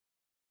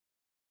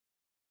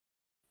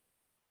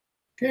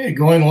Okay,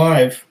 going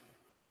live.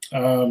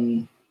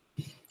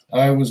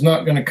 I was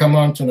not going to come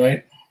on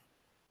tonight,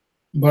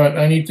 but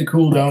I need to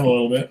cool down a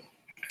little bit.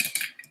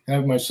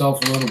 Have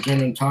myself a little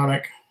gin and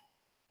tonic.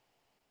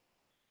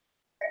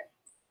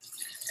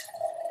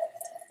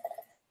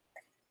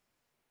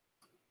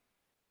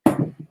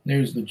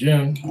 There's the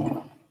gin.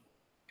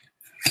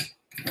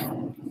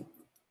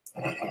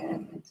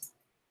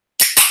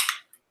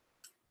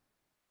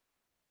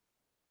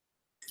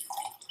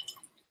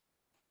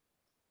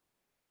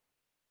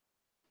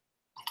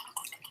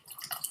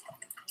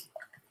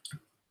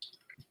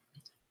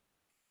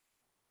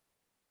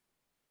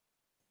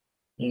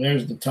 And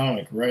there's the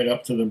tonic right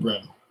up to the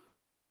brim.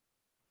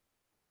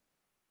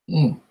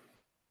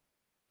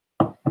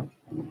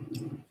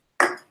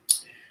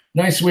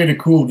 Nice way to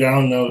cool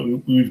down now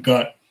that we've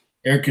got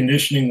air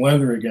conditioning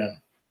weather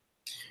again.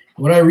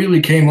 What I really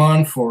came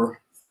on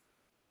for,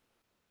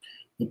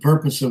 the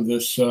purpose of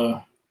this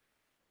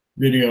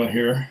video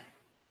here,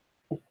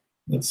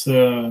 let's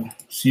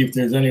see if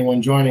there's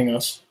anyone joining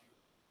us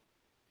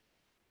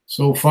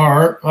so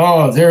far.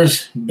 Oh,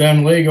 there's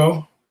Ben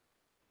Lego.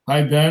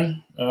 Hi,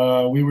 Ben.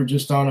 We were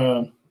just on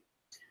a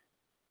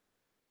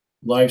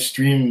live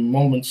stream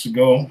moments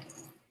ago,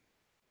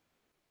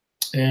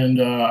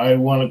 and I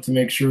wanted to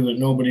make sure that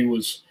nobody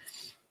was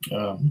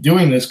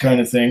doing this kind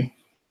of thing,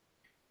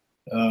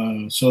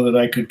 so that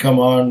I could come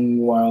on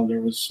while there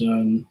was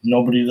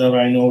nobody that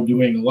I know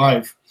doing a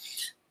live.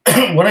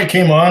 What I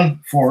came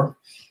on for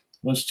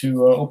was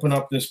to open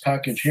up this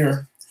package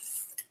here,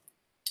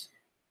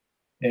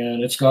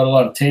 and it's got a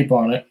lot of tape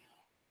on it.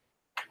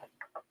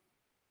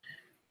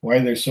 Why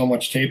there's so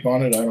much tape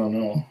on it, I don't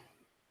know.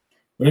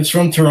 But it's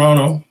from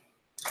Toronto.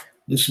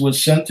 This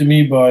was sent to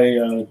me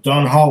by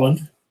Don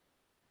Holland.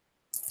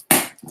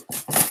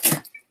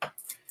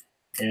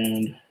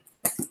 And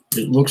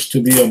it looks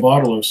to be a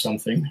bottle of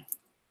something.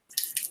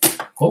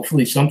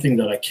 Hopefully something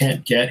that I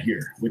can't get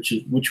here, which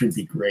would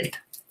be great.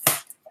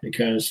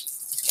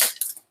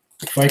 Because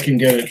if I can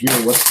get it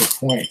here, what's the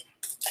point?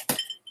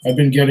 I've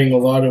been getting a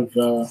lot of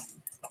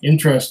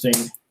interesting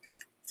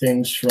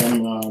things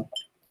from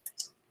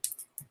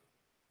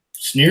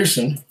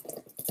Sneerson,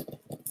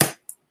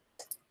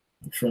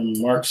 from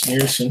Mark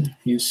Sneerson.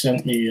 He's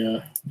sent me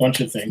a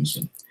bunch of things,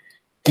 and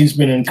he's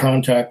been in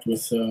contact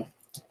with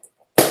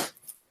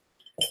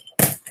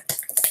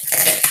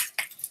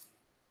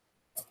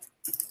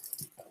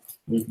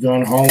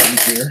Don Holland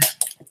here,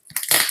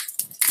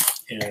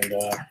 and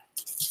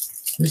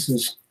this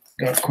has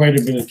got quite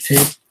a bit of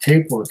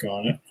tape work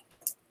on it.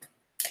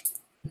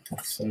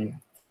 So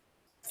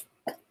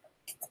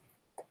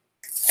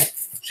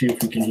see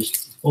if we can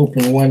just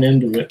open one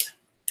end of it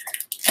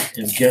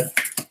and get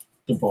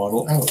the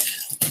bottle out.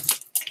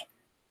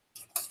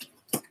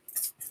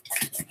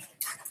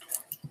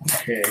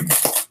 Okay.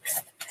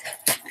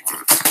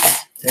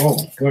 Oh,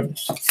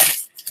 goodness.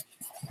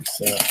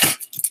 It's a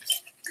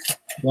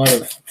lot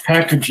of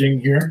packaging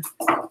here.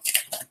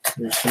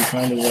 There's some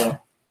kind of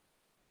a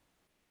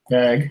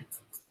bag.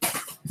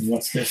 And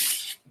what's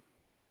this?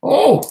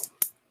 Oh!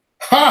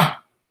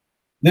 Ha!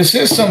 This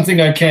is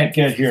something I can't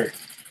get here.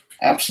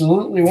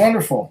 Absolutely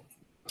wonderful.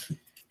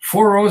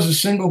 4 Roses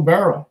single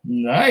barrel.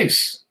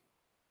 Nice.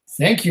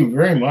 Thank you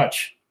very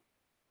much.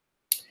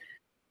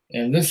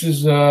 And this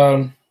is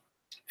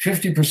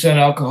 50%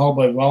 alcohol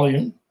by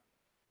volume.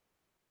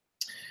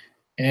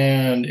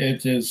 And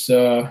it is,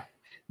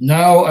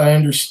 now I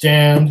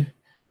understand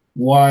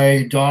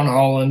why Don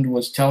Holland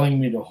was telling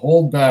me to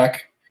hold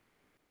back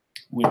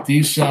with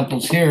these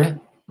samples here.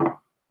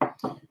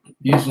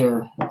 These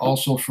are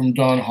also from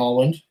Don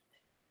Holland,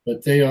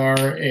 but they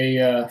are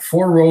a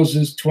 4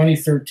 Roses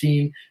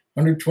 2013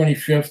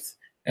 125th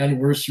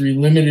anniversary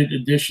limited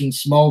edition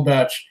small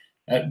batch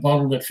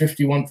bottled at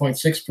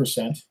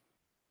 51.6%.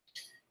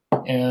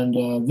 And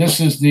this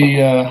is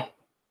the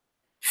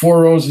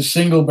 4 Roses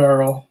single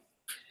barrel,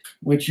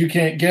 which you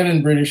can't get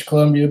in British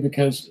Columbia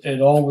because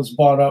it all was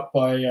bought up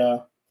by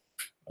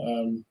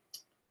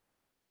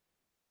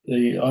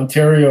the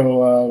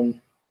Ontario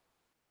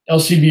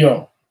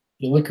LCBO,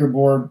 the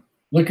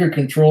Liquor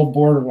Control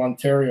Board of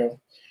Ontario.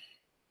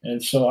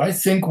 And so I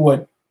think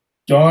what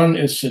Don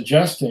is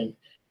suggesting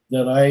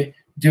that I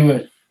do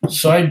a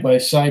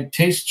side-by-side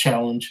taste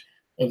challenge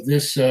of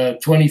this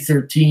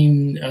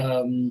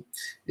 2013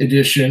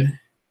 edition,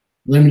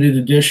 limited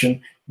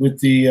edition, with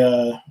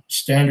the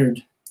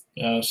standard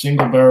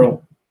single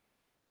barrel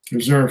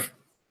reserve.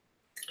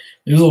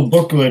 There's a little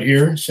booklet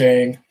here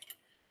saying,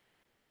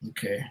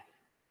 okay,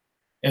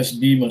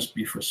 SB must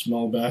be for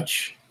small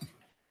batch.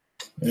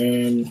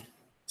 And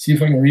see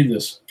if I can read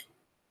this.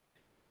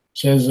 It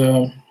says,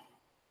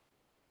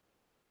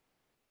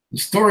 the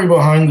story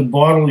behind the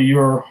bottle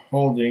you're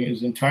holding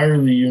is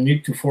entirely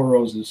unique to 4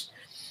 Roses.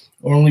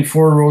 Only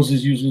 4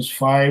 Roses uses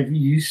 5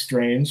 yeast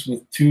strains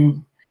with 2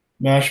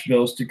 mash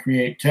bills to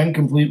create 10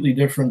 completely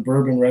different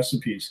bourbon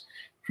recipes.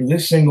 For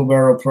this single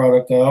barrel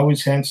product, I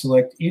always hand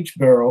select each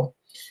barrel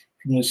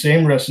from the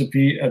same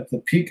recipe at the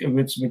peak of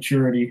its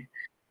maturity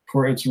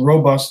for its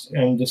robust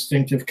and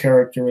distinctive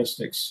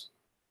characteristics.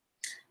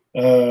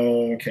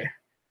 Okay.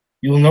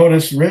 You'll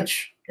notice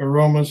rich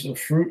aromas of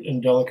fruit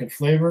and delicate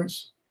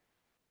flavors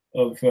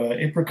of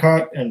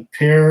apricot and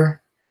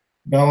pear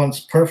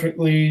balanced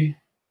perfectly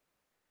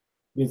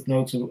with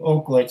notes of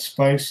oak, light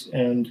spice,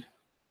 and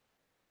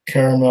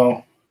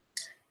caramel.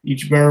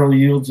 Each barrel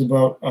yields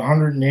about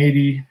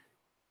 180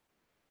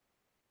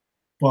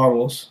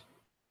 bottles,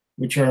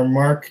 which are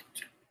marked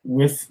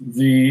with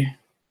the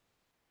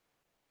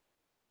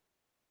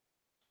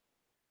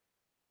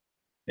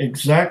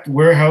exact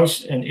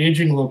warehouse and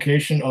aging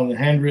location on the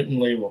handwritten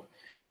label.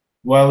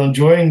 While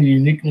enjoying the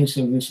uniqueness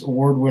of this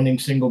award-winning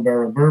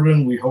single-barrel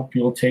bourbon, we hope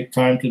you'll take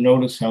time to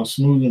notice how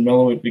smooth and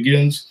mellow it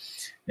begins,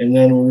 and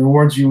then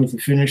rewards you with a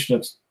finish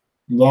that's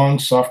long,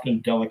 soft,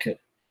 and delicate.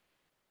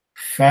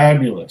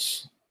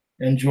 Fabulous.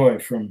 Enjoy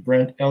from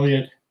Brent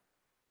Elliott,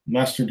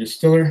 Master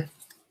Distiller.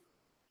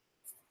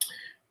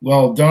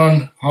 Well,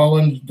 Don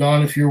Holland,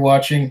 Don, if you're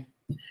watching,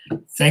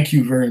 thank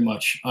you very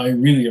much. I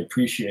really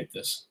appreciate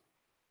this.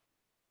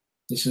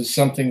 This is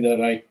something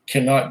that I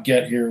cannot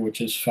get here, which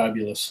is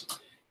fabulous.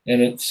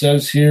 And it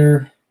says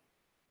here,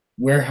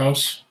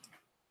 warehouse.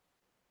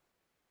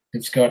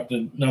 It's got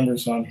the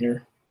numbers on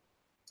here.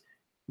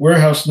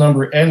 Warehouse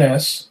number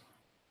NS,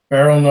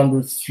 barrel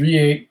number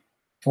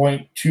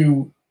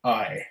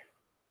 38.2I.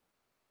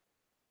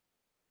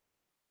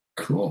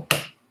 Cool.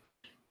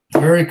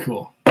 Very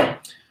cool.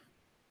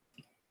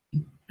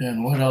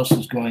 And what else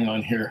is going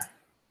on here?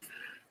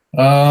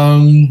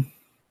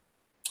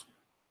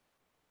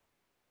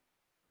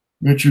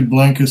 Richard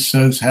Blankus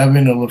says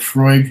having a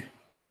Laphroaig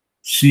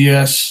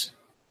CS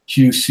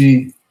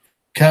QC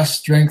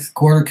cask strength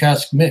quarter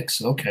cask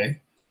mix. Okay.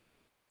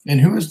 And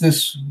who is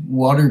this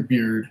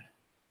Waterbeard?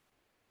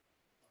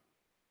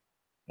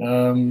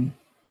 I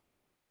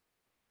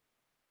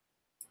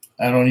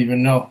don't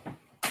even know.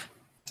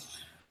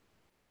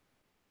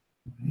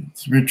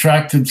 It's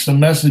retracted some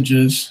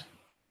messages.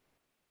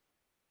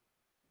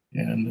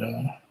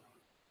 And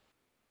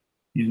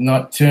he's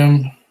not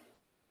Tim.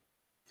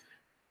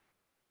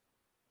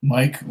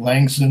 Mike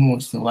Langson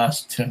was the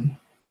last Tim.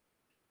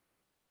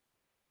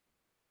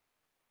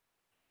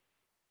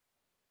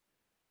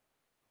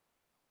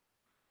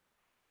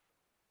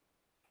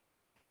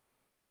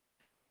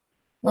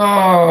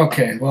 Oh,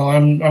 okay. Well,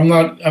 I'm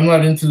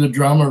not into the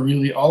drama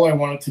really. All I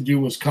wanted to do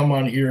was come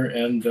on here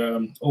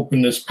and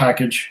open this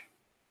package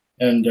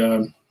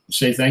and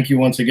say thank you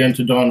once again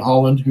to Don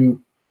Holland,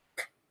 who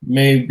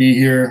may be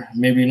here,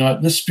 maybe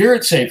not. The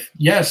Spirit Safe,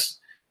 yes,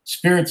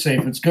 Spirit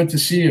Safe. It's good to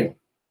see you.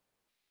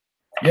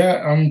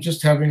 Yeah, I'm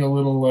just having a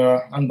little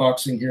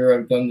unboxing here.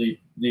 I've done the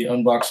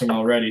unboxing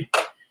already,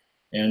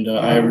 and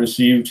I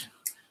received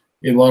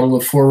a bottle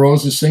of Four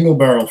Roses single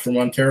barrel from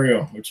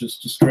Ontario, which is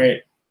just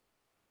great.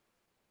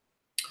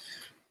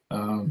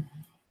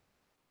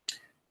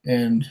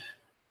 And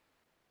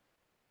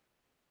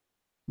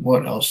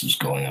what else is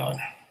going on?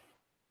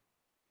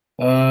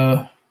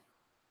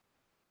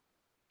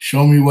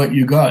 Show me what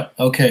you got.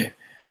 Okay.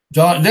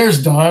 Don,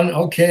 there's Don.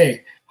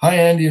 Okay. Hi,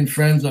 Andy and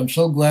friends. I'm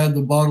so glad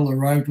the bottle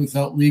arrived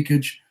without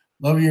leakage.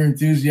 Love your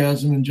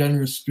enthusiasm and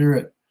generous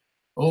spirit.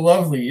 Oh,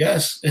 lovely.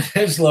 Yes, it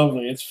is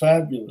lovely. It's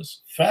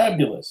fabulous.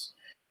 Fabulous.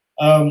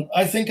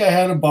 I think I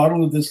had a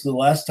bottle of this the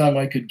last time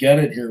I could get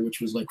it here,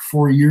 which was like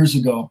 4 years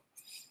ago.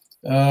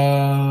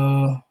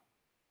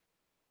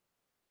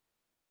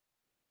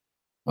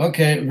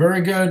 Okay,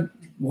 very good.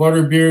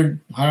 Waterbeard,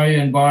 hi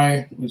and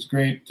bye. It was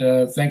great.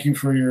 Thank you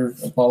for your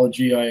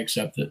apology. I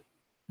accept it.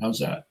 How's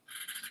that?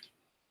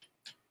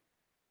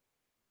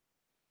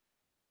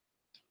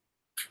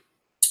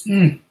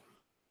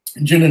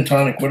 Gin and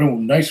tonic. What a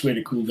nice way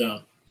to cool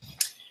down.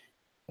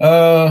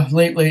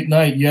 Late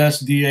night. Yes,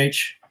 DH.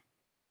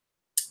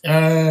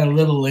 A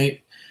little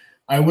late.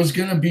 I was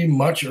going to be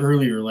much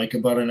earlier, like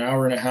about an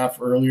hour and a half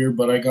earlier,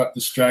 but I got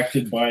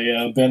distracted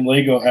by Ben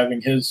Lego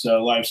having his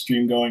live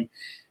stream going.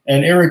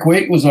 And Eric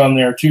Waite was on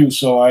there too,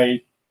 so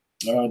I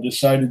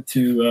decided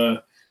to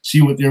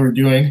see what they were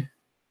doing.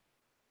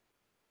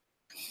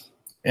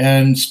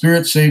 And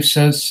Spirit Safe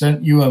says,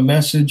 sent you a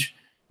message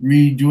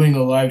redoing a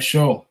live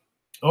show.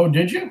 Oh,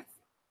 did you?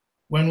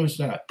 When was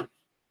that?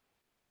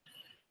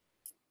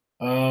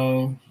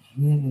 I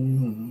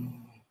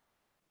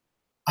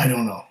don't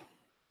know.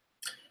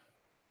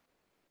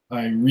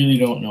 I really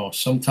don't know.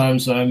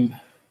 Sometimes I'm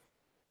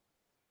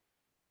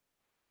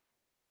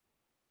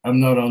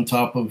not on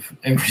top of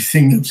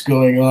everything that's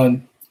going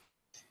on.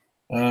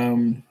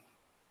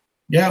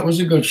 Yeah, it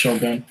was a good show,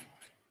 Ben.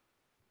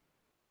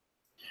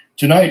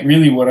 Tonight,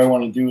 really, what I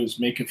want to do is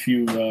make a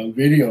few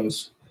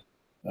videos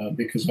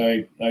because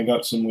I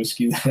got some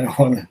whiskey that I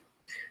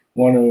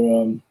want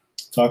to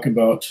talk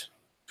about.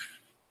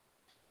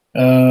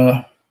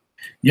 Yeah,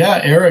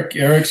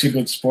 Eric's a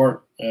good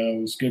sport.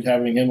 It was good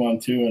having him on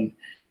too, and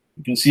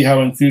you can see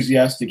how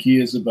enthusiastic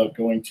he is about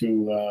going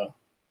to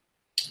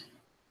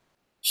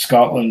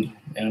Scotland.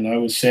 And I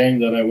was saying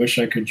that I wish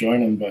I could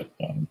join him, but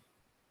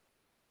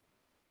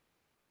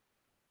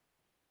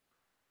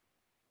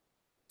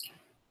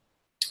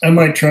I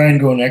might try and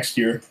go next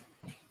year.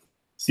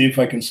 See if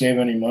I can save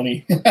any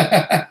money.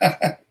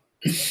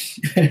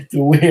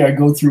 the way I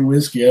go through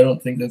whiskey, I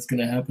don't think that's going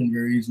to happen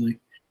very easily.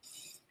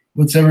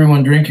 What's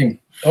everyone drinking?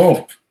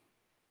 Oh,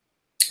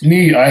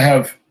 me, I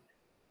have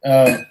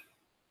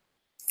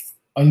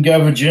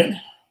Ungava gin.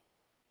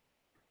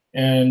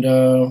 And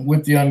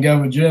with the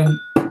Ungava gin,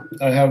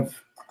 I have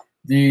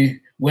the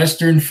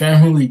Western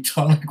Family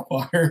Tonic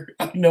Water.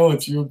 I know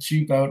it's real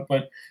cheap out,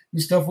 but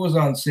the stuff was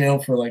on sale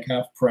for like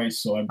half price,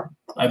 so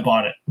I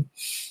bought it.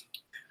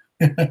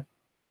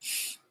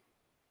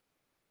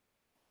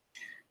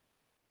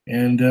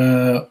 And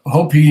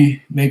hope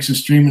he makes a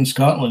stream in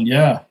Scotland.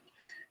 Yeah.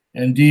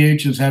 And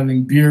DH is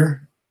having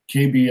beer.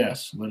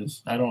 KBS. What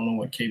is? I don't know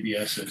what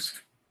KBS is.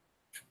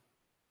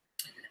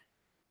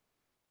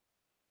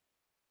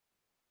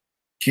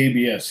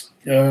 KBS.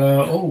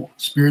 Oh,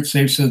 Spirit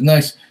Safe says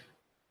nice.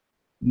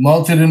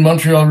 Malted in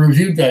Montreal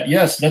reviewed that.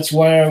 Yes, that's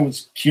why I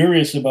was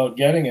curious about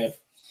getting it.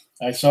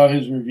 I saw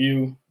his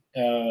review,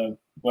 a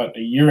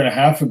year and a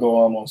half ago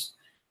almost.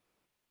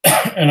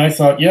 And I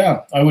thought,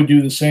 yeah, I would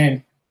do the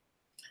same.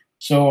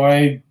 So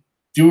I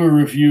do a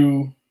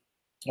review.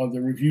 Well,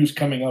 the review's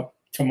coming up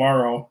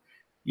tomorrow,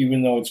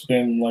 even though it's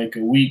been like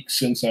a week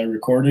since I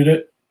recorded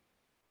it.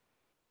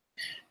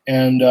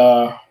 And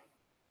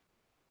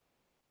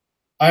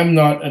I'm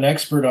not an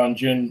expert on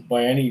gin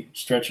by any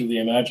stretch of the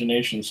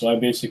imagination. So I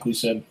basically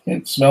said,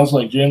 it smells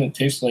like gin, it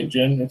tastes like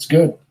gin, it's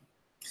good.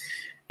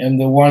 And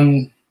the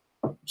one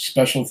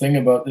special thing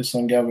about this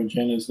Ungava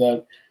gin is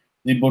that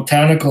the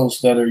botanicals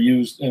that are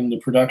used in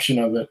the production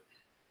of it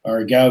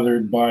are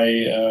gathered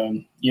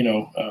by,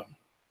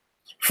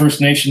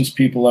 First Nations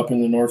people up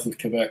in the north of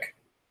Quebec.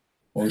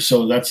 Or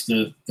so that's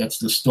the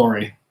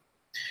story.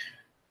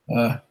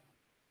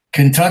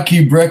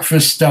 Kentucky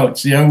breakfast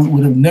stouts. Yeah, I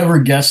would have never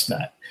guessed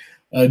that.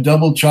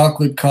 Double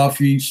chocolate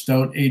coffee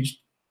stout aged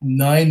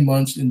 9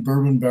 months in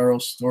bourbon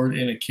barrels stored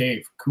in a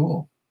cave.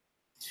 Cool.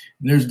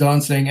 And there's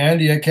Don saying,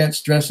 Andy, I can't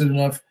stress it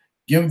enough.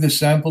 Give the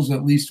samples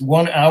at least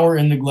 1 hour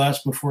in the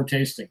glass before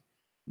tasting.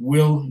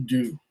 Will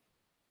do.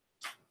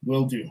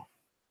 Will do.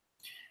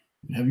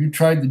 Have you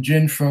tried the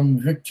gin from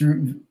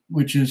Victor,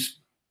 which is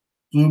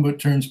blue but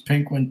turns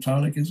pink when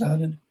tonic is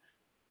added?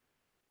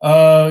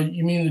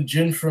 You mean the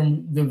gin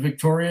from the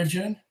Victoria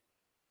gin?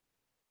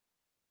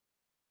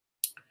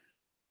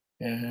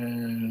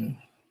 And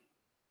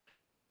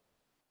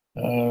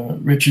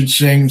Richard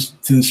sings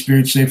to the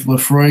Spirit Safe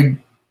Lefroy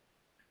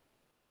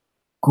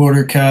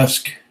quarter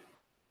cask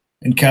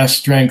and cask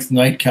strength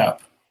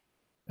nightcap.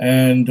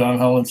 And Don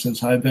Holland says,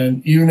 hi,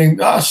 Ben. Evening.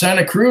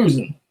 Santa Cruz.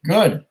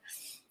 Good.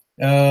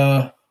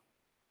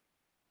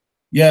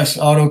 Yes,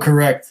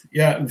 autocorrect.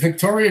 Yeah,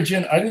 Victoria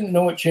gin. I didn't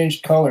know it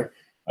changed color.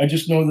 I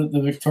just know that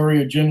the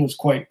Victoria gin was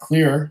quite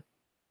clear.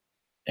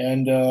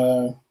 And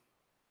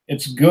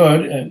it's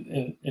good.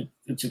 And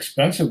it's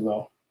expensive,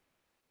 though.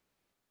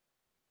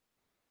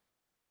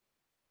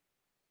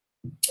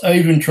 I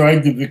even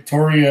tried the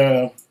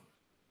Victoria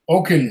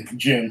Oaken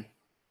gin,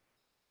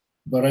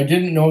 but I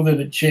didn't know that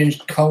it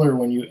changed color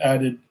when you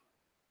added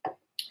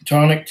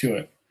tonic to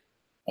it.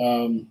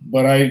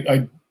 But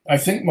I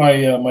think my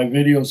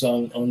videos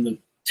on the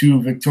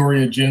two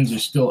Victoria gins are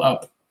still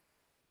up,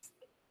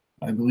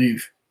 I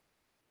believe.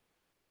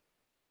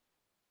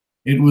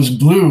 It was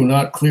blue,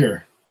 not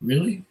clear.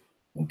 Really?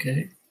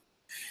 Okay.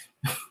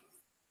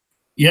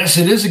 Yes,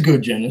 it is a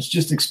good gin. It's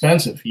just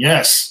expensive.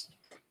 Yes.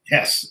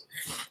 Yes.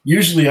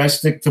 Usually I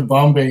stick to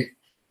Bombay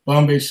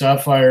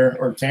Sapphire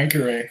or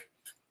Tanqueray,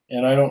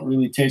 and I don't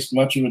really taste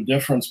much of a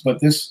difference. But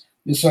this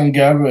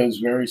Ungava is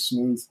very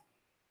smooth.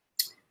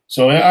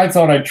 So I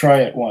thought I'd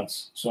try it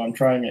once. So I'm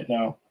trying it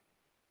now.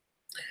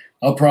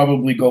 I'll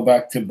probably go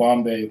back to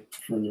Bombay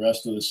for the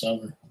rest of the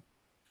summer.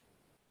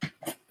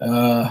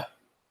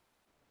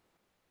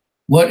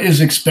 What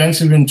is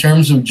expensive in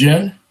terms of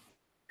gin?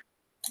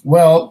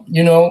 Well,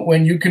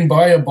 when you can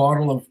buy a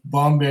bottle of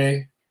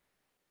Bombay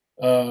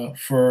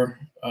for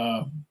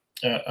a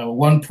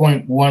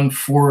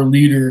 1.14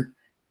 liter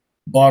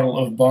bottle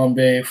of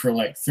Bombay for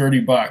like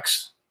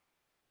 $30,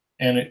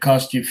 and it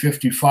cost you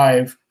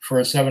 $55 for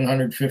a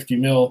 750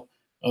 ml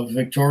of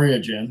Victoria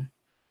gin.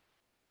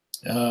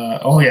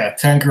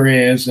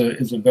 Tanqueray is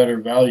a better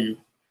value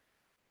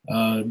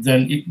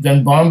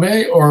than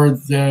Bombay or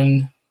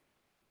than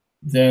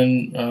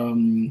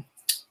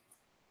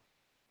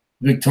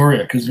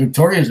Victoria, because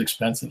Victoria is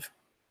expensive.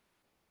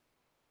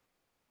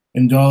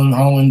 And Don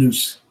Holland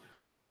is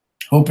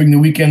hoping the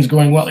weekend's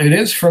going well. It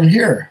is from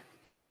here.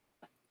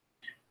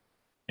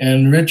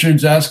 And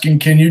Richard's asking,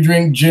 can you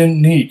drink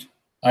gin neat?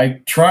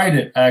 I tried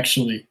it,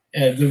 actually.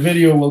 The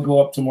video will go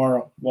up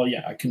tomorrow. Well,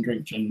 yeah, I can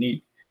drink gin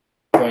neat.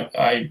 But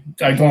I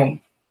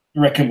don't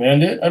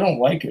recommend it. I don't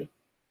like it,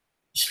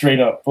 straight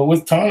up. But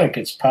with tonic,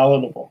 it's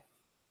palatable.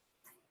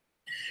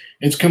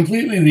 It's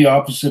completely the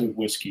opposite of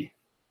whiskey.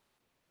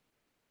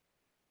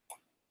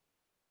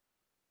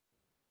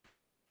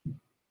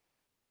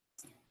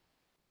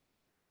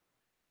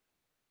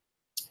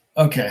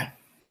 Okay.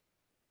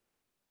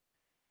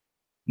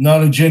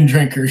 Not a gin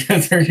drinker.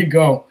 There you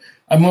go.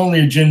 I'm only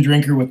a gin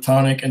drinker with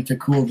tonic and to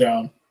cool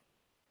down.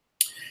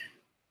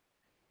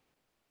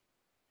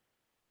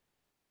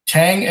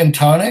 Tang and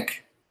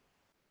tonic?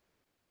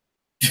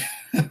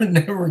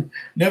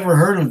 never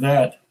heard of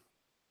that.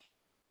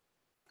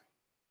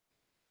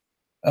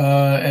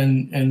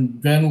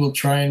 And Ben will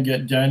try and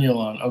get Daniel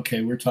on.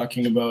 Okay, we're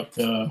talking about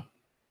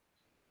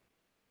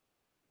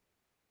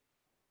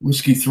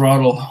Whiskey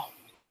Throttle.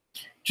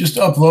 Just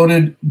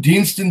uploaded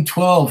Deanston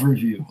 12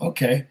 review.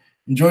 Okay,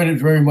 enjoyed it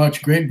very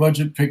much. Great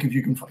budget pick if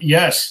you can find.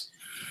 Yes,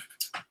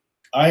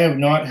 I have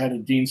not had a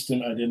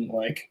Deanston I didn't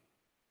like.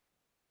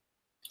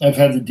 I've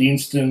had the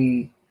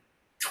Deanston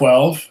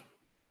 12,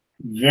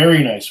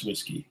 very nice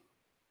whiskey,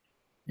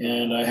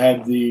 and I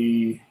had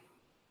the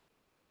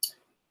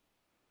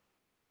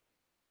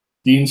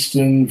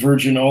Deanston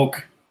Virgin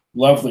Oak,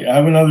 lovely. I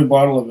have another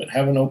bottle of it,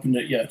 haven't opened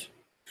it yet.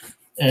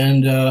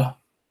 And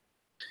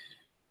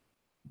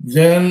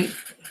then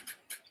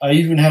I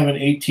even have an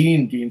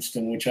 18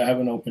 Deanston, which I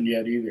haven't opened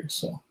yet either.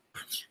 So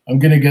I'm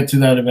going to get to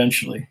that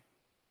eventually.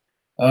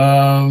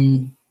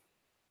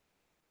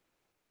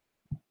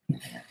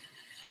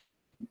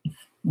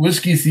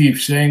 Whiskey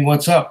Thief saying,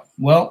 what's up?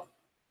 Well,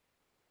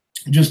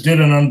 just did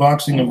an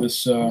unboxing of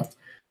this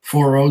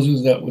Four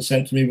Roses that was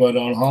sent to me by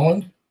Don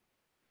Holland.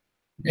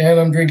 And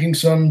I'm drinking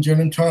some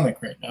gin and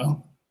tonic right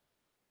now.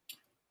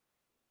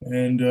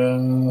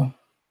 And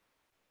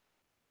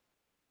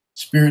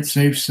Spirit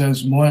Safe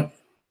says, what?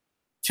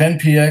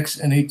 10PX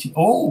and 18.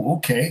 Oh,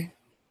 okay.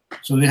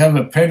 So they have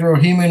a Pedro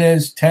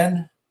Jimenez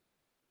 10.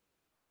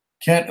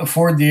 Can't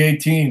afford the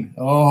 18.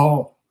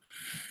 Oh,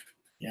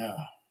 yeah.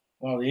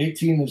 Well, the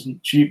 18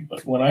 isn't cheap,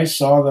 but when I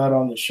saw that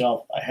on the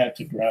shelf, I had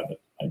to grab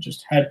it. I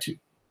just had to.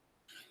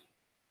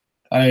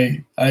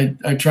 I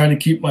try to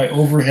keep my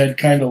overhead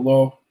kind of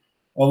low.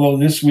 Although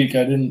this week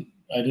I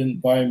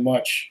didn't buy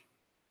much.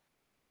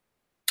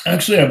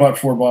 Actually, I bought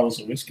 4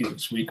 bottles of whiskey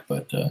this week,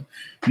 but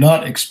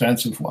not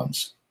expensive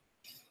ones.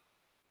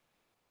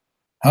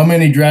 How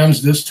many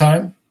drams this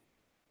time?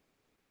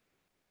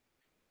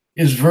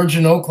 Is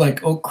Virgin Oak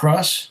like Oak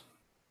Cross?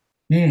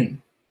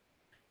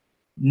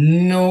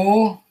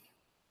 No,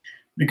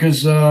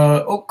 because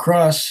Oak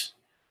Cross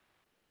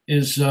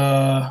is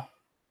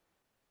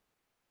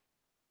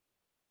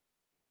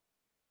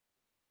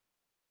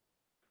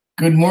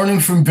good morning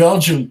from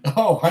Belgium.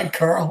 Oh, hi,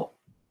 Carl.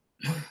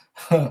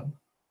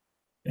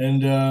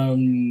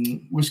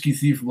 And Whiskey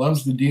Thief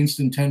loves the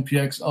Deanston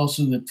 10PX,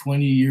 also the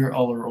 20-year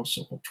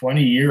Oloroso.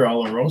 20-year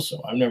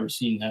Oloroso. I've never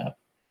seen that.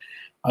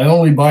 I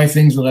only buy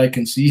things that I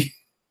can see.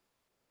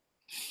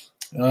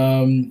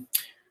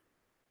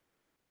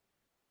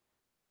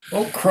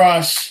 Oak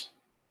Cross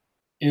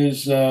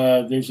is,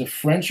 there's a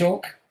French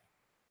oak.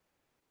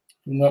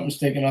 If I'm not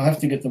mistaken, I'll have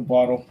to get the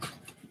bottle.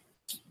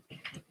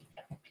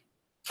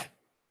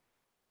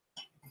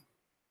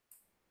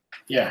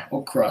 Yeah,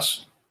 Oak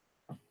Cross.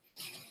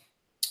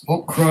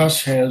 Oak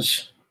Cross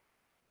has,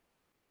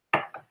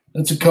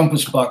 that's a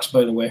compass box,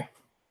 by the way.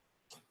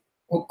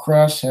 Oak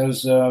Cross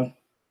has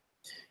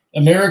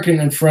American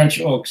and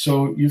French oak.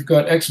 So you've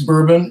got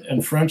ex-bourbon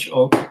and French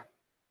oak.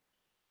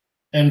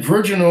 And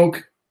Virgin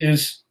Oak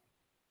is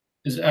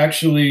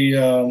actually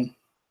the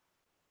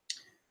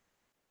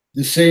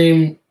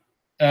same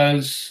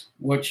as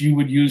what you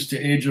would use to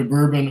age a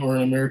bourbon or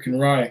an American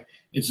rye.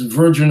 It's a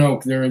Virgin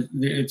Oak.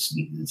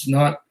 It's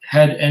not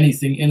had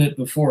anything in it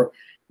before.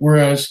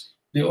 Whereas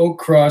the Oak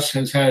Cross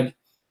has had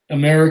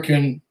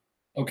American,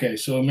 okay,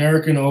 so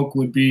American oak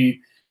would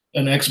be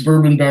an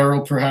ex-bourbon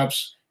barrel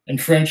perhaps, and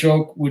French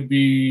oak would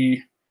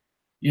be,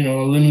 you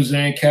know, a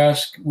Limousin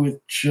cask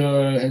which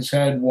has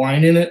had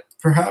wine in it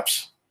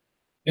perhaps.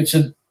 It's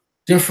a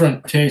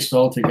different taste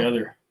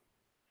altogether.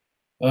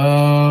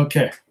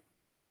 Okay.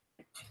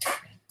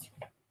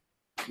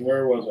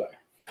 Where was I?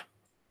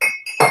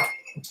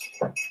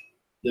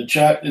 The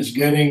chat is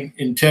getting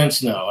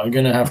intense now. I'm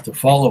going to have to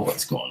follow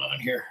what's going on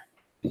here.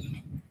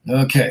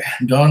 Okay.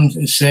 Don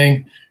is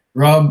saying,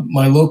 Rob,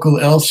 my local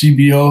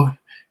LCBO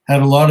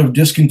had a lot of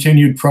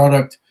discontinued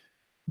product.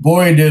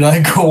 Boy, did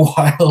I go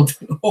wild.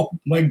 Oh,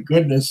 my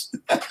goodness.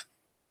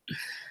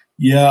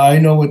 Yeah, I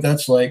know what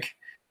that's like.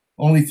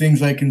 Only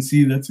things I can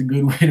see, that's a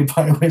good way to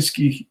buy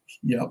whiskey.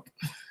 Yep.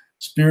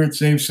 Spirit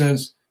Safe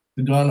says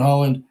to Don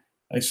Holland,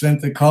 I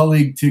sent a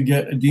colleague to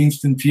get a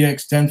Deanston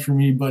PX10 for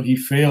me, but he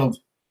failed.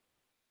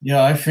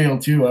 Yeah, I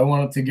failed too. I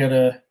wanted to get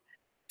a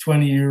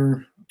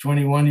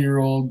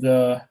 21-year-old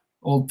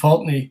old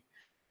Pulteney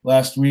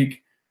last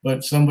week,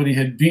 but somebody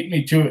had beat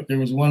me to it. There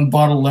was one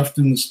bottle left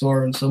in the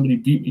store, and somebody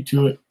beat me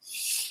to it.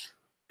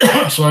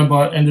 So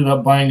I ended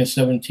up buying a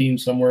 17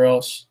 somewhere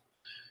else.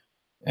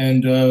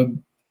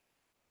 And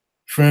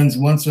friends,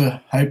 once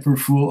a hyper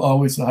fool,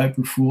 always a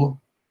hyper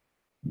fool.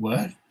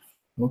 What?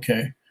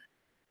 Okay.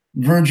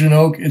 Virgin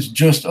Oak is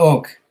just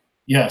oak.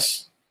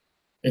 Yes.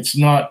 It's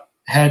not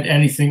had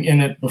anything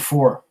in it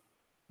before.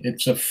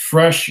 It's a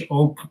fresh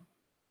oak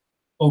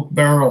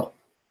barrel.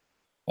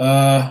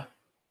 Hasn't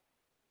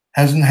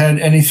had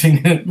anything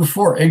in it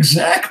before.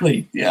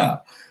 Exactly. Yeah.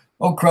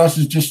 Oak Cross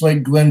is just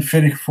like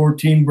Glenfiddich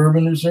 14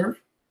 Bourbon Reserve.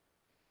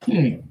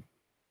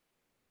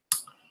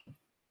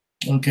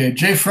 Okay,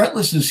 Jay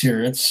Fretless is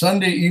here. It's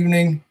Sunday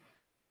evening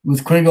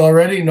with Quig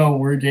already. No,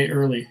 we're a day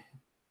early.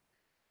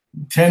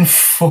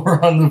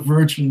 10-4 on the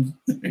Virgin.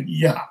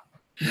 Yeah,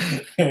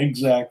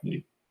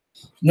 exactly.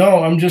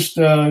 No, I'm just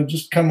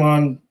come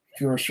on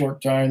for a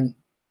short time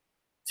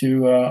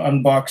to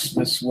unbox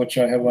this, which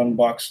I have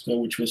unboxed,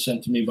 which was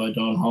sent to me by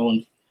Don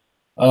Holland.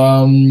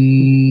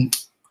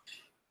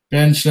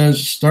 Ben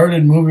says,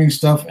 started moving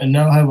stuff and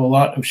now have a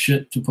lot of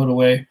shit to put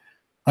away.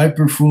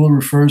 Hyperfool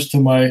refers to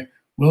my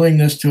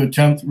willingness to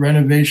attempt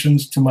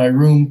renovations to my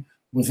room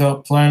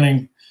without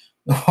planning.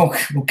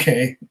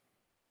 Okay.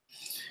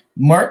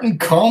 Martin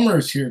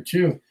Calmer's here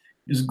too.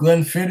 Is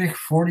Glenfiddich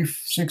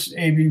 46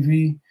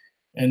 ABV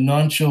and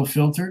non-chill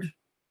filtered?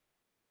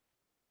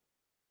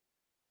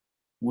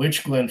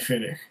 Which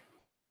Glenfiddich?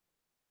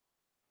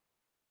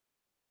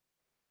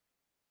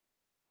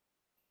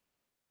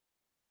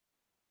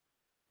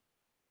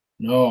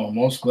 No,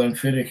 most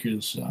Glenfiddich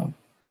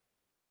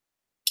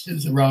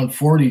is around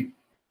 40.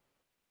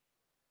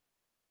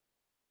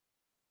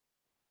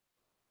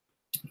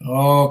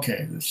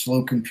 Okay, the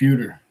slow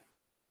computer.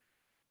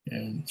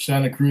 And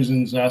Santa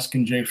Cruzan's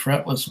asking Jay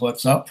Fretless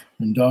what's up.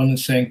 And Don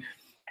is saying,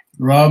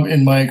 Rob,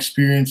 in my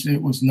experience,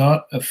 it was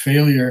not a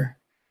failure.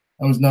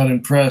 I was not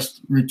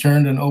impressed.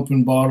 Returned an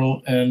open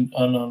bottle and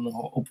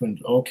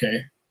unopened.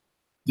 Okay.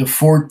 The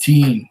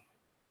 14.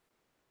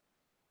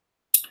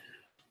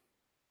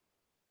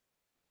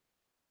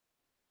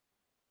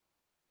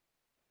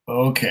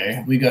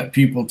 Okay. We got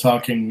people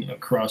talking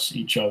across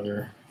each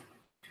other.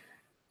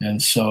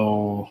 And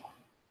so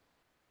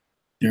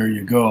there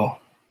you go.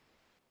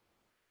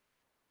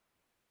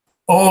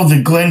 Oh,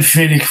 the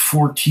Glenfiddich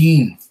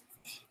 14.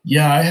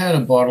 Yeah, I had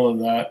a bottle of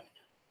that.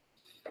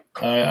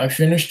 I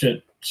finished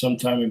it some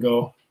time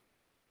ago.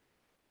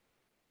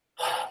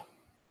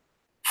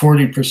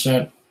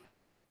 40%,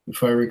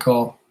 if I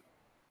recall.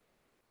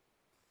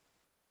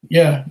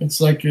 Yeah,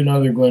 it's like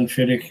another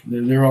Glenfiddich.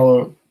 They're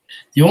all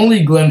the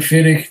only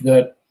Glenfiddich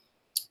that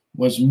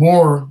was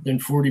more than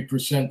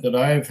 40% that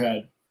I have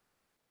had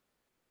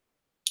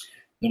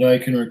that I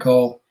can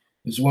recall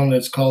is one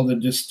that's called the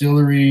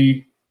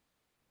Distillery.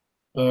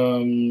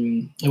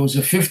 It was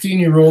a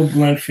 15-year-old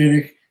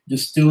Glenfiddich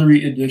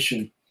Distillery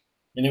Edition,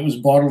 and it was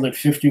bottled at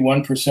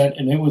 51%,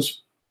 and it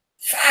was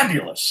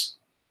fabulous.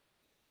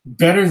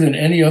 Better than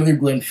any other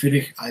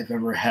Glenfiddich I've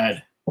ever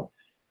had.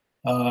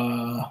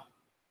 And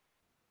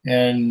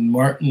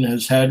Martin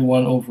has had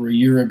one over a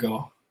year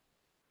ago.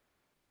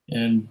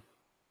 And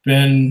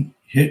Ben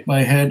hit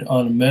my head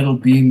on a metal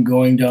beam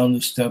going down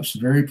the steps.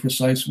 Very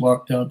precise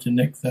walk down to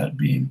nick that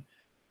beam.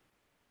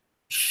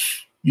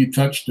 You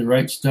touch the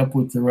right step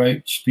with the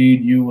right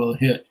speed, you will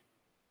hit.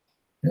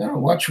 Yeah,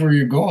 watch where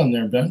you're going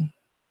there, Ben.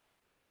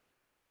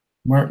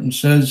 Martin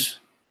says,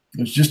 it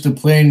was just a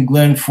plain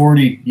Glen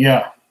 40.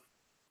 Yeah.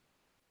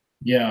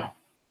 Yeah.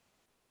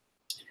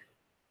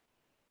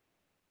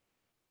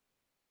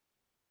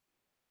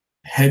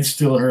 Head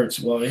still hurts.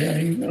 Well, yeah,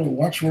 you gotta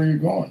watch where you're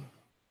going.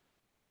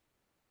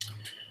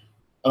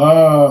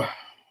 I'm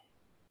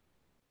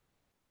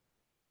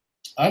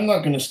not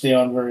going to stay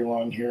on very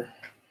long here.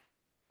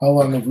 How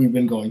long have we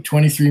been going?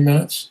 23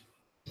 minutes?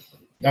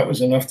 That was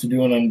enough to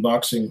do an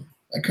unboxing.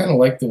 I kind of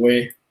like the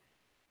way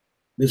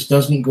this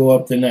doesn't go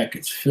up the neck.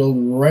 It's filled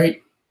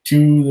right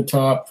to the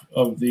top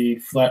of the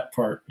flat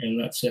part, and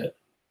that's it.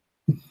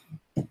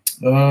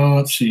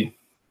 Let's see.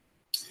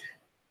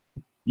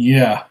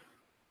 Yeah.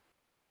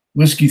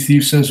 Whiskey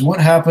Thief says, what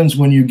happens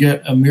when you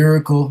get a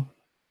miracle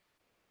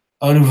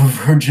out of a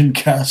virgin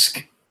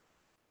cask?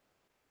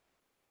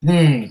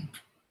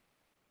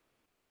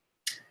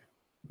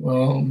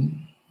 Well,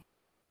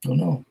 don't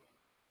know.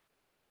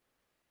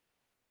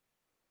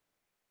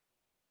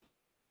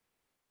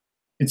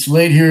 It's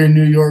late here in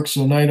New York,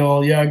 so night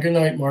all. Yeah, good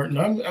night, Martin.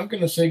 I'm going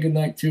to say good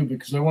night, too,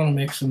 because I want to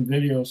make some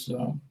videos.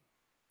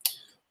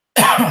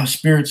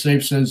 Spirit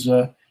Safe says,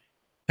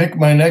 pick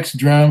my next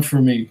dram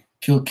for me.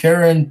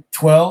 Kilkerran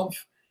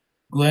 12,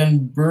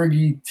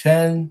 Glenbergie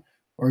 10,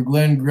 or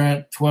Glen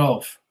Grant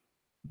 12.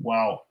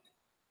 Wow.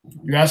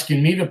 You're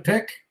asking me to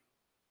pick?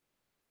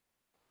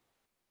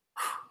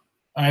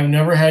 I've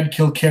never had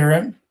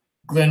Kilkerran,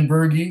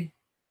 Glenbergie.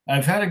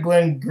 I've had a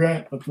Glen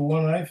Grant, but the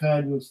one I've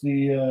had was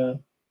the,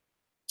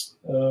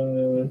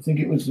 I think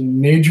it was the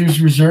Majors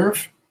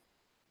Reserve.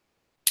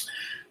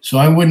 So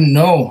I wouldn't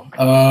know.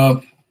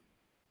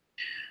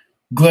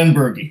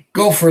 Glenbergie.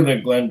 Go for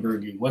the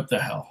Glenbergie. What the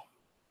hell?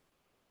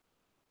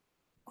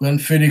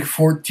 Glenfiddich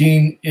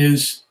 14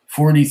 is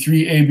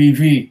 43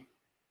 ABV.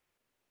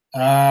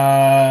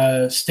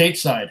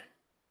 Stateside,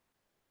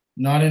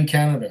 not in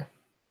Canada.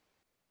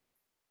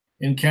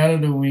 In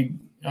Canada,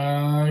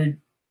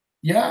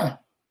 yeah.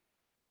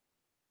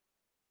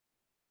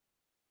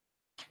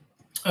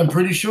 I'm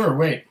pretty sure.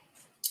 Wait,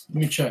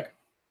 let me check.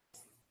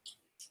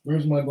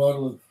 Where's my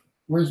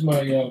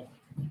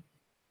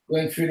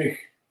Glenfiddich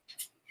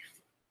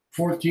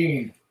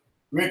 14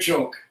 Rich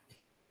Oak?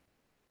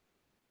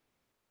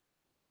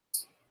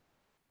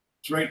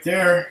 It's right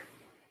there.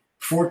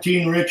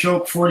 14 Rich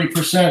Oak,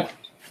 40%.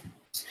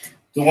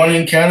 The one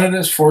in Canada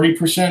is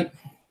 40%.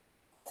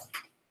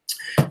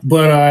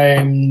 But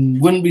I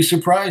wouldn't be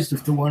surprised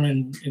if the one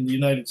in the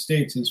United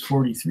States is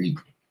 43.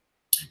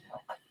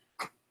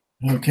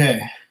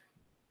 Okay.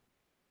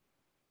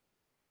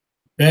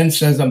 Ben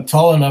says, I'm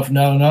tall enough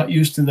now, not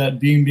used to that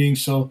beam being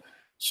so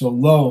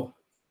low.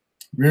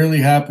 Rarely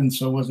happens,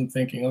 so I wasn't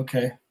thinking.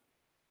 Okay.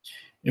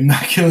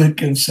 Immaculate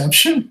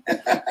Conception?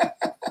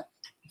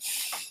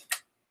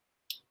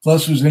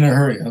 Plus was in a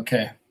hurry.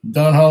 Okay.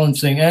 Don Holland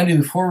saying, Andy,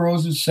 the Four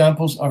Roses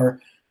samples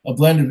are a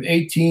blend of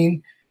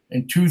 18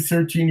 and 2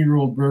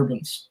 13-year-old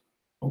bourbons.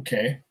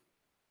 Okay.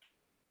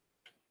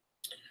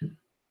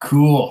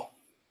 Cool.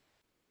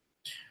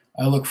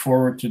 I look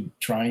forward to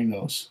trying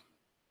those.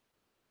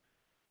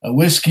 A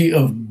whiskey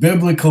of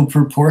biblical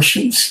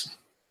proportions.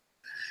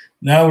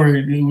 Now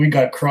we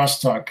got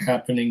crosstalk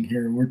happening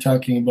here. We're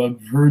talking about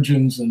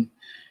virgins and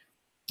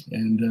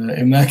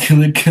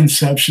Immaculate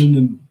Conception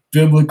and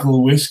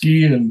biblical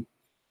whiskey. And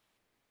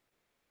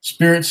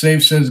Spirit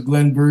Safe says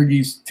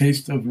Glenbergie's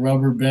Taste of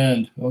Rubber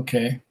Band.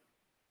 Okay.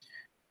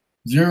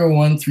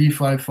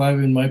 01355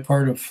 in my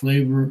part of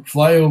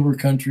flyover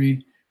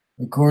country.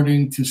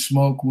 According to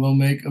Smoke, we'll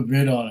make a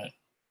vid on it.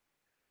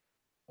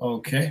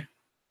 Okay.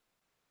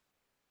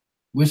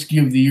 Whiskey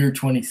of the year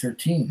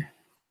 2013.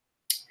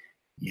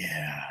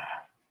 Yeah.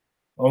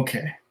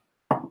 Okay.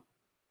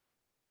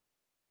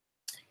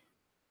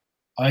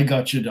 I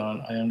got you,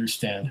 Don. I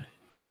understand.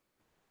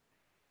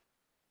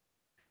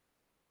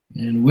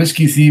 And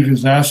Whiskey Thief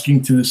is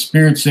asking to the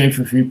Spirit Safe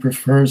if he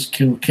prefers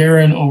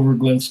Kilkerran over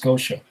Glen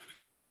Scotia.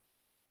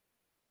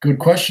 Good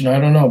question. I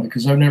don't know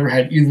because I've never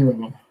had either of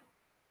them.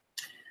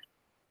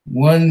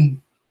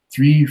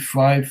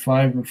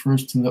 1355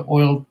 refers to the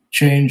oil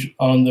change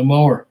on the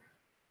mower.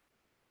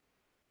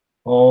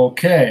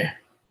 Okay.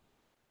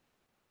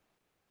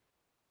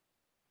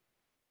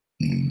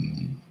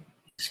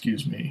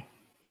 Excuse me.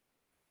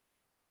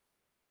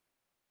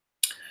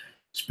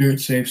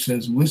 Spirit Safe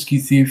says Whiskey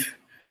Thief.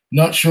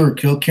 Not sure.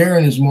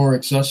 Kilkerran is more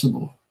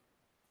accessible.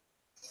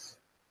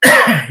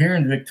 Here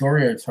in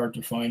Victoria, it's hard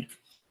to find.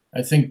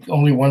 I think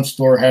only one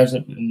store has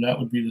it, and that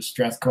would be the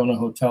Strathcona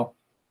Hotel.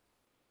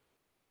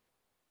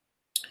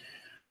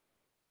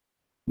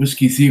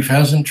 Whiskey Thief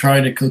hasn't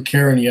tried a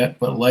Kilkerran yet,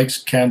 but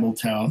likes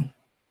Campbelltown.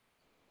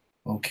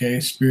 Okay,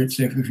 Spirit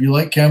Safe. If you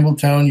like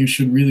Campbelltown, you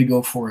should really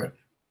go for it.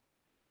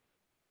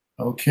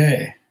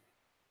 Okay.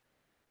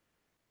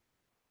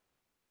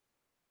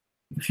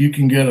 If you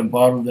can get a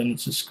bottle, then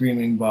it's a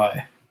screaming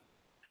buy.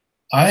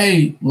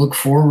 I look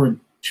forward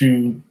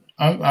to.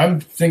 I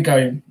think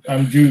I'm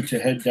due to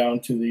head down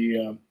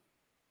to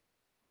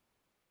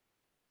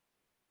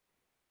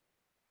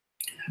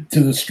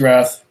the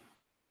Strath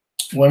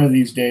one of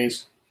these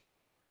days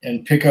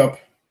and pick up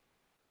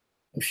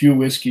a few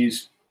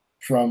whiskeys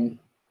from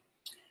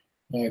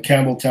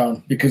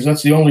Campbelltown, because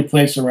that's the only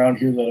place around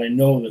here that I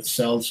know that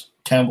sells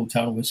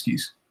Campbelltown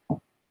whiskeys.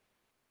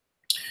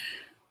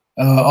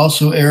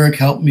 Also, Eric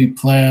helped me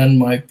plan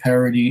my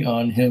parody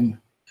on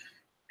him.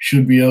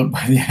 Should be out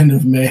by the end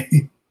of May.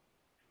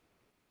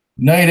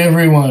 Night,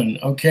 everyone.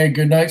 Okay,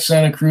 good night,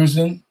 Santa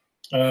Cruzan.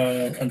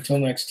 Until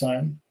next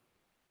time.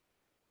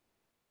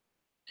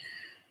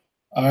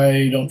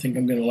 I don't think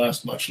I'm going to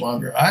last much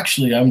longer.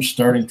 Actually, I'm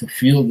starting to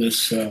feel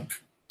this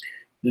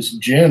this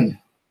gin.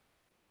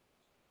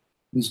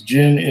 This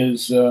gin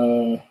is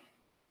 40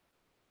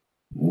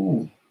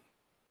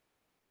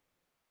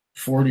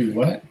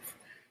 what?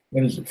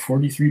 What is it?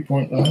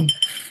 43.1?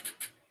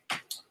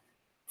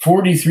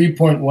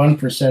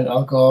 43.1%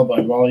 alcohol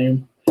by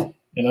volume.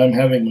 And I'm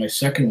having my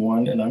second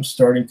one, and I'm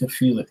starting to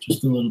feel it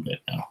just a little bit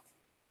now.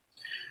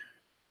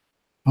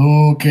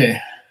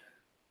 Okay.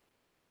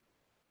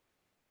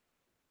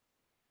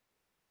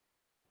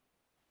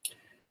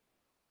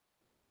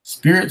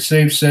 Spirit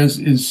Safe says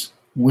is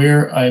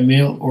where I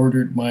mail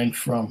ordered mine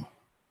from.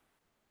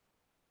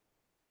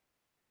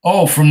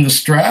 Oh, from the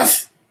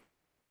Strath?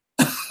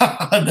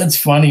 That's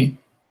funny.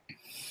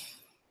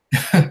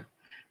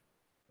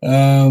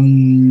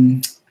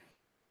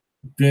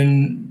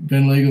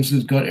 Ben Lego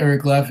says, got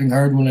Eric laughing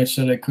hard when I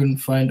said I couldn't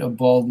find a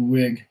bald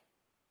wig.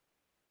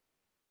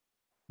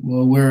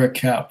 Well, wear a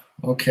cap.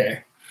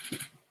 Okay.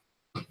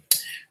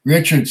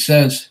 Richard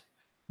says,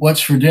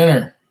 what's for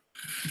dinner?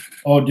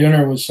 Oh,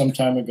 dinner was some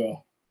time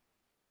ago.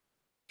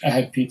 I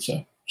had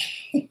pizza.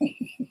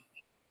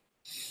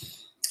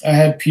 I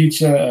had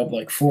pizza at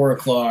like 4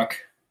 o'clock.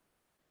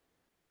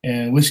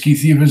 And Whiskey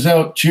Thief is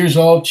out. Cheers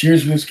all.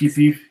 Cheers, Whiskey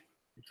Thief.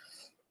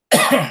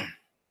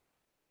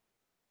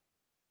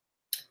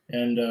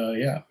 And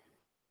yeah,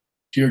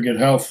 to your good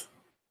health.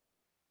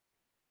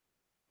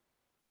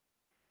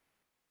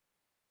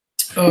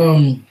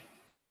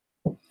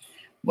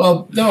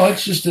 Well, no,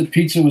 it's just that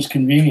pizza was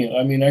convenient.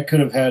 I mean, I could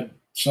have had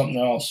something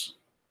else.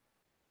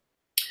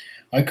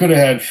 I could have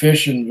had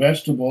fish and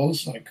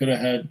vegetables. I could have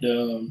had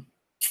a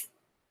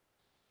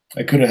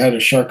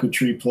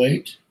charcuterie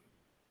plate.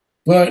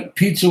 But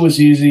pizza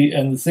was easy,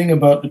 and the thing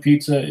about the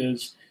pizza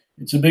is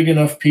it's a big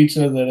enough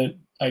pizza that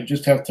I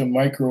just have to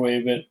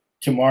microwave it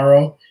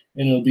tomorrow,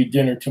 and it'll be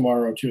dinner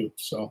tomorrow too.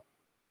 So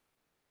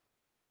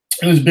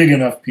it was big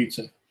enough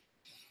pizza.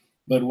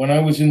 But when I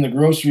was in the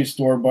grocery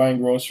store buying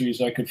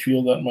groceries, I could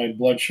feel that my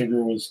blood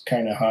sugar was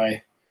kind of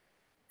high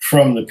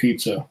from the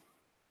pizza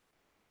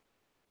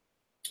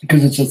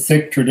because it's a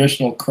thick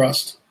traditional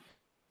crust.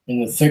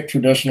 And the thick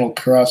traditional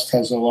crust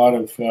has a lot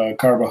of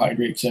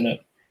carbohydrates in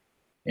it.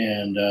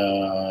 And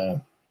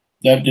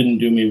that didn't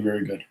do me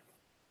very good.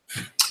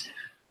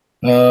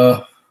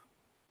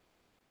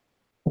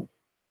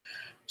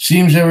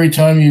 Seems every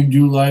time you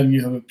do live,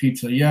 you have a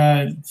pizza.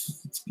 Yeah,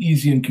 it's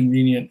easy and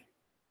convenient.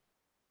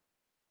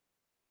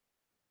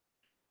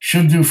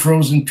 Should do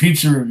frozen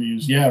pizza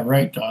reviews. Yeah,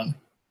 right, Don.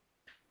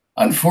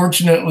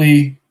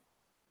 Unfortunately,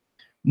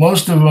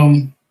 most of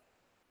them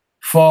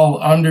fall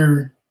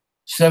under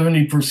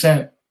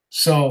 70%.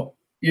 So,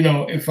 you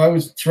know, if I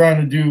was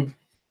trying to do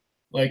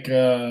like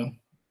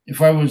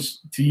if I was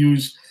to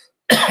use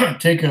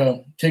take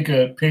a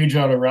page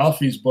out of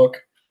Ralphie's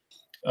book,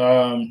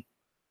 you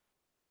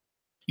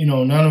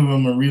know, none of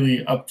them are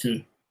really up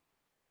to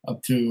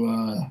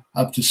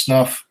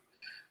snuff.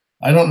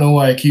 I don't know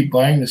why I keep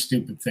buying the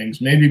stupid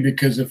things. Maybe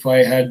because if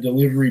I had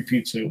delivery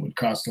pizza, it would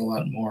cost a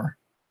lot more.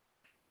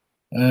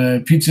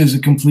 Pizza is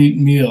a complete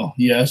meal.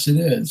 Yes, it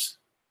is.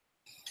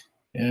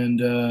 And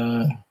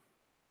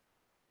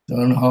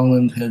Don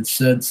Holland had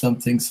said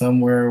something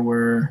somewhere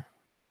where,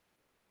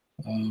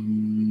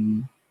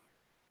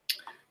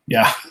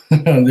 yeah,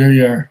 there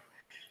you are.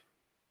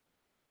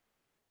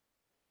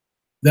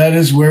 That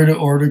is where to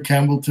order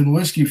Campbellton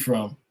whiskey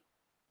from.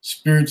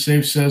 Spirit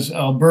Safe says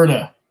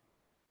Alberta.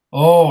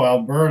 Oh,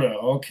 Alberta.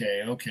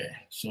 Okay.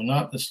 So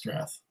not the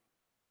Strath.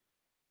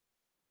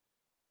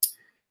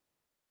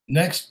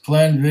 Next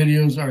planned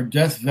videos are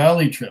Death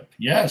Valley trip.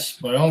 Yes,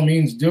 by all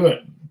means do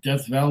it.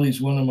 Death Valley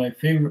is one of my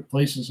favorite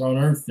places on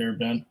earth there,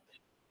 Ben.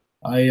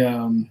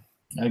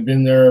 I've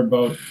been there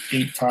about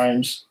 8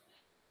 times.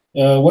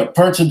 What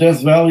parts of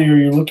Death Valley are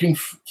you looking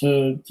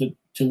to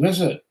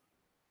visit?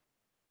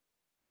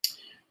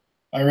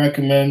 I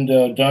recommend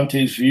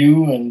Dante's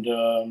View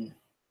and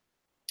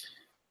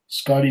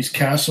Scotty's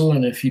Castle,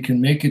 and if you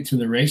can make it to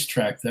the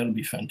racetrack, that'll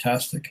be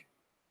fantastic.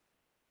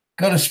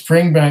 Got a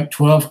Springbank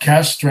 12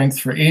 cast strength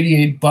for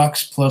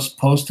 $88 plus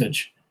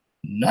postage.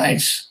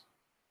 Nice.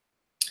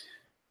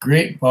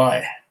 Great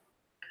buy.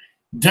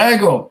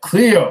 Dago,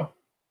 Cleo.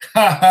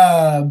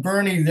 Haha,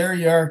 Bernie, there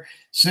you are,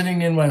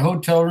 sitting in my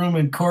hotel room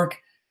in Cork.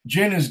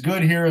 Gin is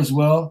good here as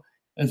well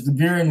as the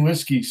beer and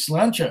whiskey.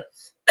 Slancha.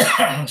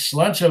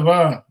 Slancha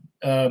va,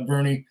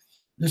 Bernie.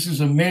 This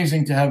is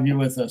amazing to have you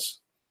with us.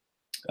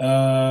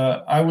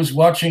 I was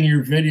watching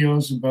your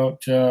videos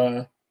about,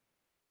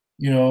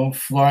 you know,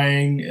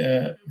 flying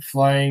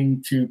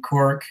to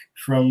Cork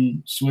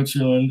from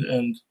Switzerland,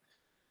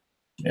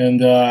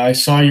 and I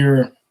saw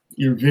your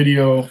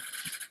video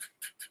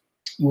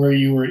where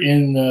you were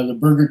in the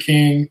Burger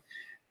King,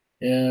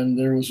 and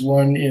there was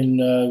one in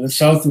the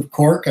south of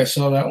Cork. I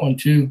saw that one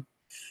too,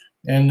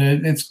 and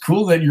it's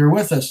cool that you're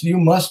with us. You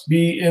must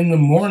be in the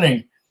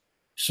morning.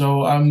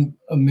 So I'm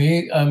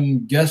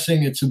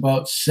guessing it's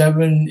about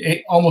 7,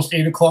 8, almost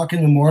 8 o'clock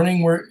in the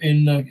morning. We're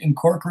in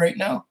Cork right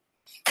now,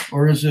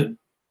 or is it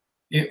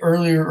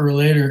earlier or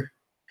later?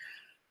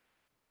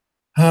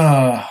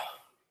 Wow.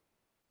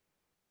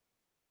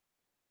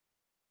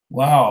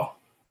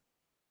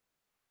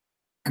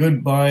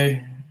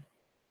 Goodbye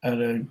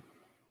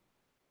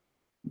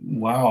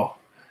wow.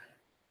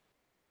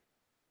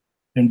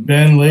 And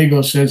Ben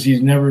Lego says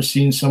he's never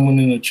seen someone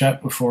in the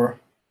chat before.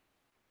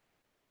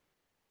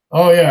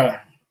 Oh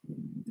yeah,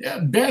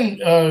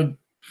 Ben.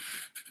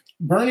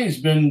 Bernie's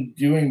been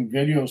doing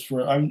videos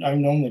for. I've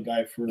known the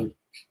guy for at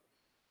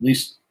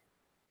least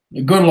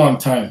a good long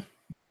time.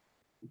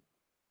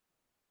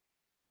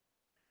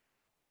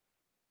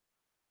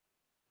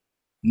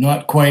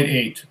 Not quite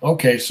 8.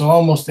 Okay, so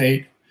almost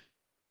 8.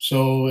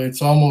 So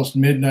it's almost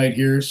midnight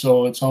here,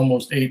 so it's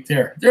almost 8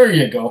 there. There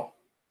you go.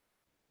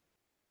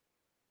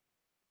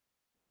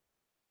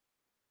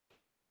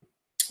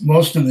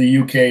 Most of the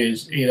UK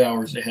is 8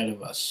 hours ahead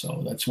of us,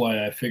 so that's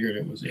why I figured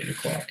it was 8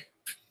 o'clock.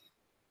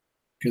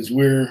 Because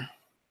we're,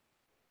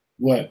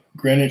 what,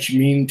 Greenwich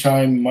Mean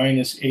Time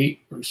 -8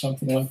 or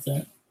something like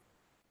that?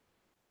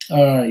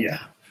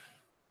 Yeah.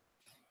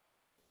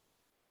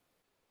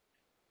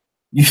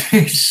 You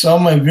saw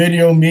my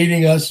video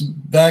meeting us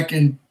back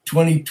in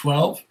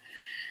 2012.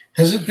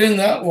 Has it been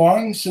that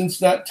long since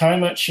that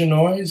time at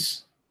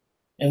Chenoise?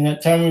 And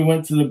that time we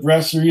went to the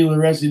Brasserie La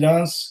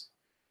Résidence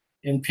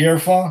in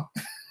Pierrefonds?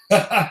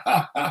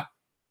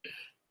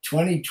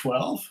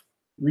 2012?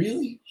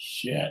 Really?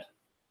 Shit.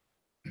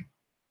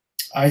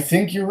 I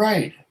think you're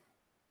right.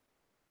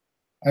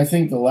 I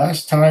think the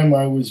last time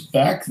I was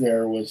back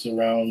there was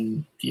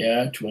around,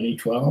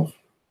 2012.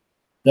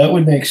 That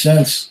would make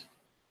sense.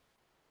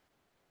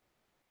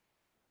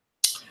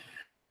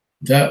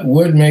 That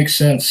would make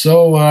sense.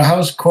 So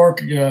how's Cork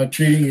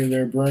treating you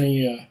there,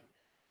 Bernie?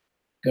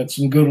 Got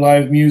some good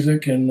live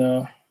music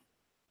and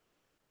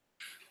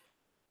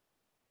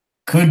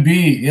could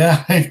be.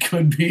 Yeah, it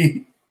could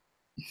be.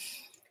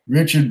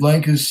 Richard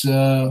Blankus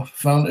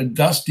found a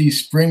dusty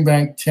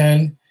Springbank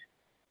 10,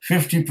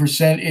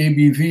 50%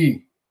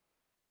 ABV.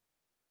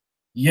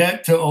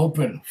 Yet to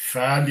open.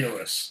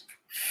 Fabulous.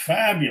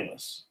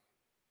 Fabulous.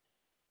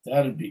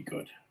 That'd be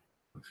good.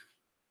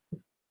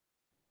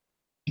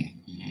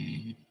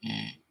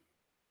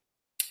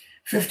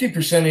 50%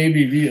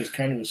 ABV is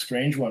kind of a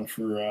strange one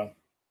for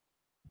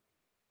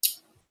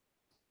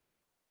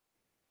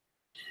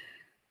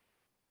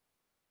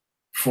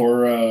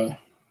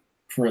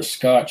a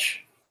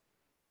Scotch,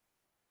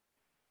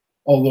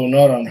 although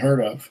not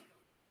unheard of.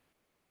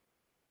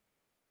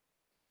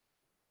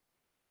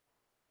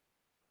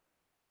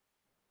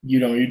 You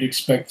know, you'd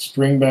expect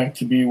Springbank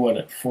to be what,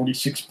 at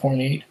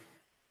 46.8?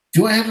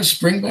 Do I have a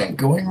Springbank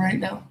going right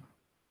now?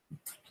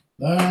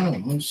 I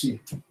don't know. Let's see.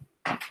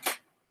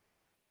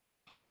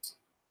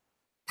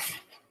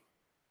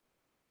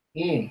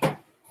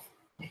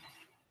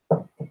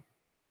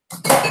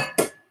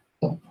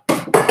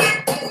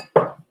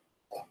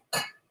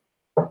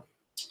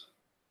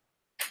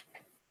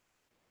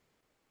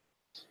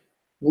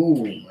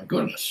 Oh my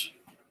goodness.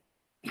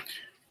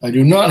 I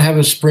do not have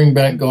a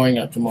Springbank going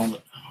at the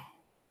moment.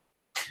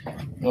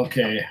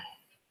 Okay.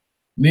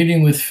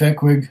 Meeting with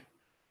Feckwig,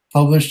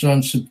 published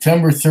on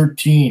September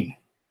 13,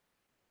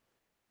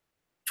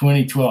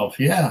 2012.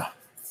 Yeah.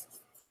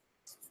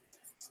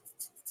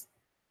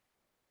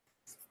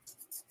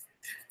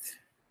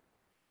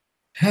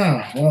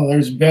 Well,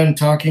 there's Ben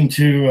talking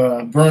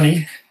to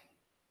Bernie.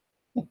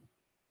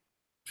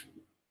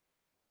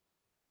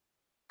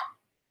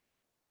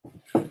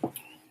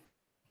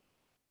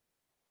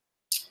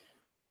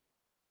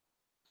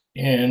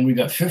 And we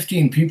got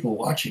 15 people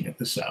watching at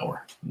this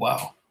hour.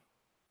 Wow.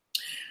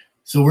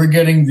 So we're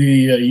getting the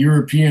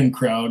European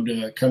crowd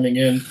coming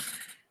in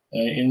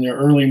their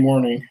early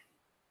morning.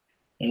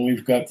 And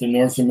we've got the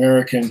North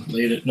American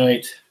late at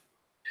night.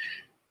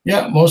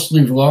 Yeah,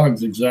 mostly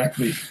vlogs,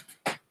 exactly.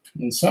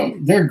 And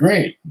some, they're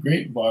great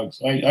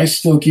vlogs. I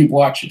still keep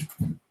watching.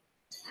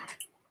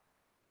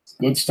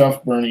 Good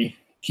stuff, Bernie.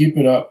 Keep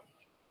it up.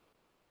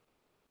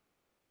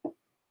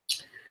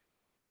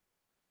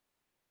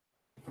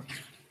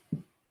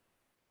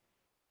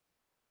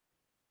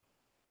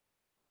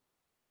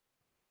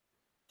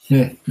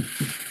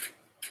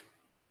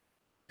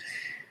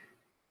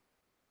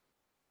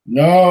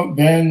 No,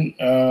 Ben,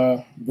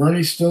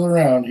 Bernie's still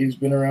around. He's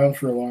been around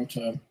for a long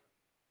time.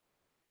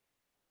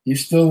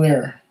 He's still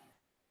there.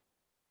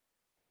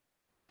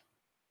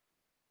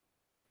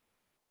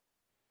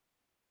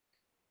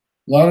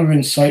 A lot of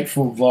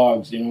insightful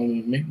vlogs, you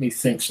know, make me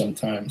think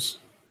sometimes.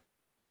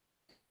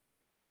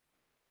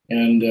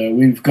 And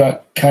we've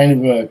got kind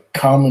of a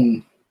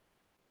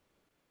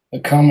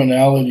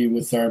commonality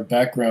with our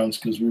backgrounds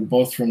because we're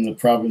both from the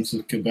province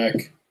of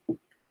Quebec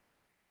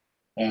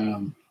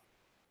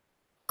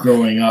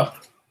growing up.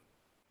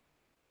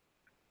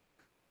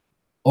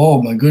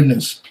 Oh my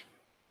goodness.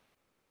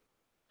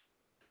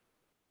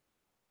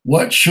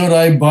 What should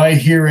I buy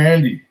here,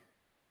 Andy?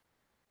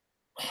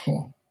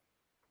 Oh.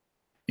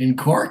 In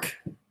Cork?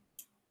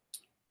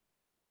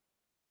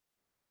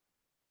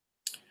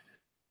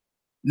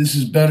 This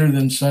is better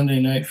than Sunday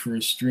night for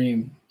a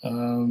stream.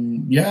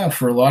 Yeah,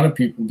 for a lot of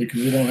people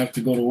because they don't have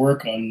to go to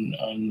work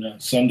on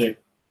Sunday.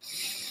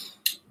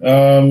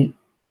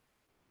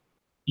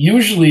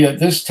 Usually at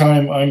this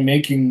time, I'm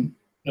making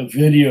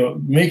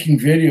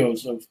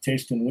videos of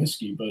tasting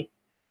whiskey, but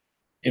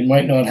it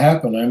might not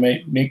happen. I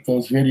might make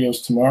those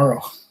videos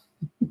tomorrow.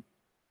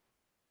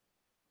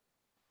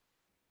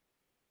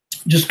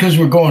 Just because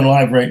we're going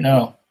live right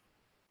now.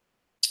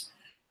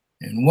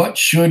 And what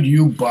should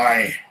you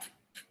buy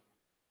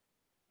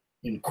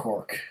in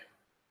Cork?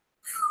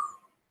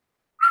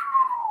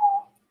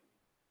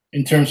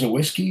 In terms of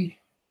whiskey,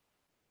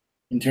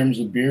 in terms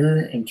of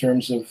beer, in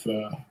terms of,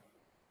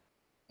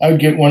 I would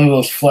get one of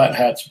those flat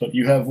hats, but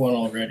you have one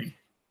already.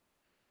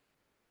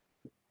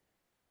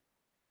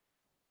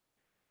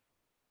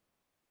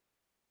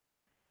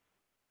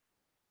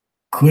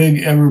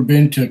 Quig ever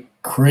been to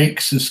Craik,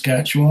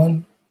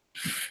 Saskatchewan?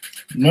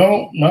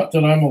 No, not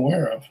that I'm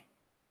aware of.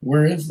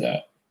 Where is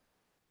that?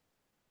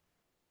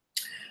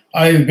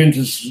 I have been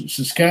to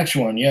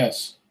Saskatchewan,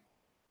 yes,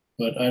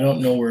 but I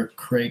don't know where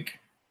Craik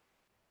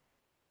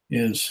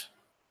is.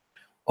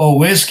 Oh,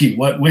 whiskey.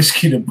 What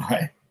whiskey to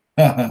buy?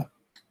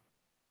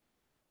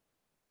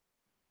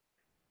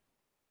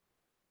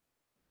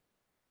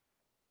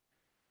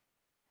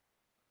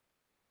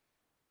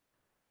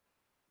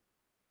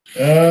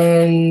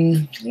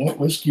 What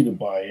whiskey to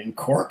buy in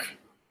Cork?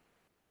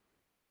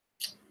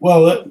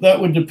 Well,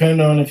 that would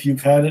depend on if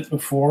you've had it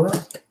before,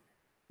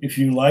 if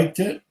you liked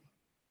it,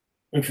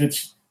 if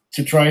it's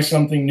to try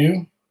something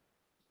new.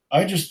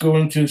 I just go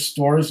into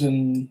stores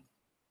and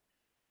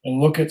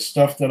look at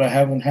stuff that I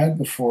haven't had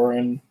before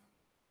and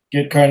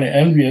get kind of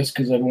envious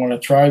because I'd want to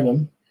try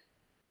them.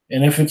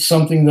 And if it's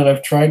something that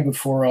I've tried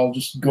before, I'll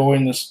just go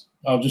in this.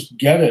 I'll just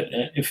get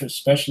it,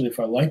 especially if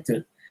I liked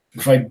it.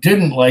 If I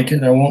didn't like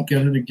it, I won't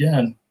get it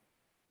again.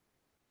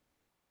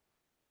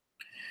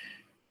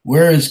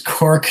 Where is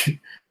Cork?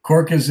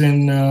 Cork is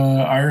in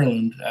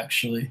Ireland,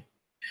 actually,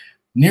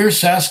 near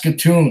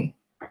Saskatoon.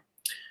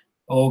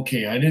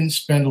 Okay, I didn't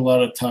spend a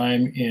lot of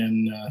time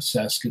in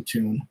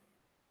Saskatoon.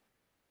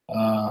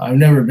 I've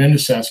never been to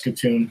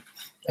Saskatoon.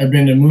 I've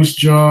been to Moose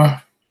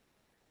Jaw.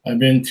 I've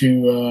been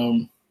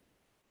to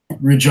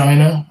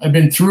Regina. I've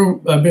been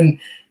to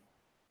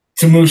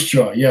Moose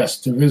Jaw, yes,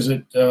 to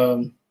visit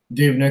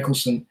Dave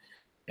Nicholson.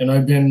 And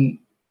I've been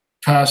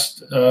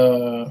past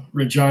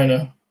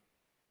Regina.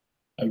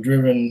 I've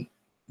driven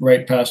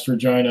right past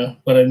Regina,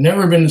 but I've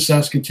never been to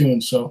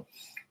Saskatoon. So,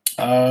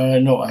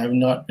 no, I have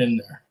not been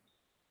there.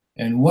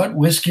 And what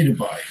whiskey to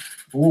buy?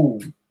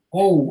 Oh,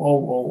 oh, oh,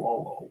 oh,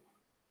 oh, oh.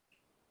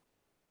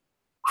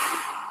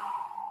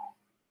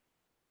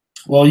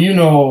 Well, you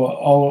know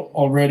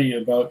already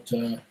about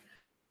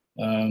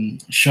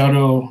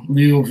Chateau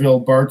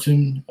Leoville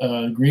Barton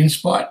Green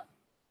Spot.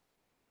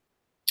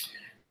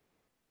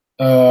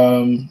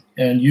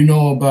 And you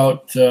know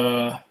about,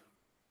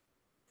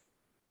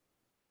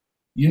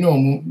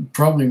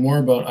 probably more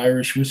about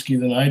Irish whiskey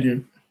than I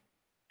do.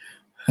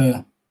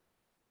 And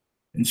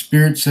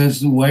Spirit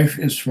says the wife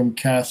is from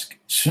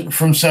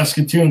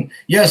Saskatoon.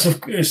 Yes,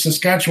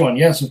 Saskatchewan.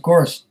 Yes, of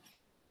course.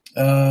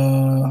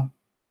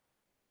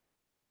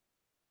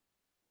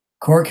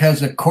 Cork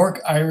has a Cork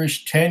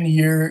Irish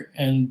 10-year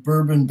and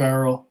bourbon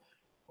barrel.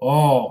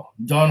 Oh,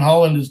 Don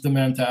Holland is the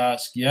man to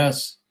ask.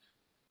 Yes.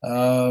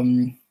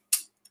 Autocorrect.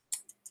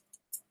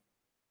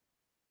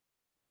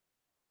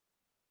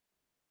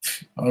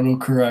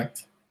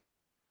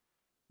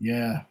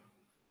 Yeah.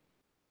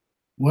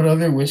 What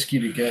other whiskey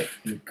to get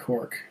in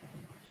Cork?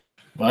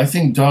 Well, I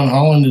think Don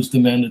Holland is the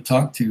man to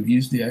talk to.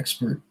 He's the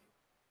expert.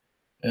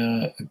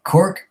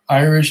 Cork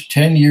Irish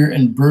 10-year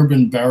and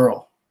bourbon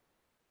barrel.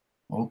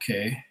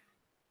 Okay.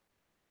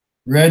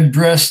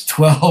 Redbreast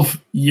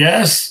 12.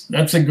 Yes,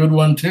 that's a good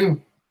one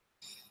too.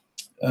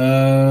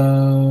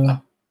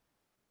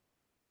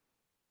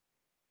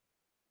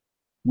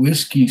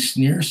 Whiskey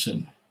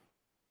Sneerson.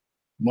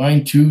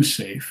 Mine too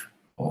safe.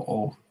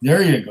 Oh,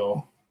 there you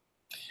go.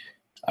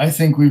 I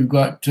think we've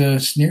got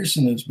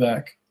Sneerson is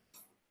back.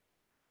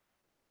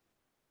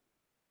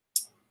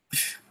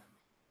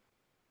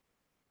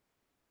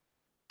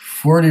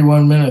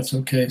 41 minutes.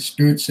 Okay,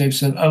 Spirit Safe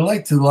said, I'd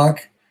like to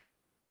lock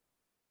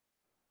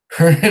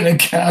her in a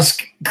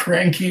cask,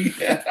 cranky.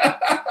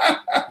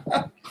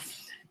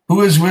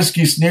 Who is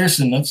Whiskey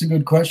Sneerson? That's a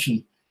good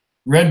question.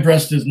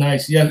 Redbreast is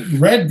nice. Yeah,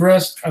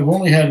 Redbreast, I've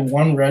only had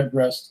one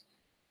Redbreast,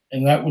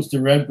 and that was the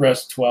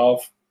Redbreast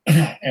 12.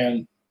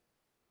 And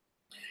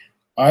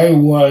I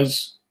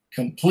was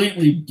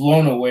completely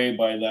blown away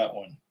by that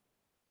one.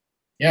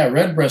 Yeah,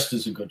 Redbreast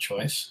is a good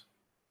choice.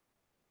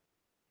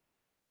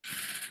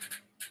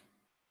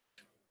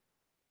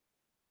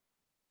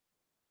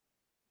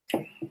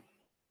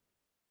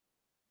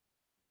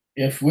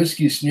 If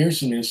Whiskey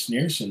Sneerson is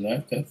Sneerson,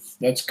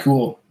 that's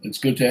cool. It's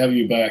good to have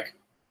you back.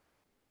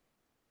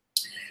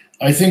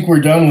 I think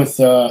we're done with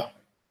the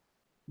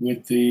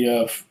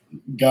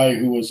guy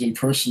who was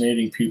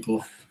impersonating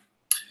people.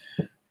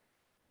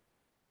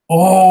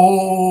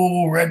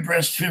 Oh,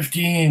 Redbreast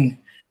 15.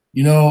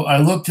 You know, I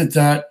looked at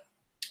that.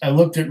 I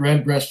looked at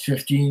Redbreast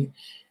 15,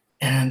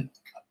 and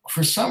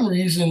for some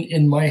reason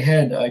in my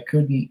head, I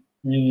couldn't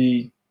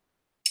really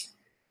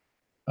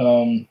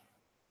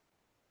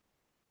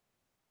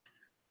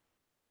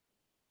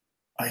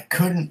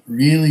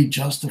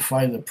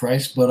justify the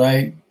price, but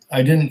I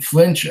didn't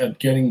flinch at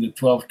getting the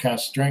 12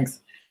 cask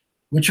strength,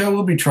 which I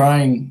will be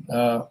trying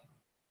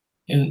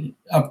in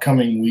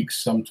upcoming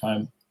weeks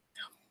sometime.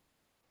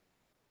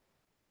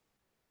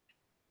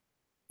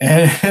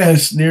 And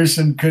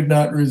Sneerson could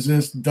not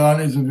resist.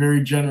 Don is a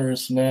very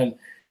generous man.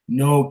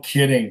 No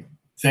kidding.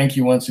 Thank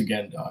you once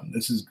again, Don.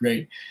 This is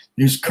great.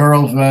 There's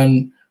Carl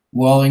Van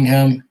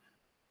Wallingham.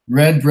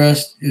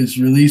 Redbreast is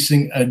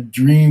releasing a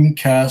dream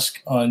cask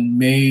on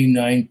May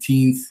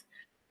 19th.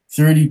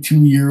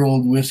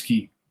 32-year-old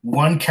whiskey.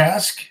 One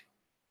cask?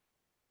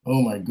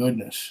 Oh my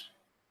goodness.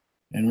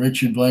 And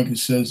Richard Blanket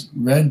says,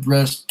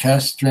 Redbreast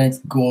cask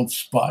strength gold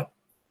spot.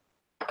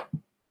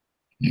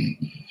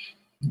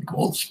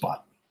 Gold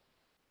spot.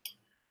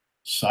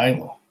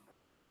 Silo.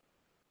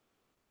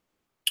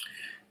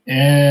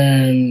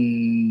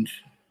 And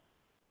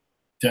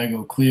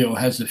Dago Cleo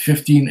has a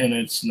 15 and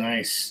it's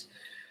nice.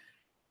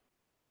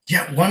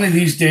 Yeah, one of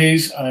these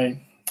days I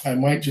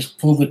might just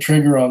pull the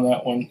trigger on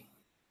that one.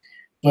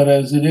 But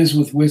as it is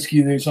with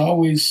whiskey, there's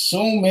always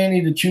so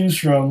many to choose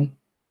from.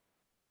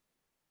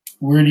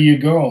 Where do you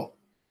go?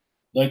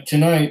 Like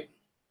tonight,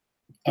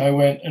 I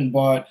went and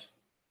bought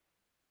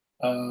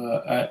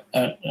at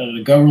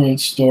a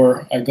government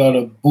store. I got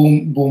a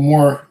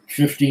Bowmore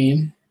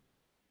 15.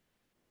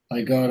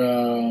 I got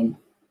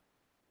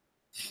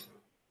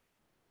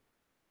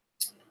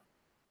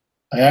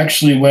I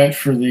actually went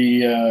for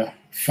the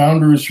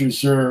Founders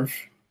Reserve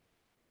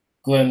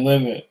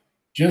Glenlivet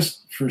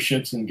just for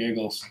shits and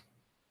giggles.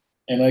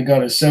 And I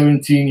got a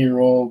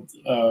 17-year-old.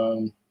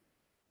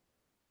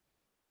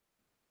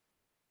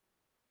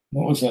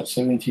 What was that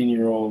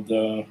 17-year-old?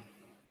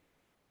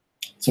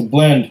 It's a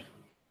blend.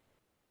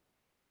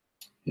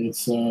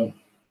 It's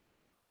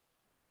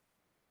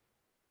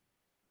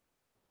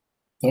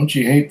don't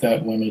you hate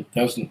that when it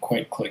doesn't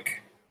quite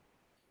click?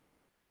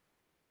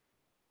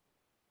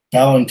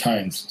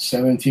 Ballantine's,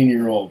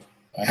 17-year-old.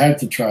 I had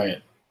to try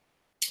it.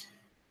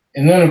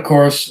 And then, of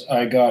course,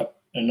 I got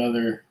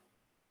another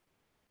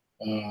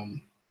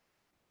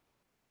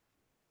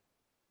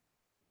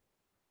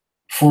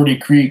 40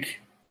 Creek.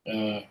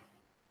 And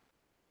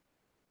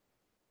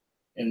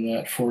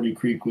that 40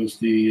 Creek was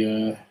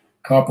the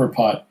Copper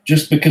Pot,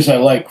 just because I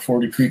like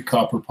 40 Creek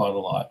Copper Pot a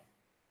lot.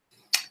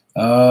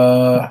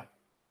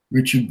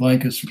 Richard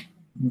Blankus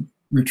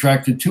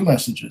retracted 2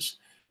 messages.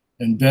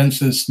 And Ben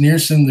says,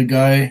 Sneerson, the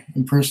guy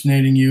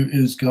impersonating you,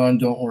 is gone.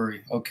 Don't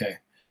worry. Okay.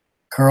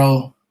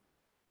 Carl,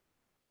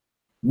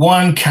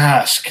 1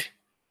 cask.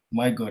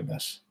 My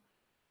goodness.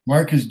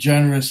 Mark is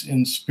generous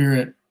in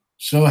spirit.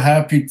 So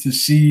happy to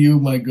see you,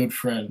 my good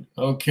friend.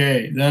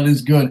 Okay, that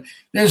is good.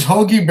 There's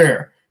Hoagie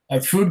Bear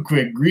at Food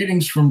Quick.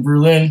 Greetings from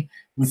Berlin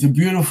with a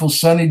beautiful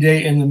sunny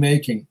day in the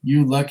making.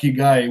 You lucky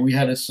guy. We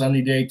had a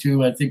sunny day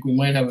too. I think we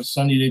might have a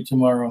sunny day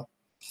tomorrow.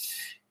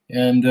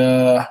 And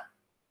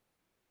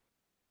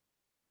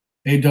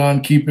hey, Don,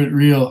 keep it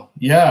real.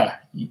 Yeah.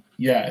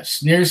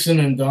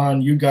 Sneerson and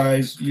Don, you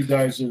guys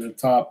are the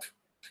top.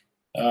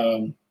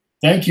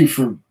 Thank you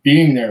for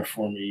being there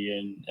for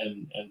me,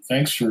 and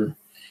thanks for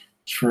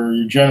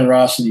your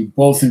generosity,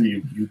 both of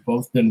you. You've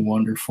both been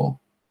wonderful.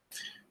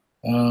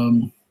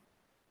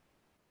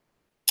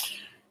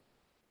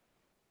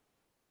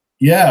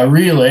 Yeah,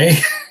 relay.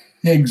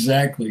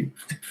 Exactly.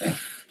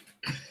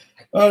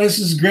 Oh, this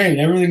is great.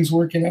 Everything's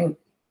working out.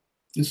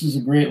 This is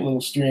a great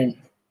little stream.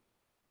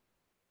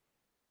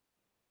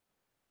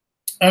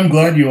 I'm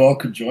glad you all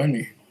could join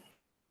me.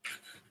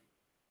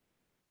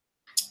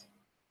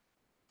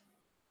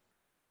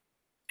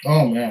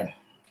 Oh, man.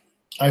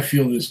 I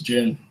feel this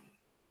gin.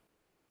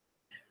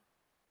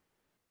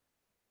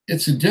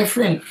 It's a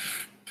different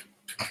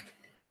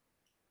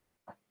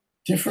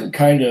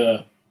kind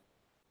of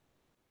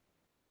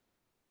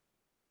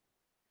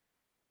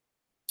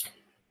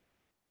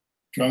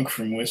drunk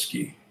from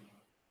whiskey.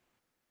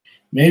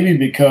 Maybe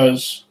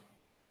because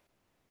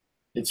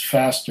it's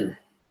faster.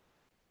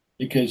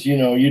 Because,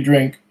 you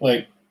drink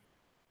like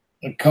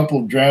a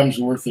couple drams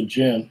worth of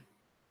gin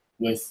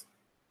with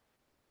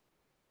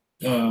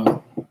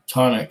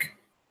tonic,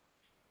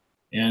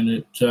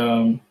 and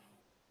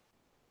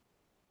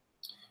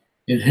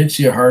it hits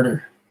you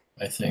harder,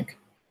 I think,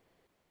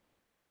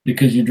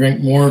 because you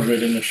drink more of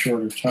it in a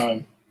shorter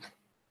time.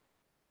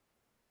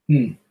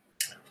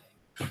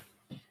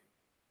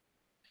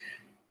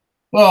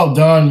 Well,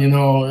 Don,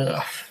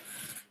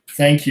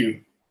 thank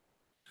you.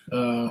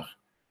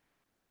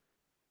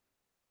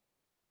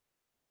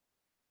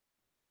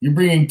 You're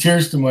bringing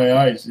tears to my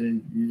eyes.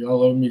 You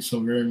all love me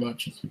so very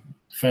much. It's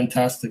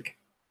fantastic.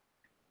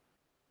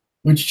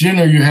 Which gin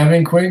are you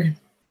having, Quig?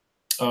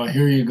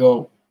 Here you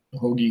go,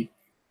 Hoagie.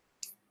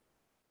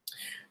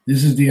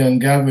 This is the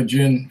Angava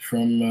gin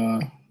from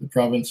the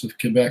province of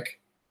Quebec,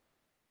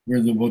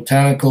 where the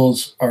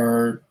botanicals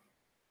are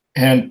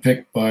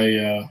handpicked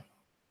by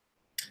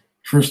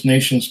First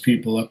Nations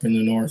people up in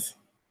the north.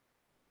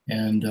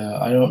 And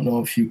I don't know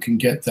if you can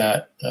get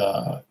that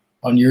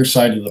on your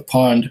side of the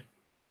pond,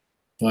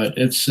 but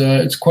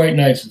it's quite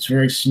nice. It's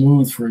very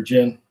smooth for a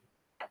gin.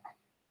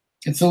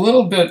 It's a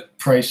little bit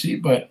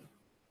pricey, but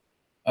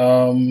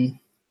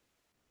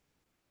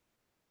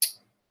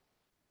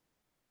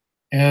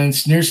and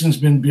Sneerson's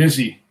been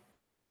busy.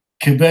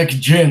 Quebec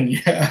gin,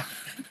 yeah,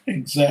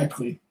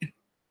 exactly.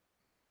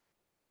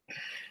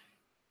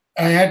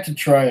 I had to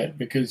try it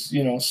because,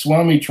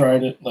 Swami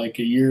tried it like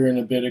a year and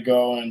a bit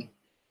ago, and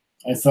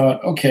I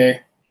thought,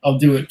 okay, I'll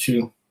do it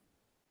too.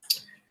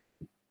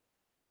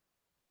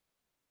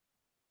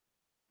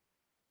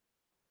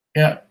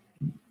 Yeah,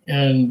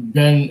 and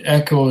Ben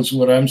echoes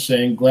what I'm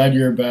saying. Glad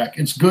you're back.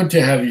 It's good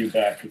to have you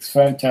back. It's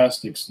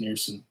fantastic,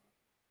 Sneerson.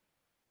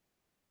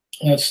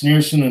 That's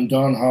Sneerson and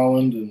Don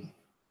Holland, and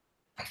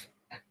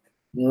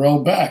we're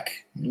all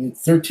back.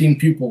 13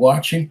 people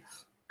watching.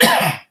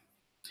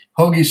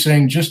 Hoagie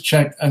saying, just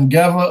checked.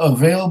 Angava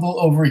available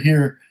over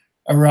here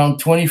around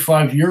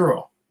 25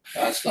 euro.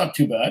 That's not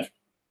too bad.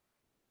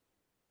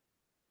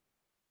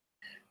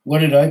 What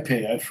did I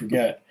pay? I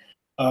forget.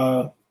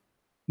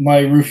 My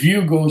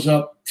review goes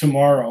up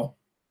tomorrow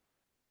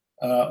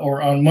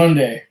or on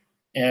Monday,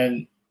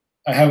 and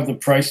I have the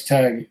price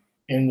tag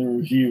in the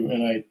review,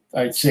 and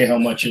I'd say how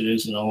much it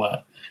is and all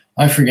that.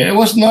 I forget. It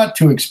was not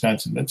too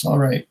expensive. It's all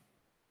right.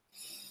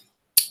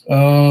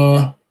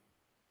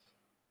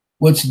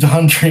 What's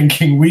Don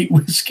drinking? Wheat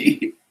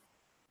whiskey?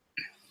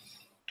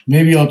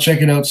 Maybe I'll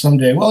check it out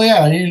someday. Well,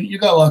 yeah, you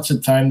got lots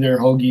of time there,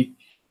 Hoagie.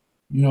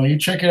 You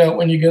check it out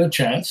when you get a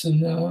chance,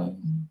 and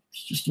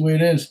it's just the way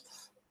it is.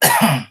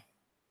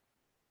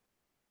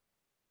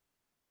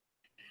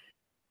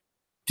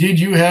 Did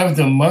you have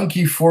the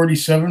Monkey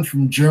 47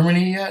 from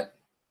Germany yet?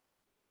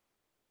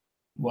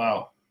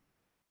 Wow.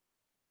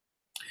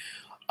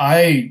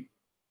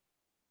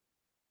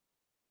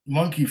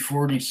 Monkey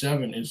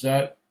 47, is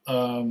that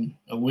a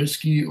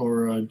whiskey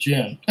or a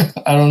gin?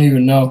 I don't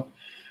even know.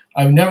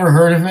 I've never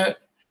heard of it,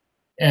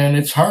 and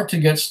it's hard to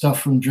get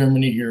stuff from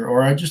Germany here,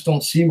 or I just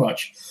don't see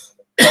much.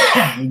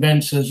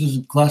 Ben says, this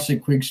is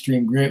classic quick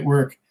stream. Great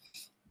work.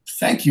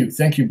 Thank you,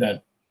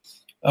 Ben.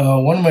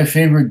 One of my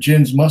favorite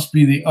gins must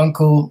be the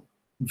Uncle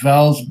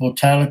Val's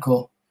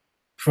Botanical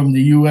from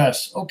the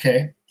U.S.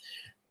 Okay.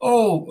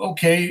 Oh,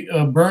 okay.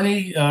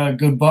 Bernie,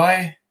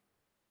 goodbye.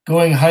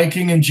 Going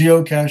hiking and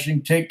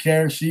geocaching. Take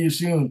care. See you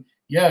soon.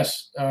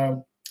 Yes.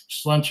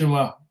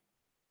 Slunchima.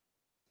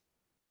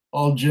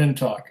 All gin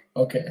talk.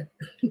 Okay.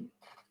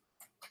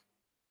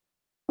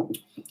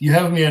 You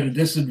have me at a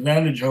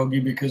disadvantage,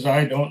 Hoagie, because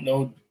I don't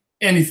know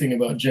anything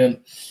about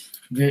gin.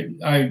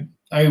 I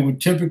would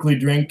typically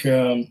drink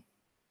gin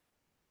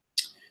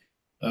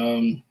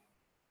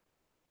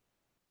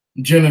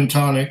and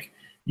tonic,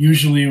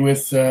 usually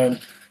with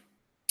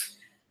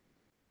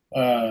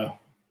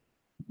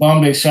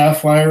Bombay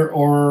Sapphire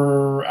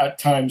or at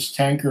times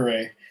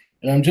Tanqueray.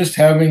 And I'm just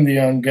having the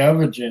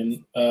Angava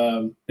gin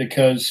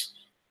because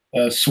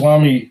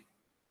Swami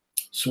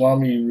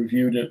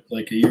reviewed it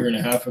like a year and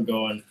a half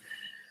ago, and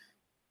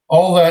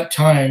all that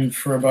time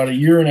for about a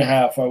year and a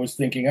half, I was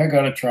thinking, I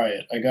gotta try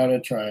it.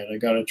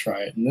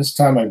 And this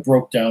time I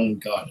broke down and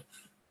got it.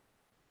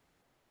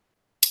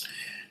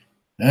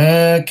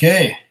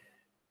 Okay.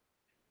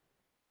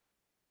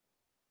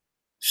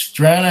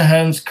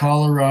 Stranahan's,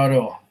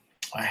 Colorado.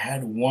 I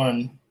had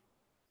one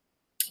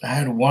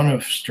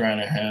of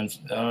Stranahan's.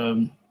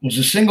 It was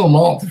a single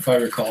malt, if I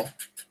recall.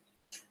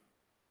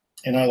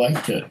 And I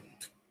liked it.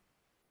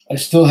 I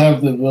still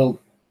have the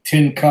little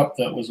tin cup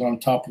that was on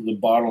top of the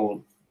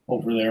bottle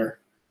over there.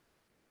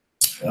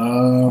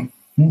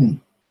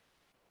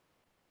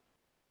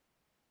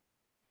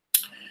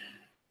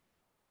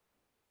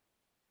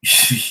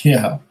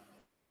 Yeah.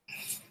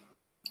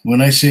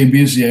 When I say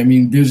busy, I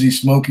mean busy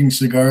smoking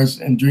cigars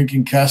and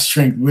drinking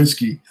cask-strength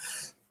whiskey.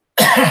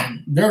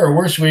 There are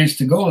worse ways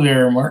to go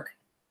there, Mark.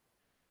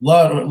 A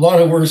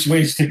lot of worse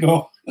ways to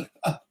go.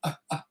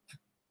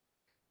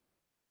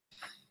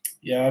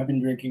 Yeah, I've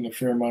been drinking a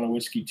fair amount of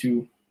whiskey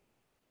too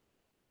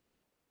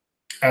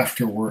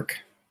after work.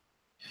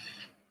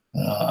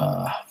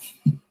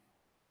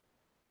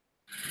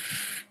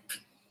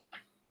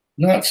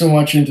 Not so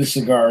much into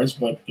cigars,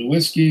 but the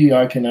whiskey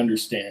I can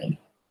understand.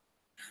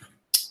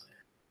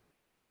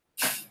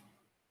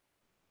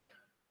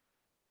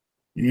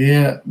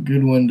 Yeah,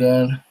 good one,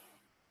 Don.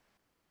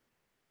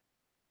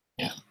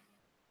 Yeah.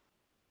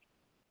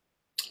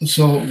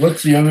 So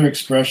what's the other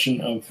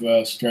expression of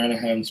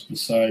Stranahan's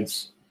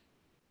besides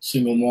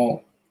single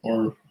malt?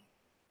 Or,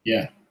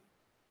 yeah.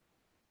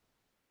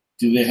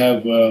 Do they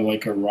have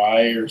like a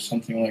rye or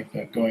something like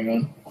that going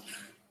on?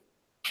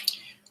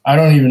 I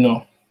don't even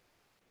know.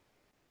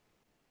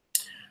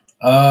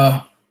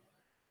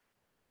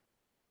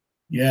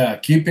 Yeah,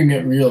 keeping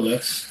it real.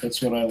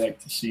 That's what I like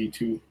to see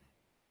too.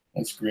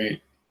 That's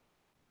great.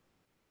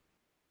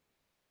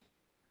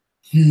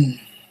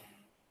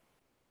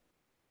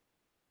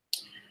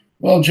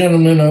 Well,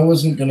 gentlemen, I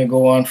wasn't going to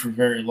go on for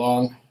very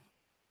long.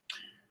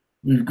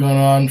 We've gone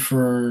on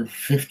for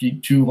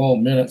 52 whole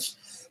minutes.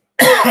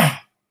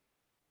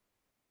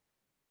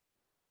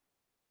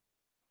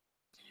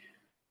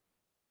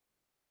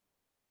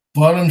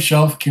 Bottom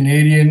shelf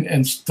Canadian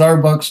and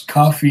Starbucks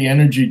coffee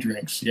energy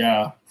drinks.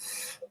 Yeah.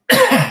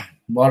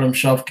 Bottom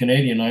shelf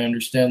Canadian. I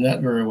understand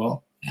that very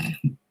well.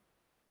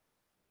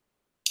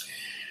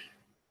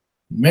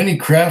 Many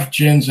craft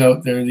gins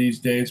out there these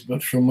days,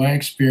 but from my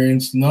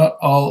experience, not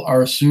all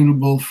are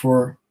suitable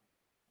for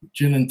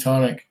gin and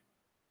tonic,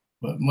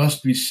 but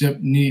must be sipped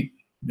neat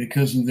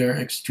because of their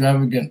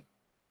extravagant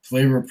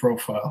flavor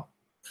profile.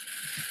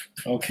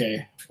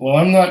 Okay. Well,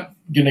 I'm not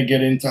going to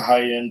get into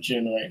high-end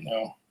gin right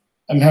now.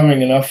 I'm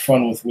having enough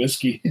fun with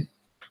whiskey.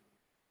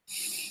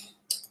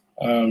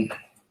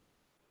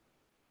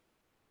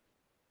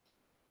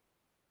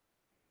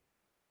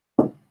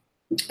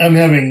 I'm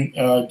having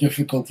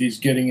difficulties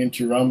getting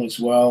into rum as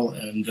well,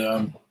 and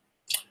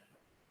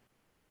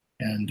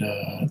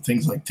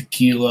things like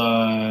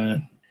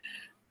tequila.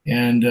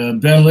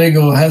 And Ben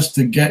Lego has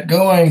to get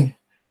going.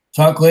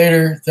 Talk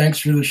later. Thanks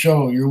for the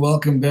show. You're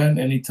welcome, Ben,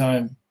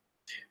 anytime.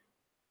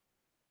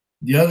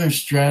 The other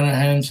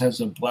Stranahan's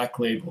has a black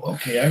label.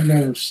 Okay, I've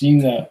never seen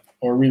that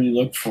or really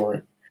looked for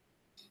it.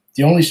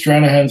 The only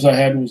Stranahan's I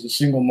had was a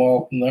single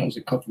malt, and that was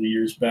a couple of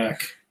years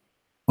back.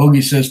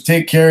 Hoagie says,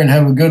 take care and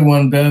have a good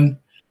one, Ben.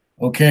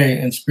 Okay,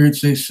 and Spirit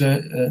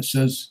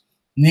says,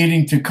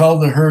 needing to cull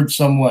the herd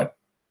somewhat.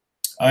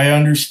 I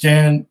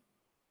understand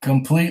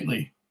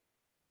completely.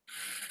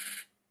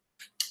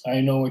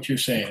 I know what you're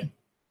saying.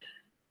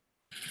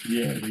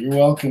 Yeah, you're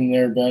welcome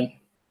there, Ben.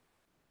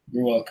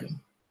 You're welcome.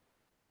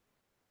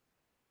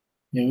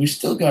 Yeah, we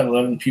still got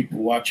 11 people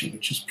watching,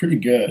 which is pretty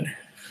good.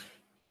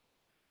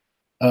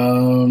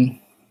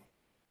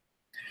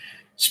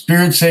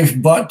 Spirit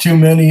Safe bought too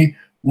many.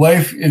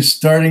 Wife is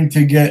starting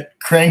to get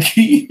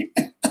cranky.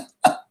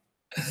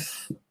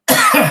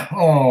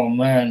 Oh,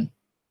 man.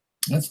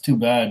 That's too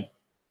bad.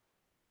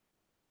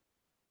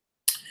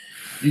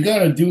 You got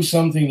to do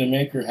something to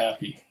make her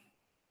happy.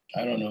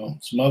 I don't know.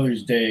 It's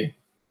Mother's Day.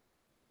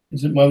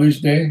 Is it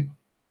Mother's Day?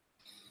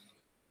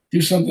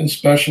 Do something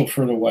special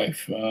for the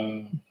wife.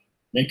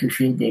 Make her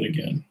feel good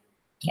again.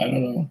 I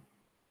don't know.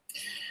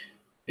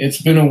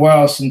 It's been a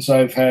while since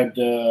I've had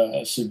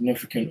a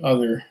significant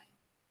other.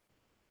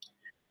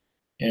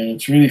 And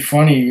it's really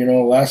funny,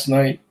 last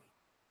night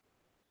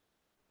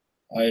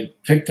I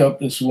picked up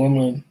this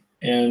woman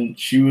and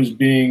she was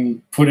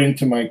being put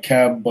into my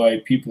cab by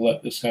people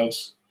at this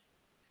house.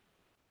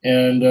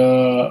 And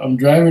I'm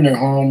driving her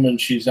home and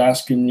she's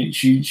asking me,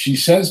 she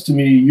says to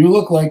me, "You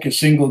look like a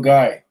single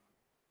guy."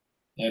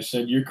 And I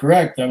said, "You're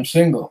correct, I'm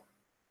single."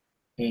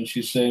 And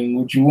she's saying,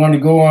 "Would you want to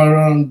go out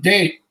on a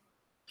date?"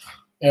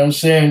 And I'm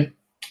saying,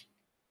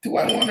 "Do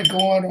I want to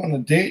go out on a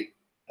date?"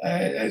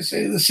 I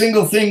say the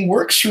single thing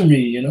works for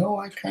me,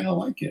 I kind of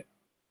like it.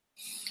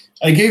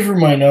 I gave her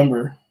my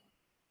number.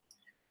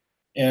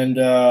 And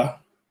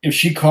if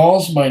she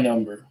calls my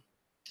number,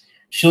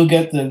 she'll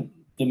get the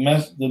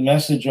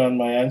message on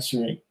my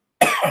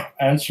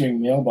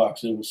answering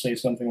mailbox. It will say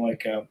something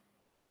like,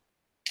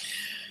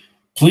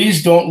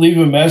 "Please don't leave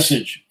a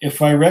message.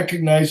 If I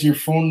recognize your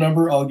phone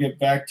number, I'll get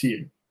back to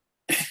you."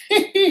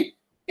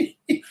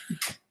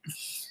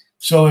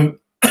 So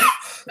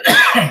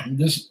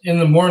this in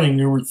the morning,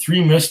 there were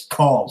 3 missed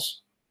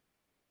calls.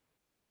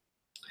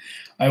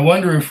 I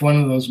wonder if one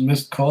of those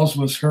missed calls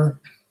was her.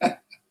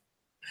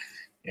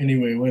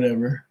 Anyway,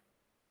 whatever.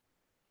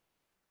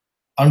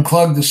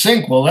 Unclog the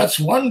sink. Well, that's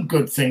one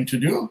good thing to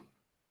do.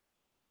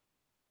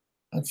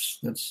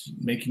 That's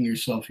making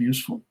yourself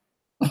useful.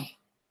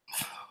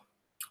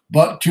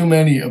 Bought too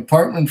many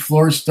apartment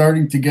floors,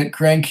 starting to get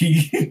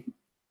cranky.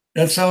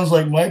 That sounds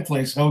like my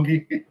place,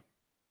 Hoagie.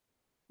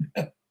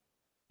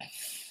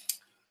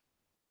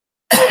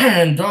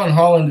 And Don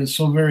Holland is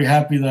so very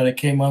happy that I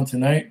came on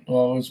tonight.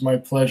 Well, it was my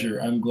pleasure.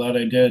 I'm glad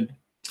I did.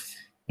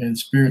 And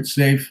spirit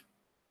safe.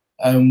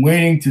 I'm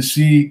waiting to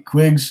see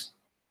Quigs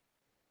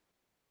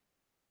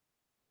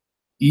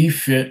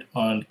E-Fit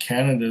on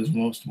Canada's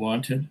Most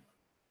Wanted.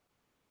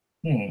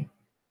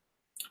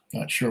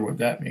 Not sure what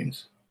that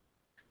means.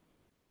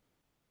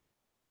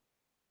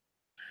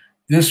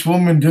 This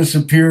woman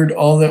disappeared.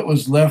 All that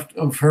was left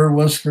of her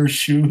was her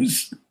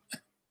shoes.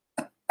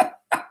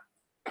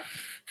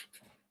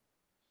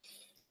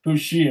 Who's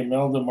she,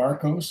 Imelda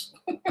Marcos?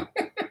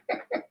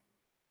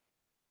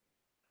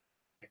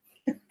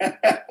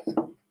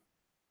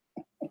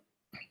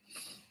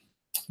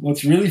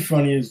 What's really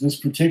funny is this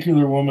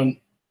particular woman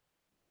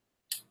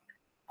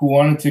who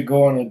wanted to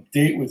go on a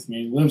date with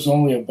me lives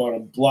only about a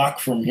block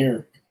from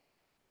here.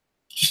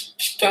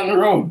 Just down the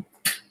road.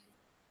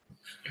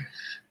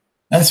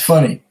 That's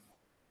funny.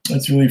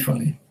 That's really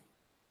funny.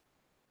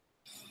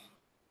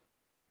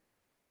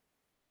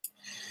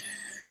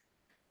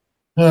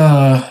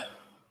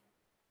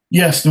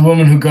 Yes, the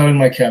woman who got in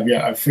my cab.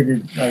 Yeah,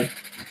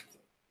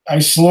 I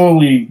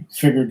slowly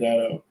figured that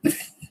out.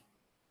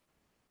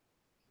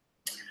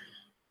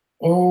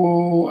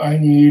 Oh, I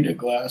need a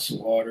glass of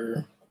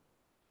water.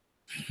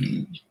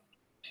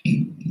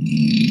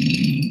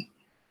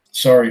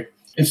 Sorry,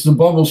 it's the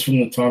bubbles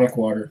from the tonic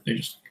water. They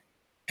just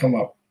come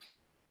up.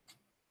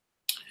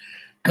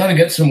 Gotta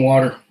get some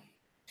water.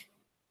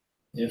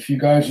 If you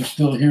guys are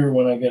still here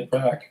when I get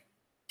back,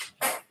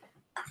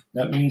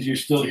 that means you're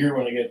still here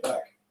when I get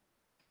back.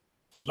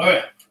 All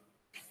right,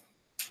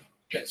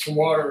 get some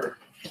water.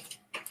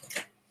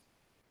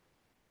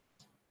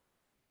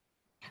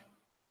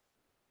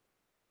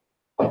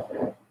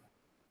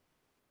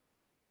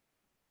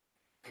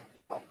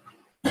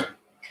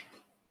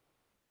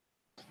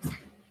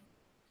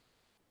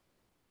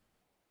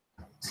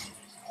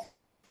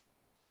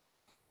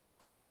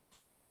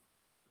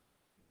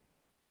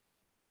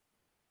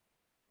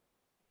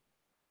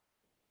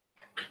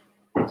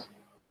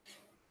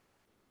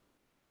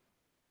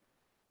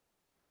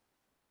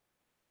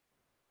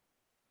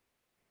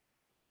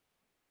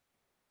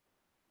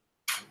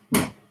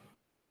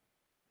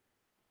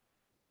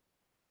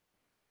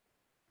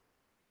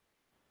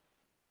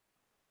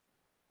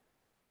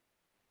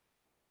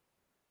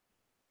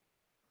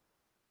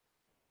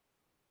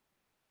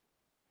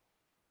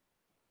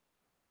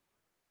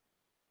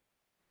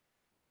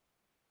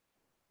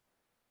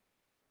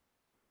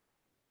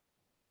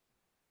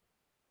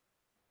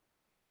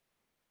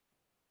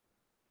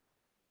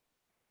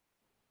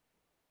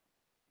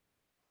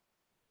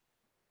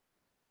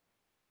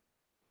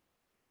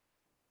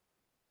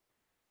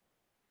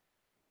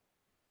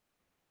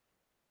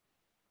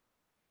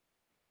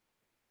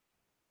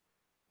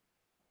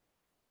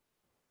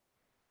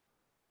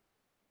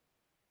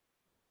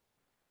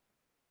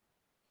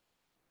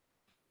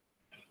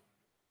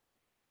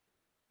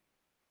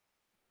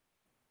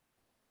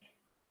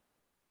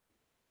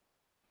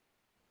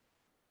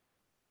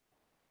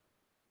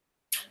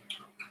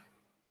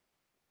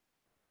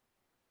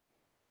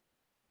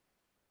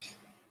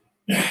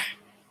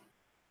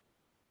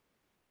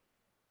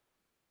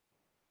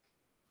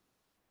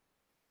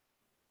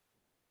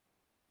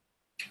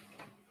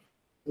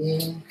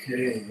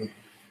 Okay.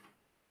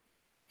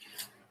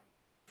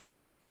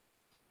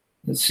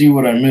 Let's see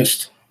what I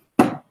missed.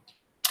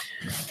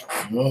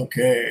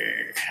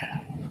 Okay.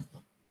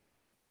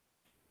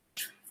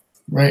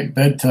 Right,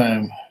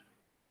 bedtime.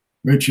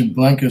 Richard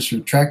Blankus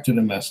retracted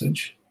a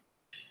message.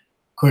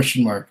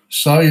 Question mark.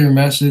 Saw your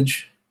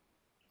message.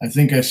 I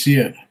think I see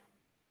it.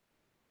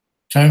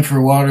 Time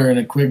for water and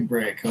a quick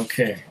break.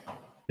 Okay.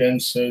 Ben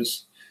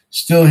says,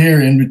 still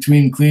here in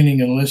between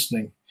cleaning and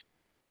listening.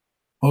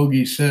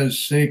 Hoagie says,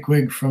 say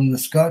Quig, from the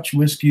Scotch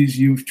whiskies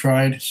you've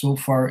tried so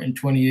far in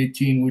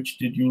 2018, which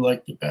did you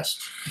like the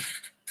best?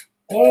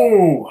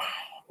 Oh.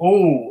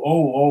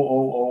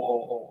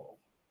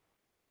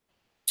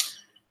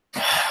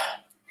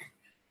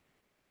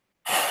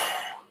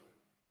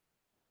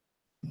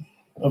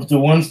 Of the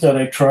ones that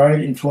I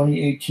tried in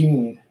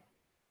 2018,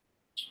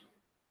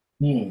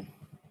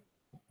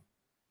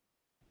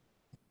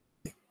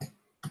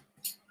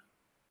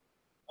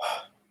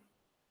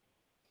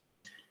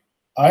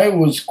 I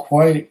was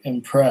quite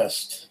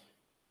impressed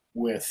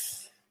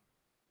with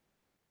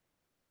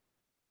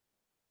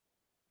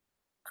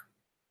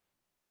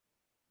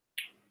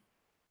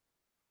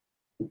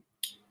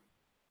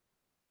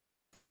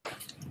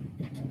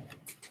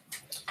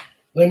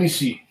let me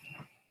see.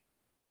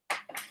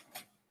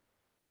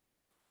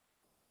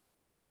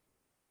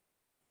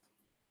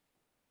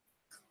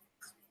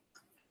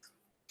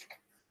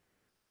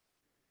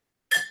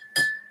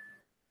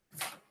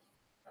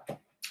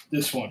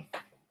 This one.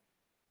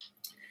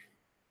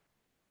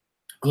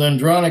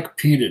 Glendronach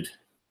peated.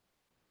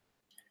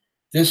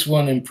 This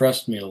one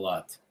impressed me a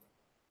lot.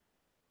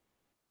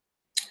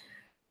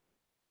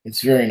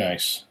 It's very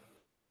nice.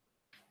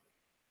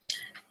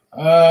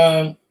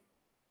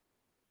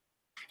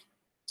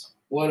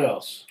 What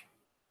else?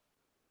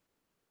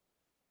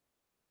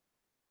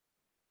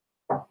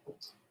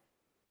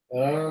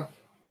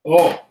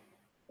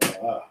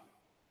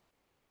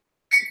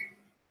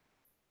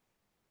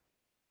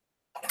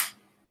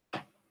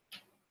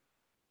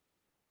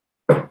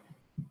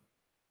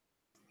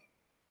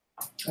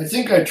 I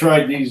think I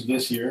tried these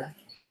this year.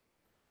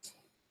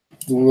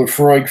 The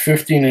Laphroaig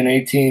 15 and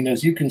 18.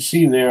 As you can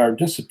see, they are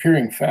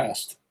disappearing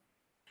fast.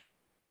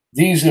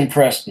 These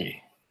impressed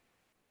me.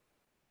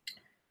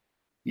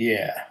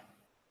 Yeah.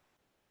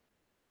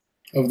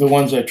 Of the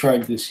ones I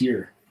tried this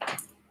year.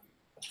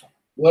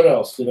 What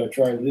else did I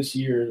try this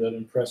year that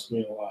impressed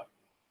me a lot?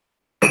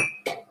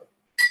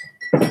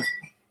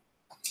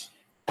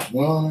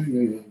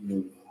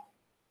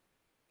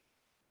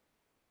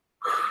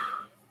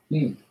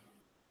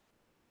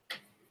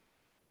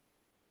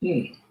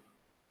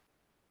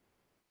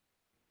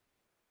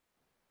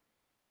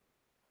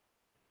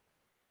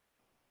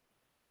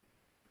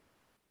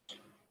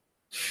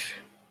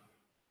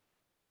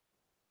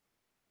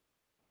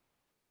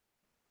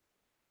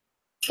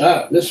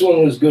 This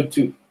one was good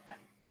too.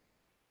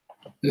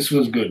 This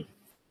was good.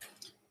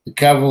 The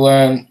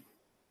Cavalan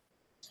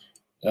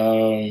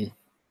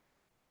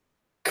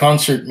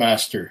Concert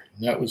Master.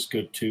 That was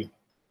good too.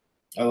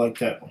 I like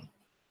that one.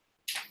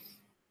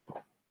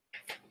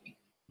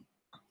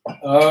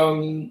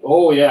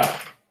 Oh yeah.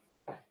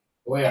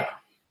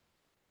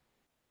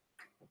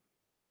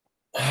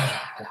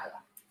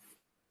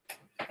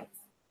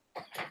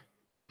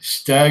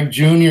 Stag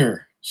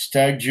Junior.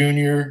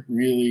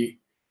 Really,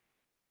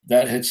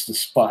 that hits the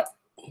spot.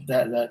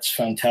 That's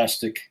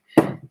fantastic.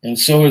 And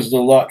so is the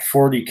Lot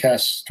 40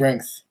 Cast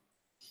Strength.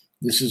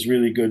 This is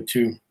really good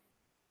too.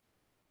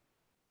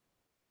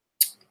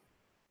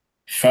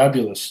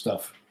 Fabulous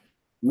stuff.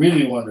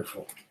 Really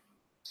wonderful.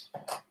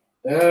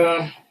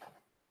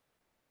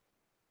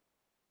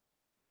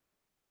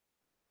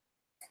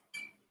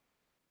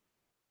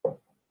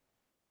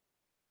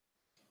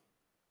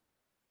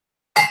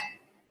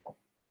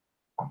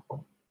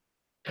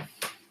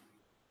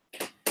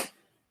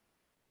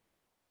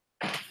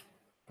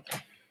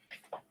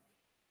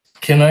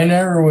 Can I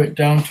narrow it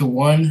down to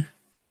one?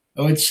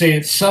 I would say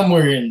it's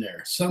somewhere in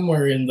there,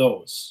 somewhere in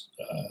those.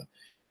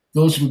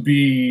 Those would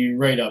be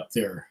right up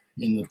there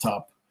in the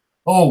top.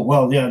 Oh,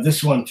 well, yeah,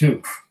 this one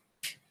too.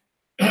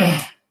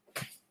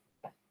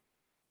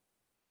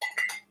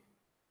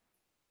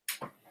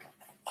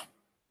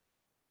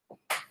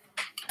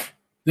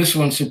 This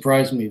one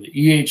surprised me. The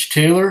E.H.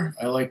 Taylor,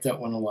 I like that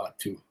one a lot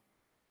too.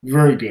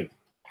 Very good.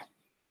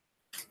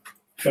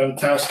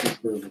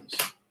 Fantastic bourbons.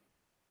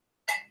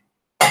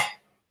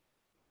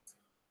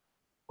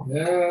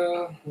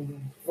 Yeah.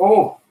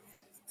 Oh.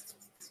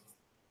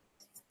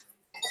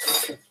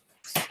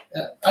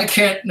 I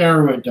can't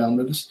narrow it down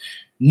to this.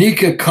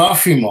 Nika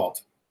Coffee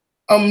Malt.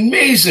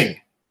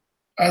 Amazing.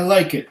 I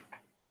like it.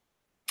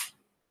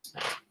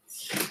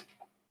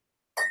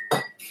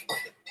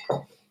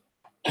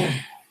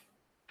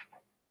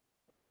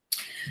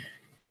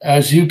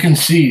 As you can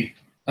see,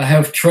 I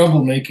have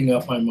trouble making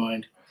up my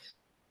mind.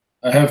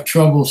 I have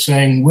trouble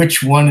saying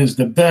which one is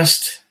the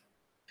best.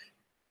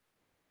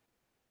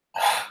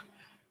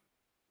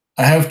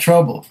 I have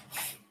trouble.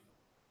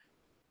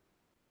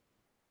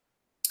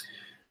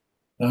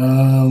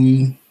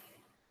 You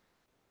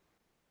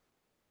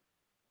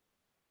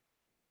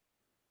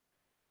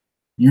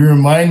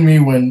remind me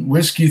when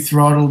Whiskey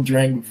Throttle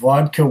drank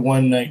vodka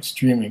one night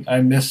streaming.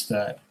 I missed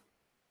that.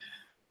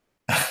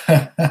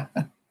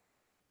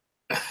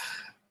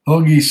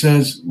 Hoagie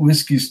says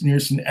Whiskey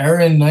Sneerson,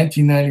 Aaron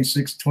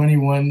 1996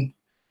 21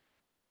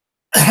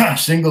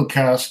 single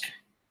cask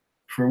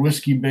for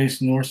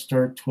whiskey-based North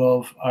Star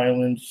 12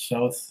 Island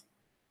South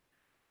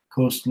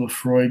Coast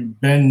Lefroy.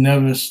 Ben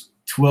Nevis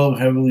 12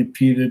 heavily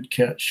peated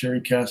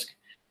sherry cask.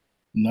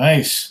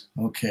 Nice.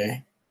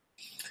 Okay.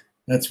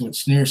 That's what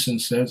Sneerson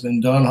says.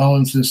 And Don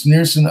Holland says,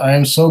 Sneerson, I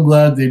am so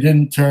glad they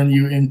didn't turn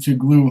you into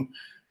glue.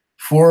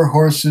 4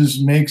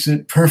 horses makes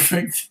it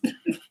perfect.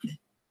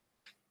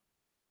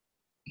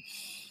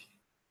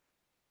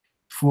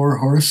 4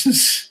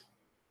 horses?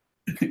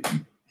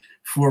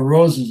 4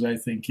 roses, I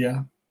think,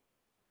 yeah.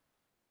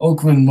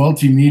 Oakland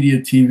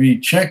Multimedia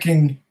TV,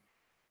 checking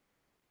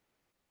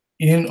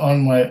in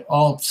on my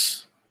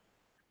alts.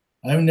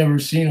 I've never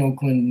seen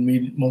Oakland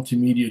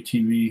Multimedia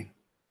TV.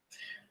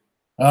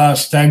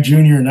 Stag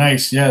Jr.,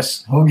 nice,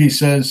 yes. Hoagie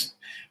says,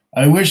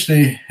 I wish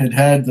they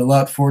had the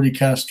Lot 40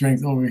 cast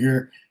strength over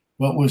here,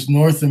 but was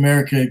North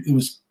America, it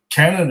was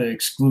Canada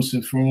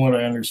exclusive from what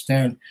I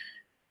understand.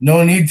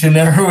 No need to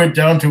narrow it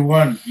down to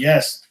one.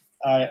 Yes,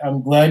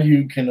 I'm glad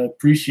you can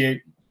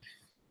appreciate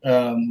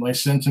my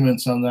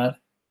sentiments on that.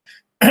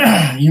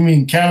 You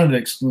mean Canada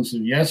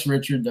exclusive. Yes,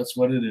 Richard, that's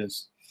what it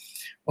is.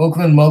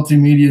 Oakland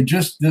Multimedia,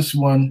 just this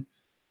one.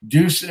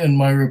 Deuce and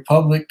my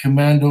Republic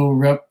Commando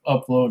rep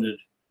uploaded.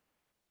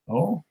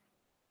 Oh,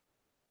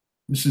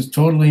 this is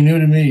totally new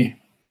to me.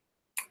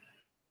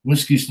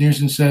 Whiskey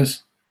Sneerson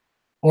says,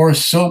 or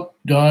soap,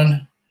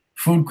 Don.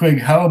 Foodquig,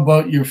 how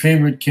about your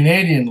favorite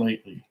Canadian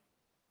lately?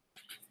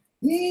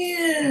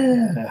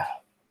 Yeah.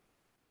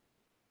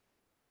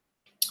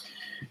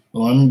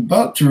 Well, I'm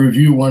about to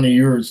review one of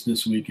yours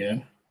this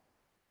weekend.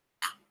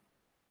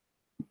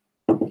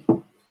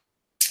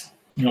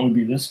 That would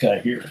be this guy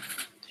here.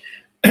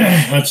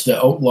 That's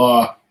the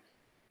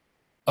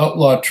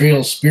Outlaw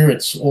Trail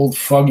Spirits, Old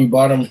Foggy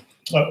Bottom.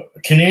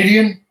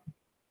 Canadian?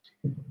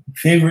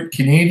 Favorite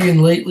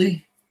Canadian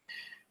lately?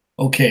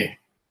 Okay,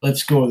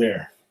 let's go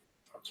there.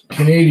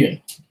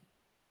 Canadian.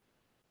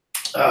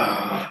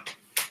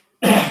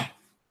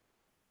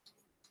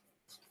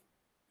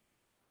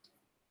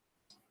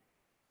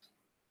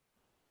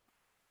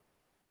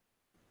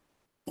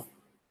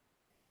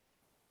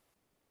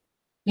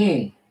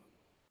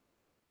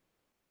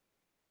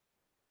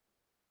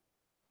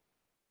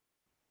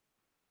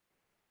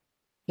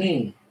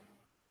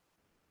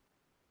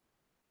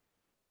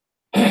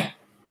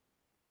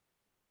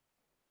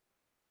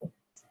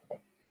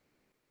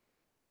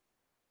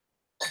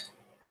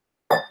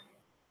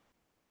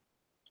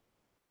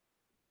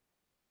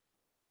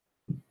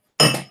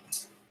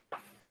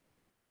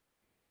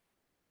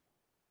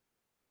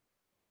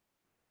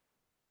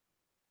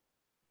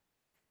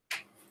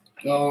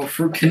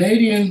 For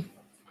Canadian,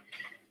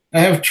 I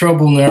have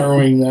trouble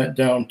narrowing that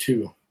down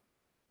too.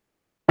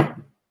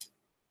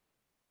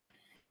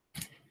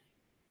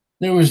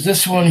 There was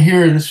this one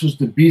here. This was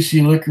the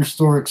BC Liquor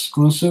Store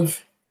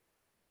exclusive.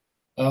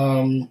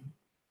 Second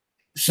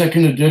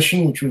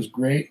edition, which was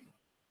great.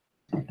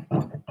 It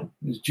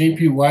was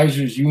J.P.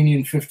 Weiser's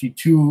Union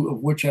 52,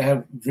 of which I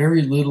have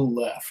very little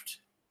left.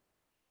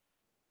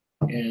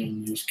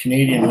 And there's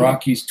Canadian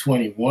Rockies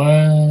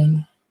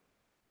 21,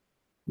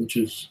 which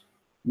is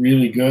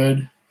really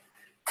good.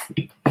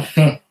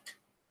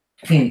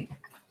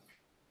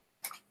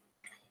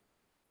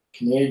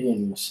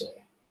 Canadian, you say.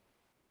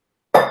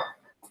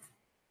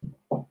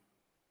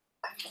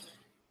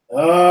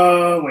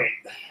 Wait.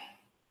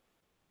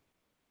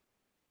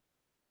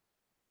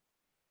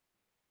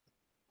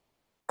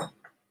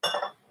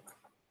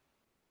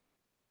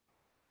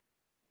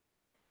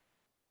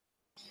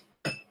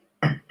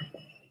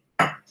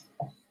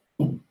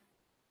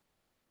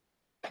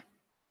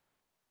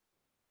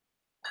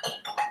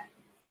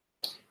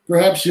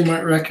 Perhaps you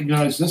might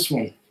recognize this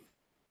one.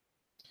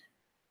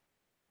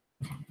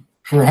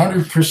 For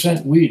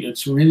 100% wheat,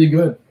 it's really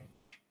good.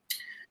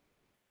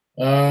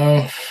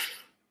 Yeah.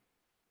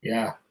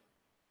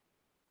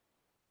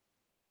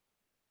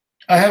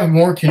 I have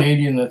more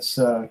Canadian that's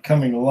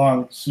coming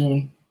along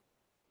soon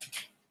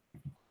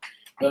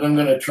that I'm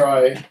going to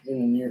try in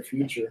the near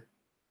future.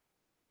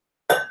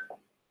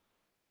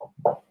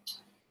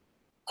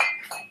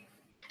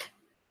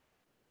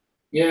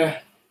 Yeah.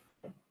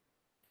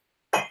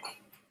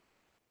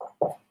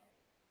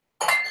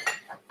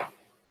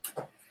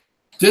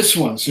 This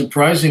one,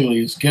 surprisingly,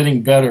 is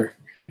getting better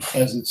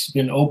as it's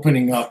been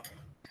opening up.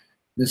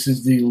 This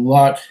is the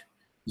Lot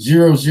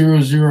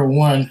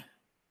 0001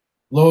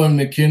 Lowen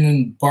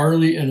McKinnon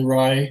Barley and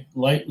Rye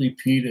Lightly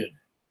Peated.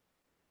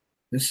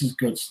 This is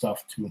good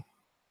stuff, too.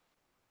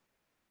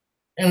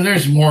 And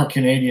there's more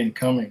Canadian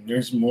coming.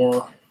 There's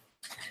more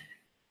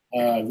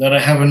that I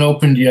haven't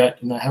opened yet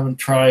and I haven't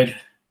tried.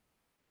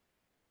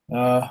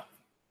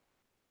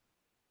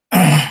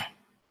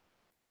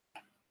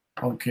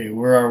 Okay,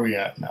 where are we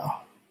at now?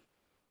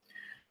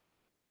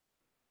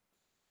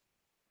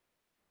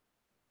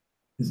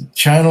 The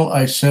channel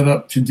I set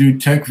up to do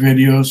tech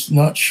videos,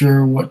 not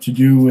sure what to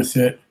do with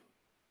it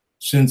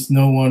since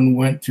no one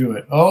went to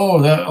it.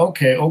 Oh,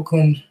 okay,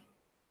 Oakland.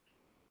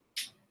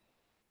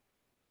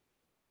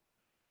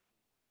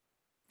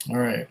 All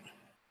right.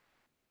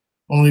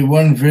 Only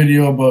one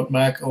video about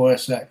Mac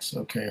OS X.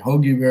 Okay.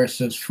 Hoagie Bear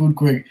says,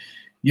 Foodquig,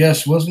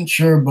 yes, wasn't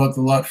sure about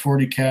the Lot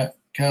 40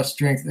 cast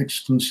strength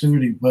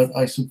exclusivity, but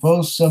I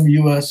suppose some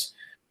U.S.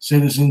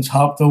 citizens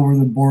hopped over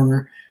the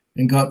border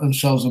and got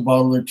themselves a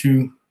bottle or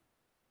two.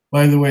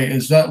 By the way,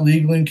 is that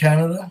legal in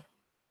Canada?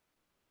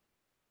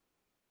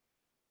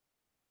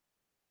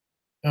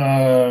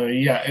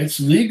 Yeah, it's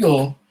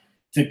legal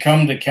to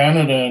come to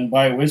Canada and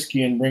buy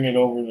whiskey and bring it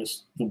over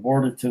the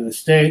border to the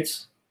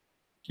States.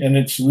 And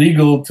it's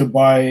legal to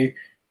buy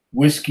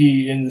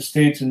whiskey in the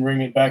States and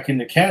bring it back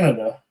into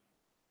Canada.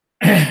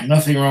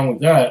 Nothing wrong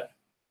with that.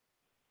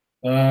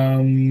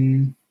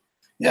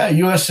 Yeah,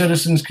 U.S.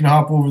 citizens can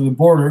hop over the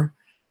border,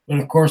 but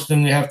of course,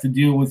 then they have to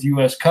deal with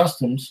U.S.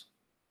 customs.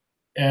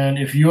 And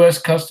if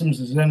U.S. customs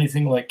is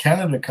anything like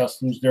Canada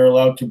customs, they're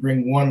allowed to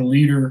bring 1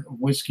 liter of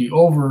whiskey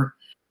over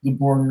the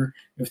border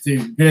if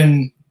they've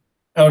been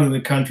out of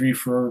the country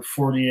for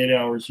 48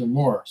 hours or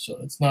more. So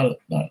it's not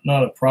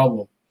a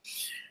problem.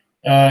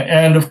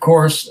 And of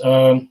course,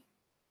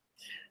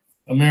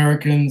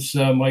 Americans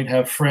might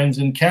have friends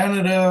in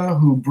Canada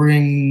who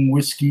bring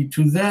whiskey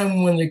to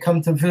them when they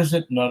come to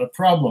visit. Not a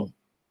problem.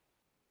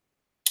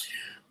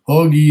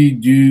 Hoagie,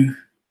 do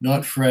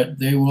not fret.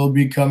 They will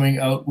be coming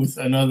out with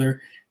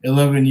another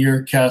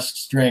 11-year cask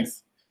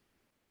strength.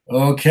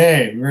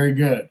 Okay, very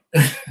good.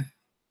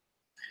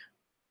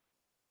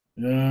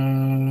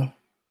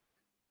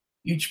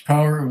 Each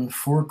power of the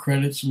 4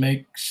 credits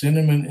make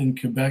cinnamon in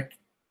Quebec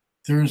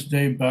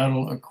Thursday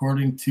battle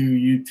according to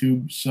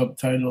YouTube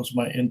subtitles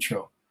my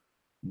intro.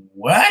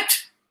 What?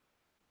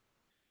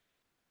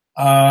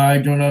 I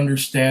don't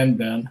understand,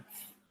 Ben.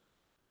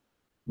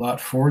 Lot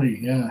 40,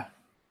 yeah.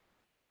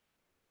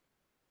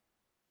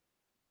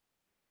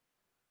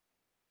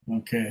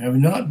 Okay, I have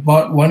not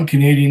bought one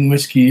Canadian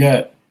whiskey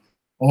yet.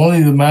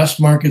 Only the mass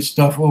market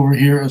stuff over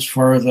here as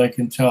far as I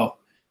can tell.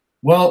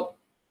 Well,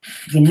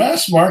 the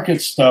mass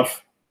market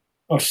stuff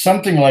of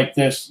something like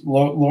this,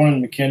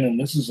 Lauren McKinnon,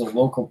 this is a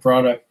local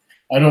product.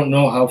 I don't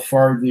know how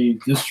far the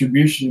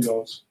distribution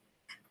goes.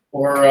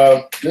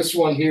 Or this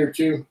one here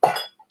too.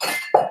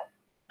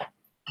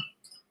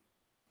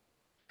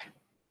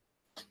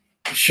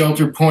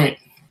 Shelter Point.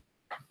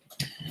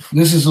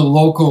 This is a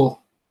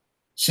local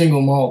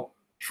single malt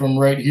from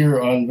right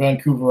here on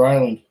Vancouver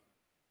Island.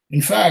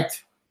 In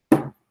fact,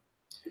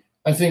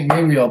 I think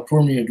maybe I'll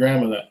pour me a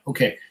dram of that.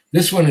 Okay,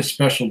 this one is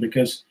special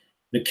because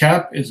the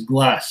cap is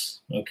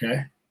glass,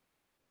 okay?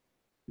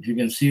 If you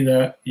can see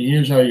that,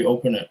 here's how you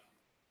open it.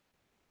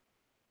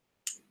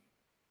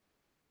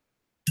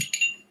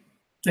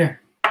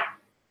 There. I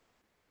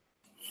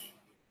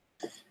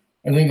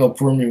think I'll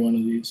pour me one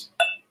of these.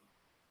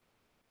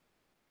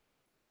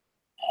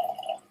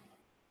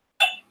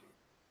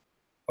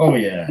 Oh,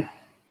 yeah.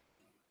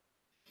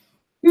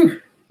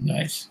 Whew,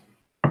 nice.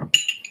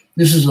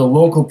 This is a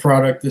local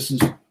product. This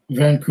is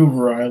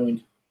Vancouver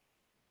Island.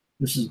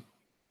 This is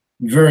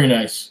very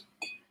nice.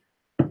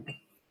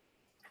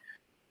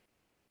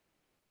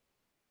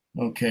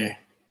 Okay.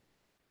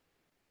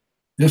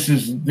 This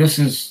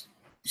is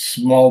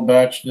small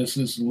batch. This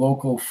is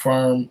local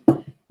farm.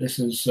 This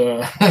is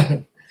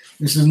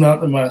this is not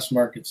the mass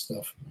market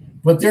stuff.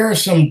 But there are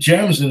some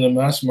gems in the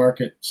mass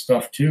market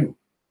stuff too.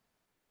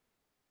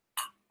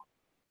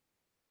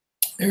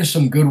 There's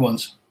some good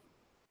ones.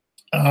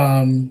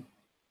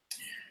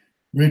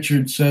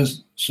 Richard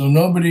says, so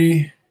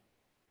nobody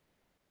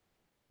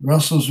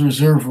Russell's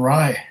Reserve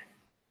Rye.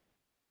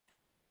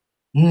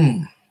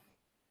 I've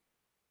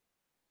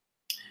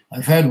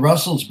had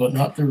Russell's, but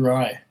not the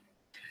rye.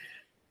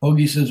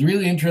 Hoagie says,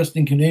 really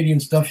interesting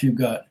Canadian stuff you've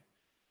got.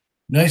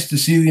 Nice to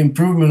see the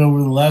improvement over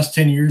the last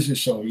 10 years or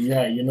so.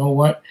 Yeah, you know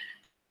what?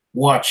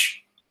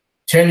 Watch.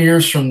 10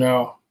 years from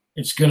now,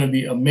 it's going to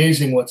be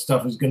amazing what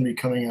stuff is going to be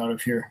coming out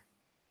of here.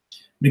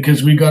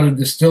 Because we got a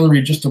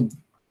distillery just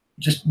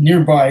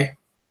nearby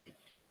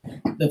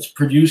that's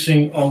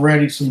producing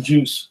already some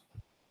juice.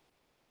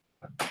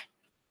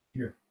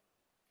 Here.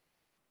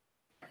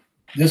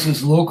 This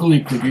is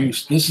locally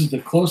produced. This is the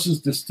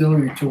closest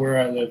distillery to where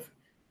I live.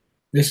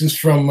 This is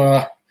from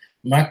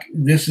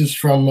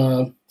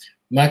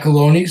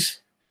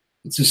Macaloni's.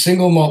 It's a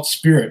single malt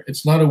spirit.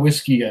 It's not a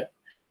whiskey yet,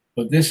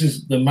 but this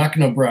is the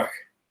Macnabrach,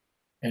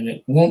 and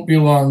it won't be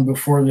long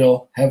before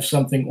they'll have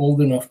something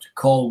old enough to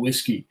call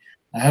whiskey.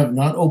 I have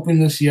not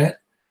opened this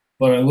yet,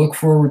 but I look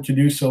forward to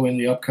do so in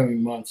the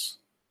upcoming months.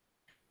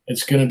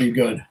 It's going to be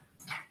good.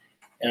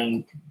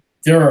 And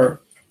there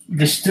are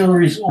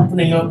distilleries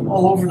opening up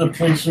all over the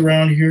place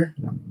around here.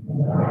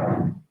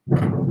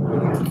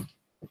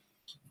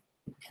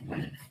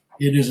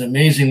 It is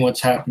amazing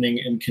what's happening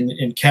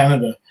in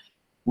Canada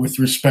with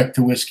respect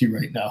to whiskey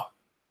right now.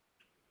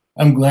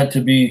 I'm glad to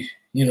be,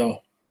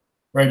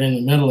 right in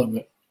the middle of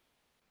it.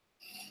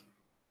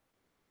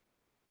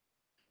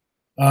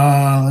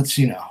 Let's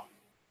see now.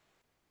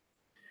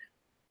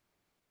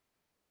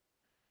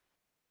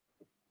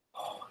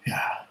 Oh,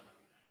 yeah.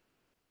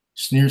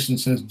 Sneerson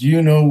says, do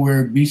you know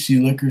where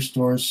BC liquor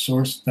stores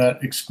source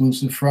that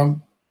exclusive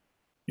from?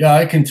 Yeah,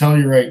 I can tell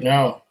you right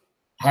now.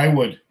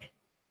 Highwood.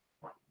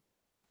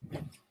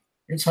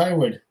 It's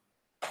Highwood.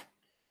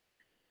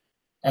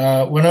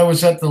 When I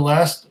was at the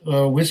last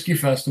whiskey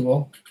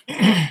festival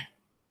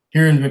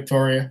here in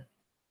Victoria,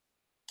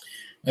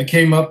 I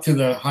came up to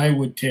the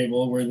Highwood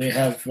table where they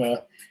have,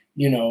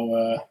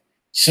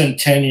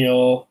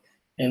 Centennial,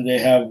 and they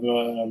have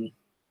the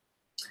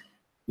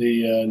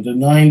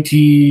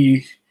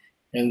 90,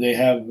 and they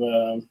have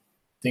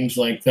things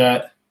like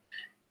that.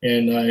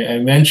 And I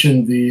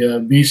mentioned the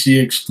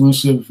BC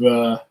exclusive,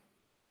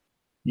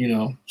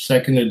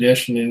 second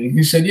edition, and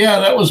he said, "Yeah,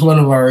 that was one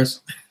of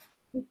ours."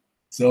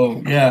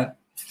 So yeah,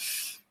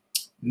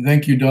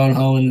 thank you, Don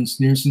Holland and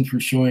Sneerson, for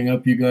showing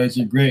up. You guys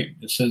are great.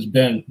 It says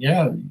Ben.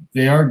 Yeah,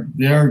 they are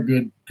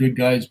good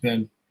guys,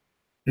 Ben.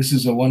 This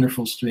is a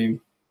wonderful stream.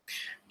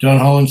 Don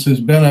Holland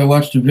says, Ben, I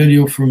watched a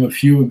video from a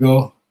few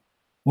ago.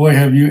 Boy,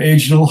 have you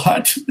aged a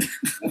lot.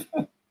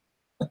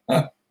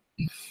 I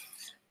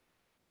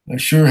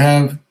sure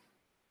have.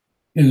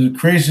 It is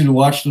crazy to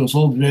watch those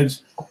old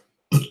vids.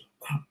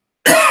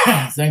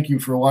 Thank you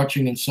for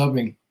watching and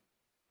subbing.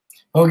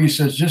 Hoagie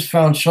says, just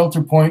found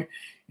Shelter Point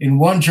in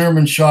one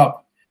German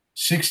shop,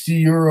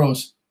 60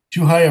 euros.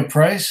 Too high a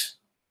price?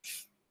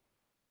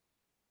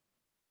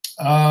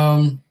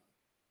 What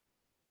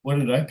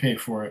did I pay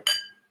for it?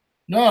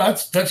 No,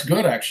 that's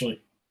good,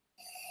 actually.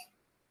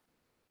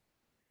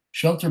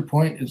 Shelter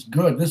Point is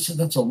good.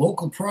 That's a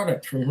local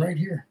product from right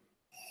here.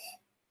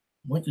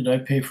 What did I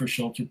pay for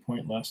Shelter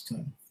Point last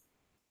time?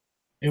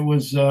 It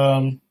was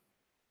no,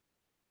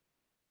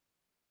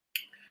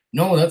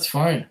 that's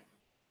fine.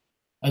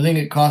 I think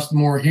it cost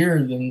more here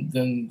than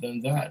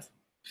that.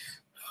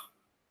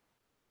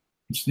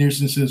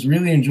 Sneerson says,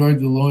 really enjoyed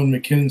the Lowen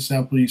McKinnon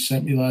sample you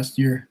sent me last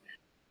year.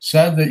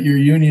 Sad that your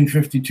Union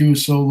 52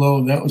 is so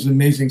low. That was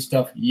amazing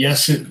stuff.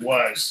 Yes, it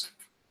was.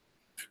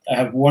 I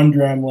have 1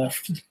 dram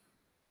left.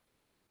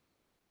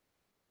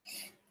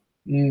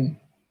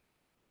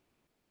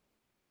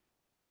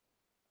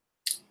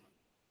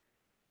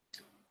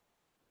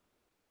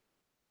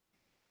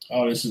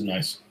 Oh, this is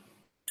nice.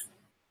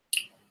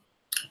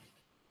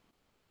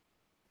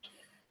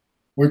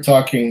 We're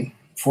talking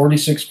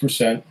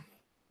 46%.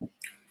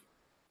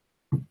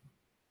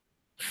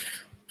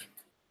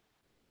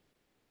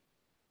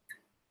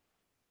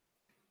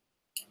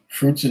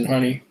 Fruits and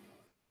honey.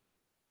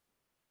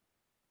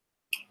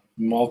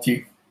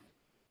 Malty.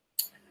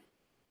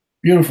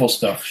 Beautiful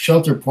stuff.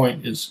 Shelter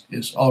Point is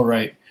all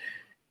right.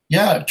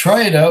 Yeah,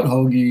 try it out,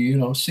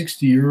 Hoagie.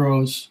 60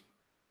 euros.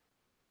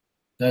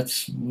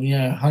 That's,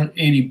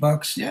 180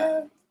 bucks.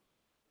 Yeah,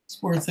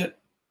 it's worth it.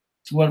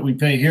 It's what we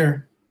pay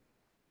here.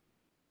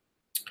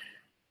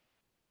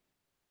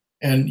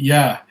 And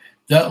yeah,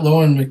 that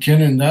Lowen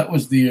McKinnon, that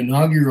was the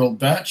inaugural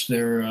batch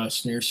there,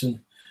 Sneerson.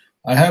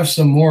 I have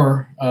some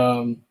more,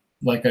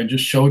 like I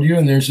just showed you,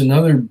 and there's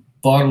another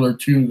bottle or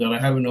two that I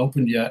haven't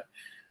opened yet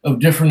of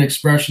different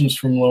expressions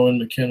from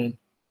Lowen McKinnon.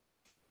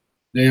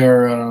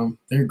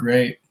 They're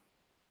great.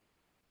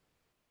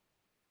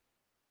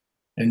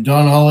 And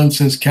Don Holland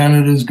says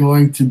Canada's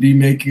going to be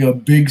making a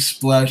big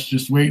splash.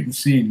 Just wait and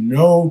see.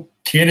 No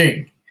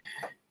kidding.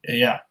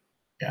 Yeah.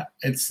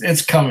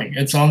 It's coming.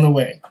 It's on the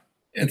way.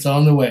 It's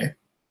on the way.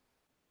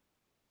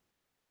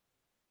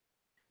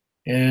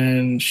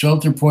 And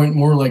Shelter Point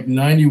more like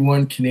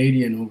 91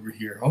 Canadian over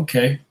here.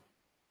 Okay.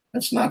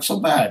 That's not so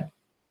bad.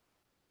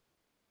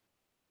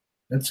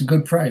 That's a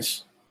good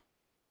price.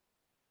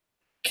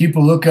 Keep a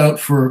lookout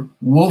for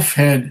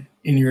Wolfhead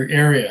in your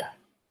area.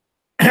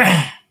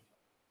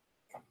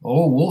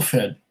 Oh,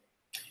 Wolfhead.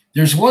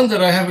 There's one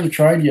that I haven't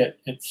tried yet.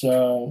 It's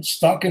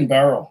Stock and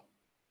Barrel.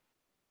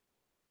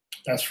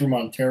 That's from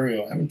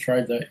Ontario. I haven't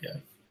tried that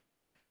yet.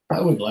 I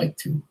would like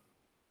to.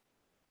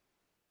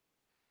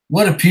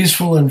 What a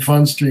peaceful and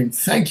fun stream.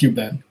 Thank you,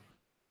 Ben.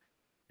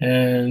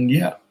 And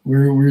yeah,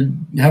 we're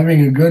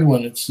having a good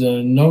one. It's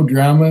no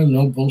drama,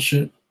 no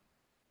bullshit.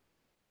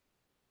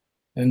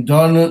 And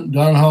Don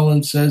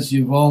Holland says,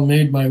 you've all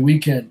made my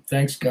weekend.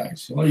 Thanks,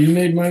 guys. Well, you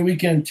made my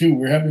weekend too.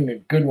 We're having a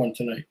good one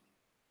tonight.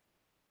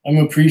 I'm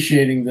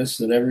appreciating this,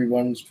 that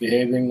everyone's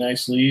behaving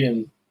nicely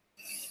and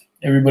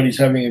everybody's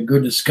having a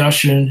good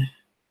discussion.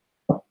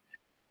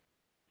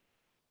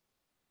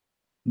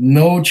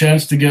 No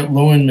chance to get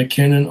Lowen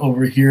McKinnon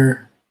over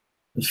here,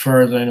 as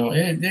far as I know.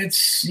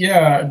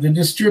 The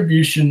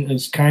distribution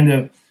is kind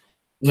of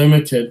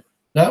limited.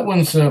 That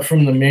one's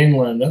from the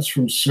mainland. That's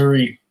from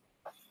Surrey.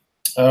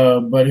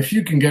 But if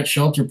you can get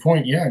Shelter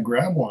Point, yeah,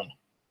 grab one.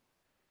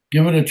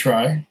 Give it a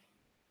try.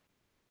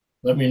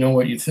 Let me know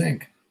what you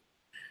think.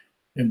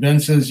 And Ben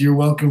says, you're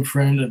welcome,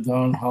 friend, at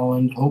Don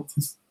Holland. Hope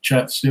to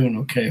chat soon.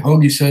 Okay.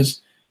 Hoagie says,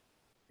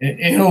 it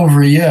ain't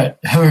over yet.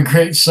 Have a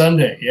great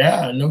Sunday.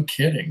 Yeah, no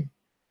kidding.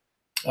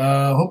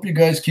 Hope you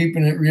guys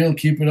keeping it real.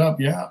 Keep it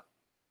up. Yeah,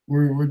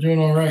 we're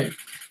doing all right.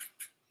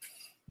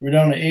 We're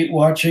down to 8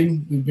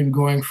 watching. We've been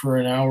going for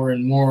an hour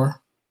and more.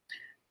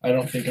 I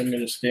don't think I'm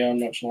going to stay on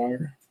much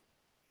longer.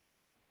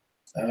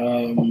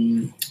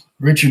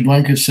 Richard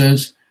Blanca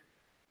says,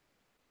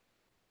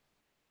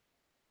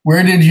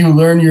 where did you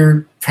learn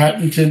your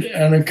patented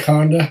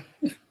anaconda?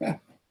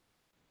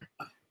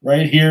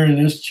 right here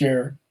in this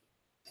chair,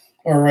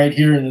 or right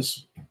here in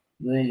this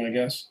room, I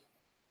guess.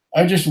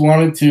 I just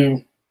wanted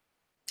to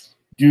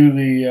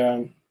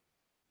do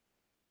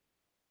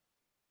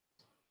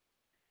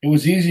it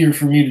was easier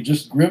for me to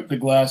just grip the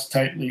glass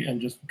tightly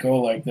and just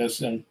go like this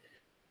and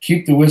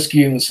keep the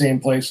whiskey in the same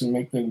place and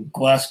make the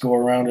glass go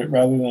around it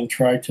rather than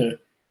try to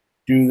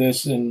do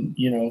this and,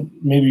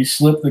 maybe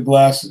slip the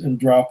glass and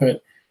drop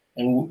it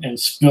and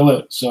spill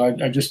it. So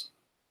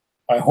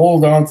I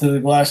hold on to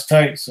the glass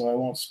tight so I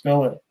won't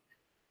spill it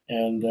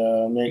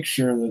and make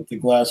sure that the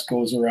glass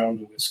goes around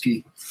the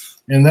whiskey.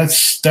 And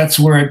that's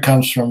where it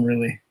comes from,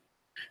 really.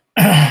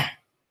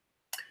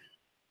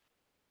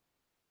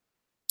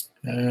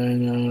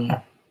 And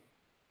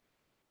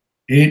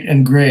 8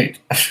 and great.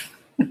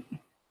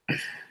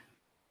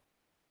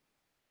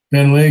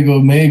 Ben Lego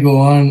may go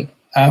on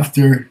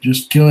after,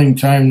 just killing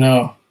time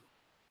now.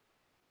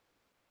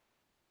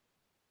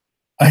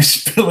 I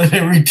spill it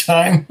every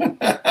time.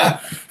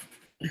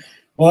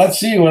 Well, let's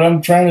see. What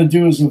I'm trying to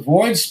do is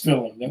avoid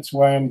spilling. That's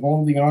why I'm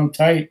holding on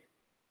tight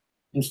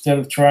instead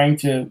of trying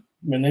to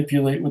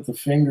manipulate with the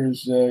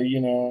fingers.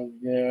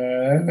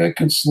 That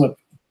could slip.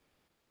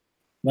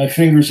 My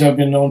fingers have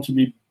been known to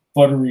be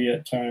buttery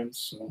at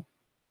times. So,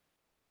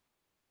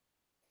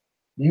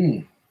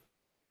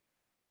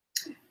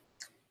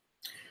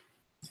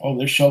 Oh,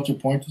 this shelter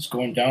point is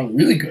going down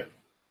really good.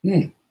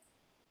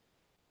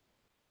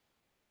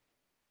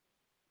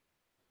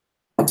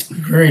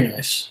 Very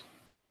nice.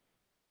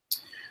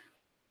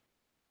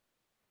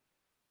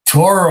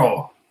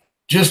 Toro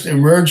just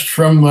emerged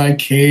from my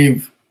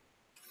cave.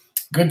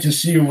 Good to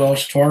see you,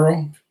 Welsh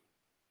Toro.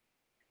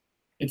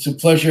 It's a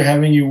pleasure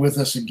having you with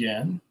us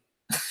again.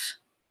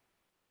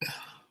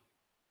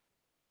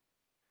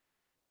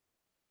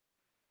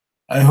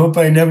 I hope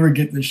I never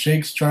get the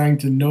shakes trying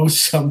to know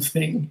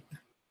something.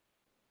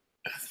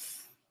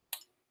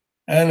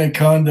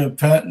 Anaconda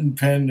patent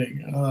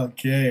pending.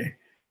 Okay.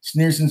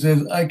 Sneerson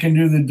says, I can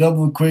do the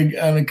double quig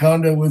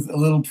anaconda with a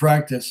little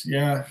practice.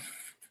 Yeah.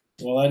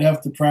 Well, I'd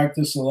have to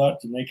practice a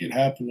lot to make it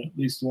happen at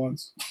least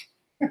once.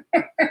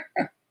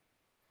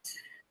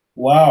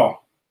 Wow.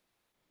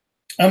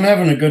 I'm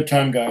having a good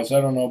time, guys. I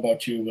don't know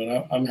about you,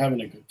 but I'm having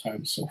a good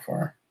time so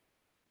far.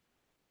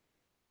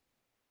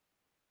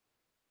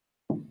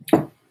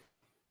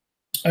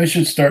 I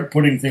should start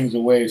putting things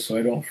away so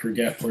I don't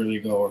forget where they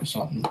go or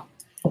something.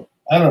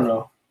 I don't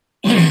know.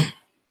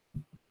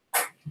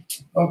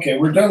 Okay,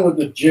 we're done with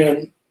the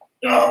gin.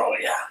 Oh,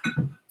 yeah.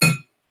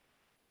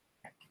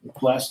 The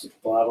plastic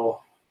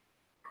bottle.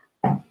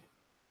 And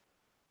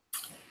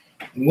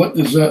what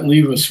does that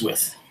leave us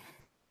with?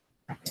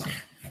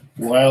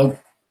 Wild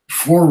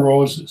Four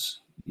Roses.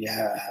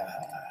 Yeah.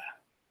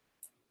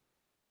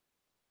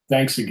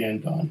 Thanks again,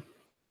 Don.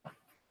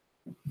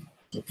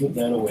 I'll put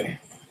that away.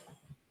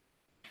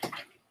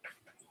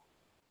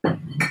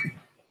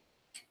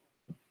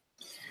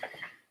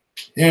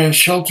 And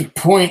Shelter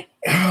Point.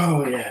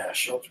 Oh, yeah,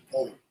 Shelter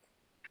Point.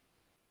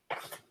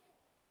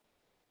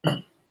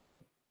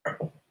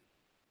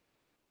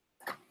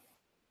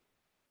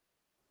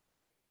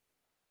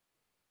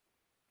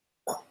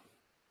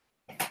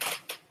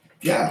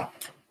 Yeah.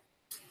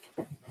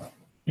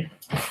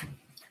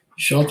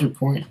 Shelter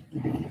Point.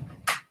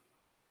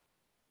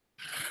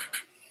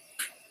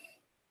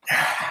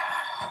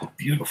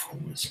 Beautiful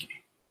whiskey.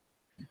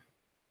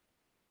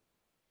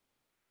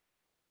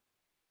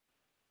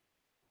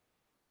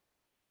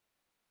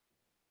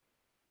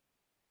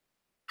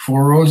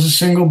 Four Roses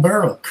single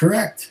barrel.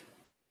 Correct.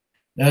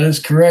 That is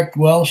correct,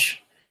 Welsh.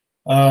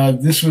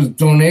 This was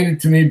donated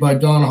to me by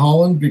Don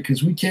Holland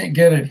because we can't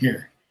get it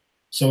here.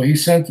 So he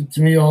sent it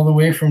to me all the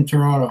way from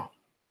Toronto,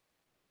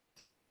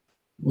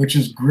 which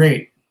is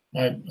great.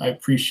 I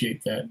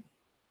appreciate that.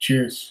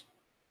 Cheers.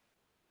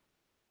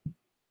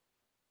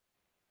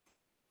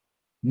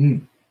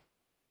 Ben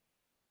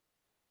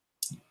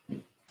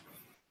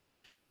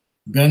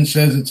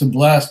says it's a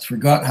blast.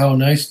 Forgot how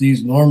nice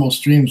these normal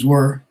streams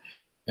were.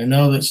 And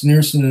now that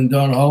Sneerson and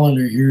Don Holland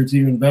are here, it's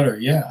even better.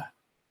 Yeah.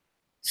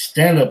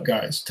 Stand up,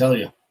 guys, tell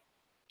you.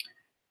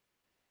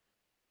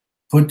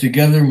 Put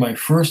together my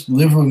first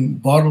living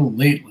bottle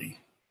lately.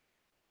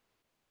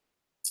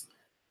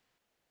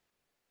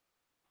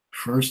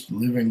 First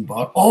living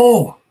bottle.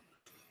 Oh,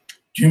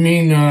 do you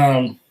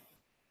mean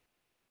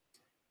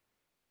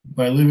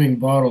by living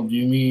bottle? Do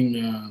you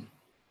mean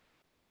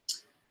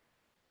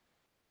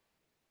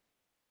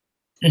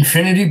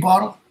infinity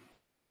bottle,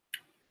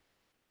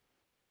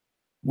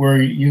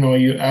 where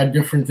you add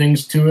different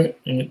things to it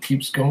and it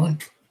keeps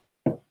going?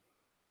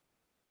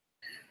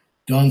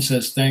 Don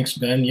says, "Thanks,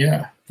 Ben."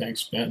 Yeah,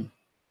 thanks, Ben.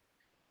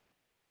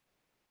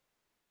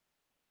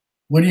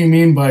 What do you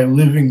mean by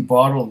living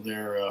bottle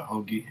there,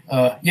 Hoagie?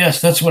 Yes,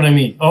 that's what I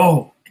mean.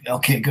 Oh,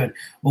 okay, good.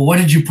 Well, what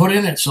did you put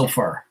in it so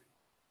far?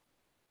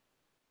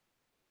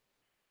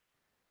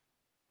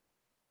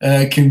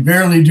 Can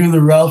barely do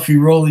the Ralphie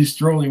Roly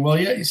Strolly. Well,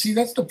 yeah, you see,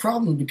 that's the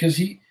problem because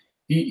he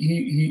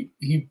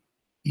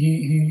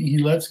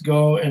lets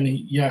go, and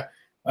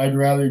I'd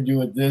rather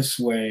do it this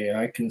way.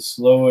 I can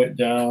slow it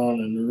down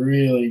and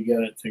really get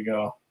it to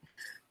go.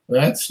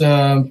 That's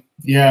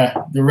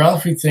yeah. The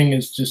Ralphie thing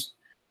is just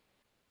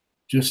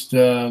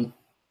the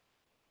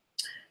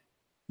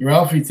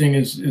Ralphie thing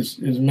is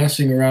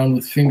messing around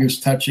with fingers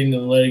touching the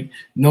leg.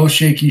 No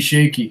shaky.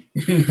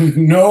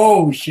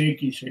 No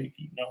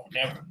shaky. No,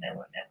 never.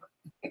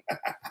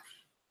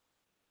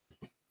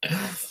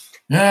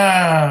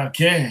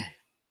 Okay.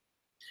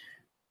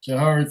 So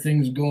how are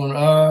things going?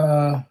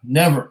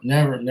 Never.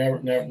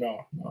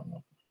 No.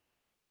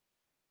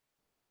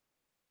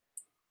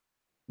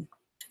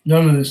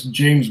 None of this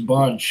James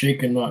Bond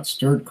shaken not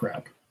stirred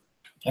crap.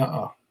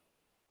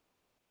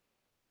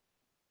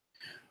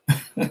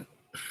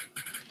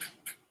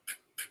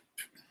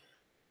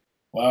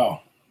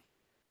 Wow.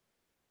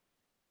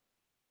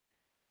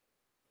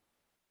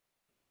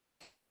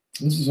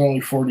 This is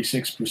only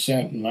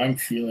 46%, and I'm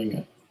feeling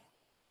it.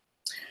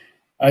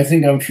 I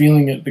think I'm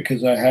feeling it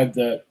because I had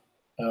that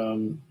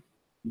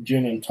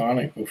gin and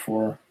tonic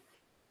before.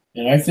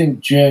 And I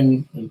think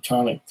gin and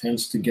tonic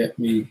tends to get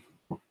me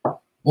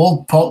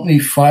Old Pulteney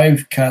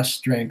 5 cast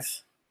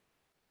strength.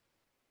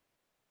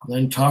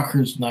 Glen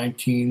Talker's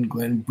 19,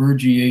 Glen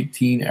Burgie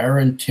 18,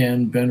 Aaron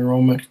 10, Ben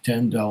Romick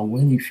 10,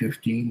 Dalwhinnie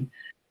 15,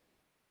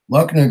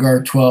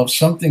 Lochnagar 12,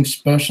 Something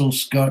Special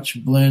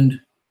Scotch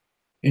Blend,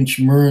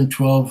 Inchmurrin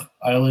 12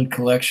 Island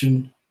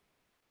Collection.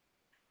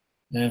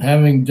 And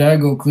having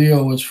Dago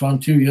Cleo was fun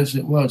too. Yes,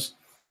 it was.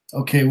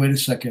 Okay, wait a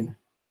second.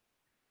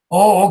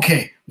 Oh,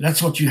 okay.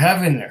 That's what you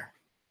have in there.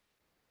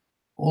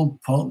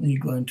 Old Pulteney,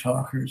 Glen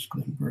Talkers,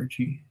 Glen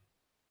Burgie.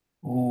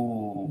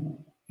 Oh,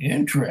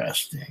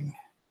 interesting.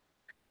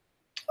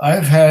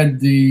 I've had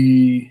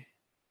the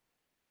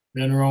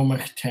Ben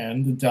Romick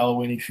 10, the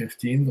Dalwhinnie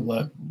 15,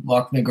 the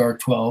Lochnagar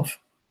 12.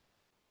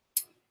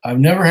 I've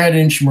never had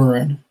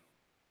Inchmurrin.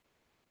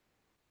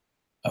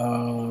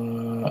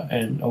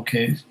 And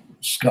okay,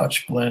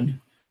 Scotch blend.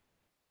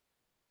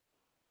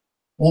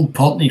 Old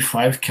Pulteney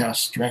 5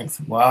 cast strength.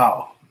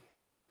 Wow.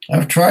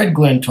 I've tried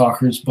Glen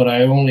Talkers, but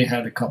I only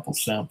had a couple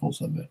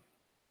samples of it.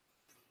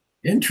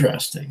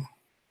 Interesting.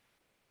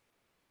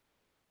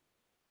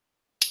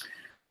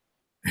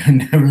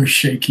 Never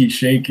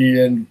shaky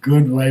and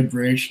good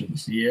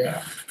vibrations.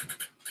 Yeah.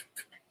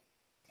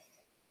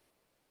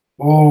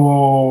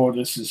 Oh,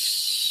 this is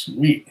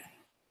sweet.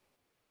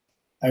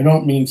 I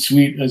don't mean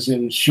sweet as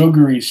in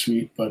sugary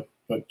sweet, but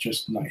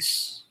just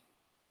nice.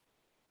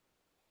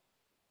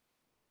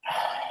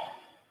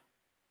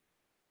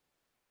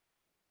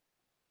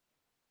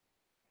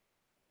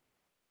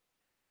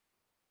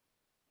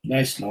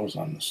 Nice nose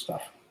on this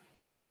stuff.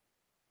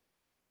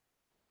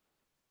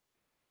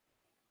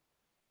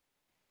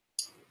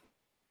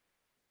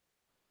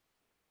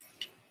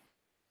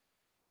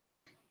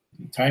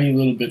 A tiny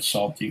little bit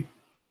salty.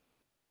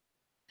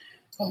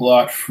 A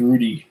lot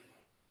fruity.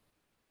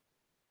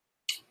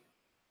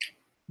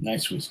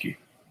 Nice whiskey.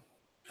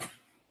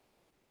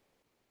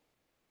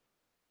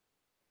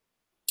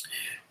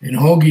 And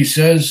Hoagie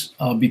says,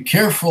 be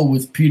careful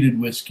with peated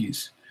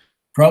whiskeys.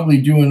 Probably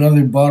do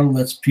another bottle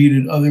that's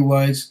peated.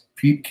 Otherwise,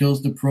 peat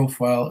kills the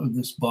profile of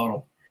this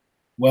bottle.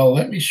 Well,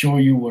 let me show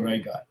you what I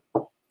got.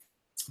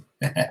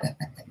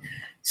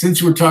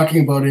 Since we're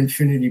talking about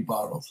infinity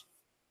bottles,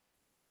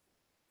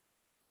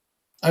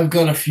 I've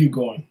got a few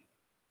going.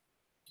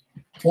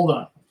 Hold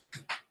on.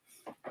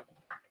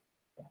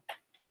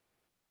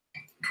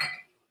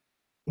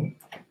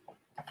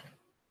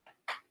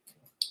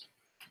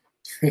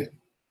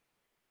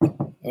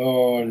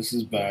 Oh, this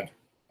is bad.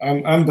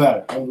 I'm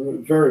bad.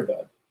 I'm very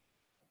bad.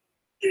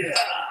 Yeah.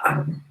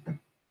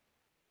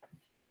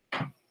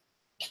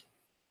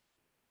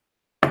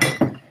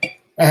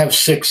 I have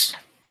 6.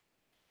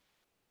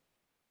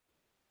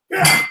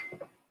 Yeah.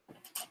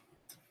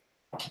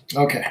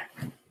 Okay.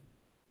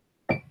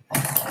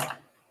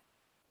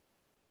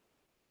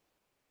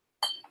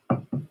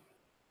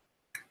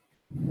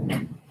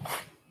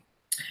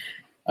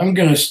 I'm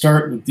going to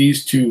start with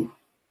these two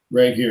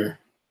right here.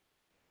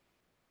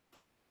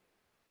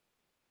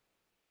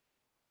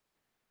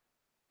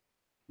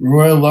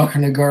 Royal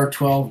Lochnagar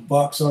 12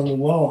 box on the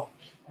wall.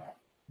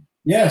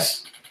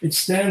 Yes, it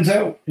stands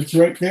out. It's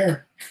right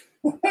there.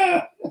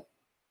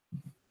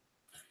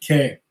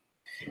 Okay.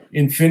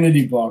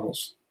 Infinity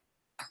bottles.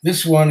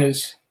 This one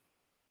is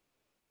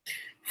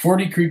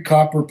 40 Creek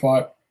Copper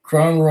Pot,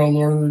 Crown Royal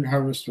Northern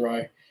Harvest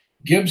Rye,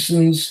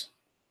 Gibson's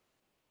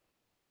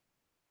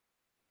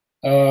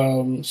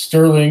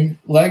Sterling,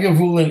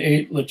 Lagavulin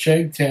 8,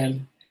 Lecheg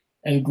 10,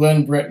 and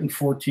Glen Breton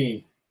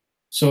 14.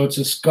 So it's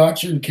a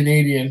Scotch and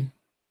Canadian.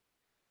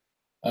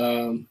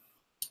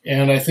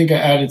 And I think I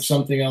added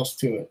something else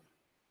to it.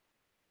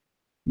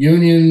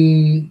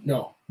 Union,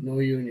 no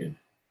Union.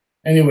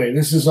 Anyway,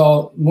 this is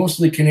all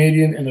mostly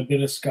Canadian and a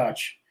bit of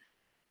Scotch.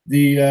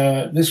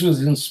 This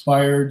was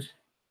inspired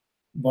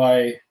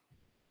by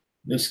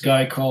this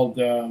guy called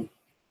Tim.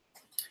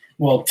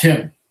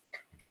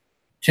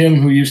 Tim,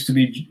 who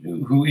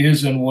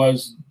is and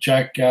was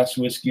Jack Gas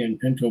Whiskey and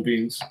Pinto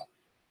Beans,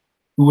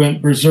 who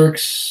went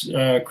berserks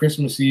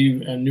Christmas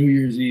Eve and New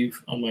Year's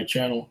Eve on my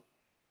channel.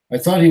 I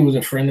thought he was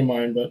a friend of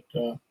mine, but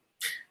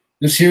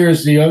This here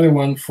is the other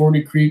one,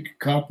 40 Creek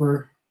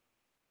Copper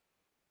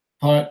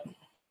Pot,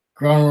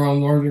 Crown Royal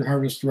Northern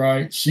Harvest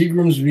Rye,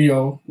 Seagram's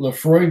VO,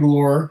 Lefroy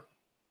Glore,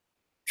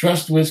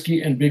 Trust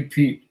Whiskey, and Big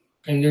Pete.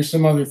 And there's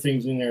some other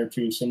things in there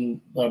too,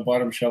 some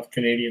bottom shelf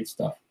Canadian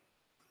stuff.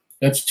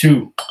 That's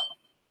 2.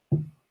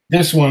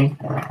 This one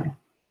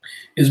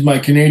is my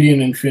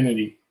Canadian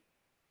Infinity.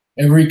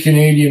 Every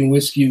Canadian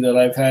whiskey that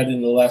I've had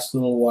in the last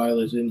little while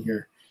is in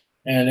here.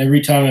 And every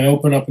time I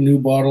open up a new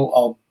bottle,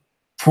 I'll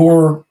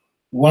pour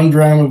 1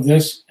 dram of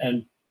this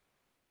and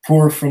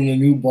pour from the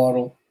new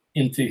bottle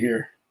into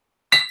here.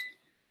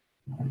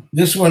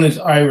 This one is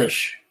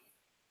Irish.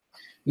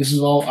 This is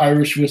all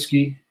Irish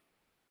whiskey.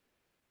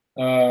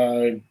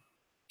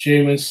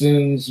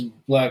 Jameson's,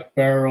 Black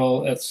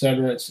Barrel,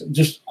 etc. It's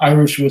just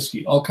Irish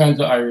whiskey, all kinds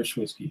of Irish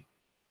whiskey.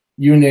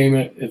 You name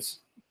it, it's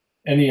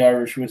any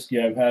Irish whiskey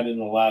I've had in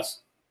the last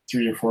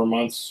 3 or 4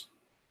 months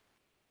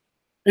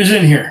is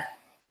in here.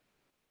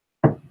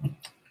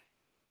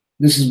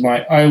 This is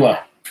my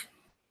Isla.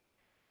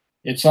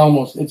 It's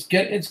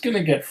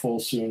gonna get full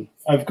soon.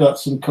 I've got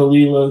some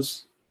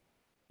Kalilas,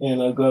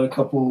 and I've got a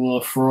couple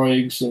of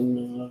Lefroigs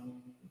and a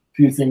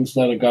few things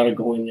that I gotta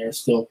go in there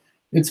still.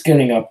 It's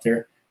getting up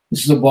there.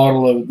 This was a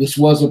bottle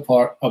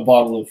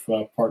of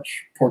Port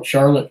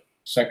Charlotte,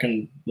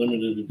 second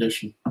limited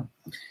edition.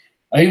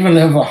 I even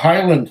have a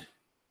Highland.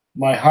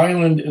 My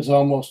Highland is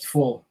almost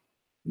full.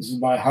 This is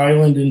my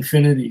Highland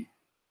Infinity.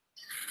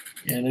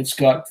 And it's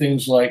got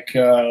things like,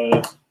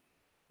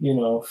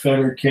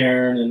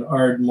 Fettercairn and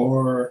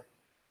Ardmore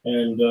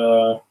and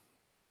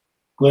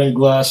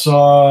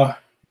Glenglassaugh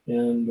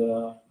and,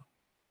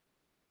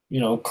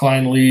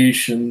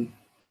 Clynelish and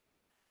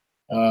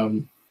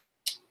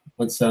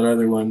what's that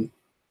other one?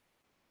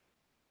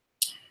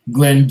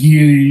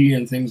 Glengeary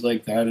and things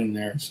like that in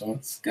there. So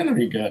it's going to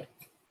be good.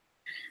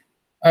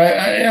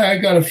 I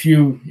got a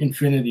few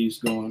Infinities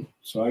going,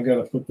 so I got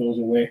to put those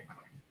away.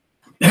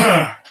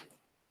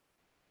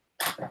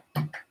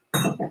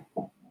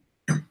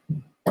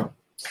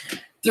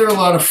 They're a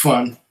lot of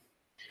fun.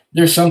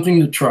 They're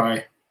something to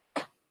try.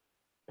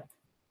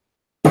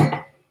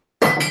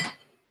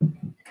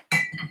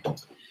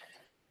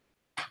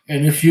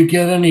 And if you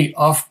get any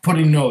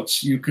off-putting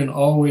notes, you can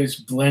always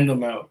blend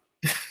them out.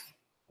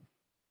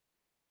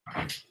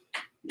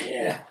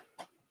 Yeah.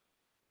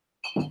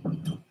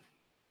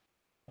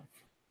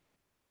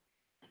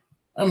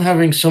 I'm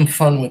having some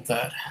fun with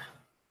that.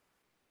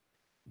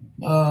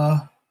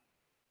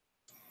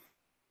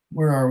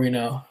 Where are we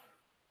now?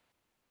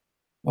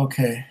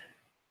 Okay.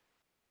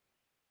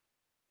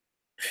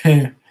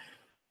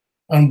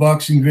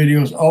 Unboxing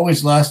videos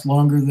always last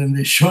longer than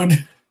they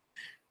should.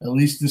 At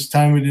least this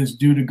time it is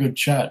due to good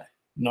chat.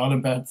 Not a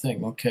bad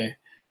thing. Okay.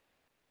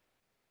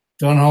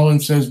 Don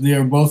Holland says they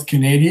are both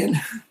Canadian.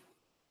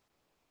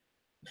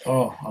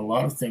 Oh, a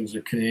lot of things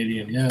are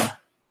Canadian, yeah.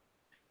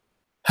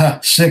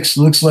 Ha, 6.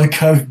 Looks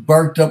like I've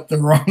barked up the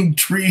wrong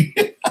tree.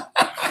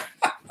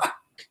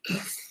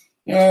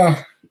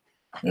 I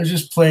was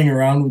just playing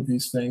around with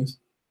these things.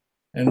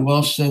 And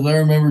Welsh said, I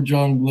remember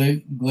John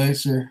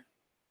Glaser,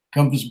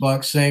 Compass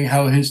Box, saying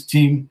how his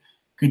team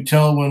could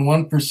tell when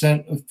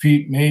 1% of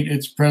peat made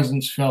its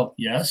presence felt.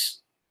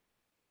 Yes.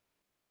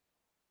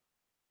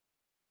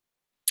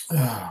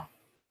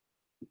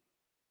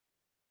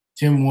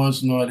 Tim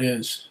was, not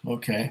is.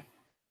 Okay.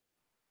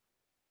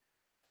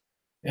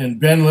 And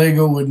Ben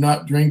Lego would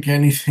not drink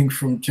anything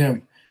from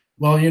Tim.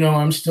 Well,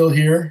 I'm still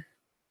here,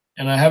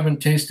 and I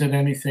haven't tasted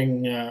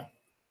anything.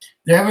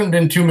 There haven't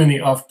been too many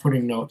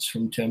off-putting notes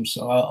from Tim,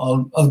 so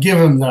I'll give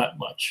him that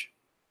much.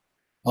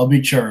 I'll be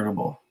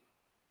charitable.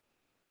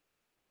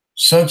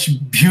 Such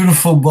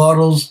beautiful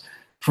bottles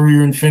for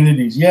your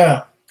Infinities.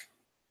 Yeah.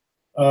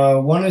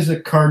 One is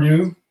a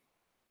Cardew.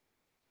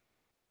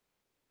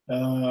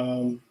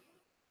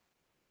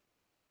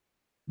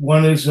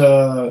 One is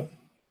a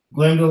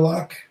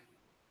Glendalough.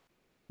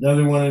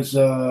 Another one is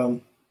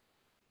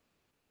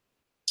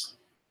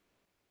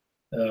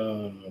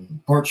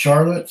Port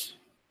Charlotte.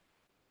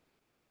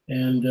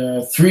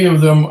 And 3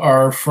 of them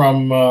are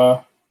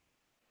from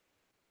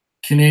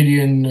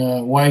Canadian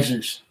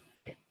Wisers.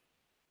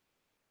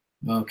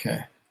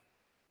 Okay.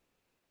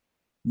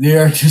 They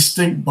are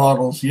distinct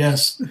bottles,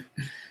 yes.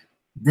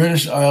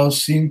 British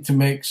Isles seem to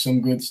make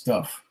some good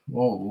stuff.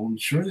 Oh,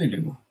 sure they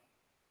do.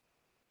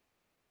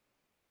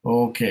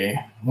 Okay.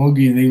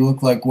 Hoagie, they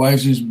look like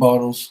Wisers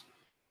bottles.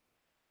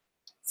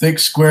 Thick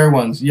square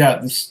ones. Yeah,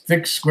 the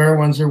thick square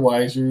ones are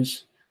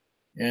Wisers.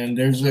 And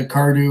there's a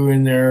Cardew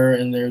in there,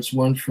 and there's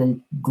one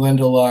from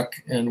Glendalough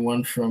and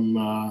one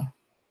from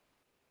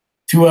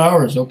 2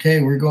 Hours.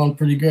 Okay, we're going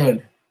pretty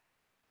good.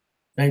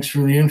 Thanks for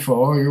the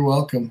info. Oh, you're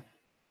welcome.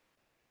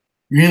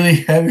 Really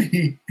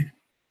heavy.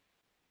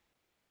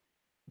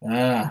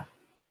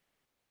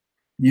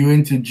 You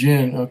into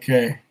gin.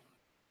 Okay.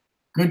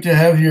 Good to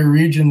have your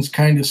regions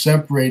kind of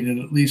separated,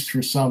 at least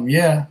for some.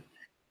 Yeah.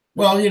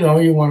 Well,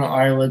 you want an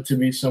Isla to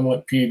be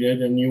somewhat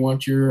peated, and you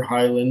want your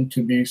Highland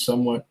to be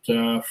somewhat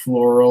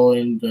floral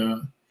and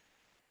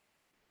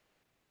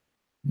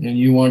And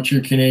you want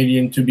your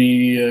Canadian to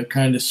be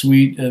kind of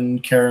sweet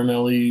and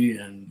caramelly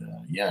and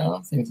yeah,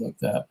 things like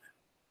that.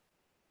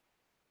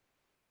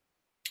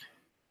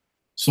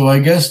 So I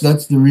guess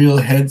that's the real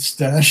head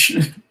stash,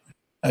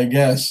 I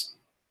guess.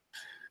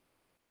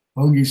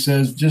 Hoagie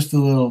says, just a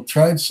little.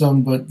 Tried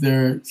some, but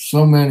there are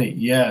so many.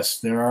 Yes,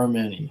 there are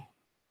many.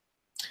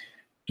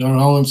 Don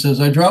Holland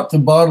says, I dropped the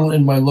bottle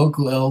in my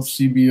local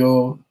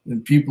LCBO,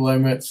 and people I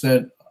met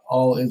said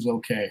all is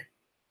okay.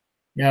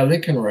 Yeah, they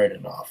can write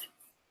it off.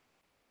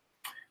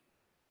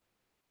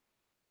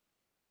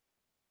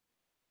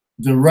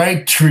 The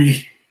right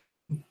tree.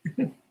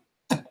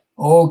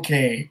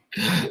 Okay.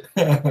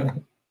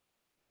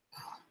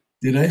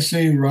 Did I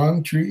say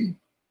wrong tree?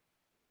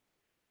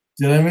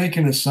 Did I make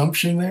an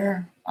assumption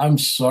there? I'm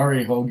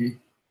sorry, Hoagie.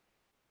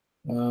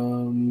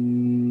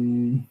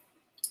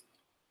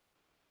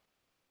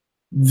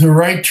 The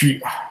right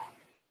tree.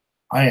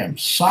 I am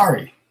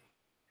sorry.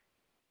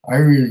 I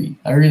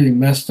really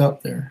messed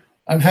up there.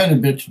 I've had a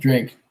bit to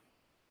drink.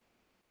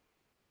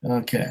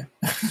 Okay.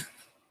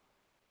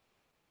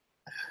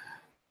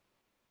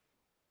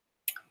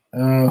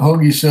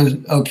 Hoagie says,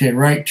 okay,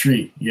 right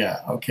tree.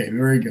 Yeah, okay,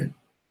 very good.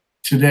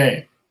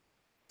 Today.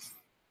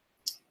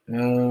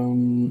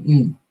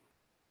 Sneerson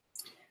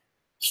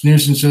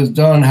says,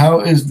 Don, how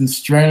is the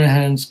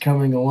Stranahans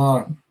coming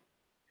along?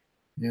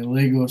 Yeah,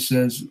 Lego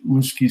says,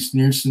 Whiskey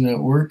Sneerson at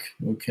work.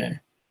 Okay.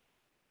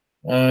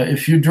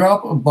 If you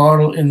drop a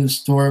bottle in the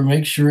store,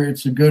 make sure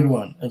it's a good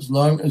one, as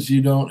long as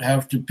you don't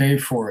have to pay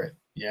for it.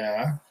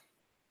 Yeah.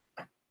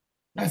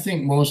 I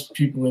think most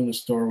people in the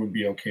store would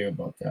be okay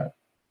about that.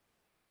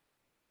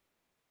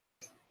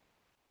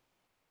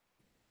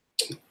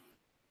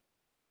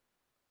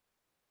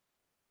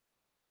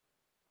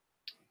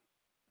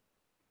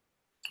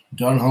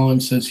 Don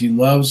Holland says he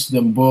loves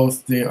them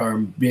both. They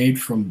are made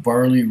from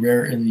barley,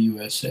 rare in the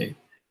USA.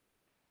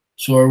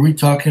 So are we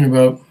talking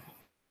about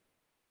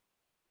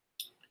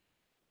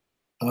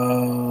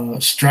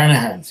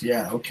Stranahans?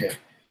 Yeah, okay.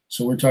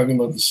 So we're talking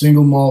about the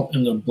single malt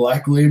and the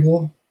black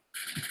label.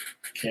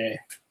 Okay.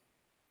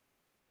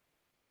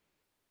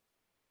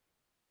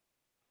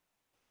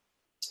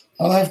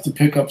 I'll have to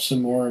pick up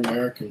some more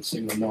American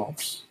single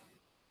malts.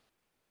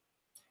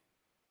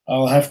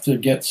 I'll have to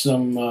get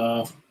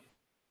some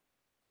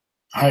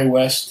High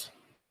West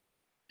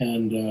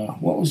and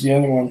what was the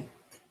other one?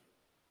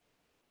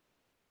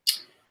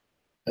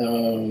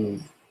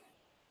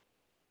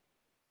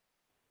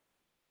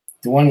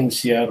 The one in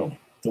Seattle,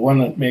 the one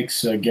that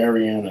makes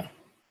Gariana.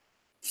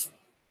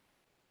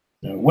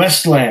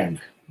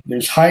 Westland.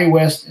 There's High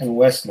West and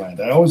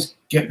Westland. I always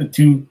get the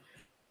two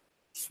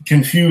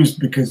confused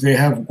because they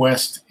have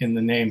West in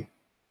the name.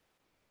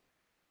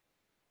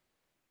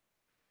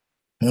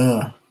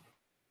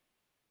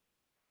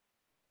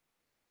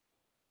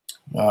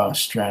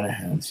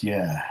 Stranahans,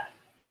 yeah.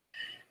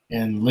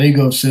 And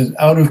Lego says,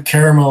 out of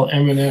caramel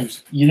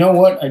M&Ms. You know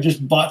what? I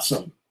just bought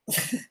some.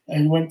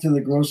 I went to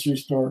the grocery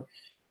store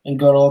and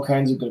got all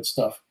kinds of good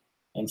stuff.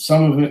 And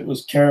some of it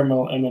was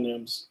caramel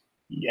M&Ms.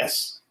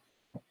 Yes.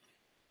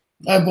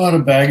 I bought a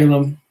bag of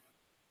them.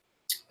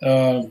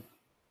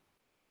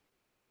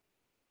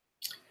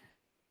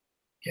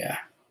 Yeah.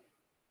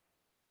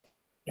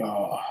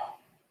 Oh,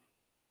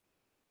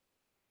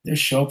 this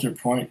Shelter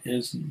Point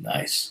is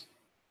nice.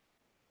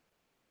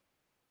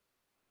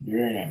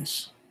 Very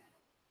nice.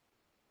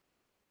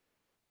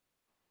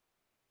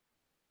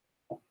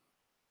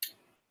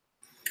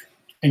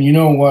 And you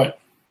know what?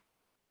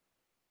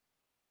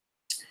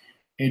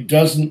 It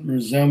doesn't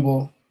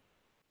resemble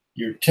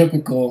your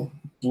typical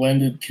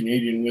blended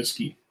Canadian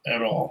whiskey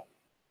at all.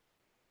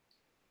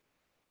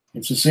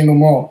 It's a single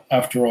malt,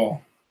 after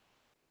all.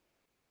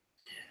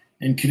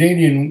 And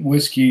Canadian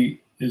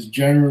whiskey is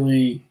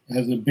generally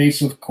has a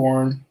base of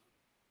corn,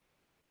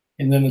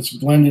 and then it's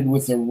blended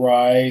with a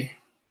rye,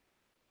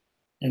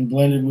 and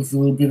blended with a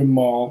little bit of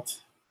malt,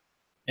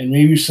 and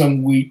maybe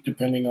some wheat,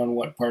 depending on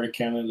what part of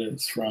Canada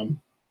it's from.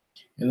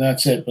 And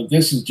that's it. But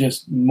this is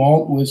just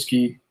malt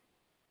whiskey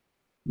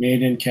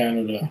made in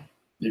Canada.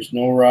 There's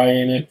no rye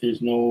in it.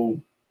 There's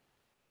no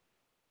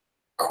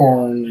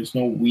corn. There's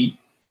no wheat.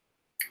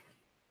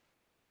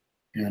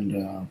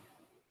 And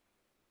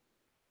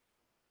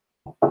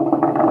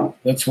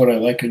that's what I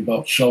like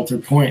about Shelter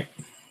Point.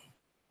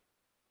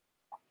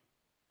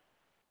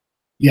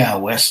 Yeah,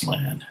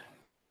 Westland.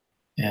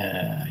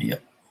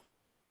 Yep.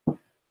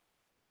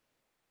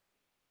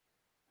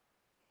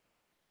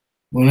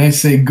 When I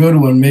say good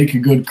one, make a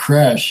good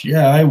crash.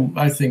 Yeah,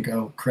 I think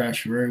I'll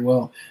crash very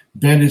well.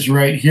 Bed is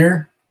right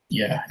here.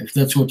 Yeah, if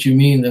that's what you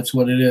mean, that's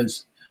what it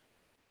is.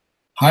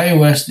 High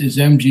West is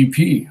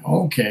MGP.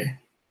 Okay.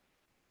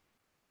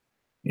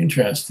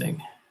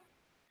 Interesting.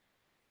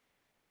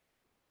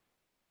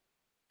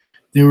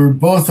 They were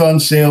both on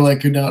sale. I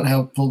could not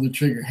help pull the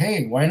trigger.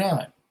 Hey, why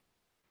not?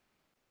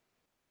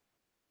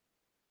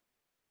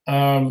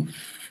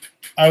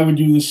 I would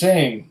do the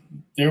same.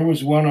 There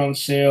was one on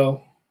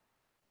sale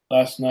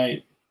last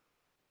night.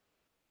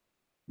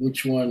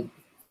 Which one?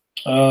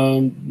 It's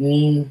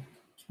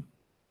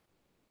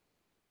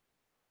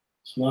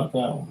not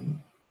that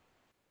one.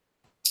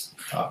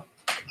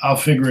 I'll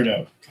figure it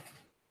out.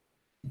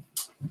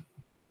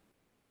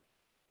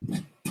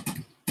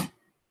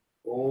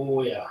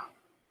 Oh, yeah.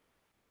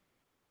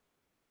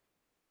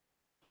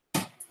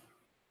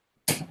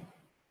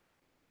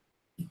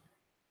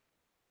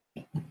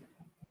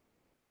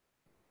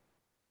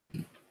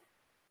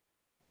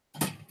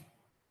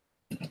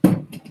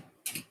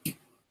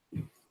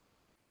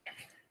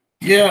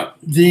 Yeah,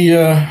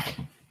 the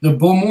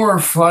Bowmore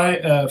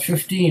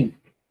 15,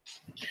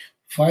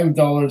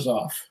 $5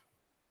 off.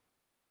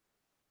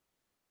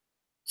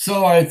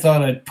 So I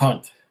thought I'd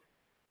punt.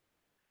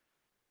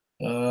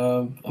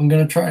 I'm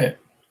gonna try it.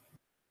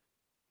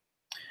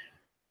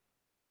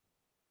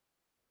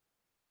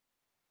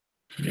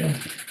 Yeah.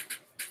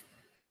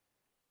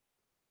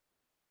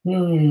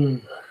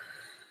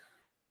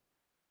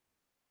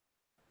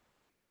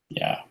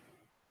 Yeah.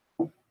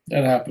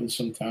 That happens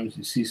sometimes.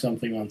 You see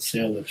something on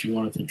sale that you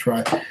wanted to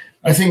try.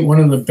 I think one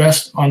of the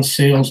best on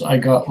sales I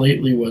got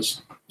lately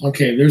was,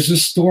 okay, there's a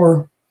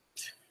store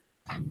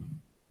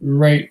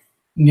right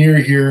near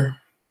here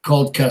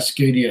called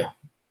Cascadia.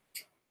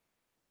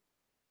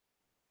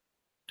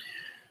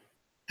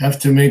 Have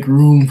to make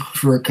room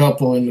for a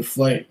couple in the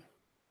flight.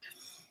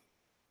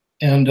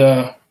 And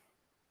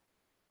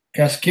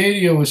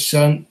Cascadia was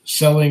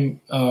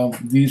selling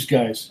these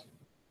guys.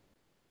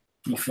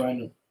 You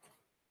find them.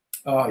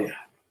 Oh, yeah.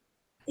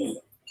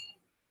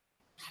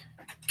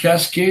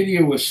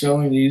 Cascadia was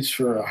selling these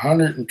for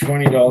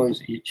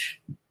 $120 each.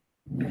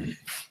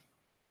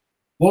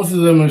 Both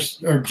of them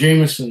are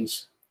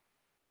Jameson's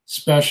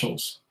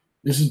specials.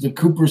 This is the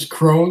Cooper's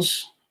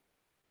Crows.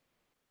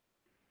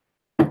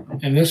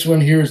 And this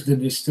one here is the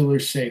Distiller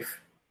Safe.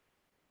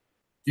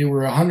 They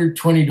were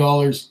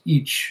 $120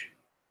 each.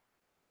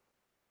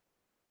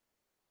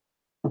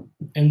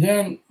 And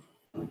then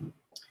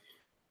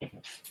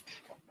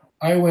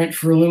I went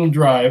for a little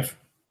drive,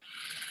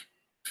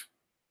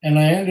 and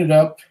I ended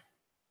up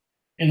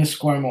in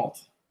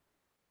Esquimalt.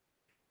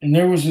 And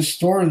there was a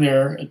store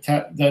there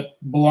that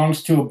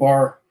belongs to a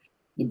bar.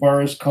 The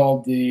bar is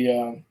called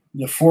the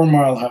 4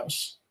 Mile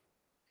House.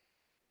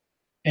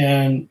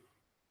 And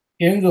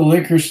in the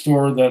liquor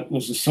store that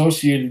was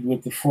associated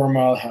with the 4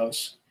 Mile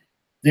House,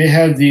 they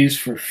had these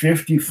for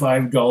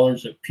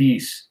 $55 a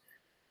piece.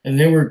 And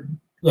they were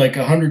like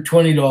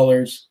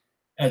 $120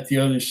 at the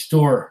other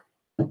store.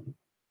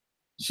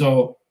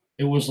 So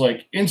it was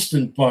like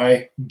instant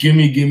buy,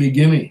 gimme, gimme,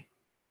 gimme.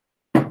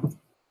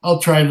 I'll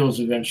try those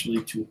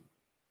eventually too.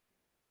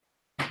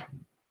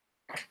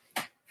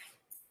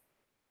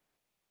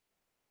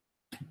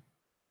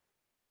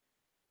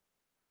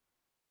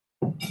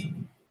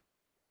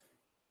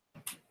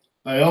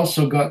 I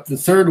also got the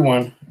third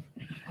one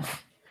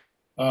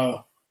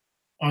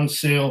on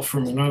sale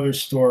from another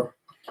store,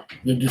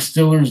 the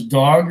Distiller's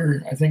Dog,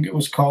 or I think it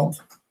was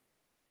called.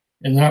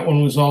 And that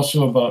one was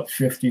also about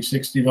 $50,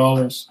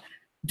 $60,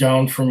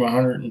 down from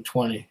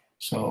 $120.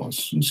 So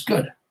it was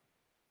good.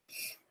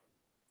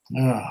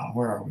 Where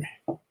are we?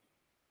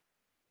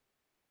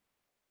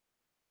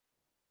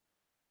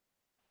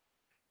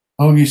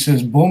 Hoagie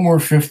says Bowmore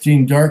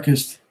 15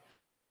 Darkest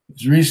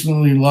has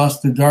recently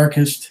lost the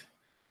darkest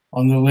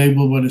on the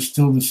label, but it's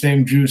still the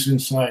same juice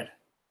inside.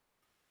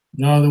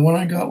 No, the one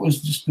I got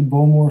was just the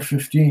Bowmore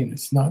 15.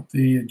 It's not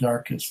the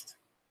darkest.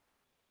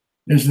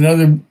 There's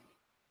another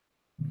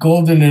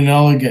Golden and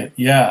Elegant.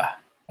 Yeah,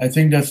 I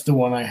think that's the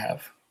one I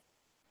have.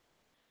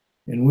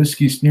 And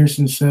Whiskey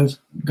Sneerson says,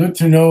 good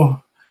to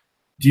know.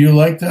 Do you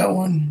like that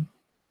one?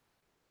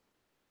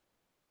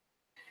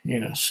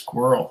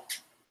 Squirrel.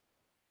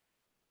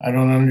 I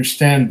don't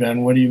understand,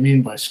 Ben. What do you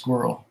mean by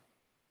squirrel?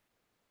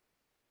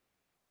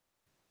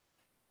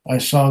 I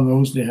saw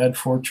those. They had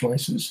 4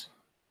 choices.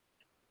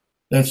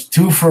 That's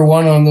 2 for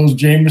 1 on those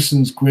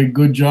Jamesons, Quig.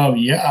 Good job.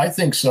 Yeah, I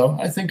think so.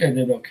 I think I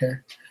did okay.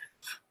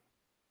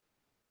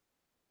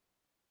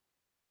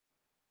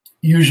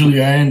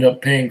 Usually I end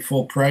up paying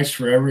full price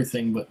for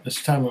everything, but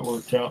this time it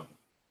worked out.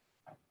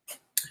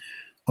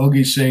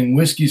 Hoagie's saying,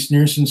 Whiskey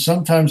Sneerson,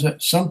 sometimes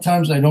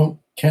I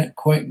can't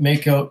quite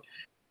make out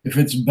if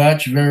it's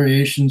batch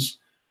variations,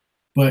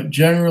 but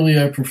generally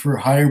I prefer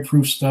higher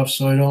proof stuff,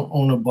 so I don't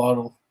own a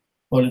bottle,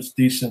 but it's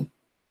decent.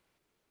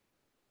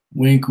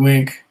 Wink,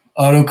 wink.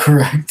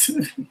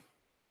 Autocorrect.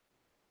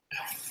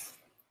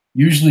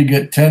 Usually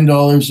get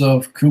 $10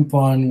 off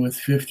coupon with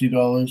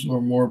 $50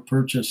 or more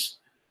purchase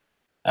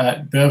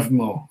at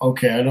Bevmo.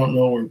 Okay, I don't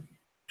know where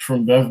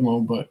from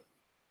Bevmo, but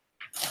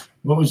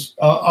what was?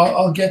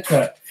 I'll get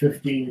that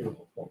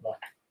 15-year-old. Hold on.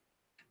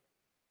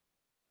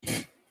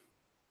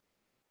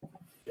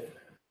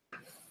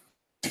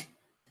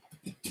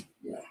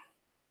 Yeah.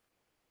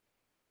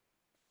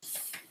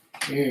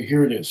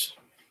 Here it is.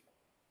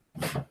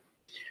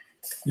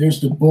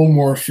 There's the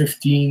Bowmore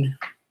 15.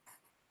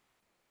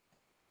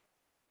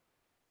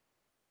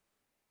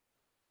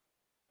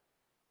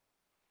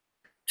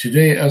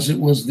 Today, as it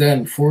was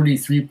then,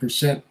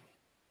 43%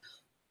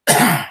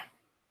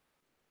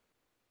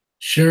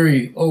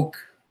 sherry oak,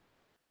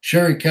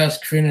 sherry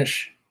cask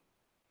finish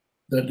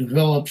that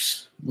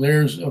develops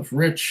layers of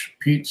rich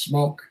peat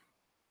smoke.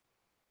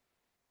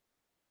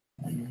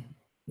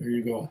 There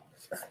you go.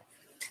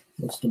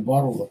 What's the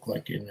bottle look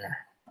like in there?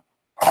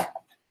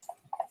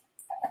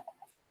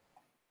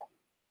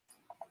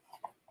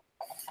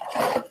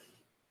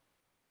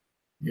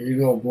 Here you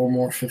go,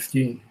 Bowmore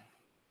 15.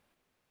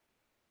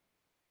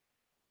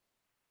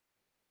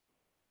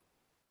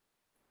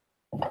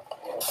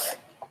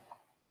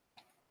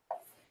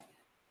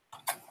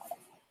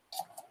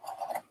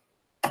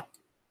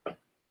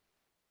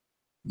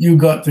 You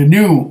got the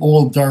new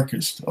Old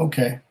Darkest.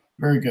 Okay,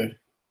 very good.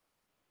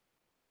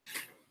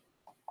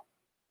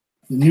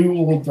 The new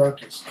Old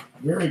Darkest.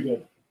 Very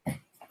good.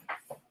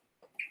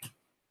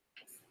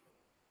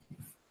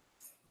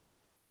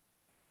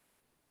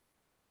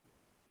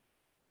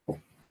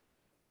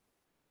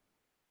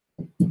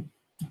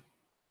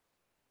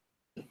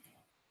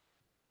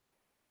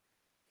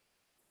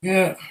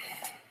 Yeah.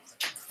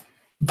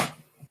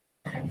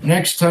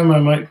 Next time I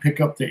might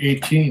pick up the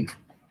 18.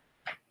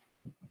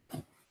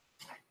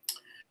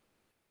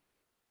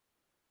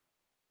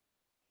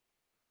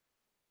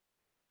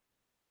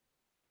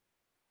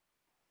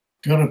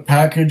 Got a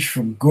package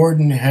from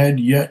Gordon Head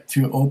yet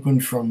to open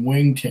from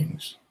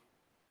Wingtings.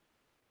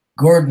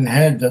 Gordon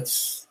Head,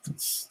 that's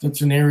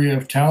an area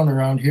of town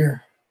around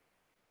here.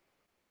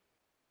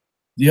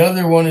 The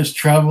other one is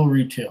travel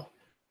retail.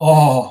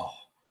 Oh,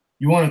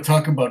 you want to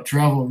talk about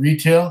travel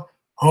retail?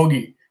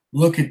 Hoagie,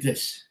 look at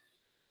this.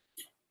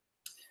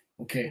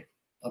 Okay,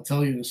 I'll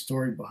tell you the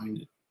story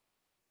behind it.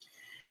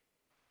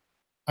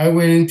 I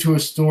went into a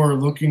store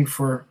looking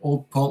for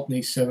Old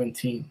Pulteney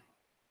 17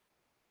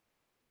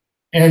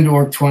 and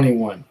or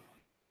 21.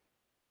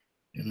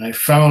 And I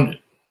found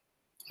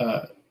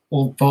it.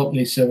 Old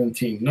Pulteney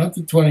 17. Not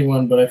the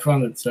 21, but I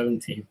found it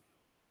 17.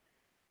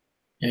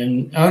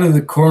 And out of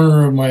the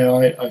corner of my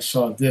eye, I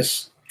saw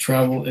this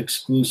travel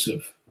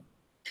exclusive.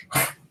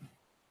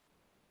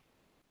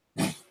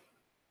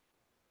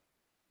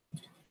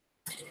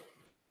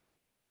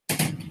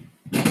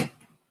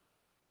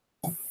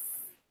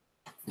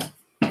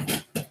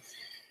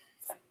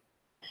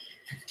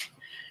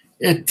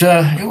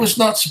 It was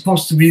not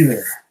supposed to be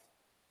there.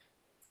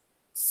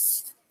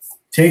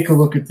 Take a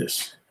look at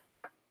this.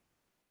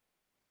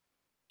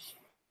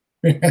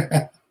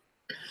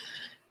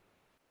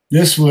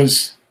 This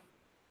was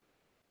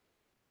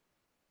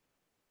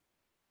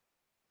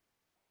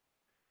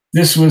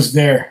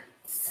there.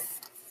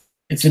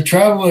 It's a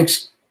travel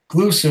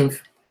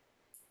exclusive,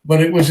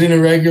 but it was in a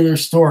regular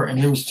store, and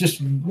there was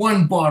just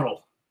one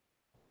bottle.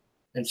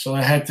 And so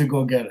I had to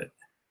go get it.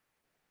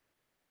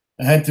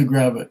 I had to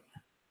grab it.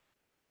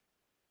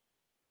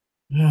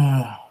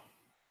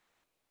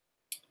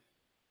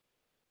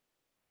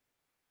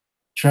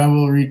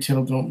 Travel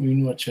retail don't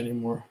mean much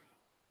anymore.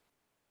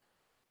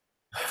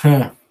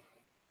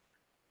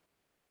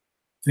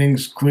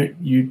 Things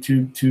quit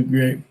YouTube too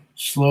great.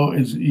 Slow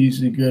is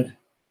easy good.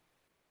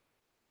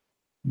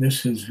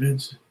 Miss his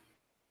vids.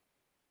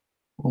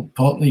 Old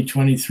Pulteney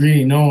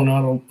 23. No,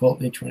 not Old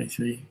Pulteney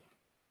 23.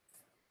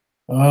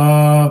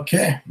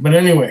 Okay, but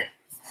anyway.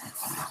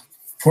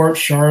 Port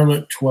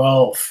Charlotte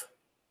 12.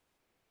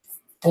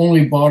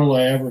 Only bottle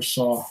I ever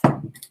saw.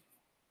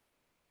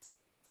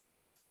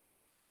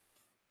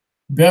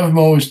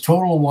 Bevmo is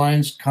Total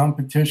Wine's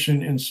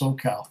competition in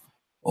SoCal.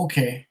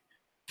 Okay.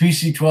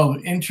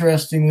 PC12.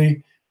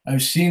 Interestingly,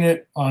 I've seen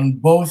it on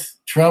both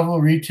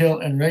travel, retail,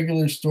 and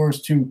regular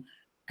stores too.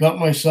 Got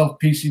myself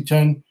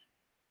PC10,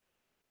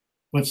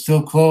 but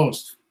still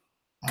closed.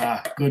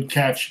 Good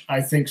catch.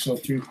 I think so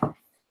too.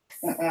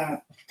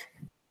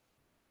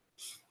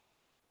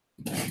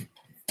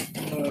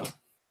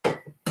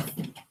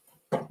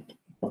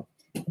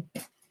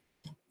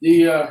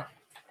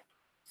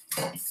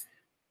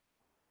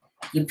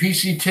 The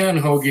PC10,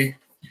 Hoagie,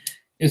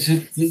 is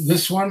it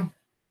this one,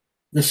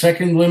 the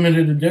second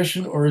limited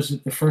edition, or is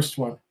it the first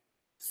one?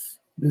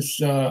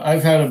 This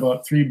I've had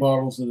about 3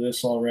 bottles of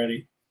this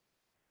already.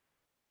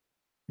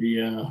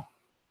 The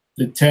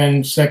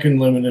 10 second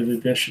limited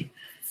edition.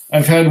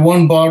 I've had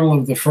 1 bottle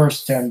of the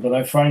first 10, but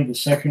I find the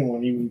second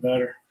one even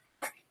better.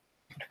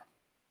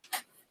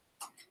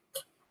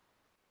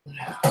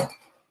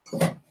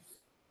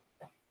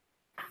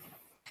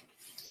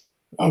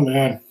 Oh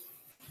man,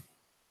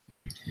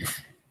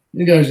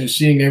 you guys are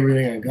seeing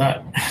everything I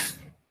got.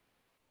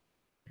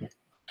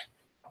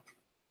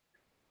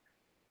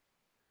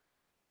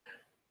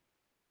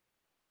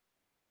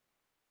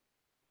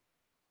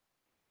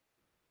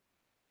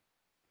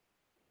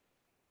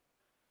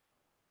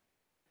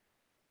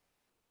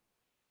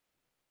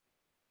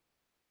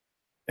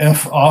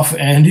 F off,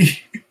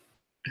 Andy.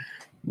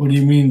 What do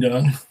you mean,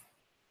 Don?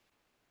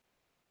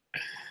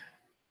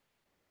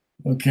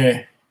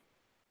 Okay.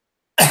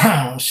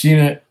 I've seen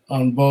it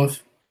on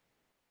both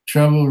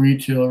travel,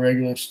 retail,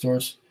 regular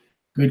stores.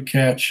 Good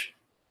catch.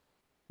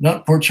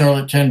 Not Port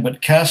Charlotte 10,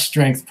 but cast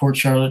strength Port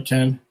Charlotte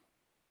 10.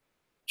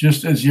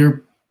 Just as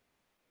your...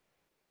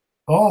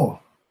 Oh.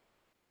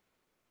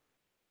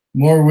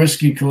 More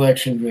whiskey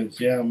collection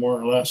goods. Yeah,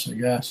 more or less, I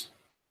guess.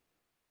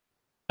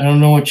 I don't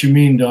know what you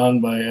mean,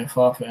 Don, by F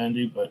off,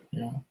 Andy, but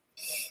yeah.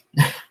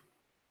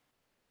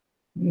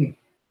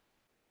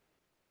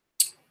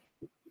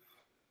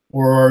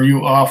 Or are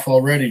you off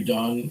already,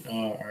 Don?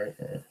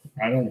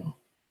 I don't know.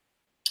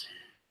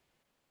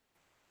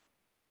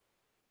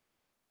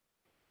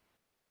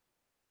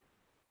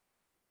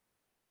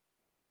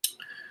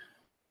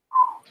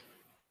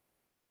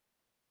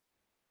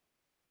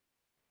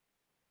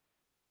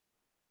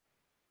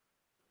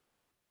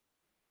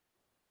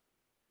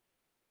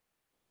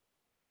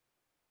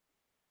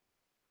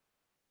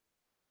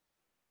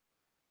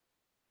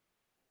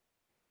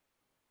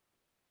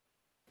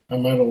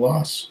 I'm at a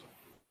loss.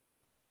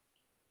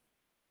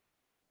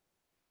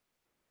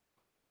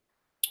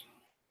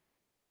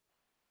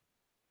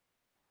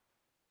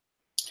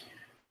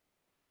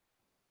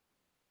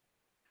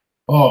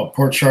 Oh,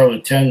 Port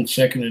Charlotte 10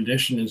 second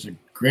edition is a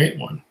great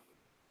one.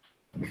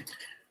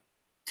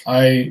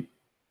 I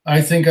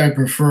think I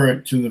prefer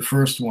it to the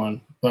first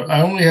one, but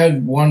I only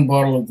had one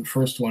bottle of the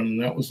first one, and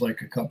that was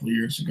like a couple of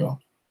years ago.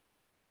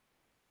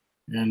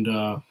 And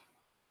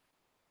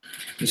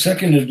the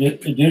second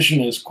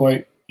edition is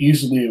quite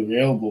easily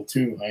available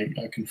too.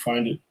 I can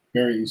find it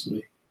very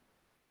easily.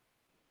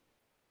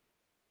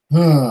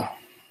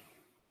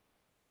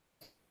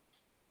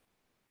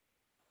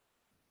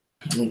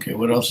 Okay,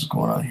 what else is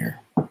going on here?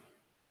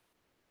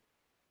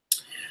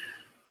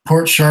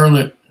 Port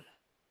Charlotte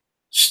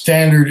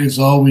standard is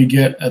all we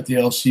get at the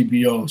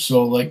LCBO.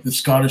 So like the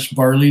Scottish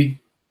barley.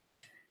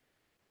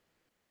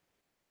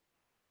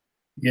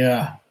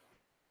 Yeah.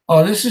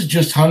 Oh, this is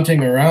just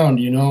hunting around,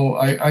 you know.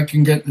 I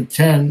can get the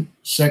 10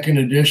 second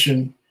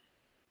edition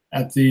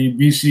at the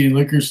BC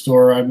liquor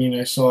store. I mean,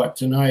 I saw it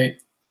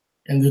tonight.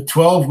 And the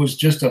 12 was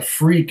just a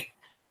freak.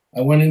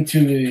 I went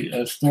into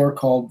the store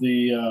called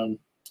the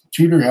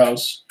Tudor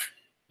House,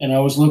 and I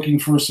was looking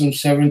for some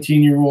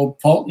 17-year-old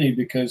Pulteney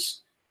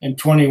because and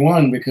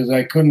 21 because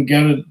I couldn't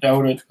get it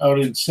out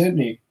in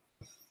Sydney.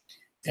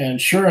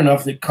 And sure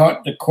enough, it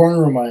caught the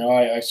corner of my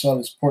eye. I saw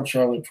this Port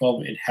Charlotte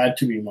 12. It had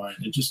to be mine.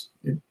 It just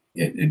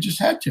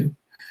had to.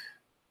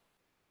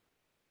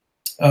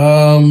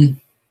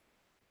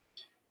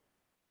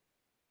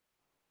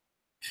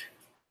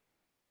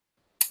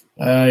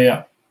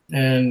 Yeah.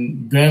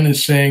 And Ben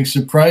is saying,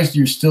 surprised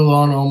you're still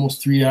on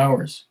almost 3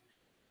 hours.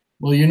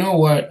 Well, you know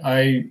what?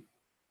 I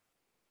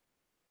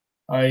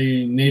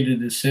made a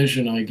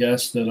decision, I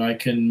guess, that I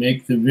can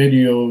make the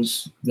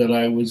videos that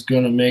I was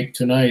going to make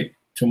tonight,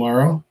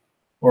 tomorrow,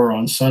 or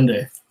on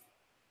Sunday.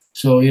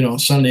 So, you know,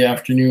 Sunday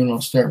afternoon,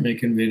 I'll start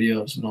making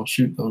videos and I'll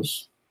shoot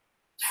those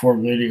 4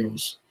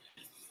 videos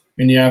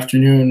in the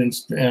afternoon.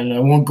 And I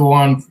won't go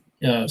on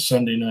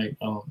Sunday night.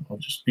 I'll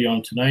just be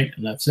on tonight,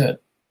 and that's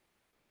it.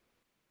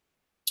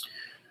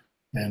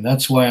 And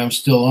that's why I'm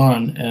still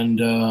on. And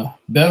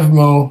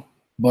Bevmo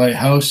by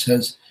House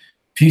has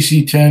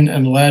PC10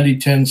 and Laddie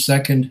 10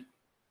 second.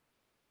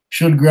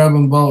 Should grab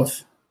them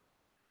both.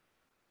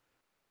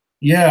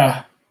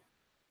 Yeah,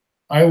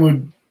 I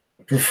would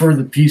prefer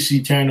the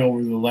PC10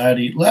 over the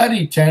Laddie.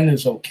 Laddie 10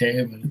 is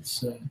okay, but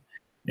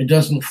it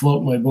doesn't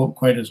float my boat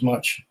quite as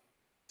much.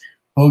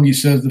 Hoagie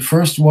says the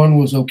first one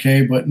was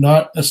okay, but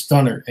not a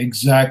stunner.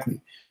 Exactly.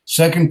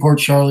 Second Port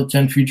Charlotte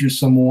 10 features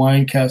some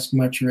wine cask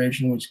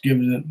maturation, which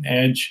gives it an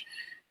edge.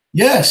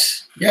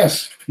 Yes,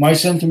 my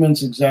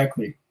sentiments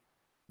exactly.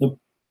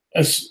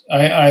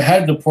 I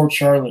had the Port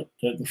Charlotte,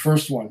 the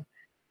first one,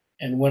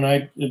 and when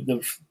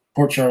the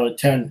Port Charlotte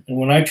 10, and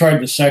when I tried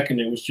the second,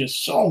 it was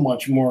just so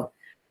much more.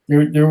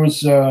 There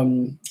was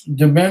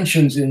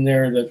dimensions in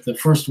there that the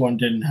first one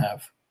didn't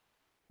have.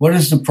 What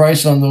is the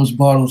price on those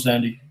bottles,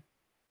 Andy?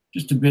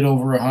 Just a bit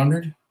over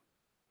 100.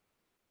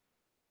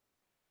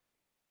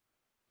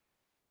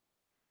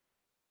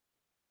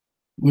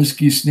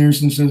 Whiskey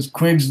sneers and says,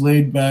 Quig's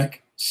laid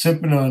back,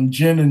 sipping on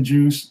gin and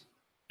juice.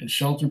 And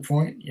Shelter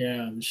Point?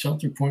 Yeah, the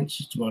Shelter Point's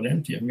just about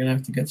empty. I'm going to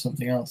have to get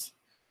something else.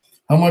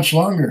 How much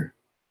longer?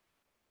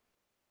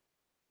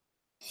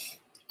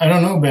 I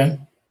don't know,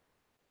 Ben.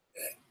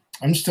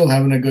 I'm still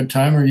having a good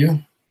time. Are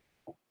you?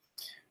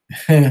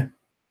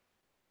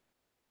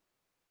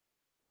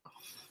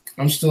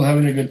 I'm still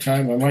having a good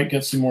time. I might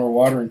get some more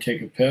water and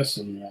take a piss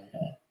and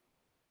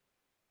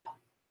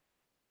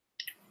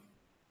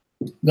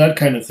that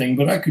kind of thing.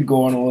 But I could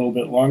go on a little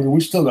bit longer.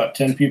 We still got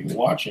 10 people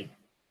watching,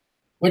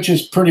 which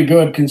is pretty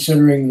good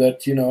considering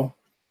that, you know,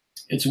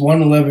 it's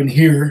 1:11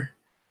 here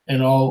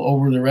and all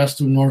over the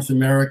rest of North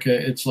America.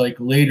 It's like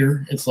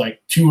later. It's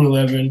like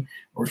 2:11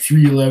 or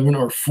 3:11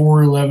 or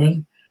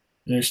 4:11.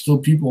 And there's still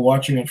people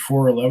watching at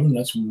 4:11.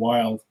 That's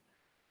wild.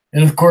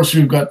 And of course,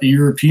 we've got the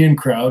European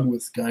crowd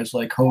with guys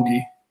like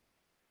Hoagie.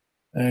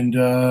 And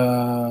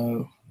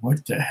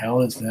what the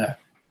hell is that?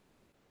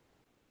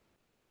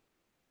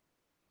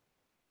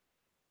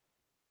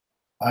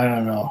 I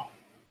don't know.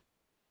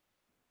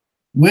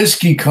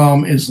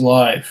 WhiskeyCom is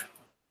live.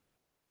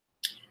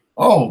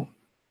 Oh,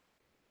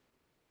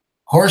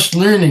 Horse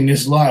Learning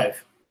is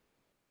live.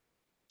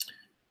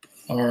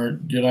 Or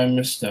did I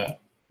miss that?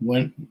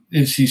 When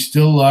is he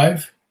still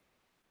live?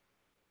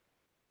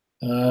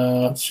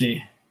 Let's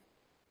see.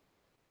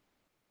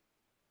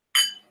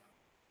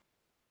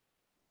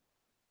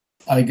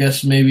 I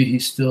guess maybe he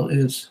still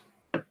is.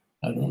 I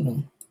don't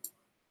know.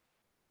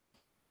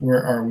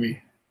 Where are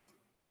we?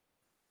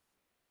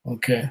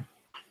 Okay.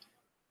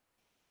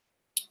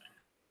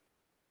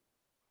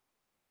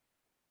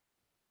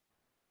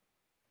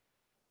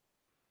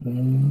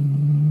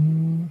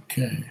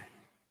 Okay.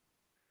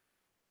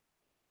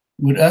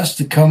 Would ask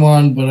to come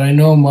on, but I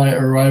know my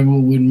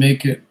arrival would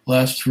make it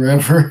last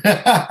forever.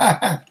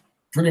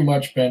 Pretty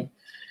much, Ben.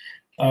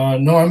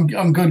 No,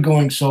 I'm good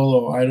going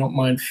solo. I don't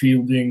mind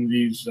fielding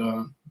these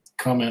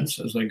comments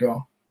as I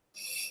go.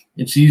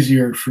 It's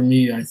easier for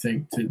me, I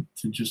think, to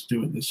just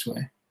do it this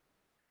way.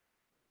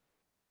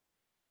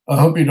 I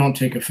hope you don't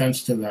take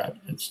offense to that.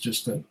 It's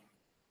just that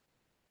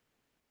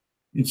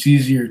it's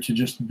easier to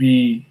just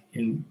be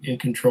in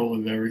control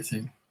of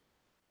everything.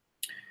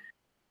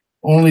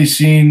 Only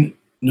seen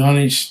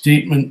Nani's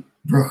statement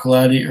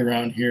Bruichladdich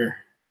around here.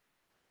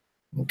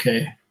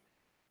 Okay.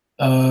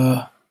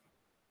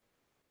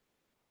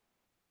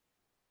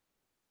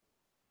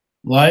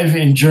 Live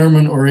in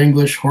German or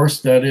English,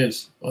 Horst, that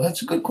is? Well,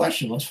 that's a good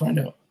question. Let's find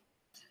out.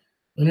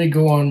 Let me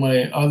go on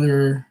my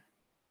other.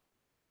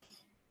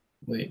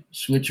 Wait,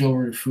 switch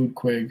over to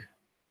FoodQuig.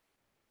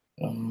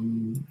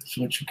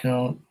 Switch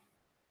account.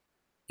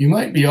 You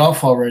might be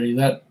off already.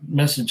 That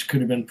message could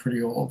have been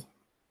pretty old.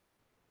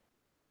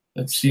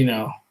 Let's see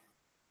now.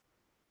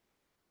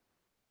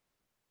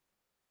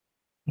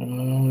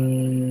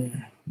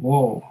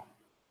 Whoa.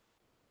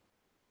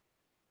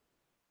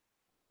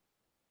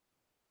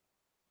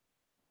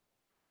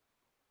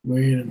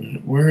 Wait a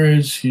minute. Where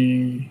is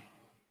he?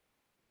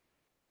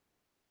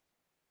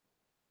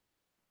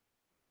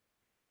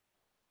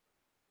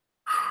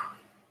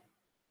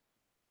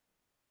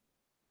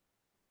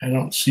 I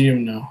don't see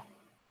him now.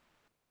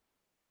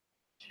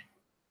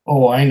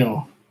 Oh, I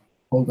know.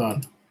 Hold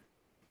on.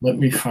 Let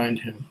me find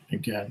him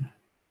again.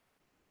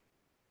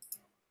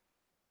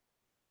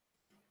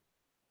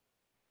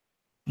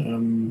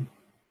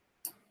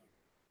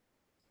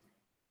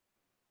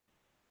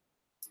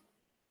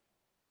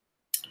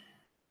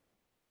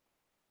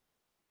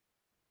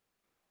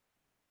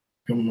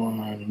 Come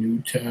on,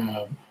 new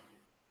tab.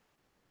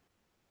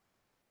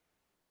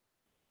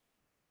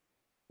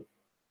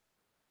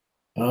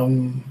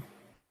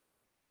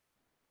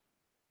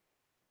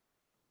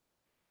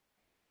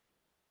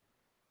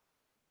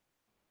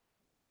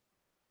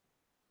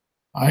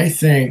 I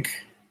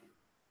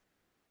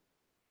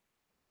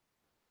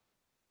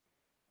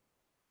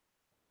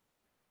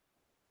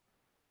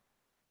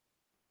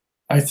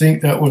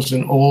think that was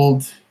an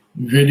old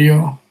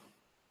video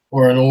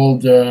or an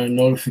old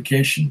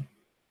notification.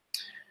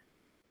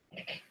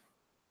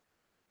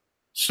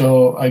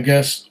 So I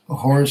guess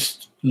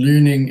Horst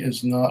Lüning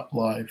is not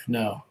live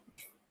now.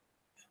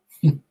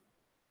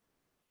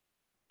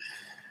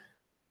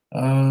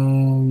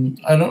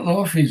 I don't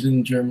know if he's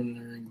in German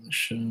or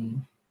English.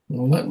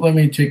 Well, let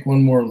me take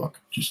one more look.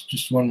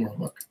 Just one more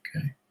look.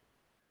 Okay.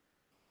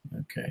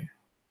 Okay.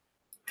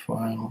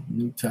 File,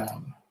 new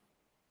tab.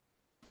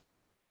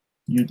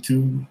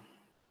 YouTube.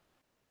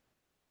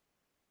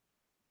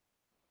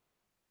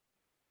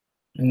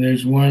 And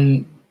there's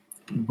one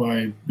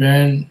by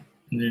Ben.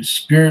 And there's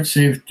Spirit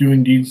Safe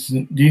doing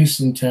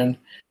Diensten 10.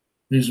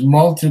 There's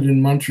Malted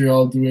in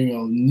Montreal doing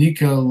a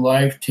Nika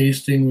live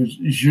tasting with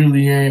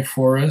Julien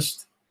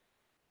Forest.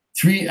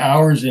 3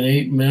 hours and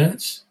 8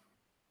 minutes.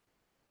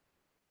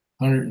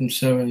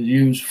 107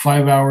 views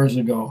 5 hours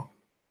ago.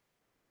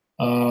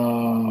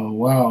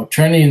 Wow.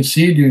 Trenny and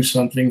C do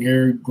something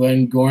here.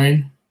 Glenn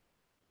Goyne.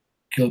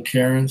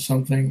 Kilkaren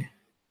something.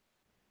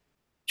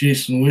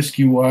 Jason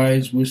Whiskey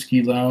Wise,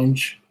 Whiskey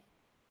Lounge.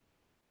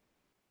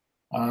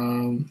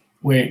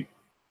 Wait.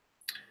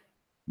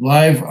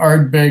 Live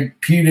Ardbeg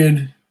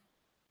peated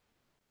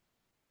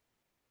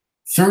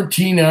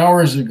 13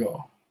 hours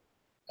ago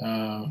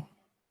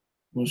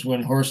was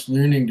when Horst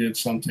Lüning did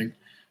something.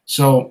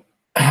 So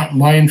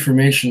my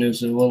information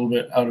is a little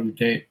bit out of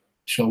date,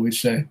 shall we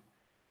say.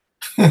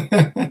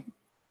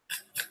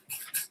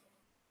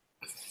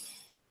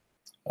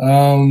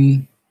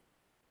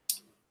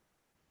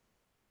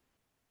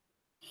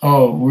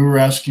 Oh, we were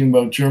asking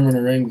about German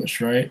or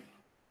English, right?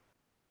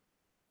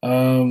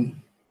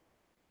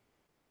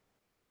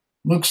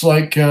 Looks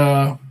like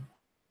in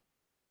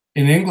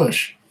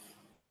English.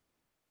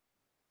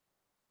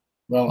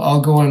 Well,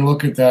 I'll go and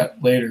look at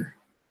that later,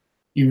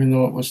 even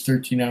though it was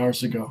 13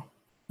 hours ago.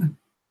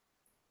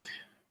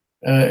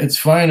 It's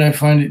fine. I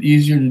find it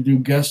easier to do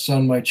guests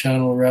on my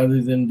channel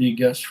rather than be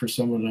guest for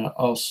someone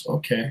else.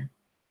 Okay.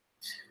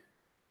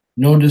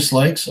 No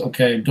dislikes?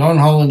 Okay. Don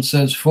Holland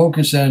says,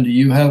 focus, Andy.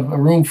 You have a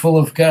room full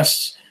of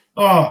guests.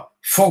 Oh,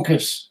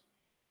 focus.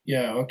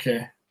 Yeah,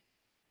 okay.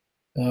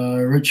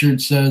 Richard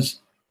says,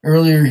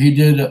 earlier he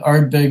did an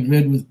Ardbeg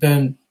vid with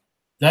Ben.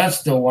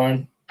 That's the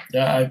one.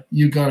 Yeah,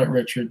 you got it,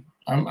 Richard.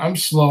 I'm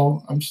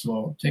slow.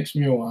 It takes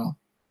me a while.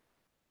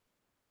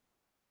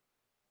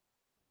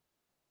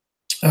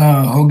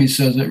 Hoagie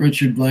says that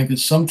Richard Blanket.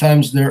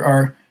 Sometimes there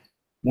are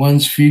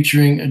ones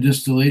featuring a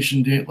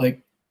distillation date like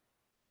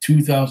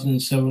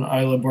 2007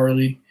 Isla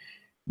Barley,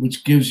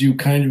 which gives you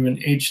kind of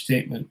an age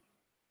statement.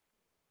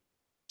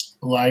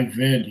 Live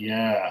vid,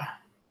 yeah.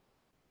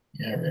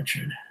 Yeah,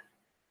 Richard.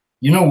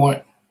 You know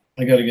what?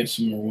 I got to get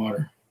some more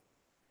water.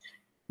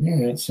 Yeah,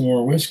 get some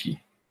more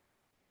whiskey.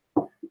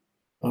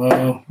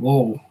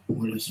 Whoa,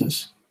 what is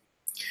this?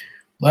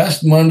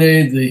 Last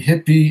Monday, the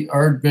hippie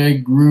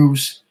Ardbeg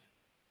Grooves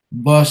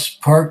bus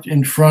parked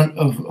in front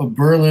of a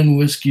Berlin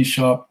whiskey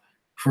shop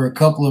for a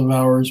couple of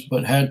hours,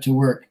 but had to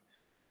work.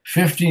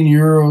 15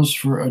 euros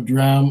for a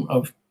dram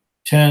of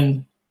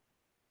 10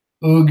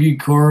 Ugi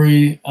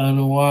Kori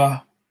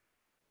Anawa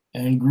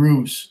and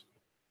Grooves.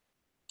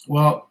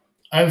 Well,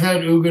 I've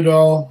had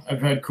Ugadal,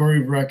 I've had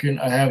Cory Vrecken,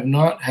 I have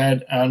not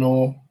had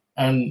Ano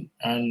and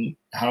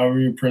however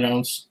you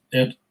pronounce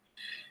it,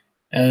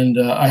 and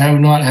I have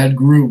not had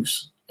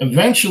Grooves.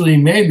 Eventually,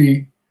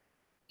 maybe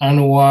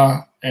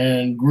Anawa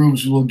and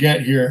Grooves will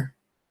get here.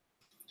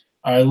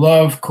 I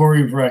love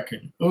Cory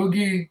Vrecken.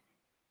 Ugi,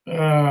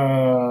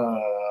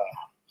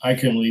 I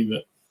can leave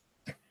it.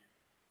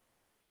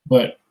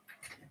 But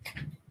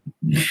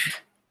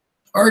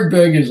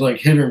Ardbeg is like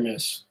hit or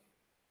miss.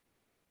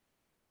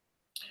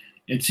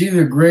 It's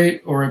either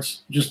great or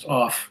it's just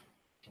off.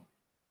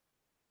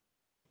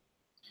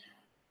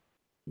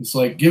 It's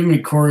like, give me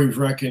Cory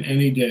Vrecken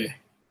any day.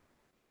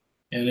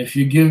 And if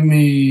you give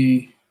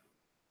me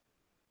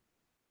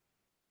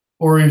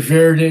Ori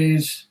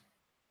Verdes,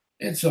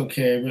 it's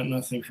okay, but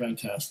nothing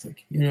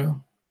fantastic, you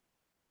know?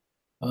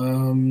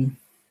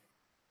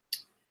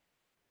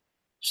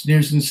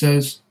 Sneerson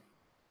says,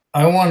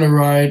 I want to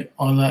ride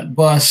on that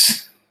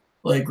bus,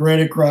 like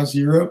right across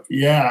Europe.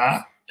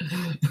 Yeah.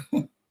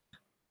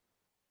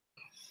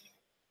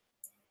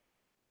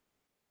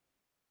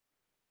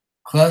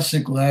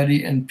 Classic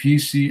Laddie and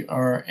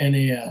PCR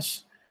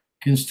NAS.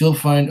 Can still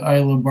find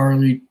Isla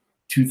Barley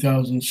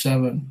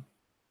 2007.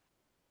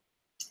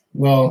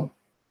 Well,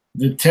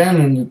 the 10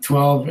 and the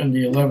 12 and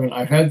the 11,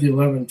 I've had the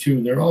 11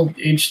 too. They're all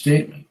age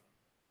statement.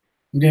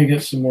 I'm going to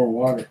get some more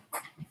water.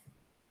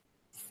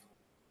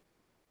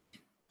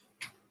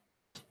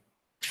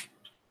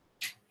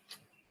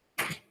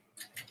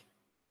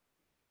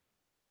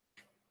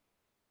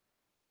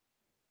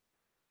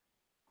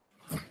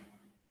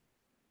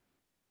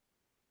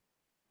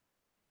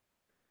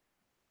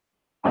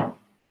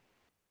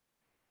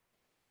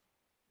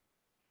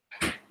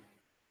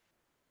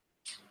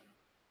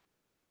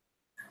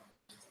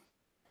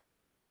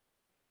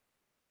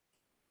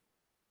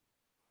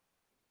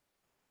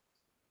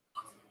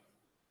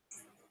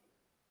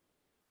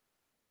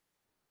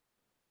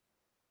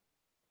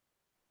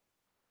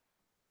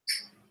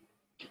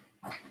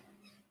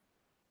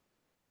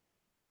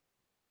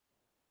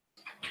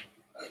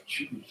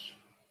 Jeez.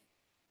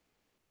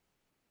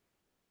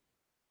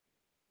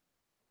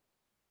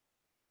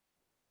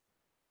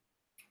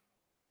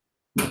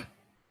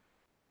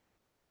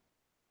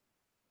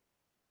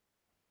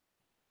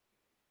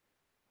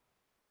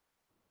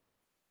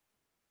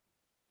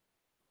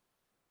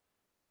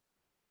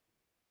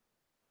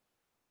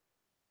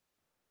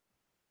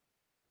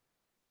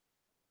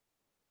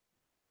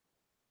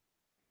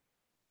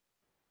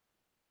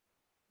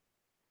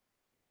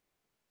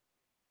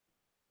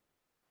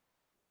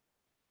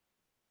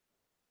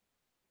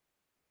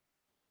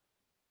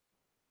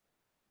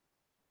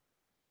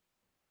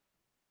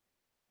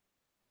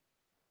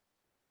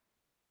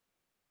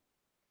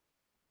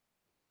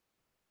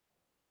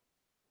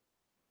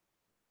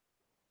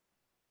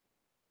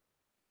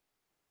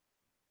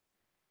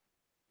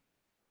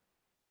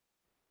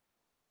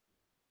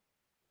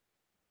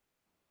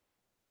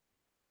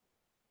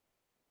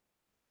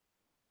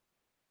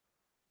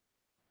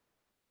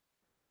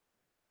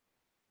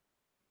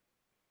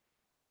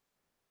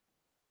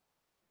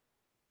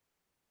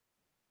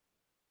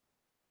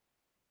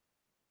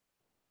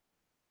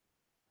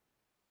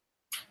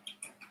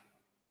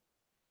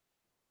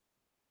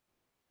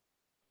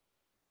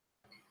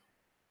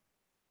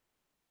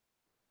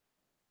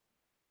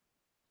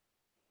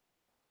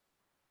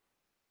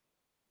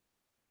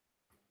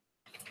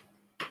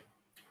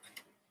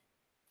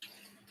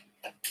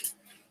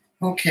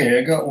 Okay,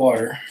 I got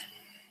water.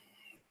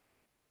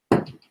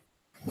 Have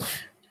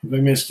I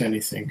missed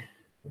anything?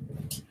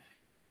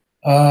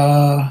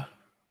 A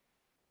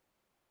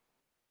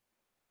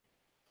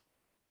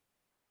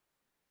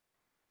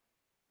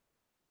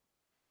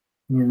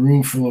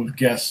room full of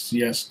guests.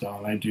 Yes,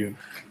 Don, I do.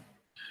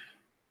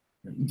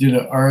 Did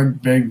a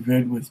Ardbeg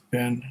vid with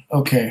Ben.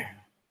 Okay.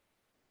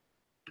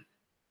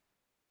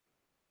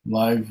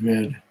 Live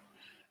vid.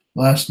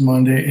 Last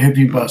Monday,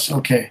 hippie bus.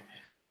 Okay.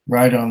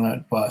 Ride on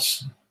that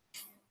bus.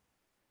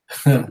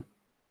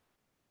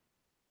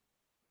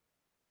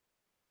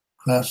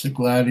 Classic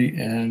Laddie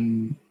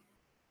and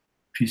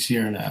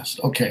PCR NAS.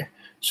 Okay.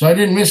 So I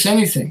didn't miss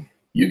anything.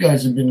 You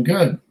guys have been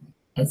good.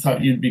 I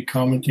thought you'd be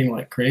commenting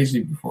like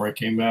crazy before I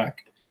came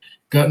back.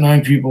 Got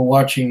 9 people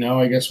watching now.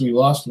 I guess we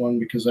lost one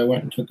because I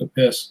went and took a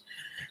piss.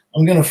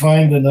 I'm going to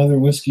find another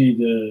whiskey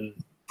to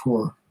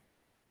pour.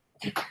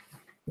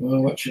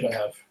 Well, what should I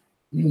have?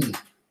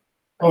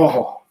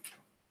 Oh.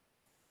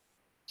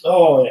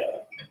 Oh,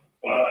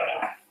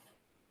 yeah.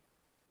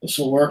 This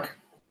will work.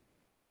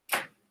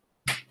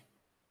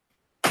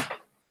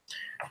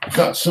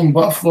 Got some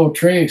Buffalo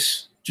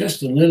Trace.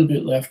 Just a little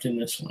bit left in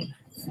this one.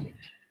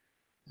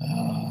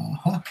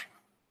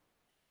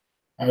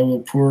 I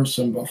will pour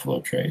some Buffalo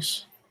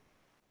Trace.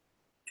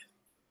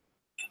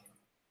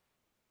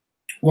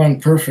 One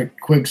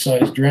perfect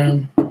quig-sized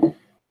dram,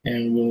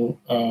 and we'll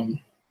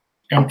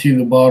empty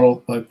the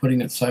bottle by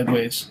putting it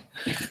sideways.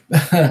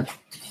 All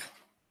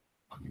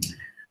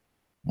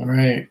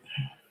right.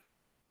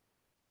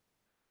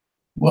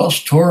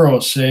 Welsh Toro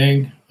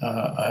saying,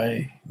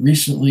 I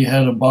recently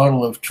had a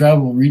bottle of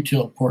Travel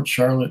Retail Port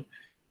Charlotte,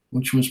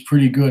 which was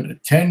pretty good. A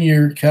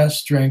 10-year cask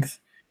strength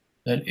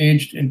that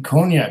aged in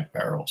cognac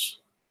barrels.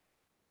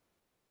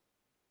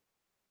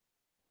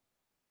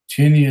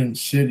 Tinian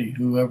City,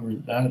 whoever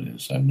that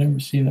is. I've never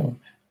seen that one.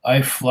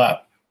 I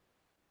Flap.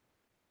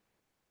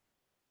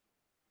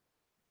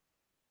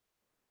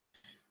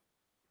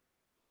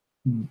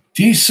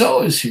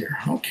 D-So is here.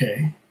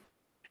 Okay.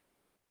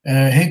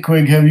 Hey,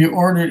 Quig, have you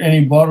ordered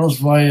any bottles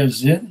via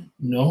Zyn?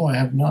 No, I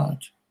have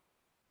not.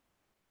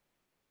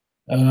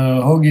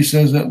 Hoagie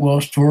says that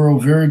Welsh Toro,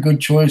 very good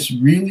choice.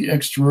 Really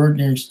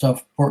extraordinary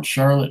stuff. Port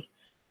Charlotte.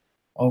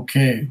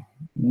 Okay.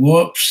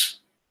 Whoops.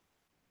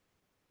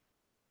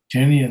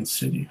 Tinian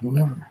City,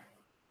 whoever.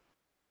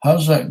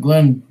 How's that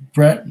Glen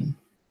Breton?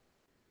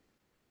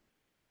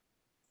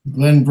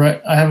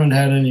 I haven't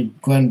had any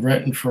Glen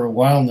Breton for a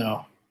while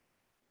now.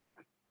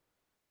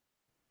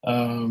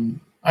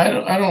 I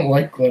don't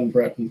like Glen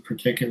Breton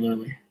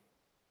particularly.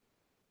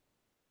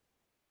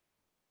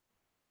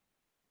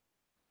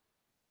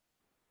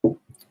 I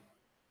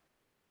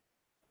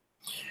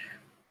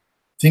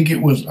think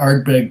it was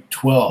Ardbeg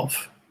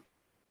 12.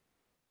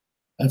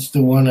 That's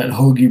the one at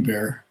Hoagie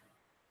Bear.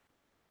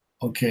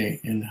 Okay,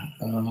 in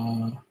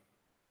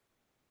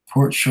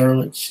Port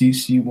Charlotte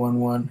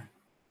CC11.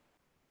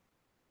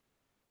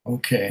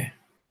 Okay.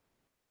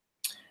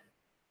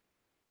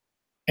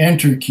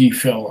 Enter key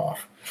fell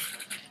off.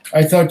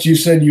 I thought you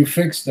said you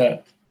fixed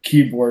that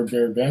keyboard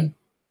there, Ben.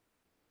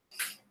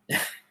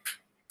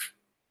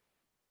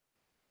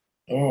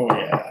 Oh,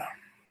 yeah.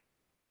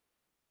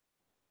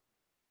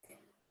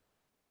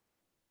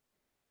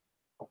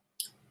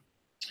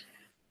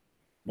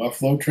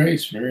 Buffalo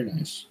Trace, very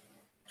nice.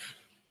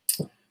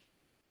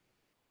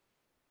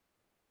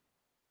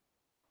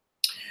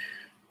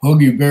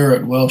 Hoagie Bear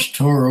at Welsh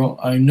Toro,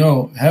 I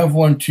know, have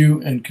one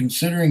too, and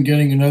considering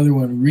getting another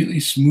one really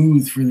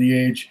smooth for the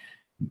age.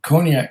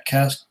 Cognac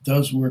cask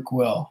does work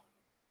well.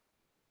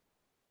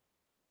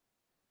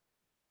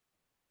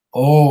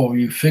 Oh,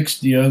 you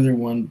fixed the other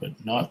one,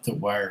 but not the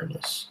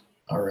wireless.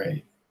 All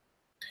right.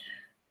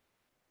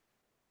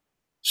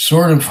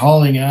 Sort of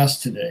hauling ass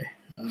today.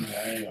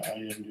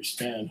 I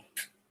understand.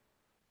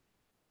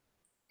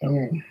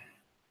 I'm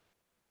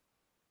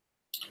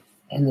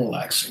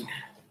relaxing.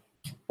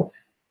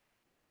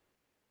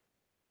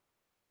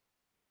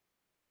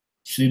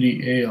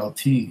 City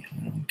ALT. I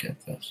don't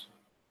get this.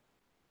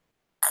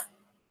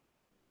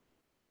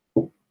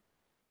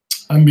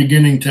 I'm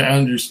beginning to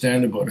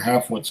understand about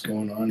half what's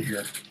going on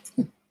here.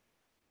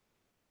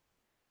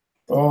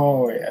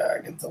 Oh, yeah,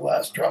 get the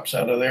last drops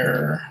out of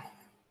there.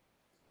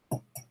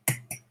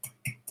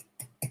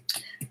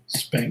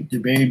 Spank the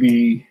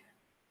baby.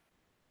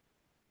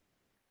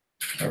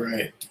 All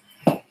right.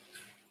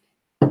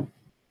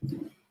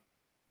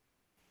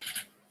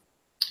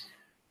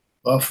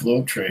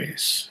 Buffalo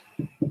Trace.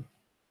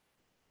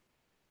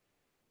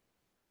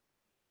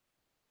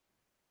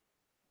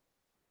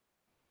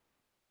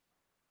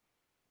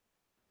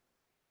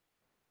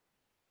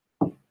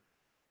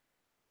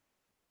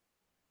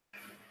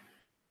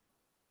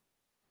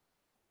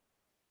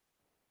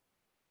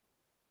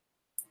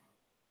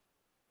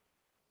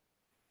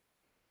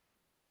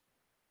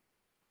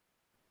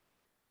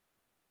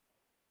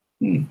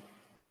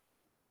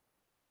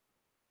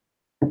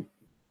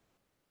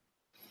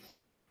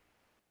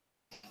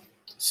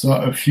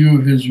 Saw a few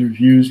of his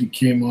reviews. He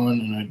came on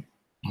and I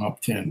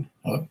hopped in.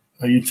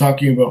 Are you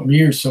talking about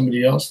me or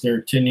somebody else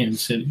there, Tinian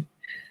City?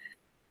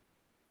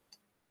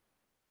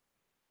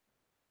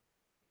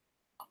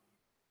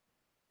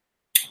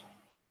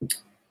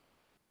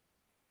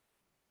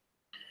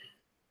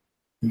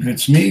 If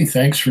it's me,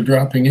 thanks for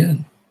dropping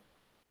in.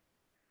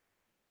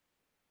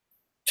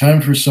 Time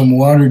for some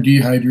water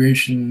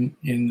dehydration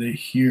in the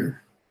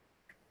here.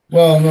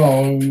 Well,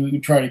 no, we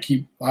try to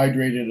keep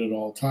hydrated at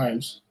all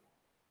times.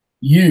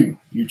 You're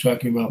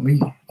talking about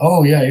me.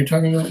 Oh, yeah, you're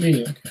talking about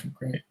me. Okay,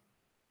 great.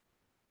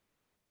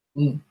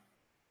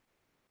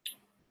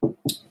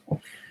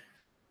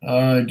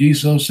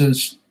 D-So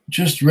says,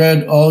 just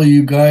read all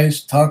you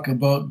guys talk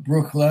about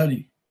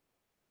Bruichladdich.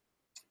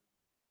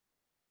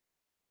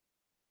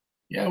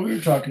 Yeah, we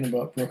were talking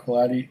about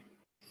Bruichladdich.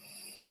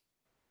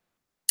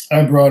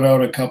 I brought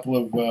out a couple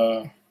of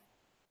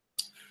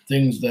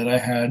things that I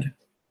had.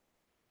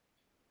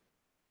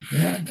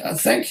 Yeah,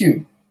 thank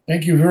you.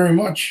 Thank you very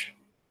much.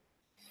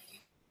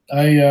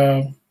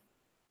 I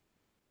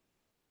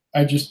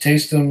just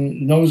taste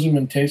them, nose them,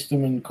 and taste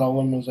them, and call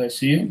them as I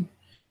see them.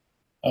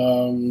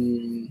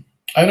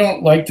 I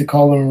don't like to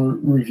call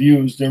them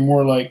reviews. They're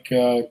more like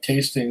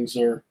tastings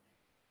or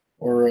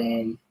or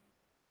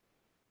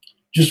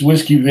just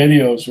whiskey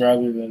videos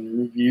rather than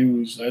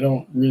reviews. I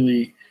don't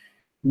really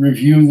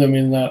review them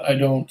in that I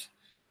don't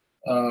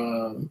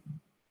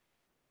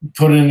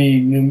put any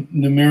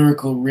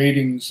numerical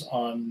ratings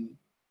on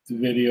the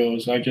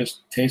videos. I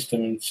just taste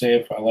them and say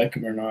if I like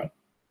them or not.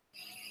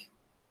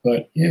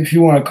 But if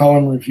you want to call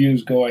them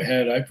reviews, go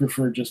ahead. I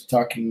prefer just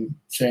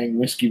saying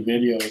whiskey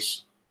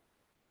videos.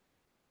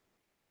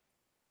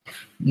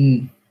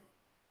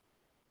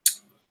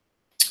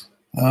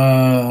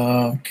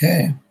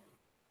 Okay.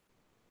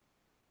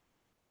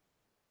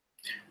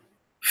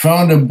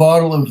 Found a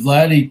bottle of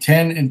Laddie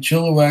 10 in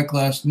Chilliwack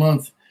last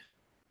month.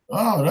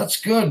 Oh,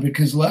 that's good,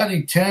 because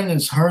Laddie 10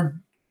 is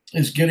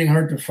getting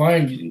hard to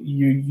find.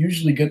 You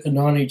usually get the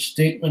non-age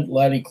statement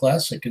Laddie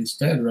Classic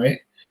instead, right?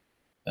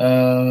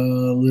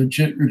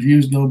 Legit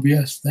reviews, no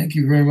BS. Thank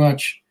you very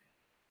much.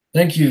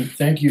 Thank you,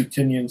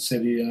 Tinian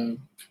City.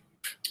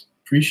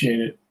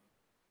 Appreciate it.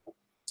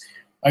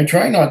 I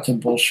try not to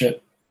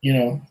bullshit,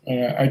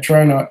 I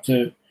try not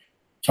to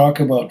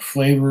talk about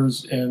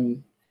flavors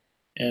and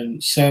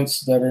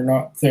scents that are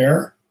not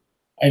there.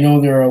 I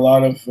know there are a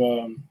lot of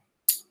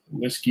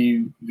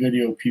whiskey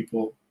video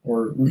people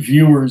or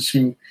reviewers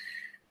who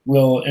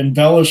will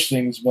embellish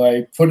things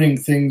by putting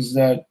things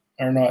that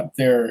are not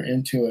there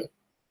into it.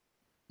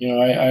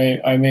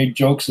 I made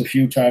jokes a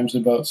few times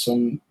about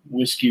some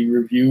whiskey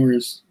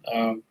reviewers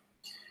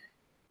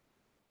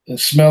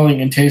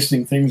smelling and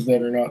tasting things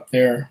that are not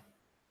there.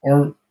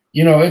 Or,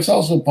 it's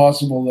also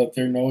possible that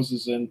their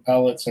noses and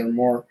palates are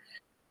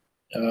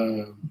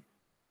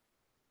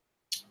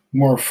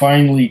more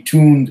finely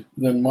tuned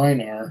than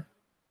mine are,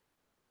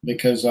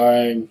 because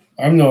I'm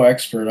no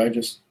expert. I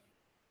just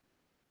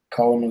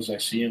call them as I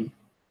see them.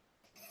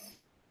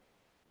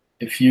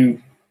 If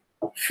you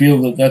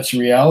feel that that's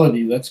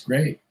reality, that's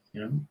great.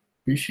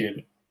 Appreciate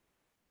it.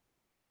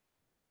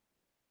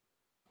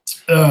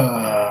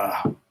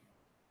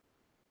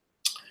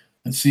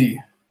 Let's see.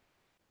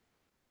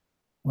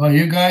 Well,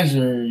 you guys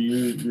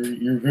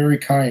you're very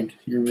kind.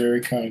 You're very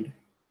kind.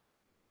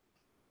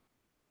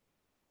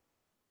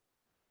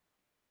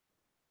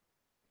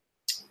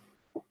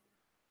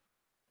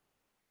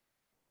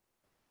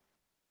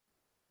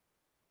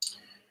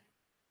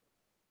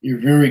 You're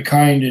very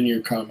kind in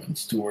your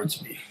comments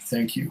towards me.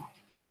 Thank you.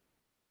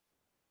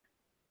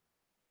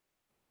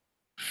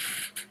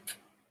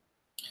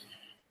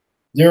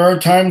 There are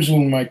times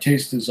when my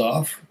taste is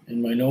off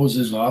and my nose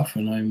is off,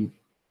 and I'm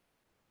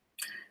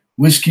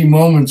whiskey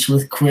moments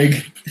with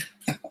Quig.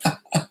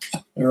 All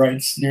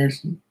right,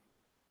 seriously.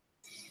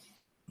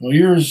 Well,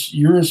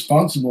 you're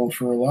responsible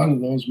for a lot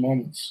of those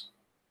moments.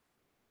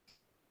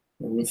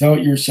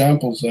 Without your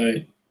samples,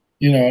 it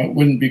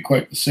wouldn't be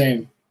quite the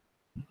same.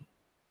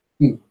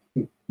 And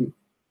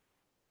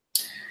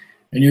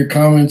your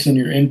comments and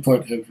your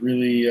input have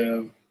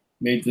really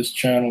made this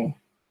channel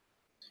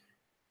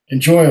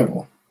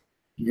enjoyable,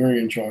 very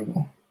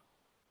enjoyable.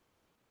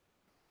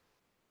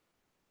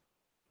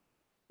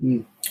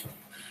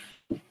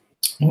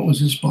 What was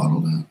this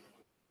bottle at?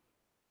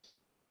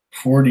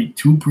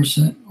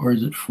 42%, or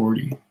is it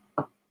 40?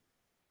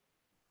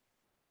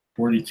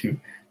 42.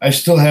 I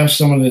still have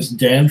some of this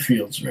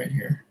Danfields right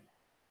here.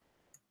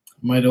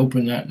 Might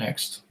open that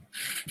next.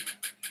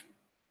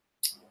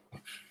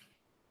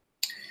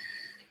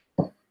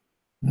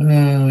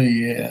 Oh,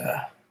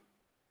 yeah.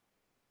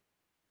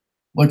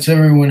 What's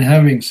everyone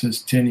having, says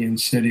Tinian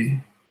City.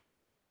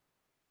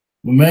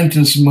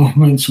 Momentous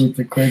moments with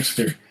the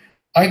Quigster.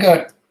 I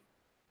got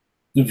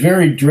the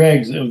very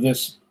dregs of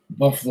this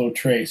Buffalo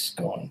Trace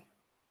going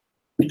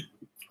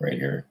right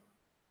here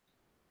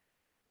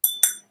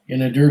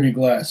in a dirty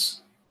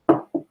glass.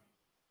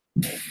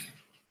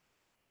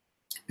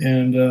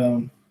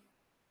 And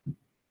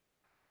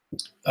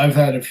I've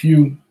had a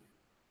few.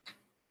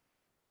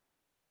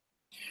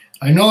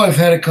 I know I've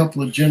had a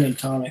couple of gin and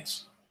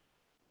tonics.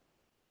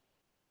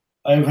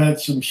 I've had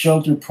some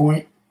Shelter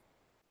Point.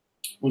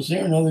 Was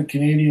there another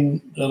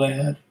Canadian that I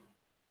had?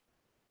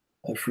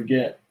 I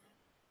forget.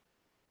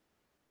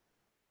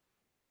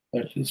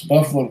 But this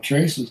Buffalo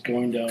Trace is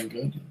going down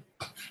good.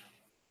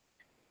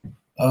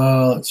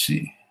 Let's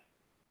see.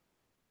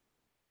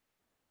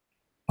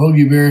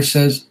 Hoagie Bear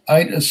says,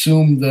 I'd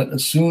assume that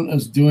as soon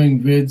as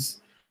doing vids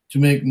to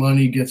make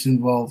money gets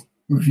involved,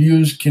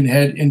 reviews can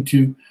head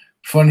into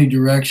funny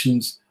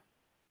directions.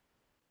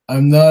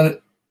 I'm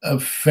not a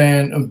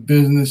fan of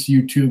business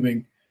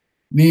YouTubing.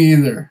 Me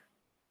either.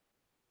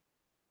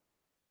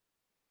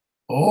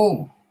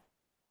 Oh,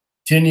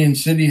 Tinian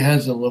City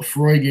has a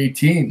Lafroig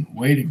 18.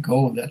 Way to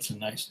go. That's a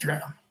nice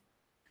dram.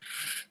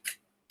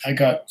 I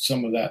got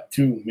some of that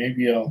too.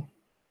 Maybe I'll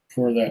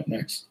pour that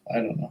next. I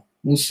don't know.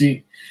 We'll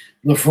see.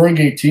 Lafroig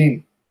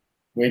 18.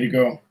 Way to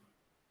go.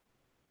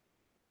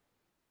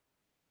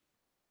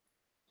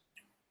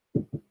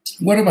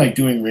 What am I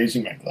doing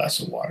raising my glass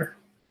of water?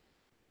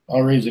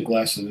 I'll raise a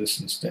glass of this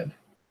instead.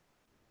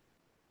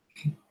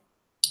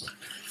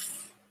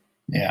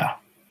 Yeah.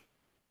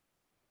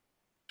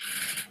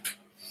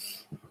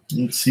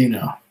 Let's see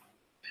now.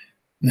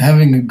 I'm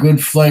having a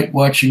good flight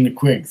watching the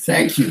Quig.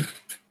 Thank you.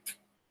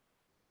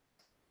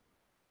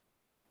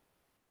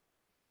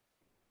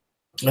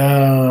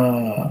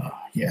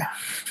 Yeah.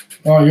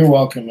 Oh, you're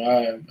welcome.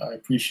 I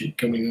appreciate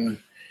coming on.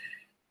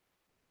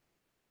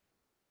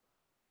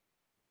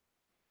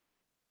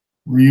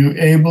 Were you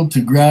able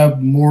to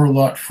grab more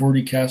lot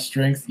 40 cast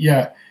strength?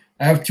 Yeah,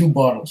 I have 2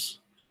 bottles.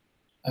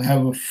 I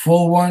have a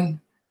full one,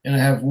 and I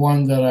have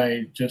one that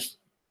I just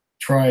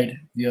tried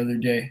the other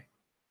day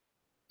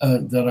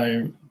that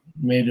I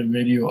made a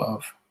video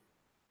of.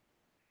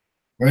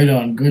 Right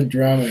on, good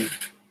drumming.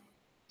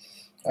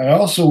 I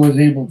also was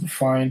able to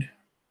find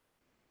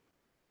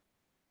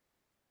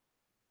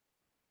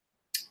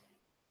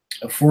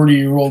a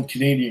 40-year-old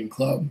Canadian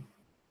club,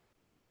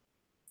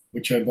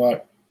 which I bought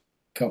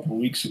a couple of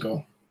weeks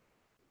ago.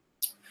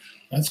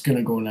 That's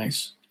gonna go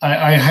nice.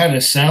 I had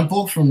a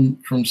sample from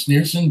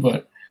Sneerson,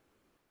 but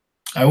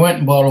I went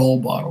and bought a whole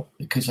bottle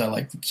because I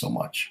liked it so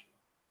much.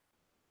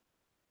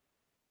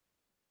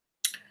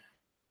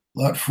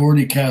 Lot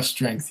 40 cast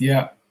strength.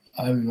 Yeah,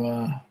 I've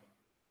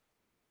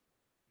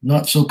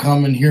not so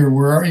common here.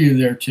 Where are you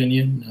there,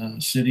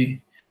 Tinian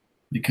City?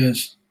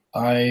 Because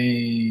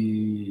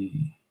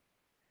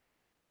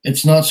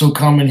it's not so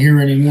common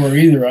here anymore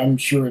either. I'm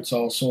sure it's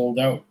all sold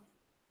out.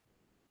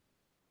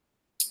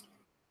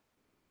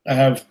 I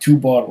have 2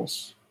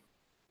 bottles.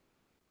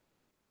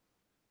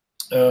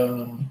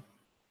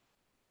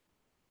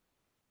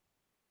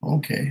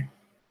 Okay.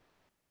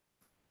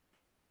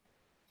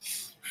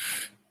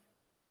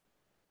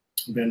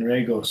 Ben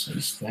Rego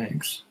says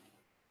thanks.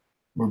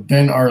 Or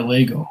Ben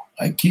Arlego.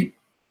 I keep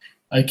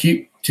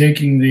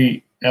taking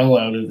the L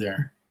out of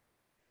there.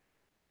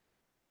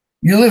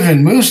 You live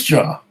in Moose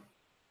Jaw.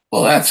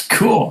 Well, that's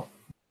cool.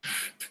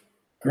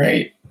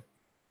 Great.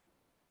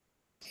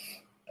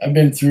 I've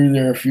been through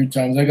there a few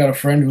times. I got a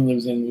friend who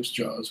lives in Moose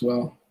Jaw as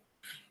well.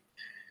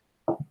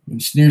 And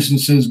Sneerson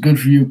says, good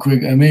for you,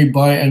 Quig. I may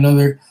buy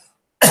another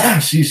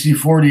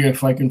CC40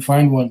 if I can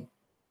find one.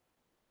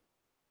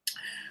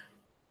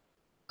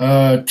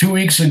 2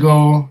 weeks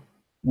ago,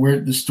 where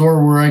the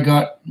store where I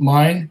got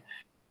mine,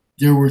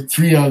 there were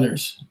 3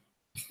 others.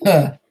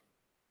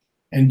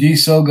 And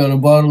Diesel got a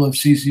bottle of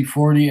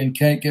CC40 and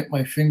can't get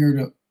my finger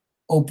to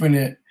open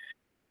it.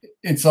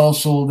 It's all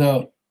sold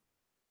out.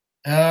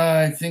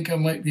 I think I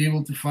might be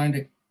able to find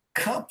a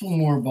couple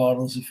more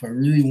bottles if I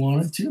really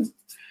wanted to.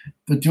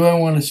 But do I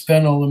want to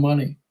spend all the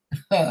money?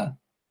 Yeah,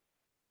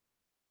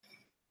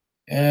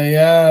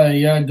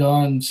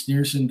 Don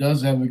Sneerson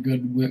does have a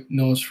good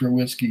nose for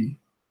whiskey.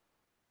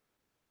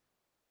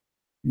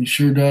 He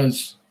sure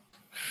does.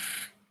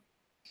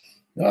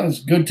 Well, it's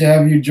good to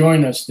have you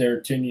join us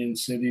there, Tinian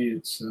City.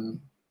 It's a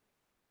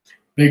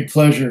big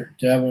pleasure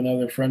to have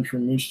another friend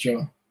from Moose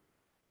Jaw.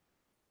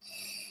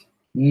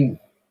 Mm.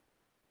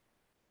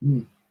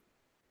 Mm.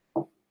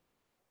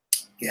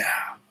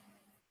 Yeah.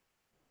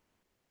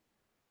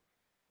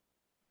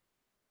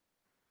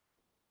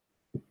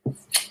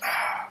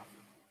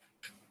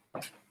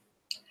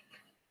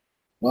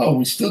 Well,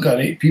 we still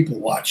got 8 people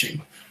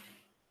watching.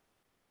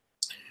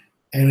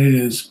 And it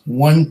is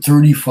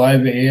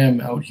 1:35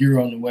 a.m. out here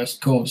on the West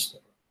Coast.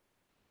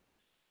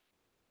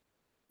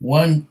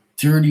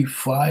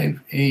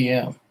 1:35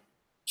 a.m.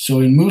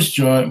 So in Moose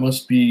Jaw, it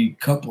must be a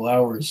couple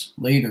hours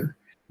later.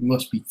 It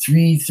must be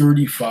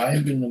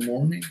 3:35 in the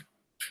morning.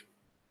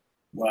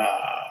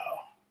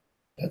 Wow,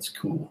 that's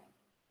cool.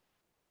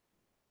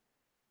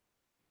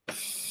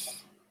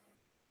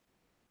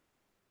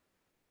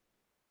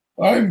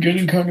 I'm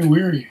getting kind of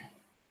weary.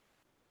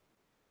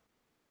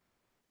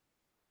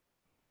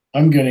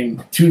 I'm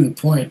getting to the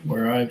point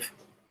where I've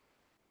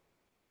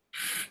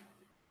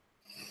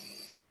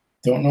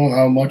don't know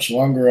how much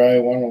longer I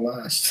want to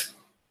last.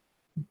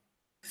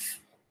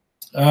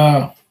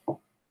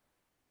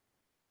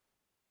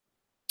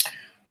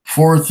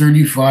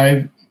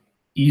 4:35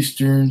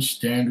 Eastern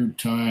Standard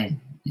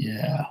Time.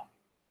 Yeah.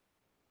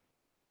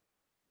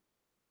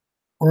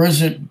 Or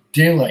is it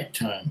daylight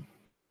time?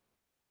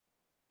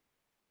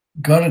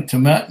 Got a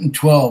Tomatin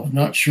 12.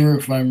 Not sure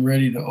if I'm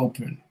ready to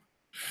open.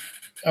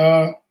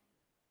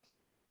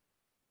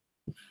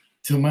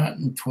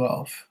 Tomatin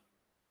 12.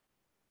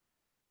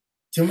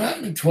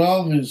 Tomatin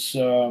 12 is,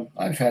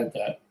 I've had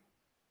that.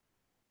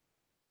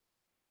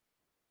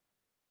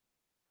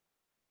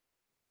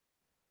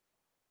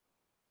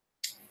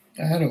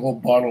 I had a whole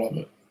bottle of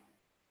it.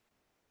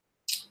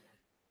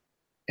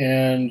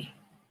 And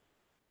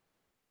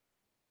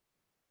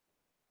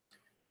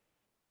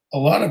a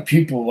lot of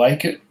people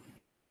like it.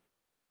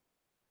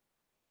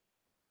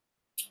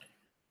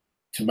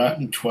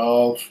 Tomatin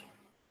 12.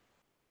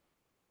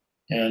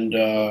 And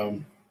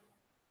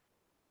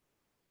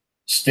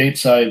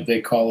stateside,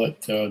 they call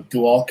it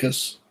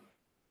Dualcus.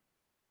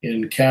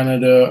 In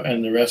Canada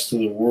and the rest of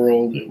the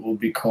world, it will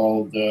be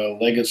called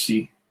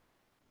Legacy.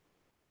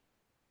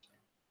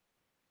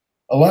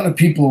 A lot of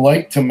people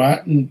like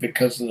Tomatin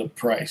because of the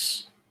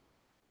price.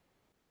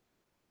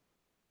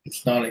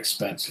 It's not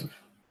expensive.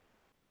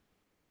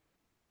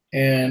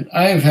 And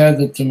I've had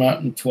the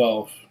Tomatin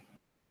 12.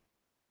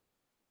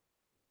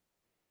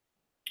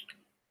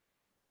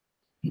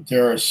 But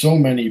there are so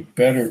many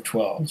better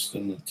 12s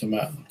than the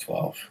Tomatin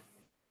 12.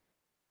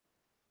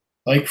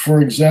 Like,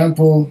 for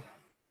example,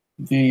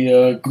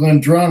 the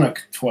Glendronach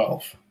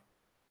 12.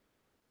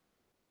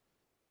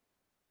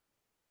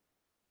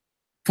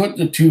 Put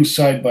the two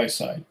side by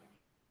side.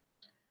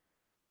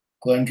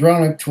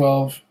 Glendronach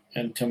 12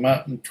 and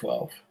Tomatin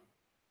 12.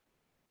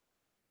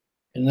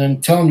 And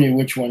then tell me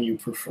which one you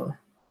prefer.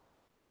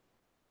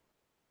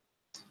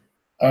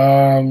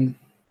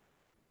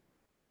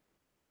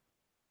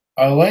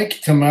 I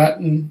like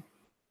Tomatin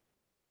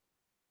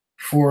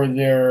for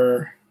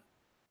their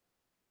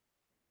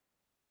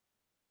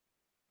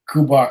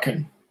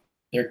Kubakken.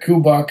 Their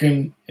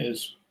Kubakken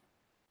is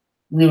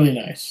really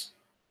nice.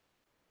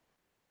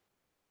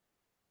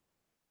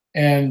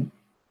 And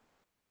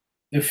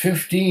the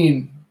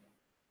 15,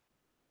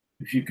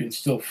 if you can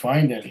still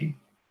find any,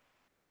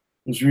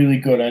 was really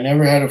good. I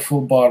never had a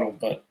full bottle,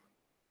 but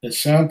the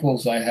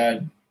samples I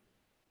had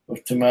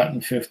of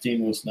Tomatin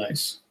 15 was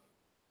nice.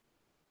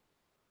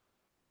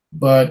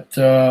 But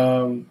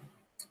Tomatin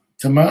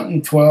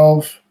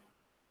 12,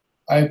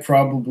 I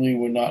probably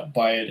would not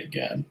buy it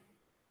again.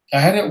 I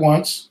had it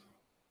once.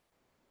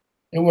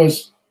 It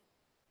was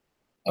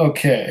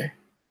okay,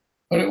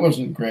 but it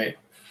wasn't great.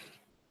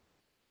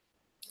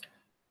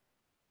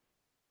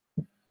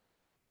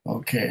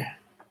 Okay.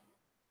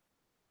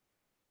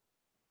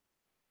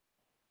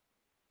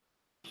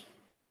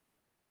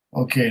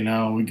 Okay,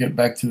 now we get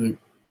back to the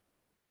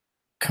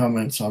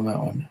comments on that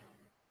one.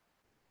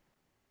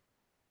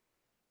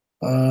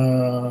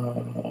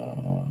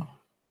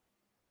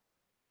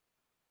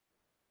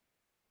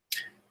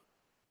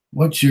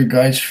 What's your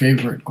guy's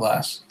favorite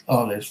glass?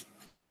 Oh, there's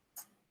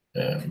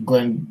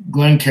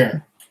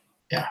Glencairn.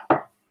 Yeah.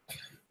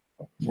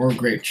 More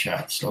great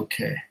chats.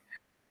 Okay.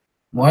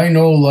 Why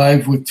no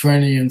live with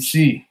Trenny and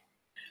C?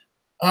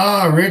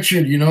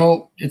 Richard, you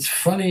know, it's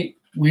funny.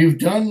 We've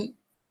done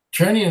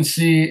Trenny and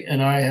C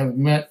and I have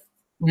met.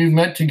 We've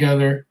met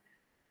together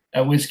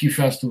at whiskey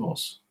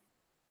festivals.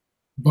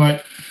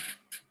 But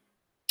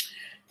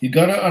you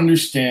got to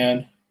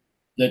understand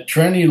that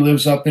Trenny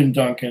lives up in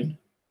Duncan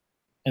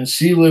and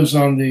C lives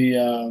on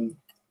the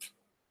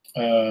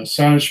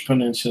Saanich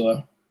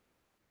Peninsula,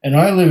 and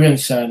I live in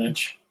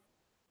Saanich.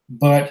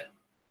 But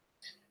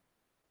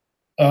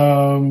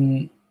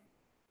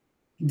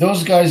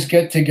those guys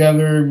get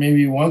together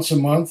maybe once a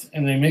month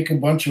and they make a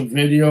bunch of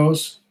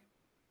videos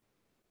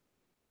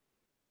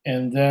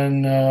and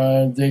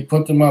then they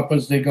put them up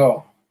as they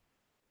go.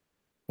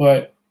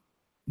 But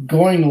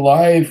going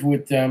live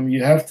with them,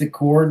 you have to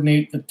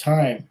coordinate the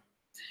time.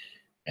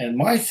 And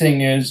my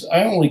thing is,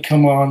 I only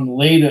come on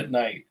late at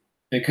night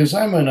because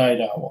I'm a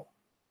night owl.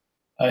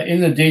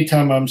 In the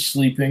daytime, I'm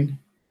sleeping.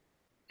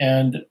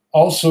 And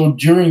also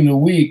during the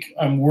week,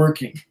 I'm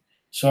working.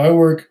 So I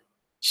work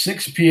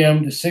 6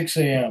 p.m. to 6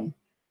 a.m.,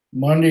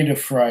 Monday to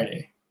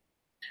Friday.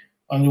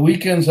 On the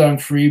weekends, I'm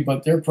free,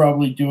 but they're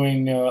probably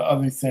doing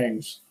other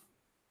things.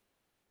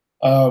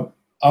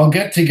 I'll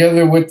get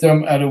together with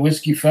them at a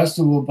whiskey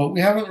festival, but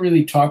we haven't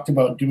really talked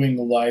about doing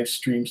the live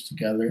streams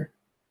together.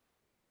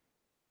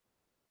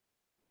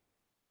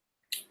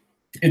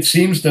 It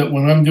seems that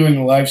when I'm doing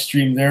a live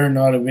stream, they're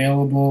not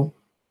available.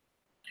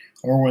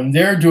 Or when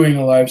they're doing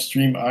a live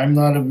stream, I'm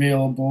not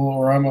available,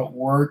 or I'm at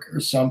work or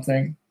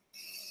something.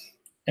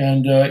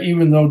 And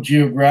even though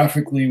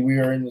geographically we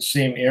are in the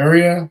same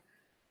area,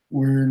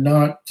 we're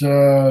not,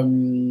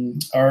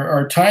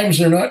 our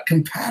times are not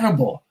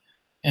compatible.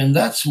 And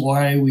that's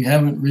why we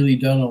haven't really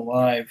done a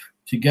live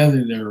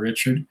together there,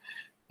 Richard.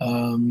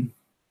 And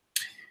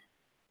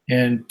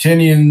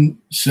Tinian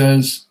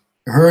says,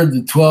 heard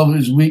the 12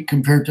 is weak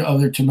compared to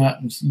other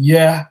Tomatins.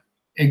 Yeah,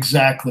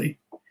 exactly.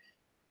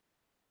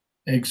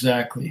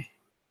 Exactly.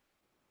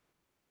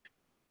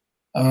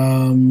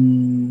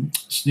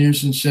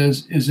 Sneerson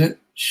says, is it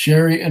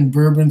sherry and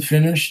bourbon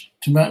finished,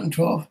 Tomatin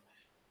 12?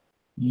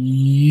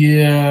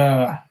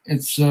 Yeah,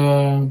 it's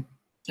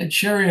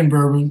sherry and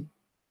bourbon.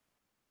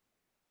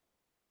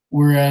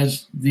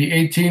 Whereas the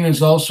 18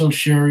 is also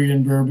sherry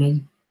and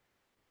bourbon,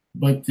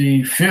 but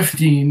the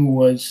 15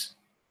 was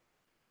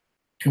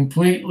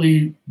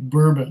completely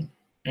bourbon.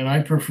 And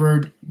I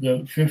preferred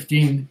the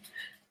 15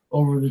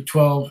 over the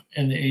 12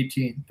 and the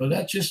 18. But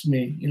that's just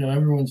me. You know,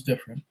 everyone's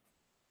different.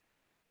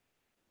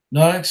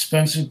 Not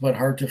expensive, but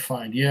hard to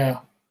find. Yeah.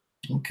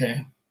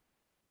 Okay.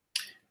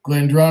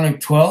 Glendronach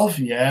 12?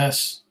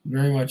 Yes,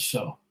 very much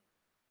so.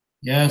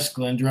 Yes,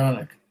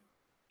 Glendronach.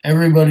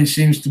 Everybody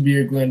seems to be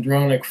a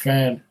Glendronach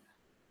fan.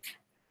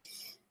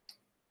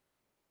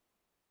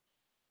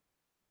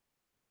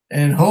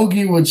 And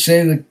Hoagie would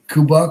say the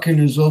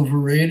Kubakken is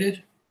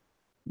overrated.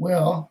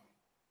 Well,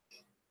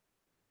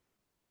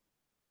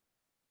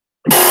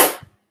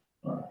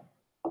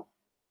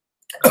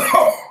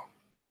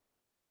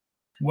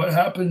 what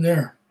happened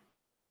there?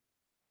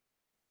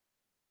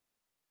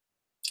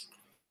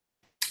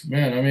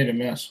 Man, I made a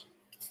mess.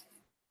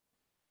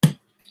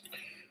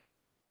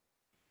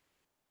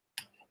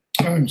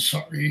 I'm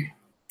sorry.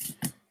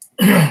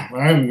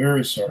 I'm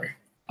very sorry.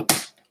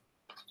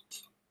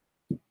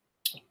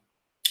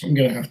 I'm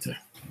going to have to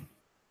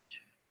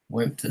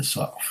wipe this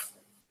off.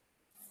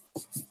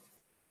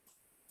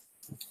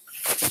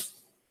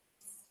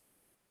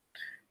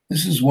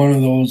 This is one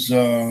of those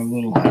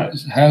little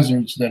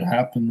hazards that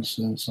happens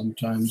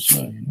sometimes,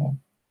 you know.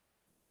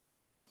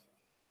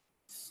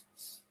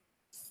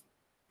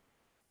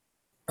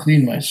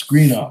 Clean my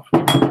screen off.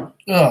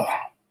 Ugh.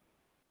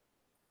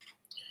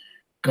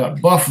 Got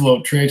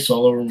Buffalo Trace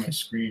all over my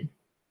screen.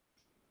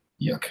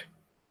 Yuck.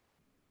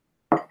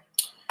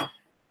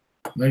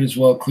 Might as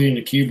well clean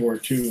the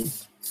keyboard too.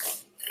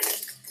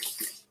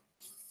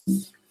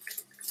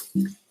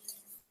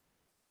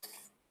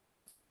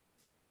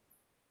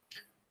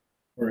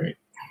 All right.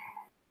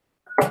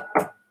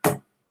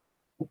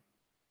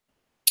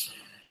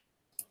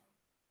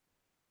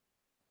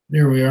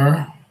 There we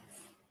are.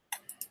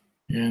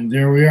 And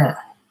there we are.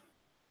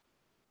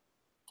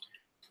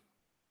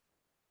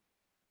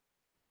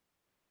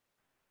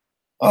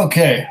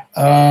 Okay,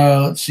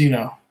 let's see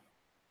now.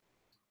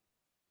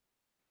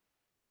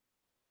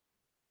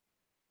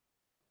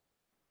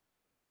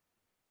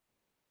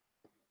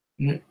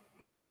 Let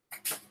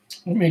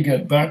me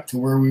get back to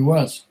where we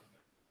was.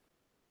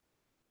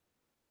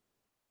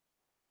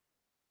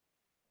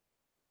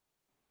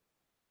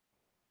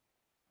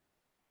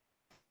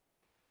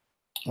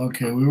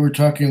 Okay, we were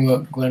talking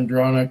about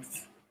GlenDronach.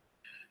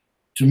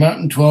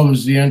 Tomatin 12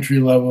 is the entry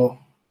level.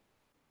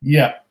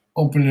 Yeah,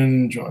 open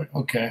and enjoy.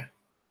 Okay.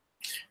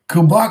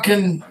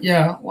 Kubakin,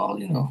 yeah, well,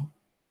 you know,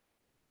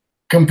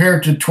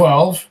 compared to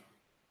 12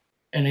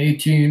 and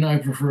 18, I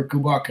prefer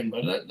Kubakin,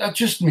 but that's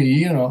just me,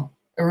 you know.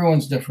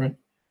 Everyone's different.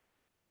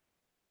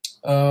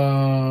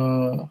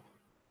 Tinian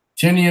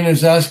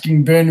is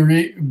asking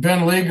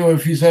Ben Lego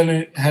if he's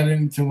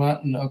heading to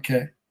Mountain.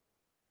 Okay.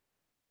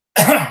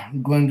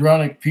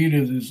 GlenDronach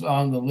Peters is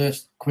on the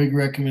list. Quick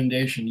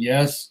recommendation.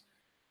 Yes.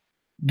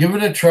 Give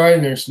it a try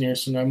there,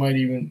 Sneerson. I might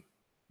even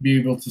be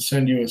able to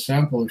send you a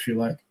sample if you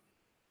like.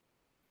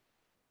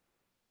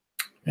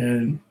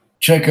 And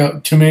check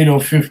out Tomato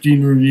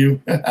 15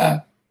 review.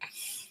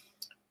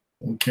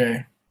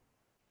 Okay.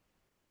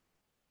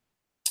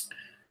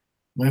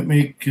 Might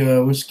make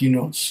whiskey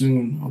notes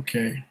soon.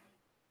 Okay.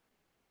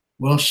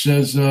 Welsh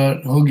says,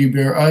 Hoagie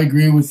Bear, I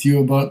agree with you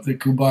about the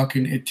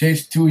Kubakin. It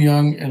tastes too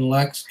young and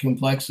lacks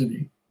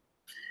complexity.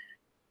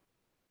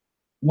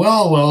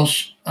 Well,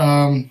 Welsh,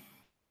 I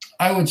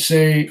would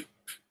say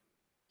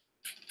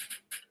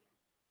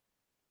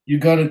you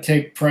got to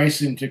take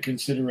price into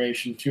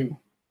consideration too.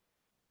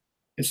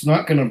 It's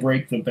not going to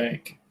break the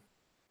bank.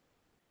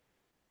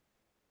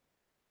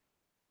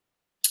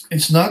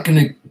 It's not going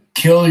to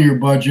kill your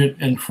budget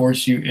and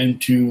force you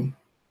into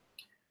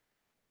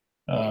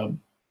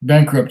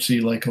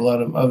bankruptcy like a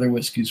lot of other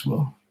whiskeys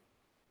will.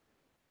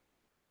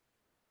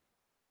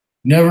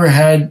 Never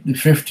had the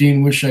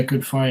 15, wish I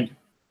could find it.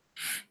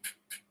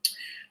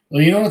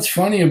 Well, you know what's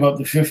funny about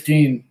the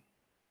 15?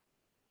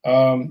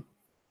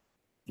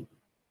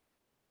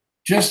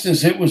 Just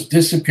as it was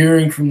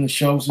disappearing from the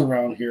shelves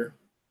around here,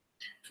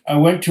 I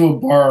went to a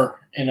bar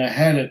and I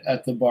had it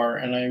at the bar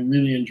and I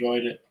really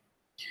enjoyed it.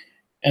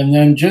 And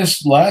then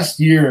just last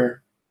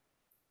year,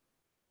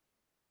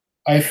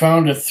 I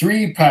found a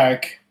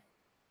 3-pack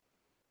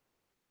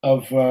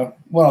of,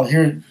 well,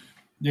 here,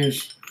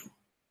 there's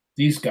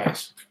these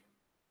guys.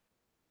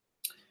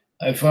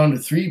 I found a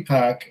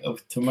 3-pack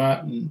of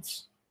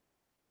Tomatins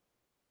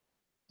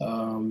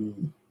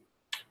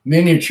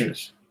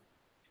miniatures.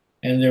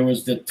 And there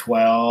was the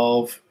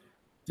 12,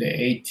 the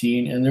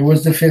 18, and there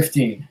was the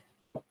 15.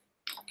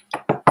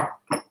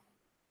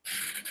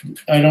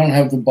 I don't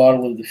have the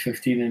bottle of the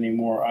 15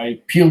 anymore.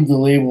 I peeled the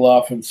label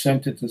off and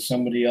sent it to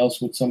somebody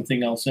else with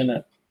something else in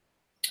it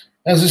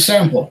as a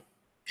sample.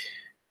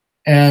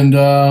 And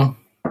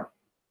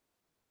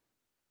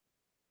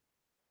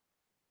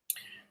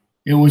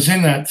it was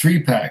in that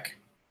 3-pack,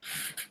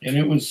 and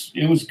it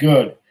was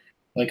good.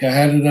 Like I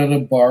had it at a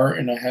bar,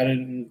 and I had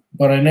it,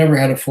 but I never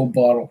had a full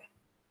bottle.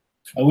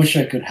 I wish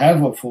I could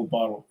have a full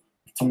bottle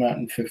of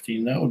Tomatin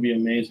 15. That would be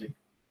amazing.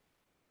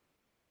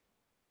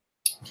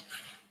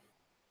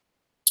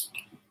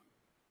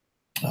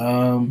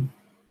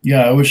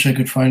 Yeah, I wish I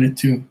could find it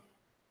too.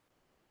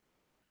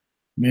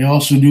 May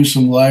also do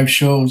some live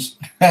shows.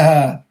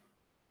 That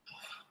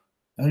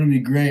would be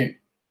great.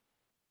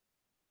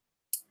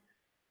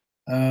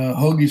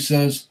 Hoagie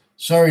says,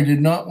 sorry,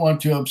 did not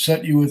want to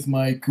upset you with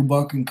my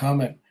Kubakin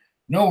comment.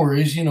 No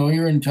worries, you know,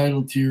 you're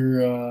entitled to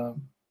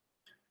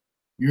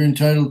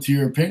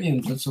your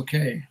opinions. That's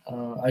okay.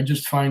 I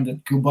just find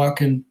that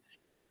Kubakin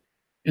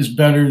is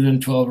better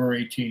than 12 or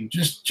 18,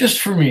 just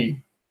for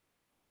me.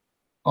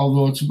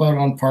 Although it's about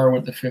on par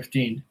with the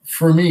 15.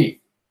 For me,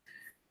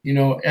 you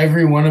know,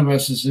 every one of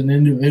us is an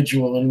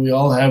individual, and we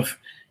all have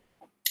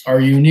our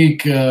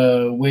unique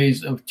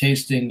ways of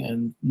tasting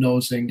and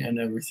nosing and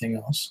everything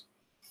else.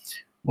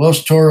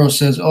 Welsh Toro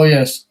says, oh,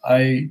 yes,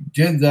 I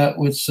did that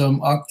with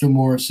some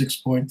Octomore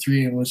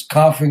 6.3 and was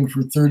coughing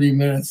for 30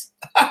 minutes.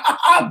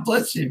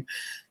 Bless you.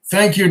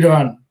 Thank you,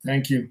 Don.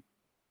 Thank you.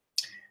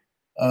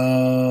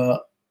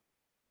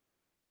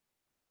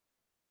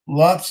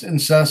 Lots in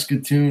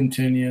Saskatoon,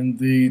 Tinian.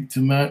 The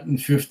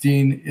Tomatin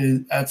 15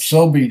 is at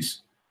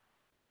Sobeys.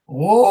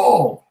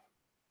 Oh,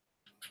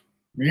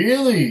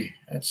 really?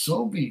 At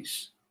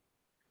Sobeys.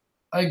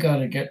 I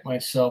gotta get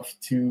myself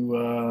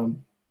to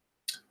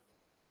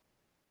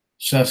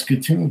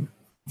Saskatoon.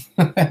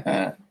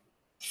 I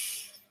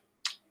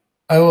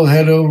will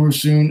head over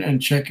soon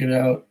and check it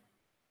out.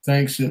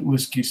 Thanks at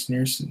Whiskey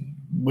Sneerson.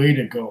 Way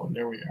to go.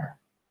 There we are.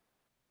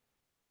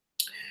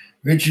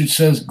 Richard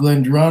says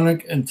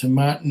Glendronach and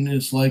Tomatin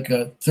is like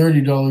a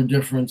 $30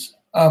 difference,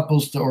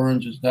 apples to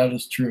oranges. That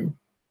is true.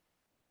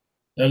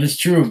 That is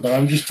true, but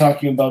I'm just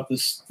talking about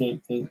this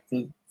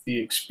the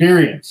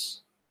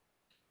experience.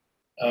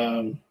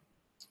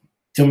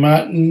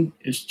 Tomatin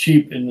is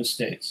cheap in the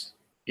States.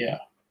 Yeah.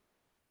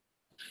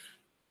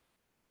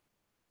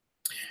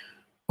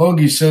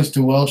 Hoagie says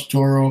to Welsh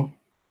Toro,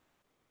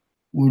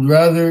 would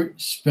rather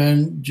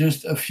spend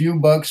just a few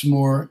bucks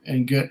more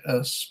and get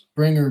a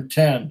Springer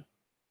 10.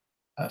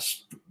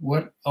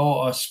 What?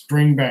 Oh, a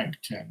Springbank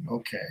 10.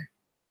 Okay.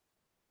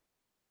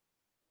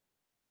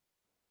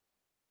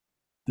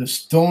 The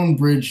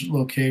Stonebridge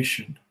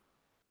location.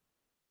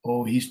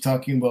 Oh, he's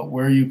talking about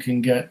where you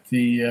can get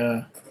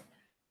the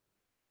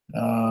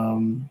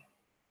Tomatin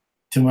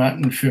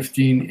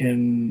 15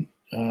 in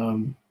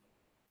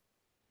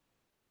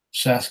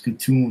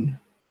Saskatoon.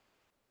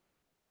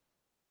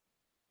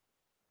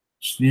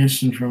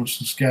 Sneerson from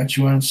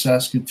Saskatchewan,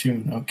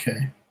 Saskatoon.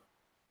 Okay.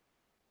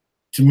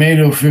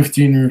 Tomato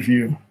 15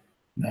 review.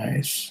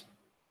 Nice.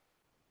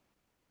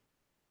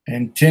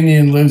 And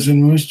Tinian lives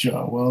in Moose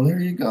Jaw. Well, there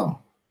you go.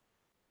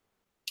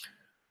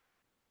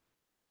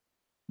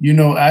 You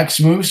know Axe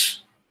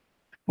Moose?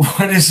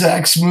 What is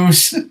Axe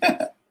Moose?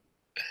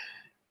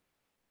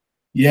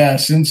 Yeah,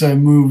 since I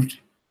moved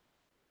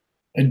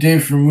a day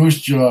from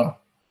Moose Jaw.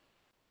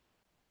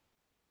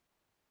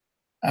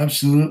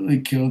 Absolutely,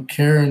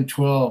 Kilkerran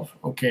 12.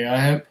 Okay, I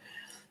have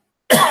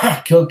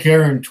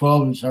Kilkerran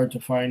 12 is hard to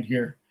find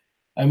here.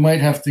 I might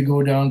have to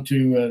go down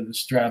to the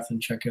Strath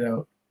and check it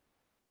out.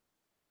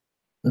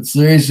 Let's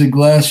raise a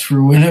glass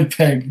for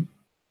Winnipeg.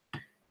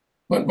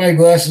 But my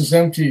glass is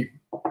empty.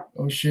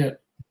 Oh, shit.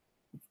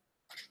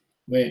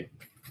 Wait.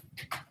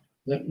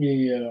 Let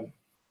me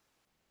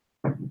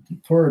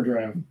pour a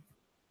dram.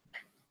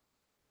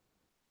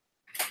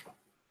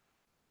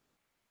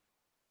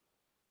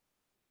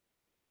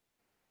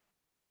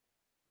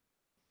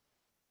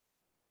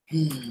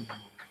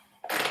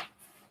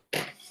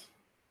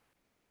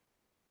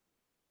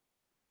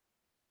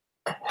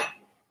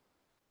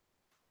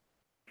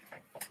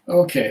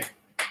 Okay.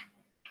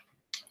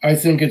 I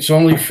think it's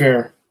only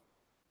fair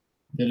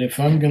that if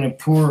I'm going to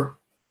pour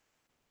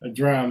a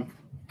dram,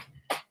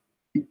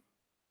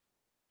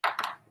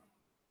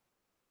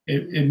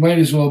 it might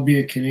as well be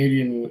a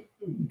Canadian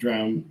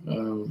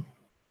dram.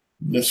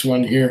 This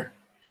one here,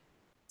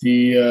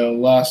 the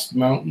Last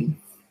Mountain.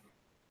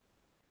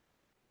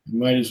 I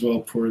might as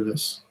well pour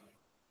this.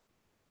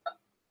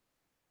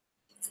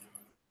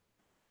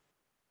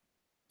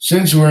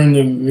 Since we're in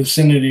the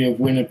vicinity of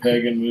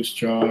Winnipeg and Moose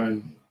Jaw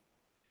and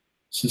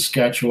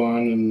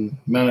Saskatchewan and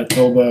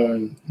Manitoba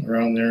and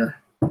around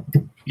there,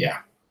 yeah.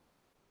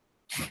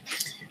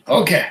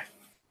 Okay.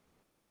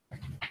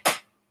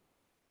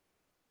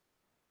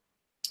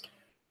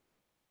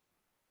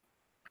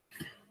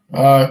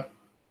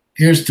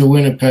 Here's to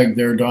Winnipeg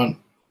there, Don.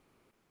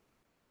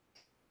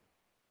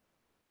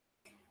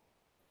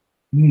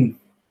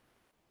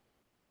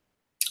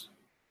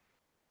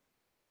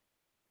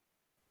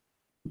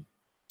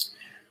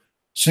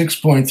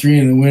 6.3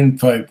 in the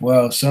windpipe.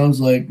 Wow, sounds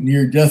like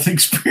near-death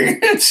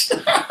experience.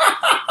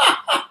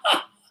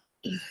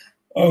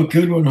 Oh,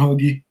 good one,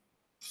 Hoagie.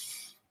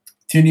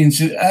 Tinian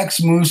said,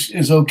 Axe Moose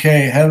is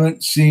okay.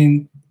 Haven't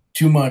seen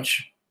too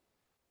much.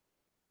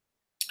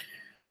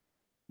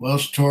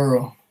 Welsh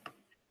Toro.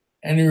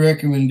 Any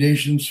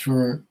recommendations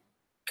for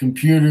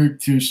computer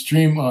to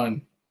stream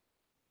on?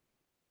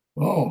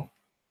 Oh,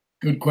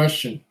 good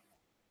question.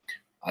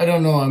 I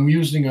don't know. I'm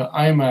using an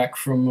iMac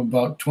from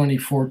about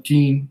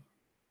 2014,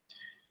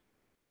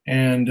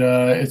 and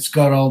it's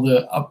got all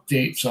the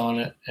updates on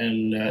it,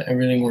 and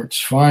everything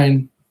works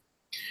fine.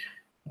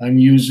 I'm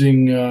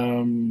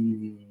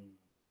using,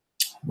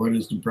 what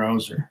is the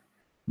browser?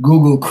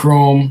 Google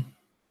Chrome,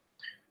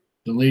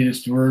 the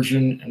latest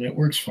version, and it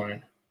works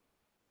fine.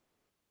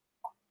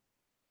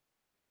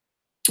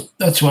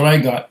 That's what I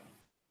got,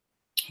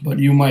 but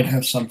you might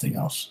have something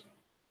else.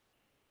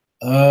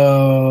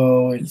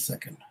 Oh, wait a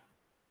second.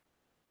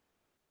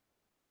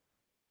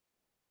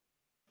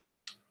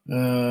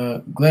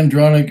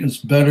 Glendronach is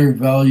better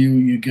value.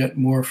 You get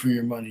more for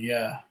your money.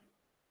 Yeah.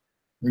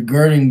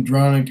 Regarding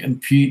Dronach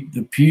and peat,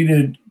 the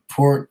peated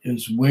port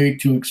is way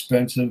too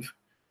expensive,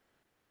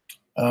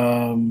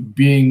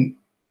 being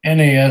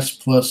NAS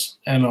plus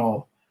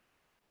NO.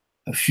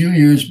 A few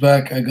years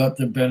back, I got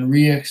the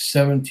Benriach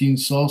 17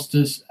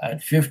 Solstice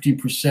at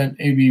 50%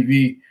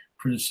 ABV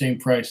for the same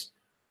price.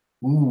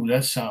 Ooh,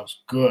 that sounds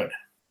good.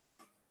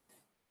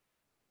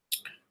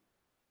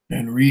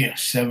 Benriach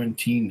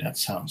 17, that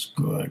sounds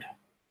good.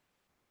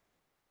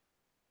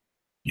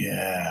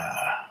 Yeah.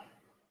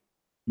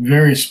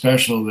 Very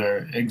special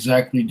there.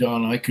 Exactly,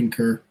 Don. I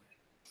concur.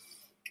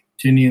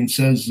 Tinian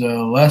says,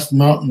 Last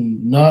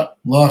Mountain, not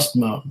Lost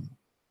Mountain.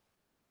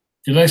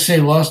 Did I say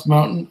Lost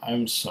Mountain?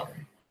 I'm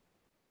sorry.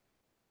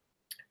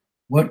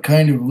 What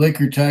kind of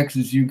liquor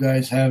taxes you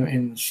guys have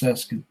in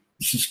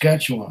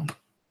Saskatchewan?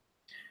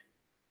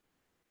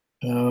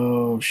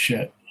 Oh,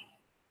 shit.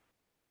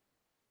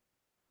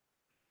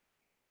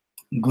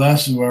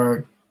 Glass of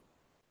our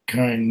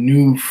kind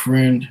new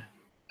friend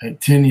at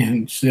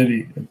Tinian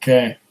City.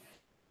 Okay.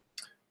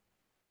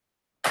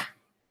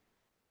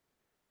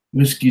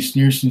 Whiskey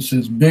Sneerson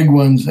says, big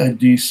ones at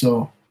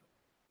DSO.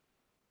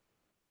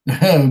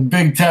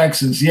 Big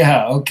taxes.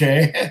 Yeah,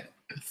 okay.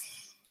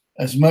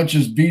 As much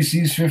as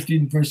BC's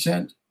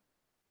 15%.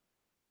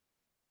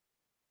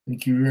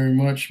 Thank you very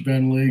much,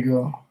 Ben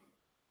Lego.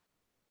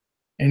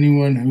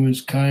 Anyone who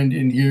is kind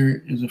in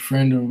here is a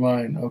friend of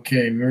mine.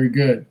 Okay, very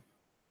good.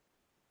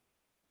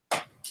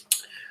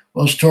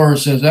 Welsh Torah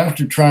says,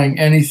 after trying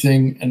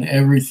anything and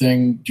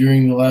everything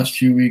during the last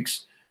few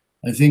weeks,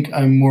 I think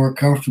I'm more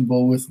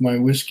comfortable with my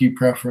whiskey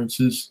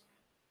preferences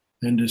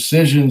and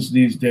decisions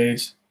these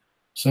days.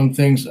 Some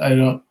things I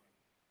don't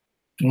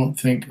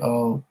think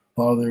I'll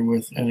bother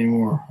with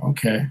anymore.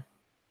 Okay.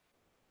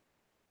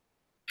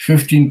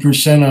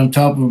 15% on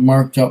top of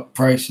marked up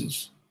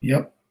prices.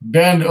 Yep.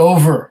 Bend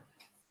over.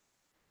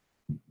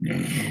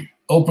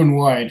 Open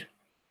wide.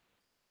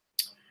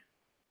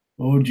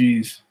 Oh,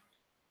 geez.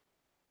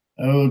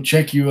 I will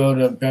check you out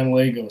at Ben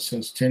Lego,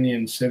 says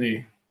Tinian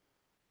City.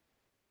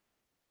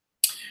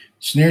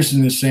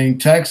 Sneerson is saying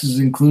taxes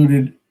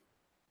included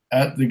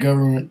at the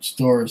government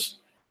stores.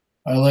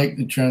 I like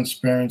the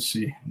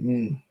transparency.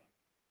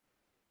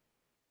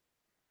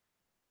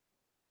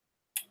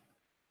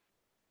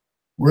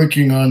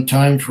 Working on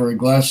time for a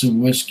glass of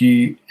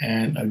whiskey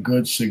and a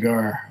good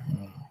cigar.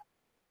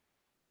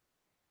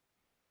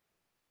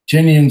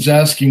 Tinian's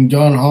asking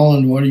Don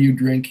Holland, what are you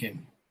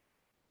drinking?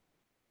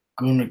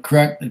 Going to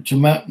crack the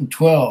tomato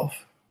 12.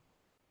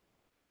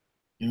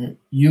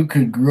 You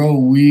could grow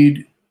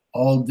weed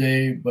all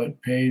day,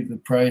 but pay the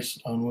price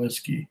on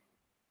whiskey.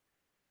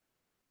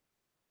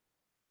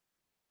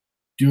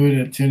 Do it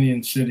at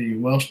Tinian City.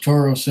 Welsh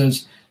Toro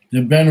says the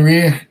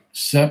Benriach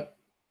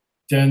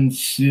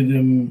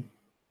Septensidum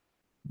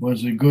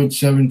was a good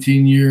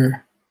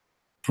 17-year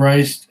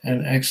priced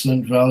and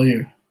excellent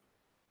value.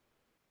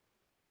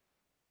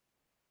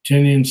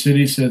 Tinian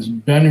City says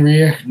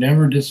Benriach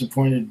never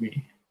disappointed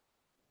me.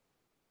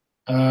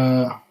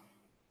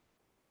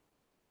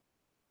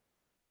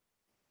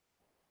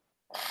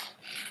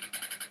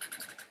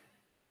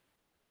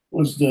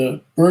 Was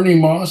the Bernie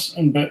Moss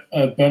and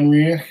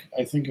Benriach?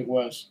 I think it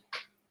was.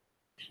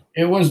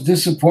 It was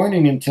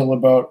disappointing until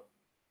about,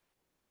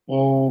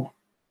 it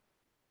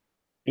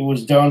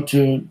was down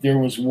to, there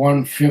was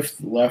 1/5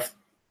 left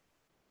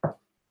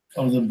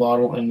of the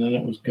bottle, and then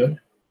it was good.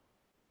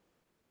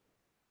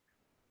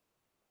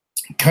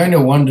 Kind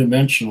of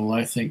one-dimensional,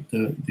 I think,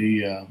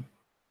 the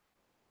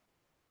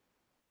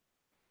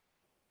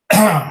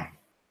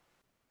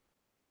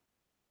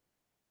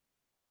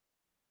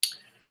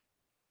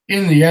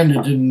in the end,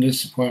 it didn't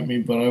disappoint me,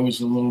 but I was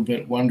a little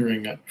bit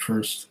wondering at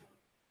first.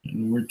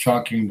 And we're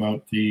talking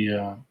about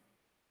the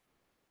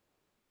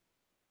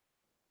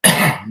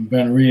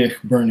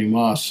Benriach Bernie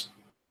Moss.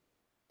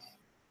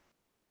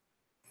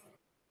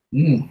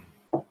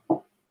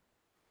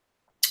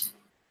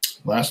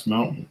 Last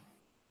Mountain.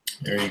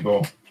 There you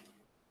go.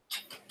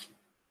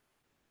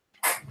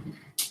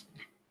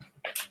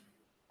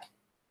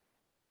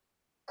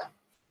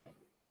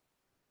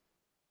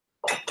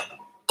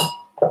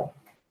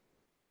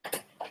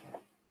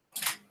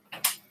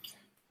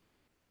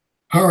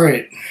 All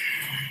right.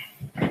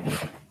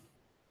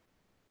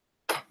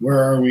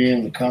 Where are we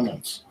in the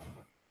comments?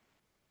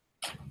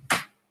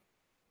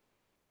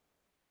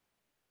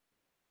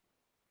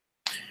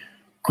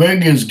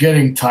 Quig is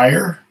getting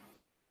tired.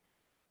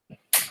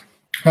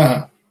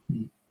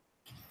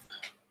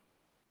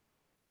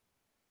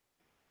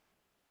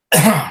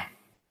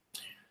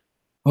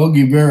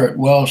 Hoagie Barrett,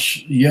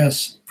 Welsh,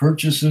 yes,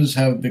 purchases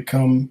have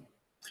become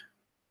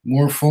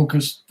more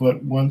focused,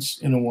 but once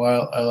in a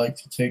while, I like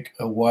to take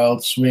a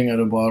wild swing at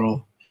a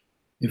bottle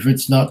if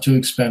it's not too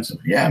expensive.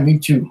 Yeah, me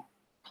too.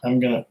 I'm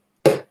going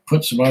to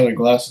put some other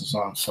glasses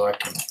on so I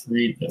can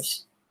read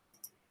this.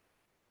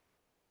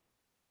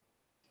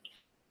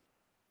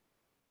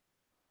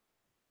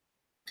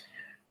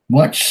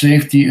 Much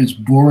safety is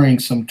boring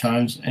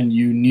sometimes, and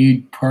you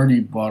need party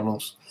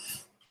bottles.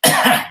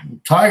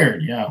 I'm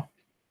tired, yeah.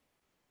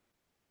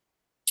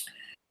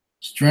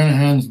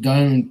 Stranahan's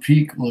Diamond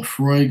Peak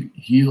Lafroig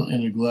Heel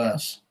in a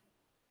Glass.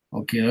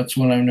 Okay, that's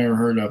one I've never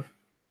heard of.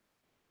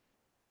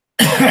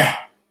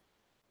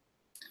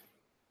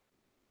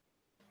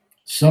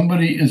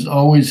 Somebody is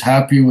always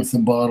happy with the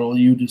bottle.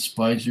 You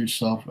despise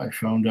yourself, I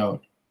found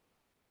out.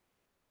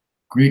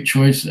 Great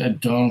choice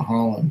at Don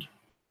Holland.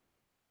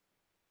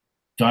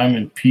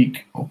 Diamond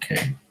Peak,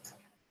 okay.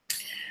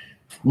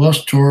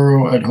 Welsh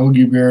Toro at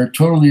Hoagie Bear,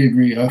 totally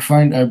agree. I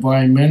find I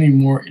buy many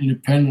more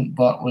independent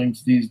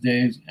bottlings these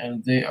days,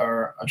 and they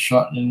are a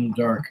shot in the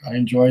dark. I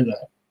enjoy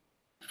that.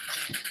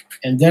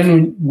 And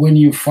then when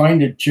you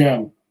find a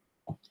gem,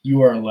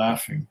 you are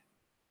laughing.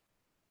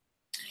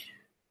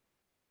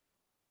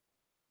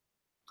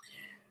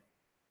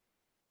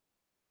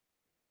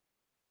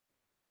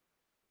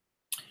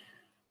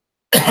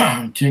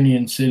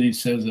 Tinian City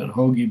says that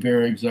Hoagie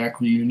Bear,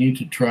 exactly, you need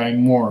to try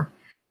more.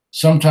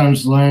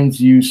 Sometimes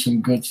lands use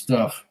some good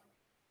stuff.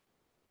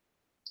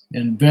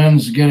 And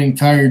Ben's getting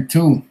tired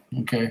too.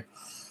 Okay.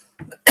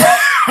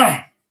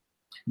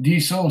 D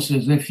So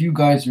says, if you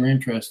guys are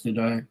interested,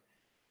 I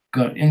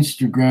got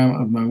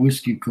Instagram of my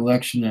whiskey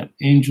collection at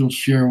Angel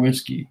Share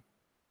Whiskey.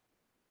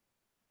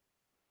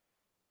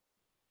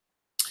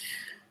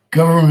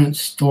 Government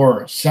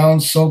store.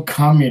 Sounds so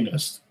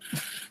communist.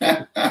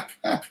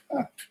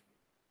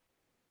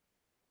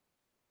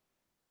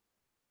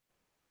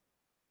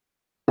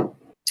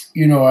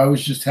 You know, I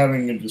was just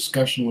having a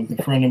discussion with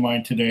a friend of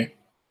mine today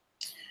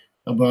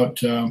about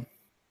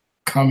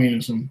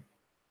communism.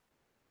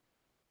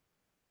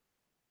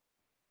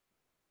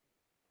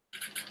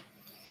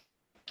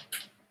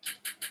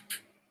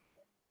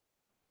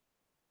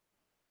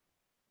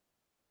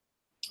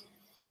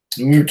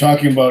 And we were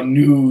talking about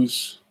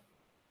news,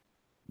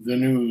 the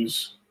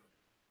news,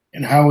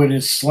 and how it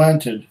is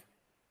slanted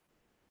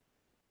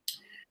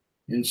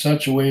in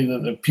such a way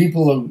that the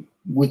people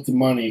with the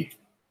money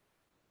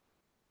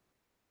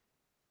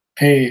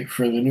pay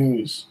for the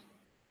news.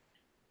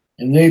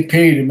 And they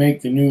pay to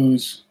make the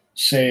news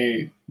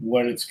say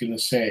what it's going to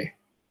say.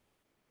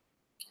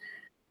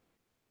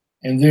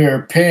 And they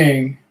are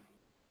paying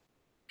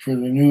for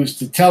the news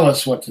to tell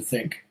us what to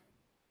think.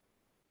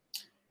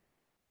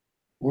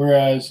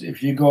 Whereas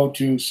if you go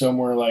to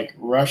somewhere like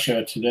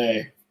Russia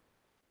today,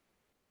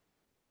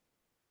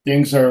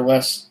 things are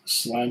less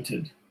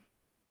slanted.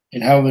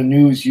 And how the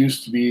news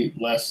used to be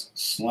less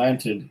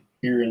slanted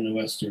here in the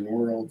Western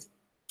world.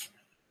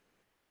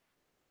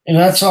 And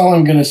that's all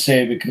I'm going to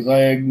say, because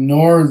I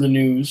ignore the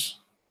news.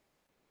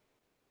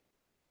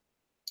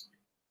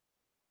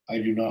 I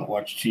do not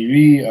watch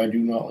TV. I do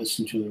not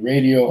listen to the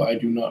radio. I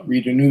do not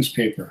read a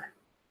newspaper.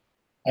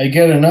 I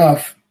get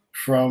enough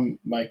from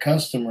my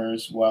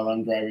customers while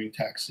I'm driving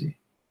taxi.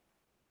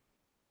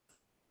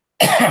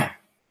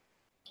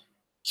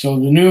 So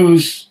the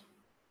news,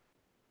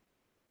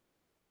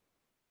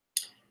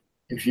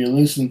 if you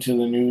listen to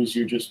the news,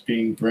 you're just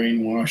being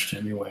brainwashed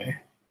anyway.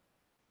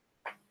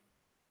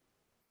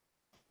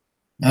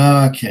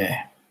 Okay.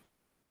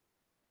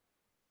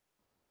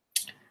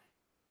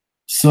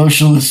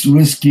 Socialist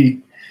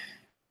Whiskey.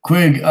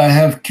 Quig, I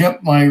have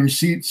kept my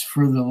receipts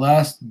for the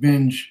last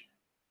binge.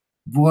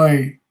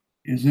 Boy,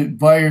 is it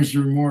buyer's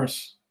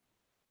remorse.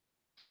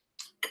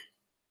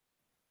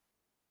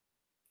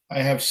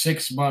 I have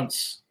 6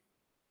 months.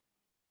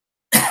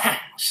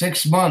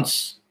 6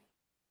 months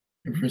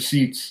of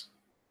receipts.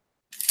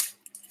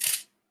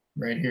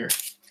 Right here.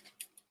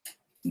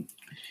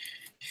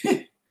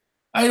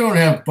 I don't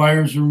have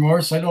buyer's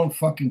remorse. I don't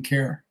fucking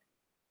care.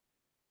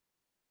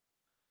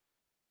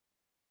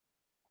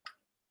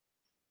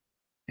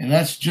 And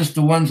that's just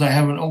the ones I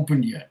haven't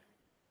opened yet.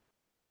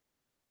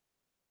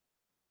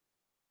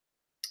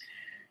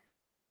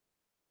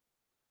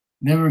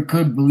 Never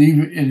could believe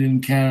it in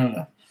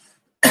Canada.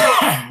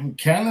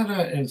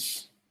 Canada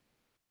is,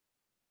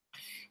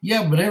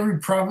 yeah, but every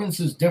province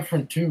is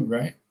different too,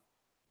 right?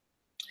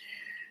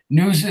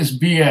 News is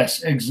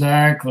BS.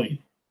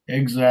 Exactly.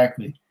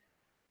 Exactly.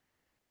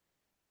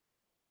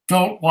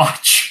 Don't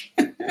watch.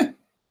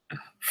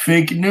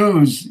 Fake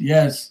news.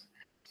 Yes.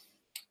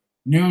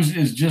 News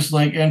is just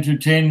like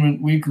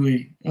Entertainment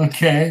Weekly.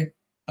 Okay.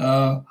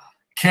 Can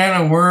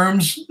of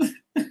worms.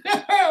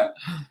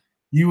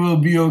 You will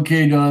be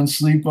okay, Don.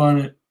 Sleep on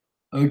it.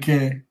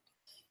 Okay.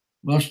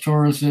 Lush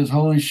Torah says,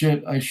 holy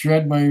shit, I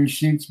shred my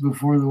receipts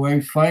before the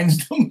wife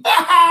finds them.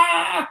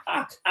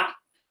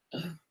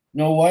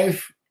 No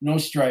wife, no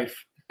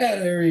strife.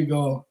 There you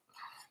go.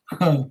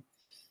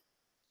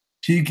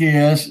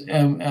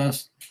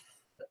 TKSMS.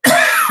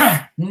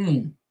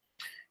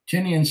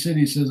 Tinian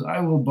City says,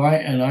 I will buy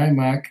an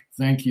iMac.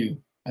 Thank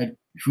you. At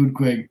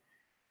Foodquig.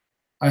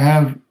 I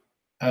have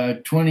a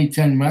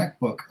 2010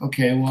 MacBook.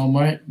 Okay, well,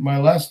 my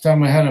last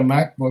time I had a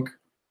MacBook,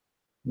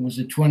 it was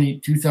a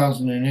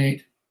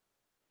 2008.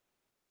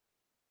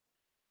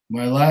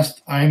 My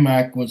last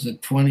iMac was a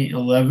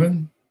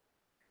 2011,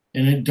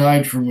 and it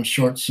died from a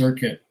short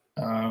circuit.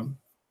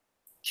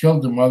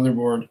 Killed the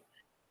motherboard.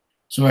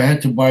 So I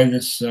had to buy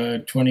this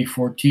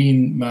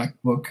 2014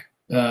 MacBook,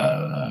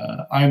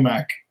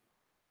 iMac.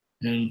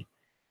 And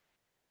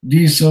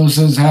Diesel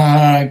says,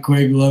 ha,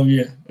 Quig, love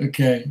you.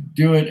 Okay,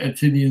 do it at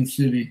Tinian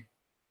City.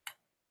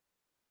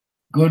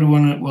 Go to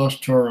one at Welsh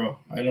Toro.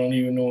 I don't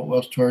even know what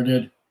Welsh Toro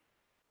did.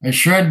 I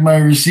shred my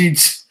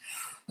receipts.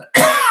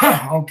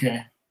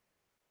 Okay.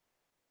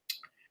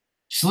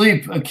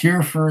 Sleep, a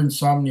cure for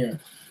insomnia.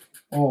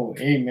 Oh,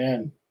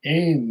 amen.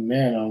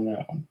 Amen on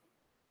that one.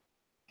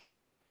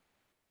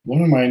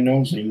 What am I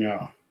nosing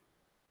now?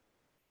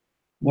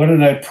 What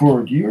did I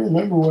pour? Do you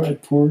remember what I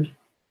poured?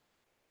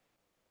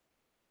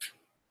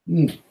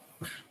 It's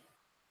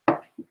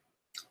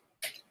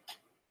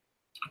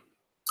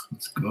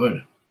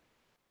good.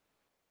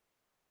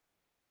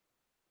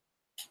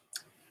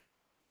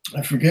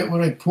 I forget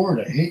what I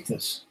poured. I hate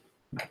this.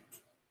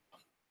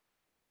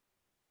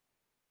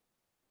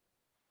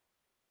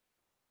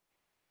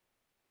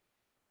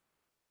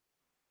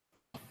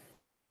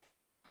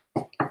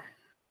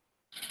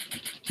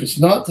 It's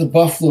not the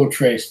Buffalo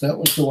Trace. That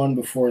was the one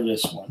before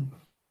this one.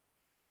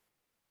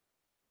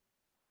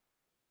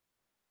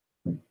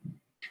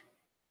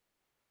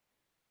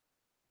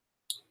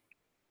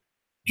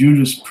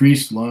 Judas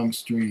Priest long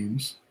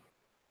streams.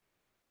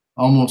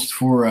 Almost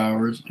 4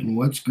 hours. And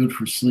what's good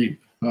for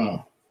sleep? Huh.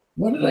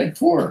 What did I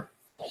pour?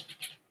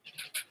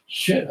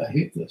 Shit, I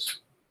hate this.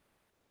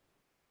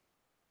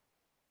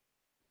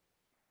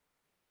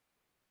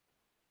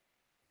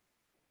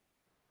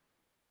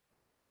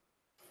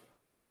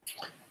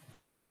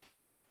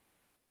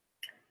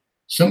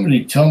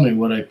 Somebody tell me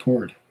what I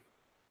poured.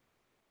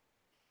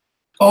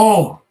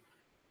 Oh,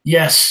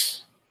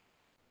 yes.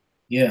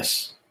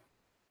 Yes.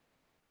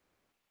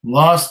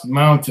 Lost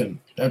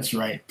Mountain. That's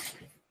right.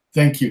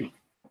 Thank you.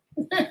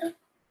 This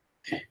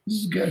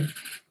is good.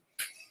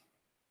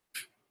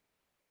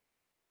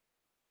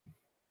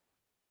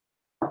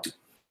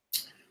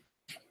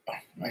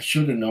 I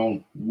should have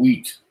known.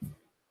 Wheat.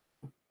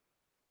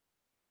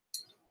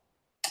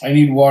 I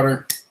need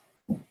water.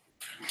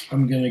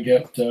 I'm going to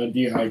get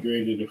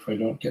dehydrated if I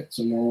don't get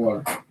some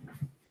more water.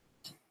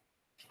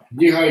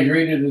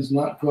 Dehydrated is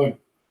not good.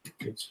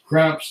 It's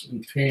cramps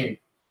and pain.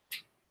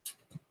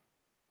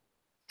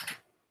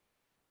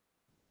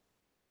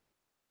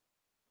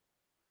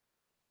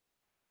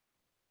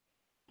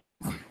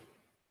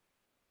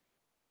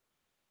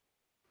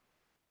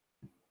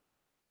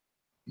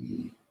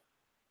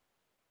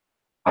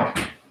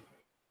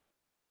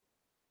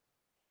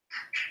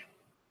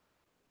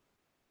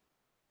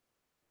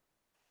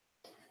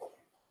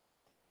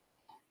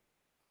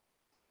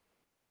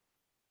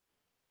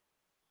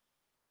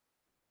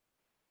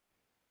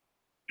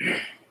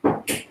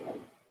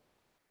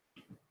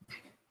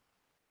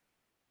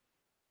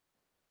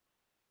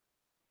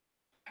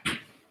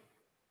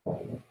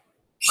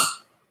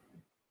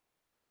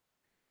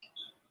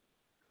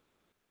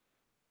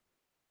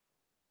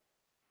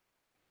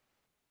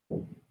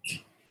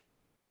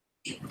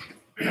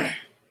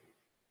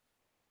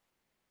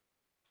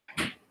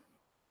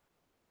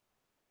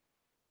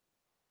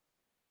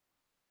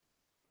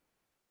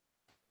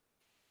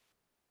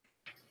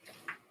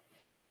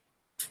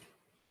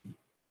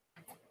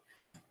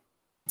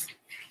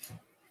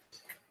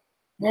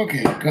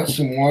 Okay, got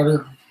some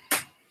water.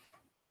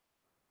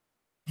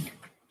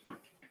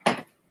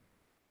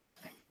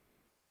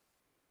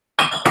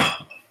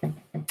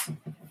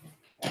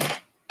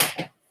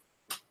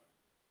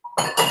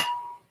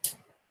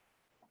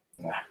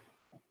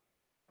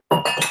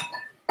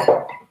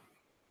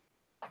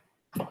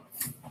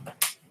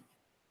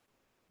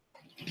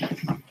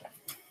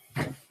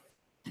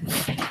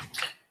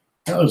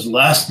 That was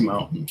Last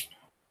Mountain.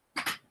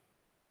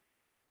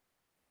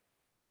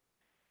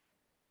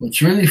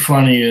 What's really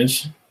funny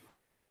is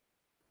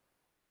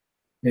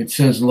it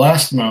says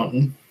Last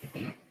Mountain,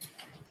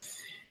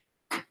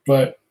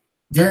 but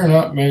there are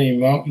not many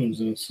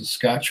mountains in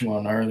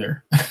Saskatchewan, are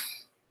there?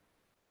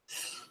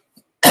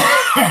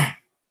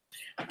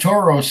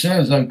 Toro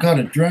says, I've got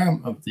a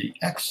dram of the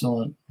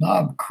excellent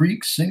Knob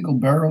Creek Single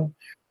Barrel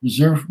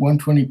Reserve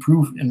 120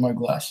 proof in my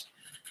glass.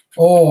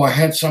 Oh, I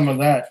had some of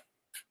that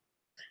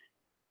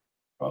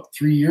about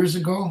 3 years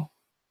ago.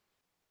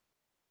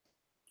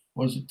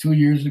 Was it 2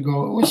 years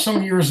ago? It was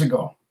some years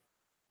ago.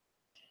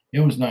 It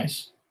was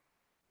nice.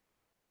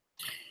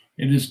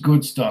 It is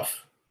good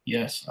stuff.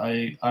 Yes,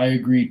 I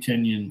agree,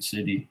 Tinyon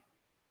City.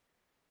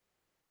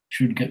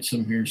 Should get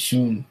some here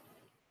soon.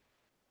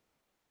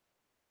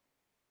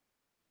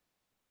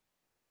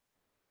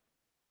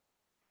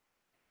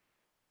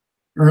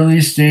 Early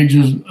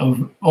stages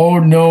of, oh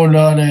no,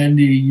 not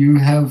Andy. You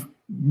have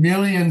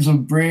millions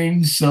of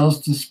brain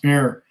cells to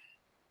spare.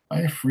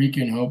 I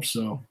freaking hope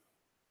so.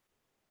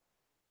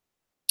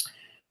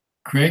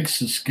 Craig,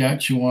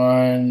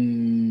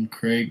 Saskatchewan.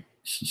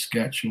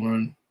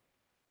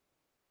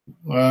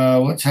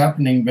 What's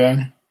happening,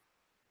 Ben?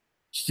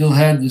 Still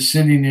had the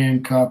city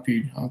name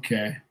copied.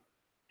 Okay.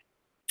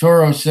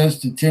 Toro says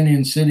to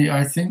Tinyon City,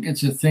 I think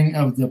it's a thing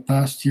of the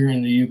past here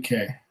in the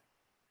UK.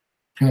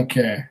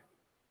 Okay.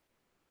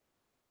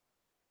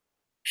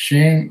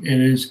 Shame, it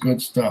is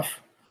good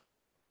stuff.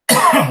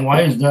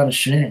 Why is that a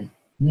shame?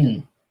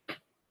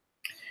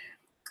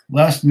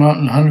 Last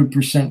Mountain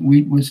 100%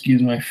 wheat whiskey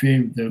is my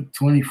favorite. The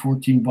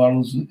 2014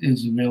 bottles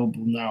is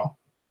available now.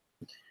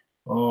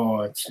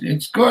 Oh,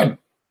 it's good.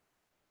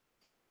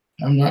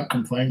 I'm not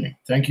complaining.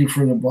 Thank you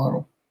for the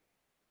bottle.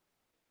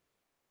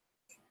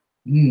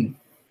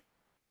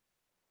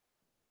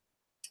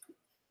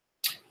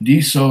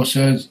 Diso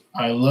says,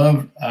 I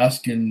love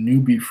asking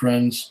newbie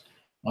friends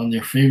on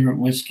their favorite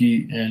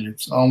whiskey, and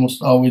it's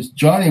almost always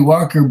Johnny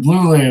Walker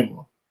Blue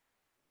Label.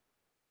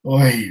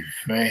 Oy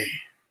vey.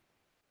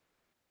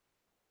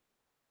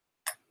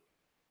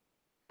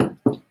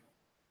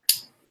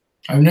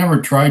 I've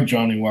never tried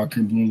Johnny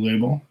Walker Blue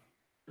Label.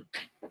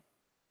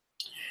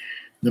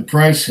 The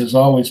price has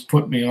always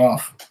put me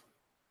off.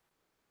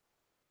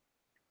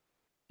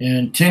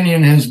 And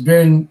Tinyon has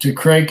been to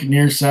Craig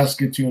near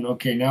Saskatoon.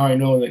 Okay, now I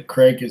know that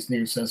Craig is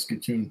near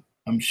Saskatoon.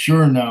 I'm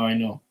sure now I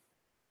know.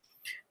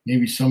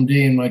 Maybe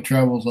someday in my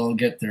travels I'll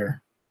get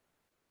there.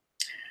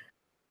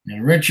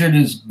 And Richard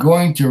is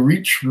going to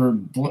reach for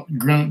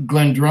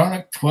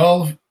Glendronach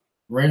 12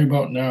 right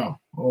about now.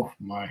 Oh,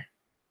 my.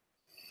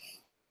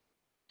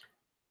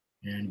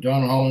 And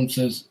Don Holland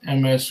says,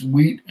 MS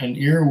wheat, an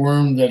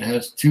earworm that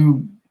has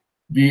to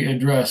be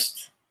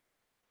addressed.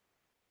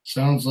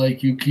 Sounds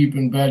like you keep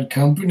in bad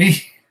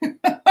company.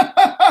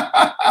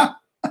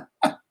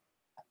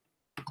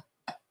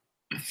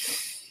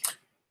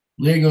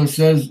 Lego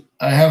says,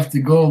 I have to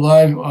go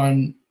live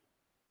on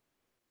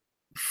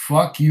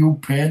Fuck You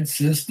Ped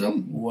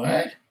System.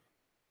 What?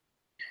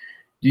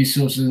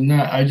 Diesel says,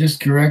 no, I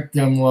just correct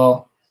them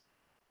well.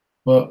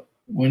 But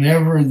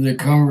whenever the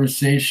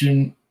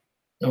conversation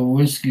of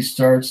whiskey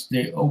starts,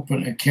 they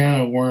open a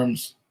can of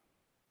worms.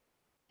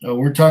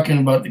 We're talking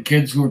about the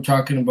kids who are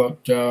talking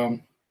about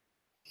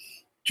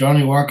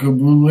Johnny Walker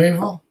Blue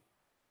Label.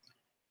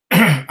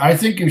 I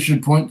think you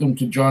should point them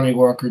to Johnny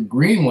Walker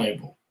Green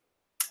Label.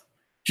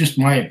 Just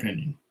my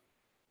opinion.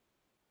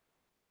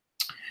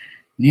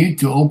 Need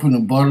to open a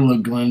bottle of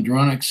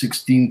Glendronach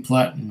 16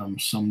 Platinum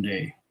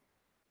someday.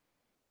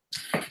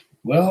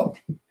 Well,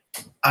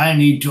 I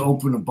need to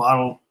open a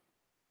bottle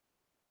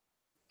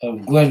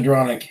of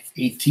Glendronach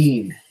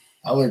 18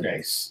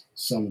 Allardyce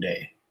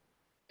someday.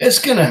 It's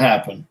going to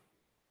happen,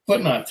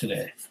 but not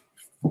today.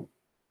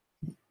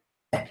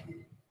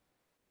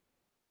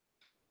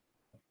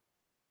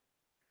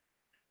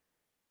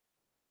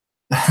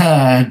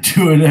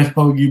 Do it at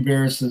Hoagie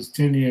Bear, says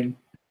Tinian.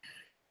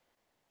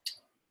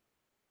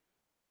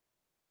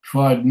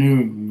 Fod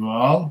New.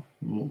 Well,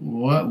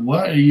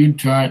 what are you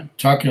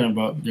talking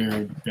about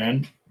there,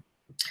 Ben?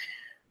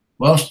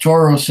 Welsh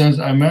Toro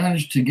says, I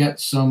managed to get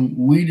some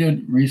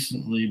weeded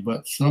recently,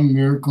 but some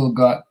miracle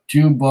got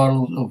 2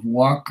 bottles of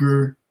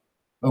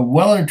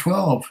Weller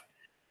 12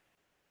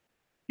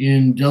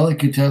 in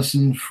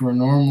delicatessen for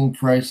normal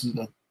prices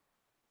at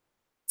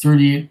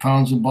 38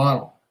 pounds a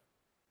bottle.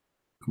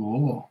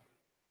 Cool.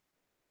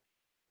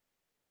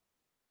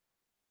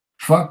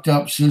 Fucked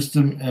up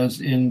system as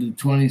in the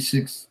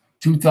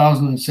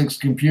 2006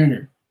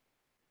 computer.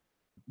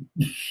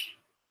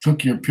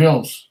 Took your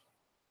pills.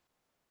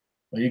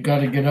 Well, you got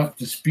to get up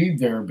to speed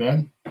there,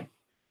 Ben.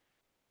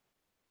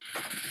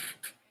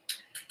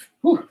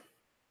 Whew.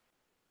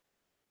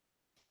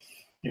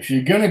 If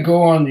you're going to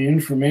go on the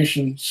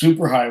information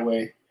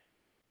superhighway,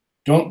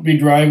 don't be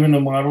driving a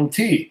Model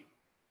T.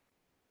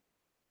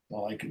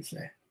 All I can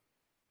say.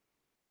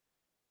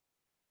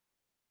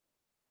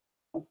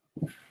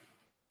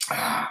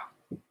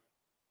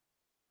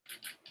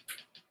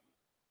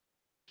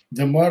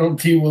 The Model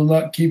T will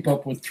not keep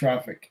up with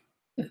traffic.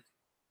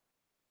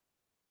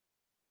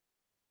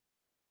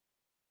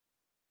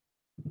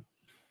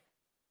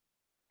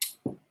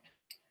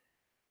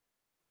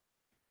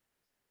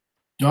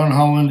 Don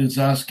Holland is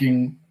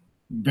asking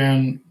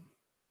Ben,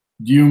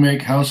 do you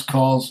make house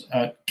calls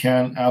at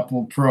Can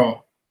Apple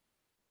Pro?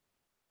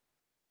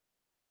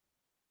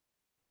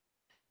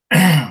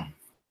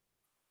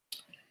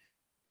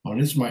 Well,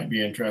 this might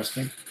be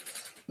interesting.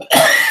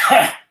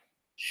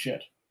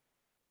 Shit.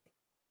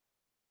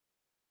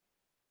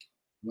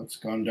 What's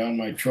gone down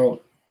my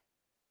throat?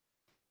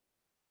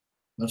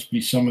 Must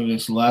be some of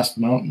this Last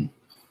Mountain.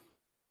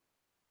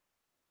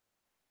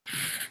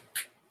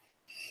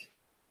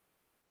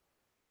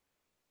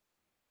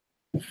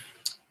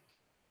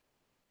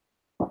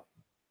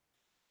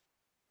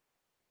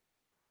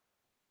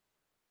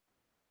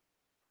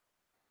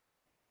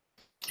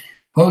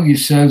 Hoagie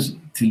says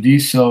to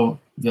Diesel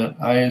that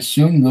I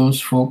assume those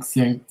folk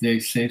think they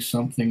say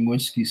something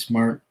whiskey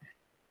smart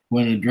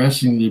when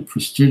addressing the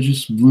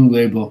prestigious Blue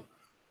Label,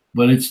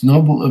 but it's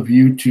noble of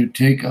you to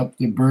take up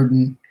the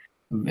burden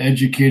of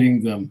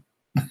educating them.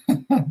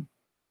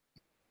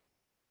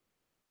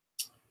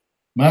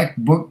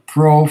 MacBook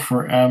Pro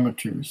for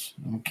amateurs.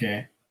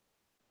 Okay.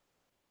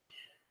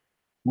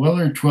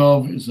 Weller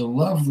 12 is a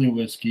lovely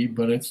whiskey,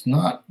 but it's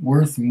not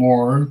worth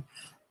more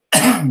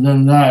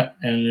than that,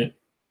 and it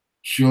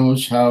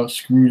shows how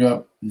screwed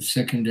up the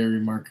secondary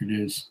market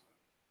is.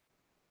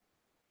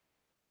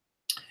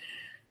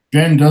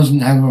 Ben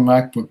doesn't have a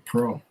MacBook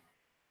Pro.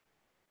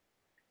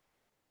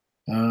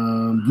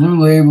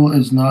 Blue Label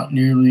is not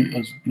nearly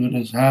as good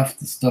as half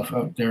the stuff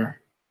out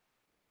there.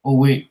 Oh,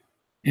 wait.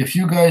 If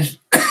you guys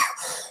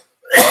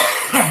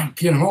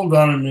can hold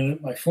on a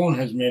minute, my phone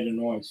has made a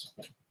noise.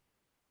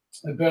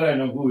 I bet I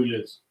know who it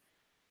is.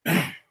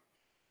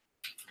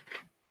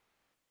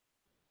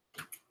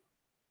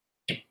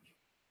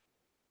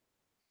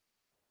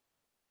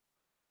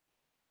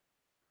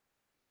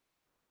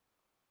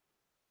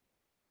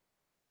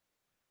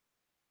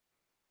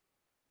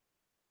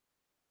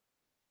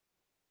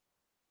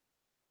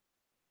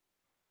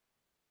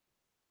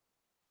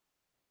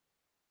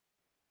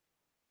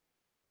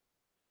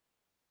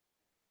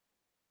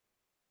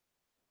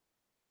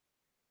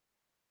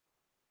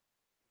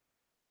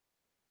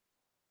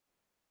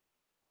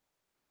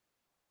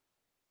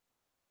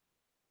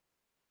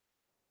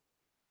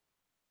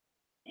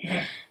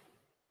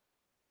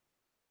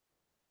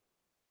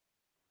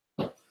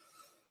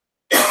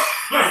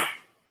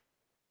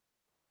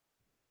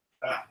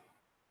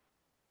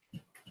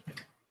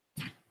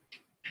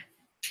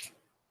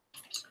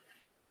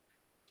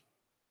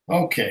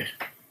 Okay.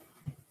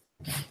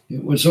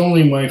 It was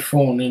only my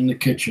phone in the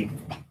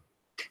kitchen,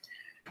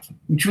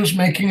 which was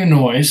making a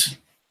noise.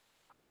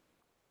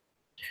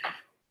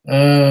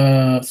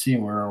 Let's see,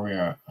 where are we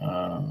at?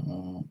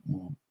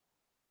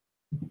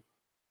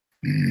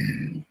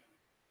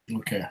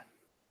 Okay.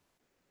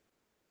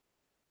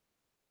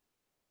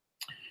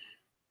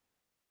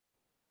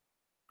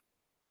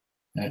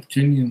 At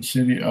Tinian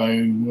City,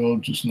 I will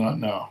just not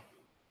now.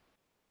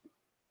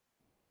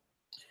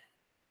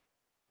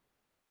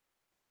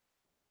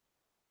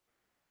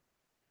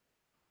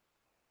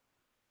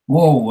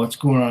 Whoa, what's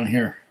going on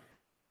here?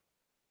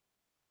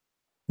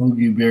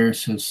 Hoagie Bear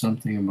says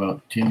something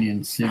about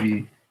Tinian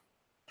City.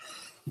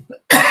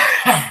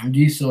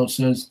 Diesel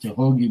says to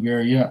Hoagie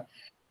Bear, yeah,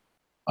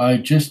 I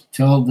just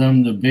tell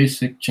them the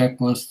basic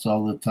checklists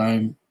all the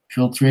time.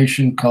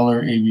 Filtration,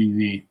 color,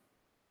 ABV.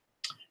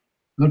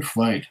 Good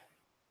flight.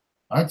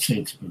 I'd say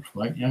it's a good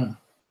flight, yeah.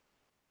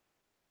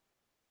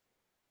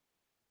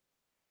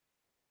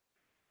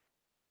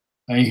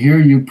 I hear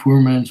you,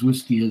 poor man's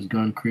whiskey has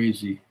gone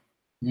crazy.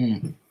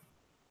 And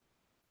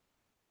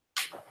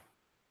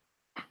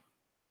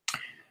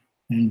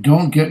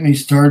don't get me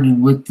started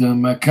with the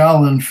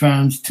Macallan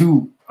fans,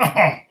 too.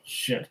 Oh,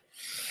 shit.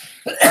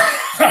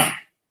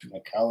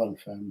 Macallan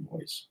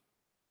fanboys.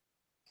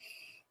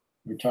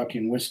 We're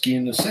talking whiskey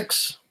in the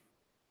 6.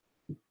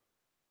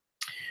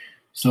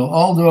 So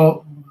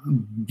although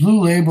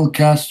Blue Label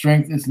cast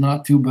strength is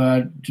not too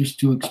bad, just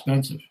too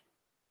expensive.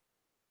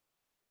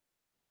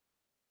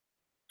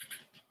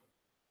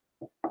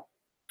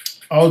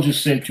 I'll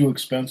just say too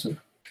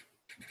expensive.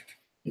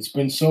 It's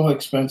been so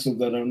expensive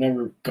that I've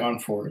never gone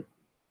for it.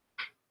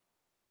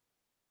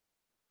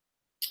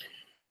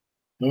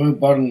 Have I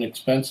bought an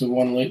expensive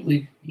one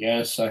lately?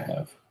 Yes, I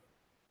have.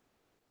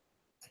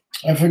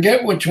 I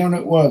forget which one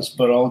it was,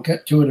 but I'll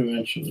get to it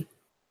eventually.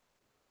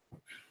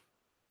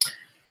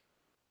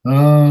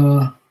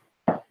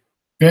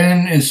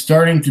 Ben is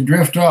starting to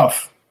drift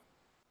off.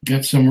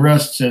 Get some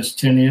rest, says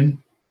Tinian.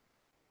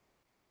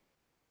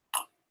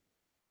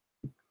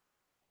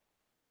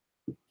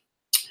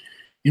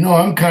 You know,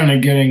 I'm kind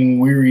of getting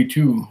weary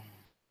too.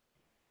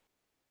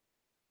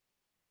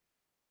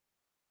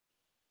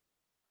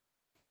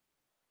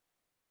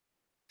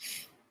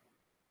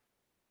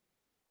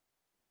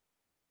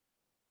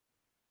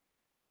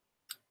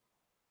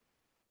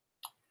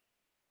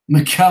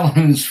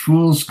 Macallan is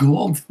fool's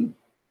gold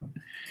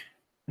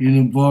in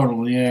a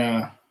bottle,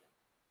 yeah.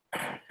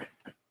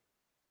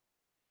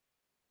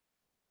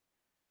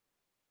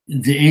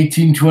 The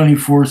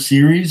 1824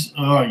 series,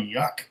 oh,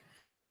 yuck.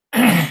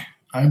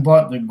 I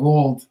bought the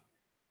gold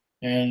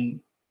and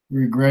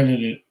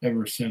regretted it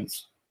ever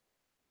since.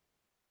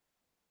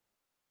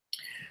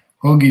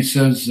 Hoagie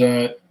says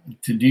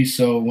to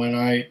Diesel, when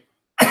I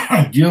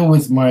deal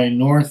with my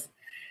North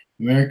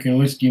American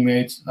whiskey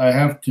mates, I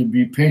have to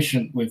be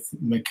patient with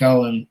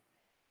Macallan.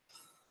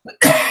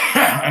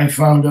 I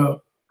found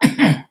out.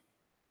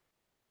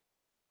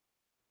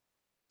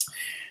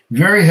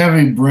 Very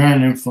heavy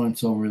brand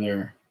influence over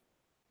there.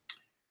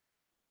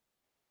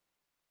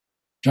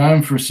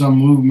 Time for some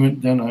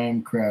movement, then I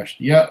am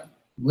crashed. Yeah.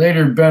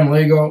 Later, Ben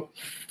Lego.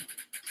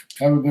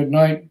 Have a good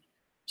night.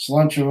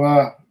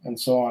 Slanchava, and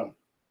so on.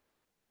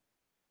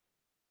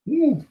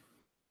 Ooh.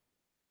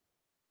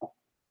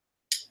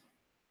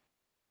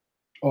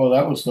 Oh,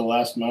 that was the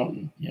last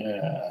mountain.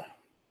 Yeah.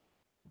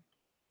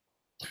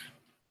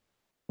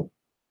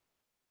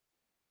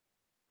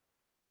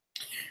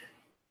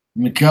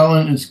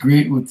 Macallan is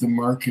great with the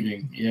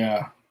marketing.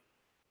 Yeah.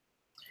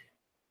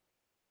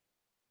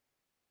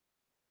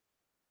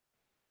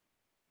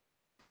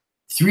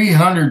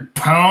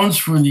 £300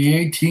 for the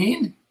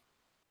 18?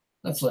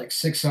 That's like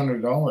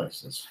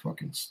 $600. That's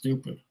fucking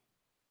stupid.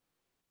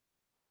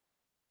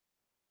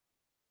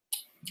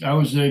 I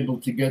was able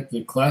to get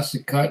the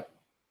classic cut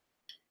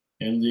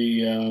and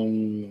the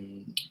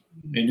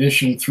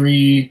edition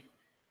 3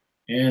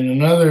 and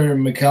another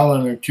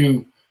Macallan or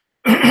two.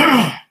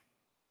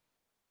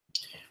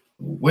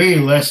 Way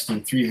less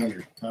than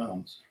 £300.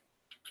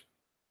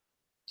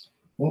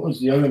 What was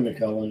the other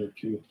Macallan or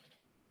two?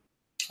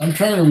 I'm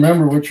trying to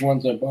remember which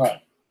ones I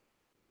bought.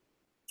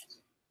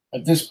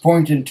 At this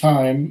point in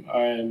time,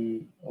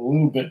 I'm a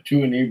little bit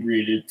too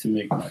inebriated to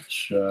make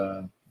much.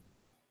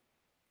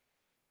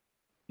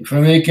 If I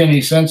make any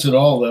sense at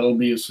all, that'll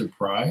be a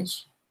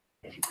surprise.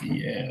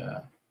 Yeah.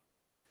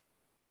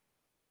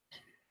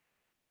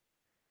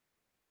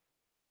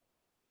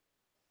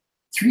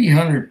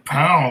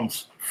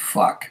 £300.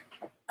 Fuck.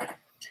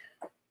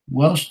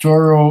 Welsh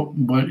Toro,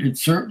 but it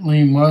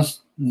certainly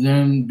must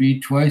then be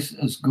twice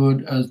as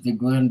good as the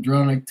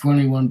Glendronach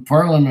 21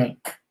 Parliament.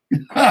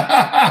 Good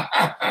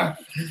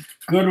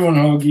one,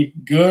 Hoagie.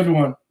 Good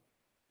one.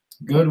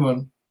 Good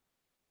one.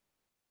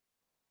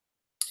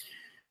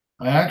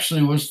 I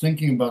actually was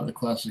thinking about the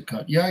classic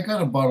cut. Yeah, I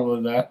got a bottle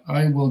of that.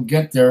 I will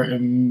get there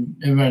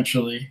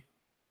eventually.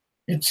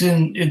 It's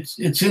in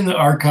the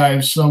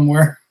archives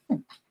somewhere.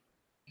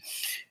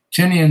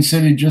 Tinian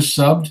City just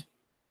subbed.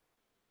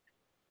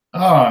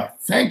 Ah,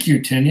 thank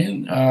you,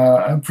 Tinian.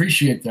 I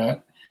appreciate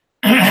that.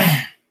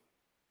 I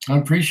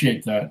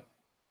appreciate that.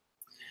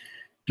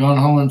 Don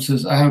Holland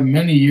says, I have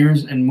many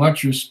years and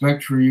much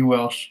respect for you,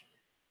 Welsh.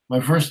 My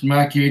first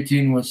Mackie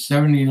 18 was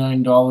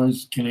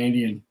 $79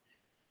 Canadian.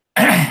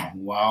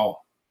 Wow.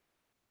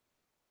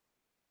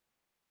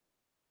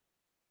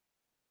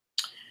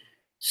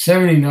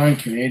 79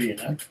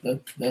 Canadian.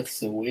 That's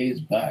the ways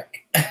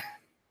back.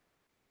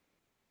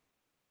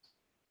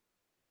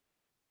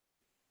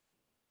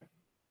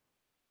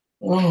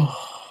 Oh,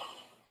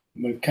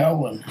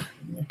 McCowan.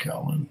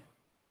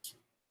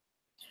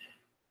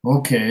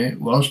 Okay,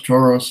 Welsh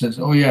Toro says,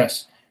 oh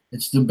yes,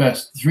 it's the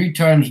best. 3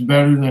 times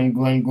better than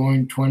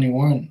Glengoyne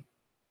 21.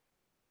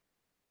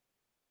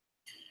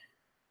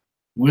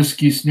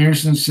 Whiskey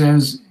Sneerson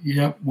says,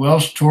 yep,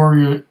 Welsh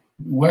Toro,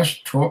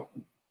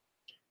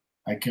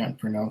 I can't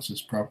pronounce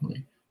this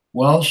properly.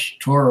 Welsh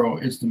Toro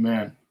is the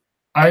man.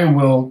 I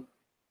will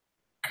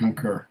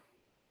concur.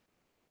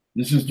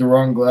 This is the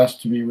wrong glass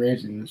to be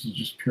raising. This is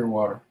just pure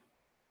water.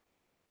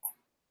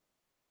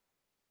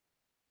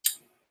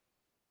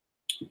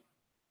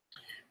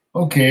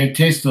 Okay, it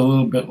tastes a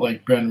little bit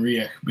like Ben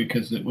Riach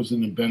because it was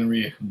in a Ben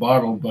Riach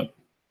bottle, but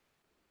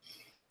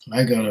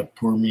I gotta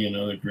pour me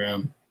another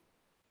gram.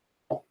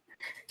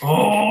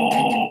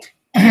 Oh,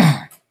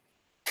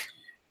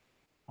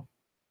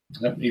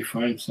 let me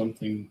find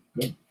something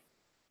good.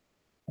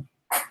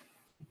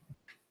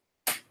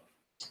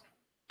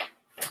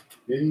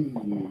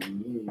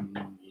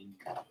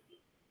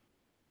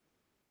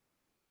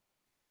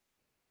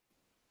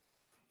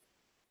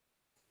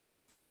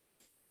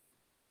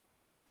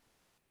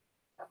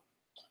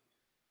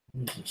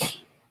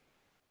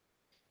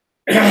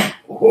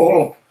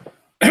 Oh,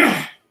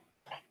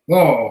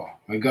 oh,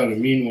 I got a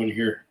mean one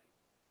here.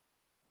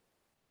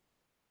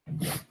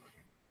 I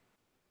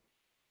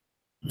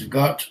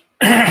got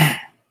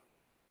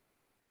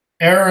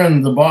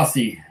Aaron the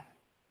Bothy.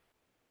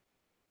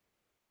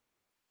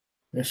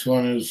 This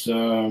one is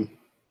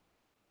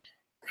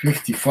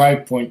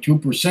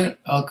 55.2%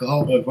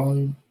 alcohol by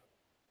volume.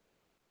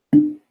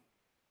 And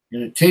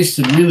it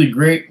tasted really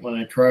great when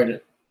I tried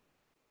it.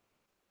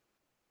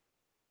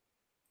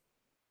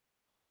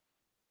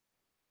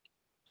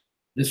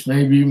 This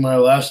may be my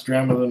last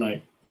dram of the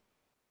night.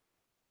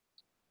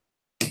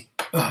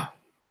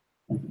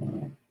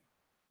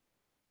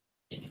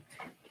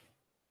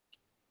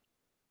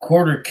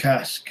 Quarter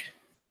cask.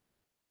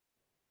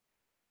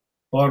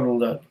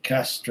 Bottled at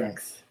cask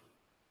strength.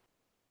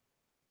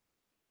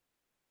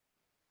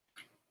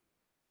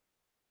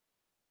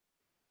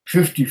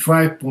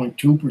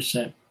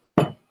 %55.2%.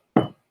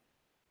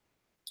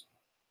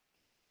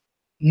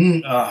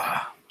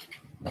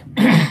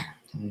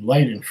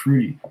 Light and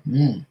fruity.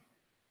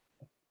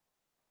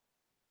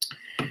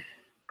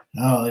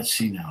 Oh, let's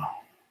see now.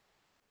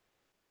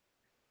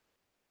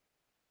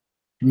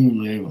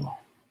 Blue Label.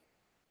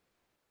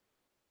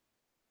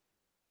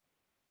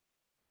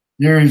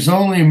 There is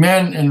only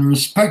men and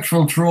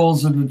respectful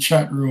trolls in the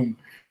chat room.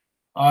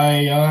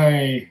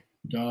 Aye,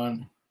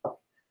 Don.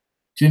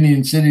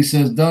 Tinian City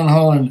says, Don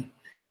Holland,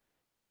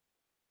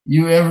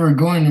 you ever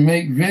going to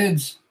make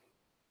vids?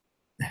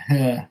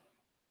 I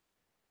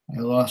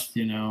lost,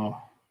 you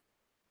know.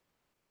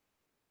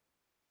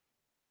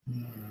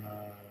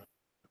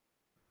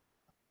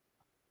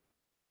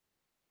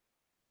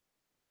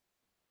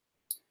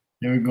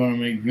 Never going to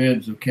make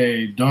vids.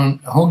 Okay. Don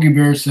Hoagie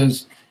Bear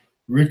says,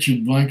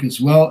 Richard Blank as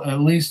well.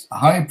 At least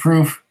high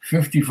proof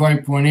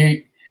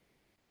 55.8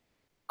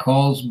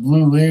 calls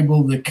Blue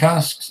Label the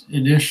casks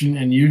edition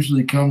and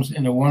usually comes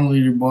in a 1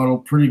 liter bottle.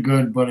 Pretty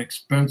good, but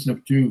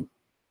expensive too.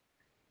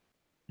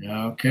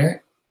 Yeah,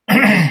 okay.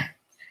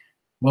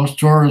 Welsh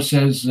Toro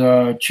says,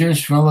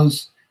 cheers,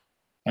 fellas.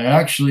 I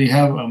actually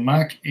have a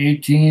Mac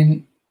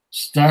 18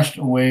 stashed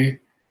away.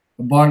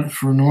 I bought it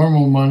for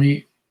normal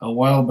money a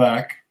while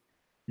back.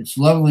 It's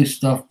lovely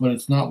stuff, but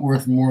it's not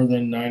worth more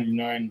than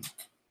 99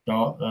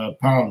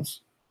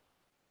 pounds.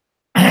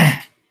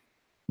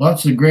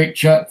 Lots of great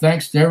chat.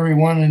 Thanks to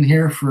everyone in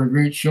here for a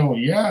great show.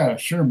 Yeah,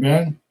 sure,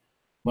 Ben.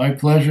 My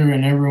pleasure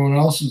and everyone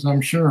else's, I'm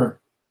sure.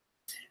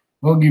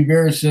 Hoagie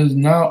Bear says,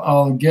 now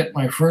I'll get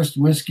my first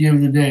whiskey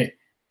of the day.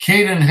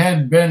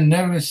 Cadenhead Ben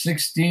Nevis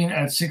 16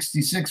 at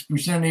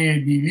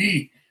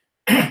 66%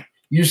 ABV.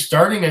 You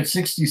starting at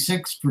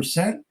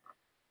 66%?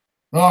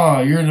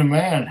 Oh, you're the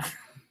man.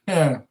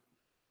 Yeah.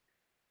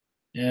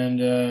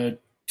 And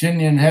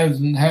Tinian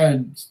hasn't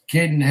had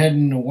Cadenhead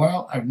in a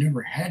while. I've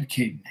never had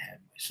Cadenhead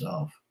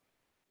myself.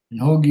 And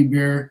Hoagie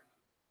Bear,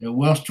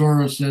 Welsh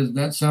Toro says,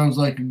 that sounds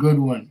like a good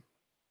one.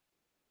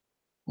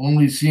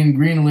 Only seen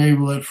Green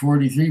Label at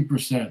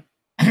 43%.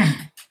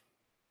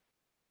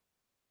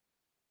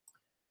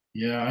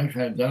 Yeah, I've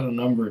had that a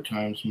number of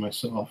times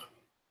myself.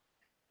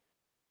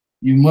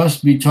 You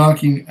must be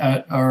talking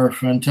at our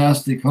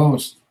fantastic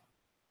host.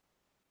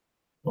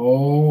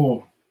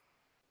 Oh.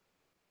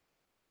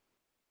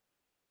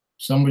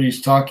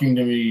 Somebody's talking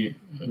to me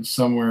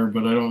somewhere,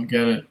 but I don't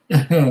get it.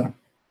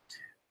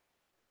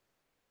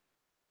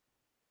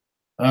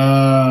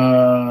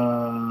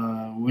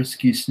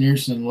 Whiskey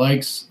Sneerson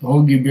likes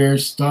Hoagie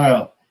Bear's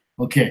style.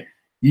 Okay,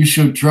 You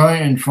should try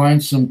and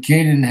find some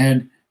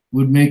Cadenhead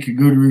would make a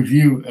good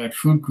review at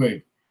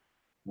Foodquake.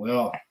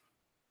 Well,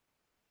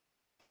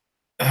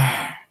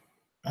 I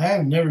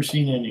have never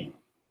seen any,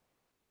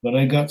 but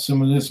I got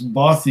some of this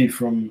bothy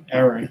from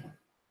Aaron.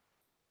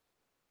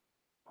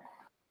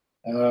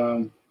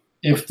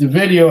 If the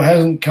video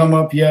hasn't come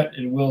up yet,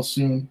 it will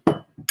soon.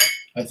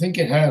 I think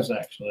it has,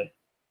 actually.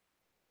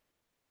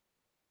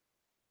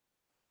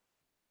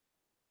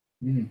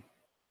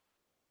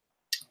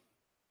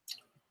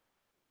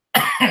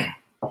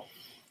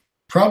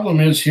 Problem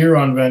is, here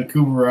on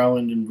Vancouver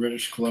Island in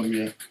British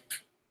Columbia,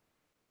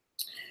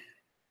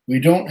 we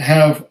don't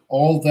have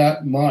all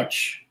that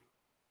much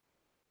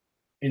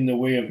in the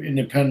way of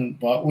independent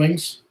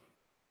bottlings.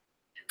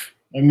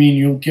 I mean,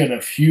 you'll get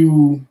a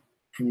few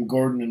from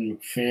Gordon and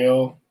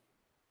MacPhail,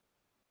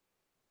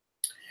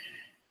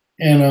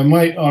 and I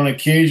might on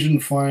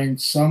occasion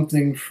find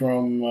something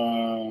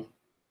from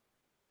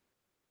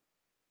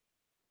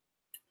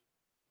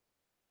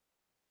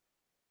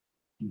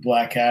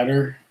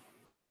Blackadder,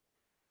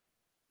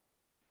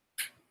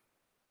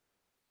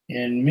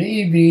 and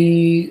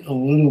maybe a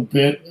little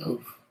bit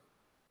of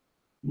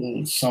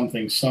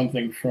something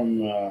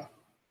from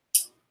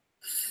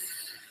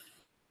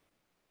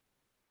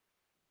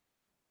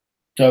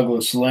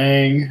Douglas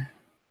Lang.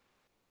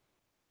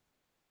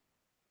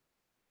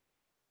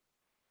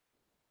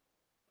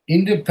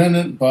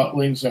 Independent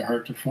bottlings are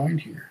hard to find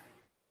here.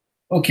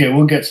 Okay,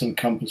 we'll get some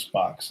Compass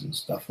Box and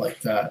stuff like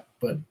that,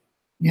 but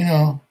you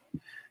know,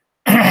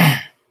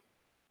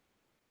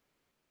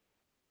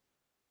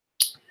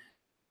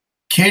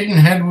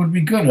 Cadenhead would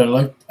be good.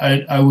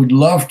 I would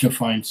love to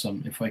find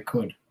some if I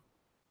could.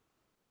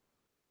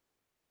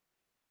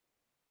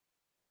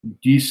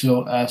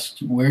 Diesel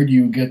asked, where do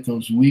you get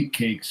those wheat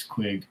cakes,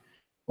 Quig?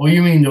 Oh,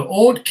 you mean the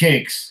oat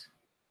cakes?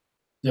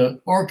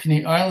 The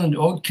Orkney Island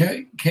oat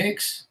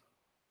cakes?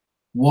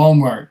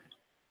 Walmart.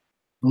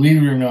 Believe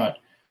it or not.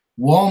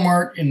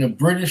 Walmart in the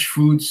British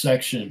food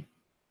section.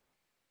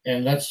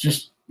 And that's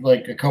just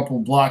like a couple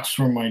blocks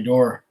from my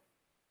door.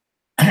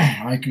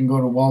 I can go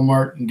to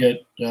Walmart and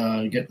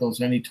get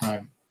those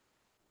anytime.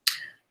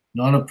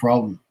 Not a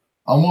problem.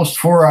 Almost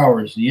 4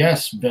 hours.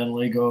 Yes, Ben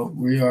Lego,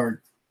 we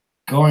are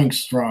going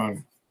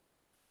strong.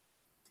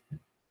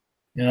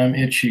 And I'm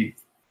itchy.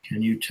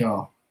 Can you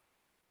tell?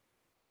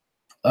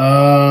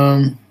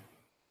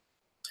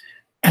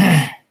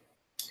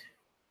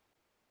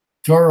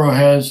 Toro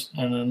has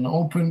an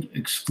unopened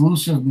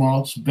exclusive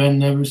malts Ben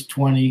Nevis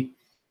 20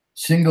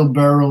 single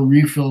barrel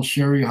refill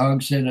sherry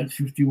hogshead at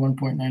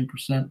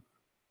 51.9%.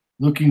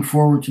 Looking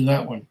forward to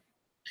that one.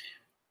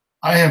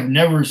 I have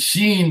never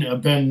seen a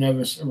Ben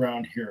Nevis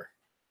around here.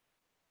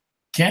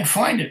 Can't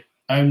find it.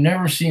 I've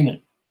never seen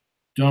it.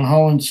 Don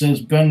Holland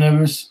says, Ben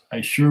Nevis,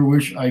 I sure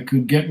wish I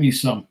could get me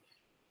some.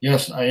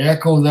 Yes, I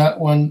echo that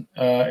one,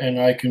 and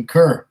I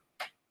concur.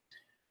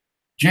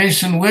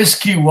 Jason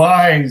Whiskey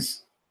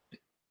Wise.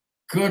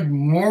 Good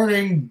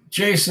morning,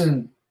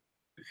 Jason.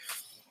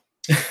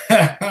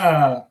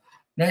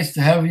 Nice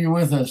to have you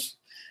with us.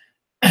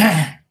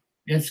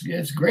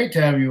 It's great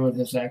to have you with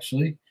us,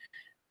 actually.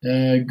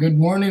 Good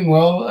morning.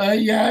 Well,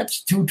 yeah,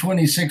 it's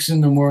 2:26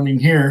 in the morning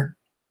here.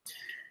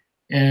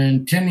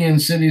 And Tinian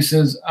City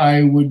says,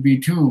 I would be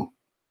too.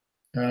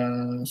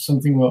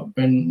 Something about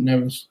Ben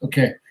Nevis.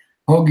 Okay.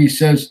 Hoagie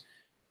says,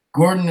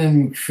 Gordon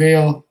and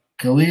MacPhail,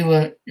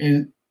 Kalila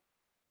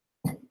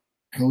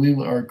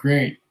are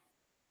great.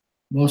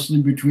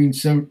 Mostly between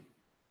 7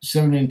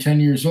 and 10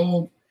 years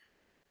old.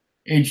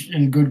 Aged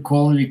in good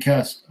quality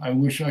cast. I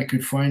wish I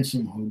could find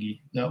some,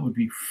 Hoagie. That would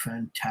be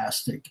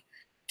fantastic.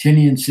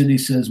 Tinian City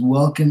says,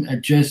 welcome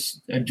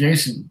Jason.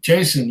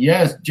 Jason,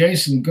 yes,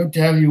 Jason, good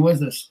to have you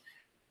with us.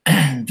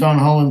 John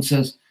Holland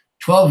says,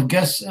 12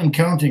 guests and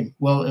counting.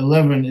 Well,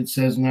 11 it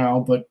says now,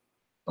 but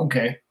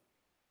okay.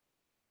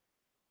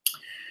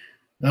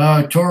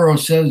 Toro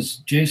says,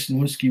 Jason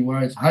Whiskey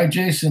Wise. Hi,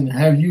 Jason.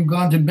 Have you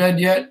gone to bed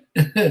yet?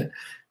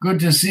 Good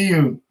to see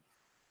you.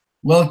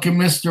 Welcome,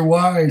 Mr.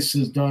 Wise,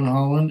 says Don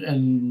Holland.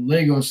 And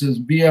Lego says,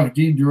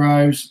 BFD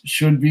drives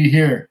should be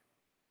here.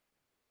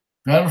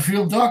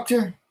 Battlefield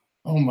Doctor?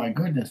 Oh my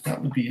goodness,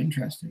 that would be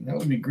interesting. That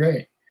would be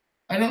great.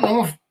 I don't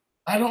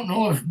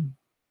know if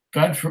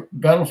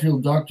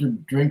Battlefield Doctor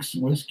drinks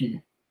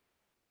whiskey.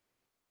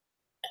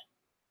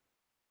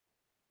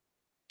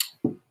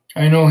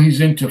 I know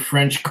he's into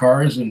French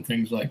cars and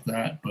things like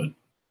that, but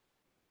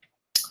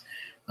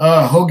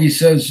Hoagie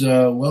says,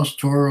 Welsh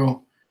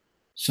Toro,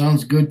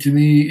 sounds good to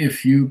me.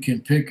 If you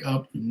can pick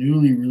up the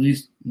newly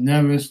released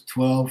Nevis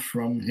 12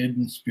 from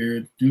Hidden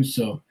Spirit, do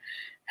so.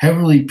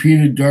 Heavily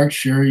peated dark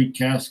sherry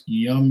cask,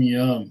 yum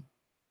yum.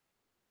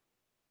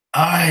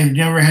 I've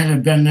never had a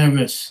Ben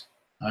Nevis.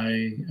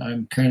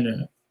 I'm kind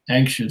of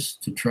anxious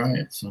to try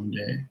it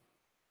someday.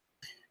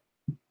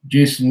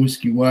 Jason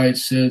Whiskey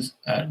Wise says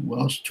at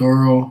Welsh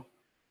Toro,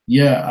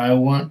 yeah, I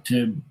went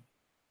to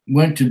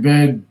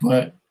bed,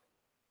 but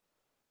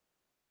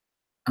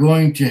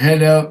going to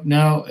head out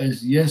now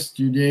as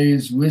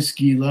yesterday's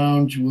whiskey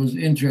lounge was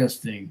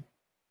interesting.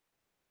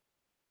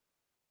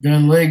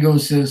 Ben Lego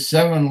says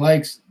 7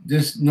 likes,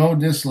 no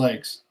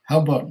dislikes. How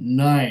about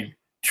 9?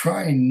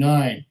 Try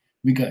 9.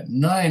 We got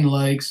 9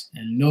 likes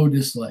and no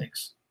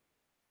dislikes.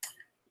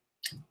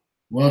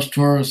 Welsh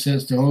Toro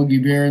says to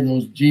Hoagie Bear,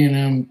 those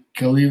G&M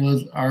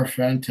Kalilas are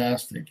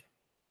fantastic.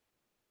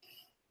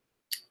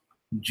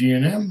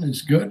 G&M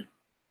is good.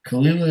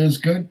 Kalila is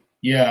good.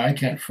 Yeah, I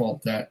can't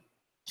fault that.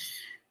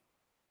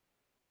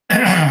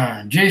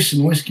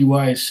 Jason Whiskey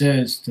Wise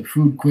says to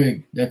Food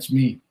Quig, that's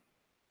me.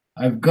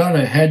 I've got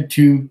to head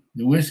to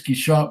the whiskey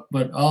shop,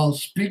 but I'll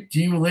speak to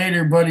you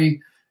later,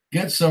 buddy.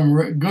 Get some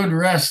good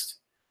rest.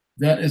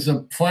 That is a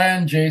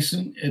plan,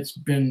 Jason. It's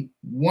been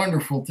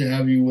wonderful to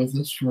have you with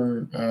us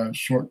for a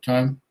short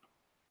time.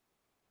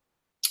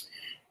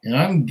 And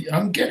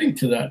I'm getting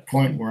to that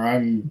point where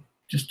I'm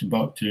just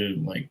about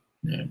to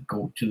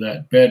go to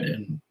that bed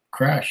and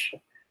crash.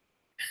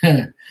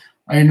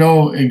 I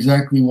know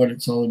exactly what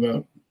it's all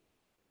about.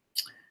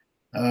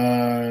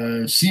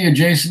 See you,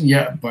 Jason.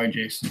 Yeah, bye,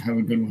 Jason. Have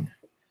a good one.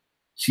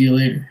 See you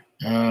later.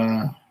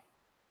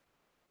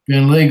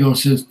 Ben Lego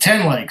says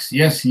 10 likes.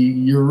 Yes,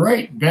 you're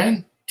right,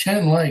 Ben.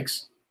 10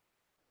 likes.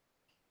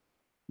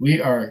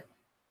 We are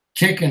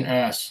kicking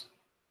ass.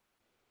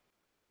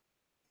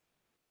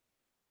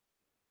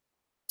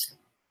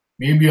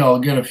 Maybe I'll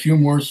get a few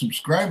more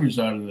subscribers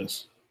out of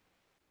this.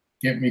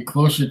 Get me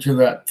closer to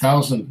that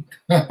 1,000.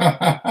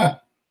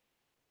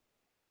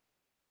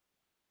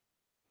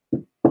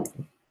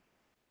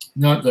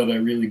 Not that I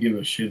really give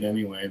a shit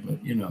anyway, but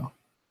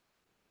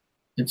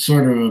it's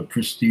sort of a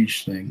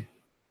prestige thing.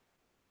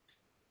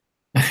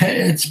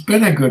 It's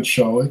been a good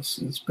show. It's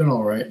been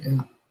all right.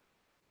 Yeah.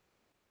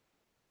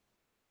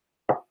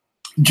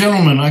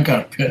 Gentlemen, I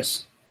gotta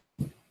piss.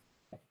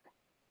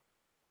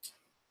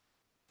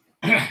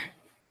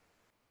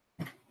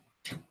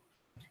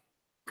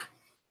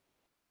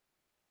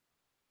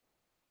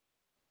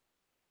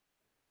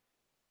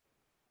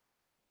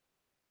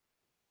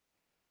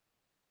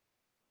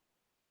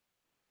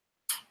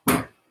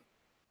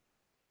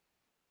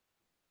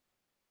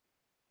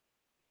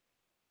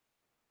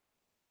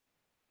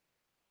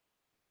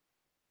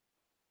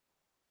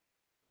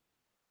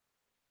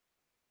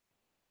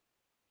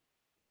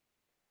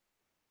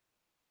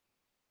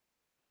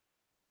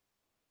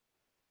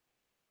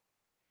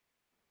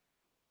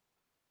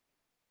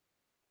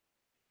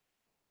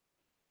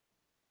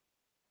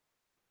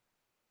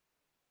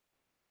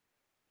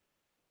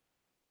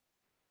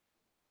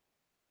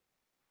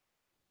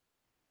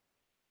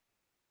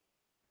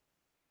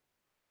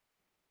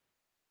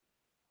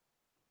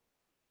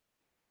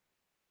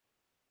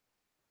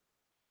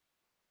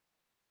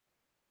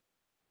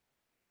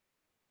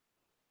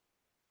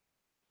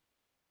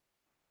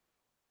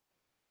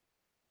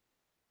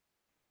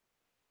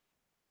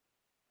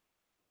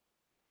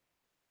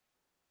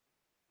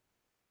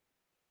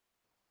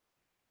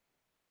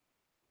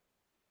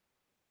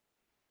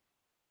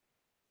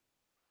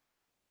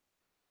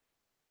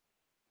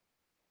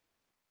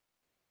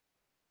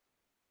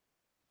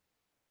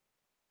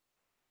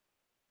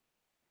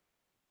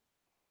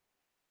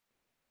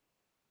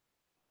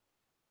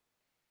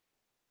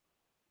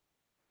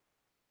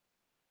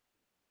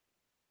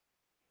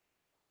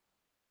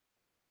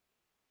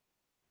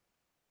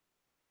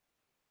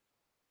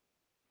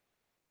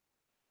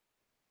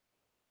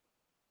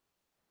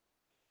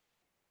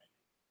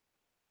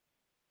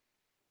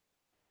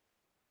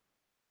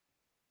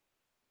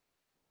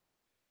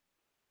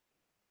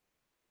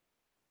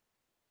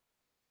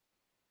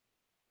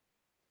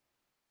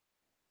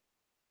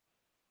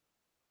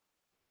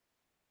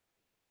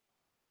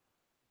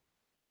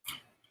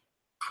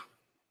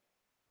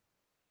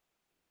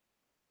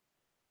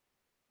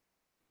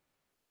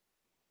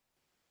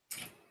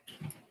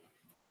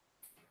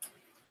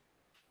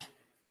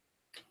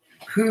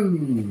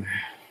 Whew.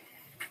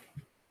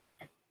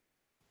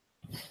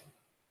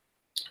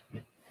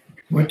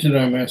 What did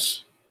I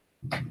miss?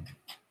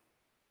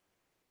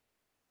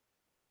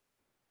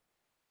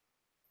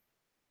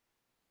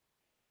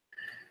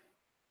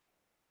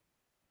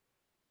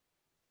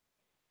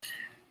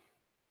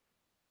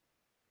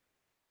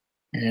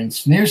 And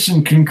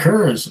Sneerson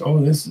concurs.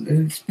 Oh, it's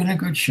been a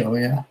good show,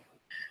 yeah.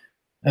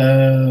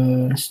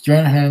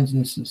 Stranahan's,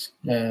 this is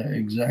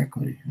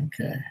exactly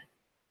okay.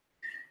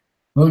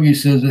 Hoagie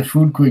says that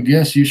Food Quig,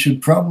 yes, you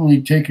should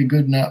probably take a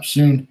good nap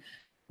soon.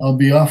 I'll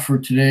be off for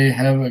today.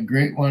 Have a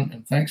great one,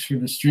 and thanks for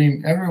the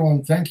stream.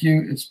 Everyone, thank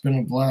you. It's been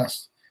a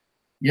blast.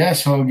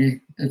 Yes, Hoagie,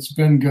 it's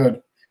been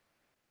good.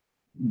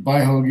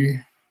 Bye,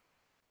 Hoagie.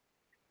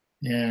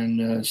 And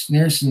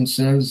Sneerson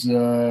says,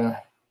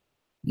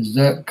 is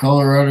that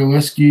Colorado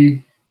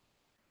whiskey?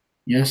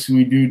 Yes,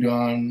 we do,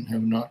 Don.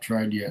 Have not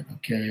tried yet.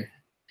 Okay.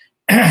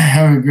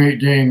 Have a great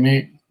day,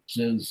 mate,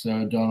 says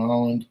Don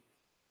Holland.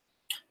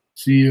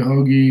 See you,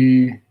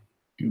 Hoagie.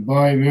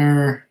 Goodbye,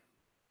 Bear.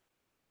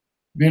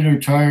 Bitter,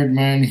 tired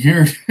man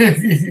here.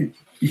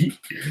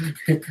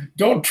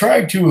 Don't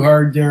try too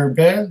hard there,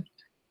 Ben.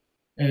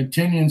 And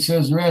Tinian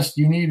says, rest.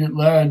 You need it,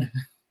 lad.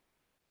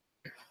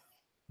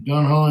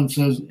 Don Holland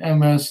says,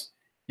 MS,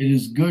 it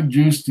is good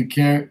juice to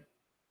carry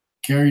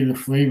the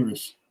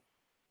flavors.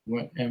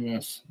 What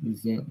MS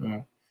is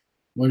that?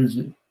 What is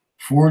it?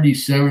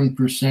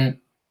 47%,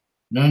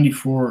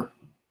 94,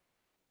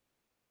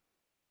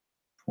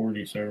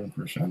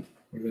 47%.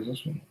 What is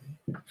this one?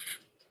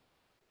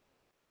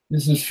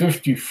 This is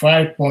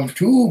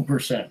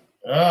 55.2%.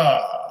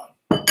 Ah,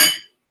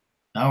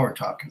 now we're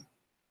talking.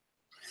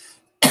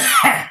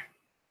 That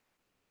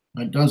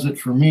does it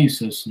for me,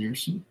 says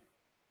Sneerson.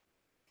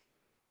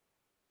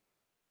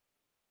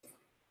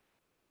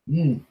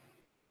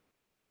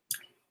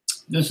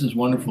 This is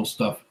wonderful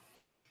stuff.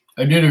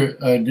 I did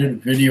a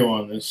video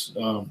on this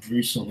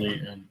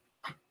recently, and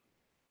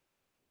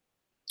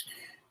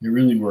it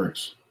really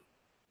works.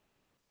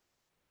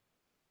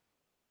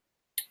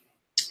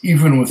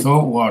 Even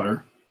without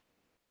water,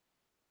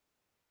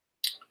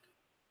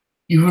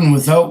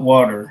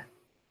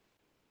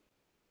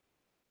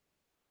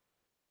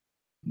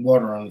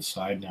 water on the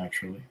side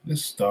naturally,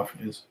 this stuff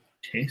is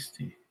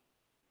tasty.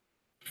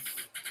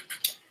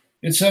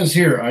 It says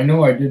here, I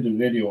know I did the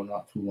video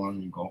not too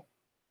long ago.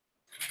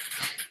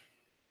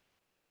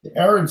 The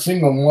arid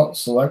single malt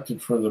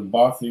selected for the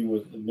Bothy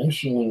was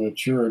initially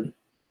matured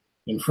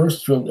in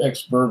first filled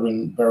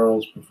ex-bourbon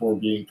barrels before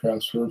being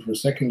transferred for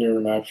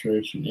secondary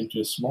maturation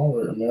into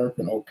smaller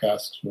American oak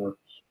casks for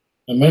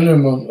a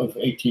minimum of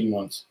 18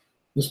 months.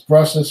 This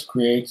process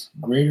creates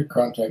greater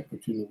contact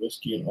between the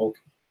whiskey and oak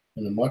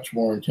and a much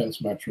more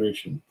intense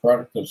maturation,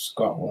 product of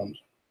Scotland.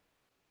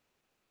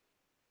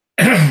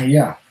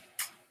 Yeah.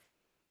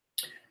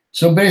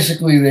 So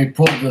basically, they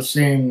pulled the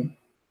same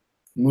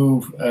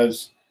move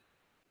as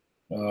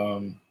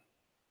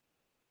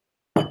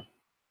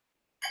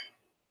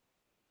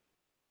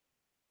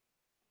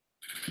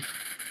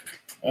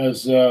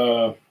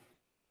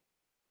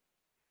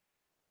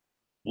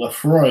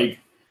Lafroig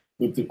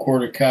with the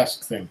quarter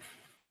cask thing,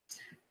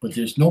 but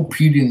there's no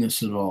peat in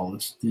this at all.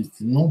 There's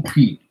no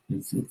peat.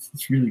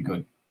 It's really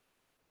good.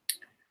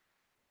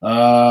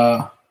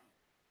 The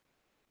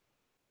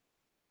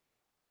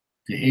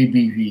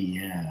ABV,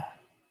 yeah.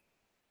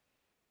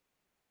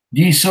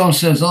 D-So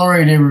says, all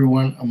right,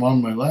 everyone, I'm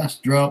on my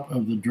last drop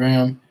of the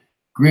dram.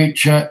 Great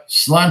chat.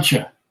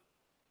 Slancha.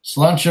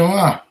 Slancha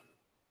ma.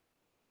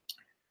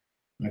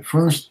 My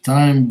first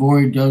time,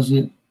 boy, does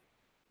it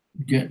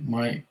get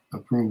my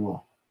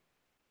approval.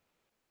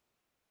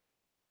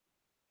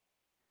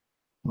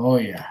 Oh,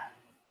 yeah.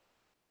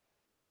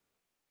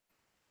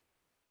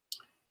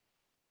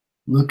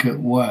 Look at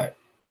what?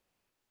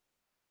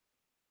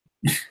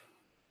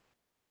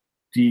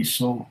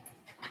 D-So.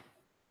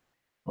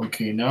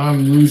 Okay, now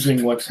I'm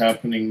losing what's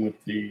happening with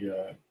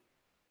the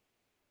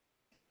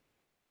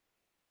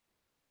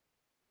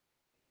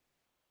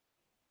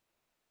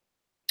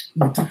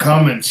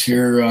comments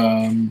here.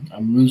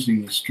 I'm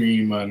losing the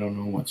stream. I don't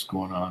know what's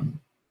going on.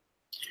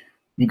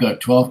 We got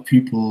 12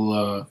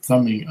 people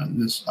thumbing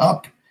this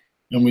up,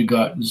 and we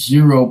got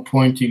 0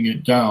 pointing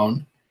it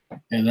down,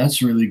 and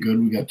that's really good.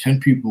 We got 10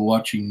 people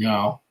watching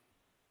now.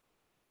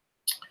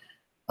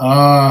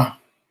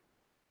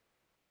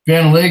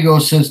 Van Lego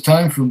says,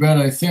 time for bed,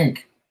 I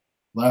think.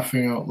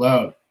 Laughing out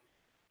loud.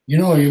 You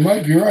know, you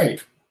might be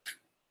right.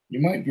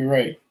 You might be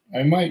right.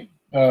 I might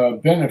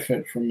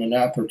benefit from a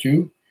nap or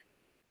two.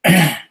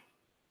 And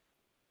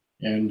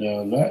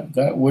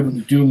that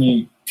wouldn't do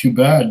me too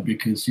bad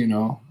because, you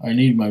know, I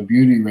need my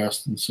beauty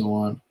rest and so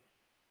on.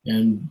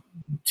 And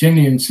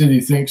Tinian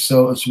City thinks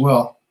so as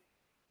well.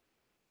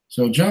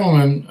 So,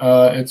 gentlemen,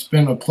 it's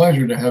been a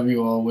pleasure to have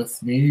you all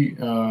with me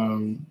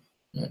in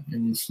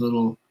this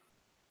little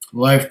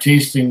live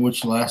tasting,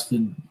 which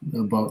lasted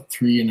about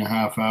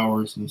 3.5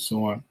 hours and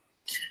so on.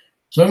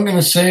 So I'm going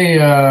to say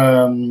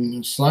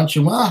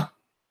Slancha ma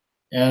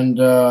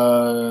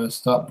and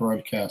stop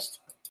broadcast.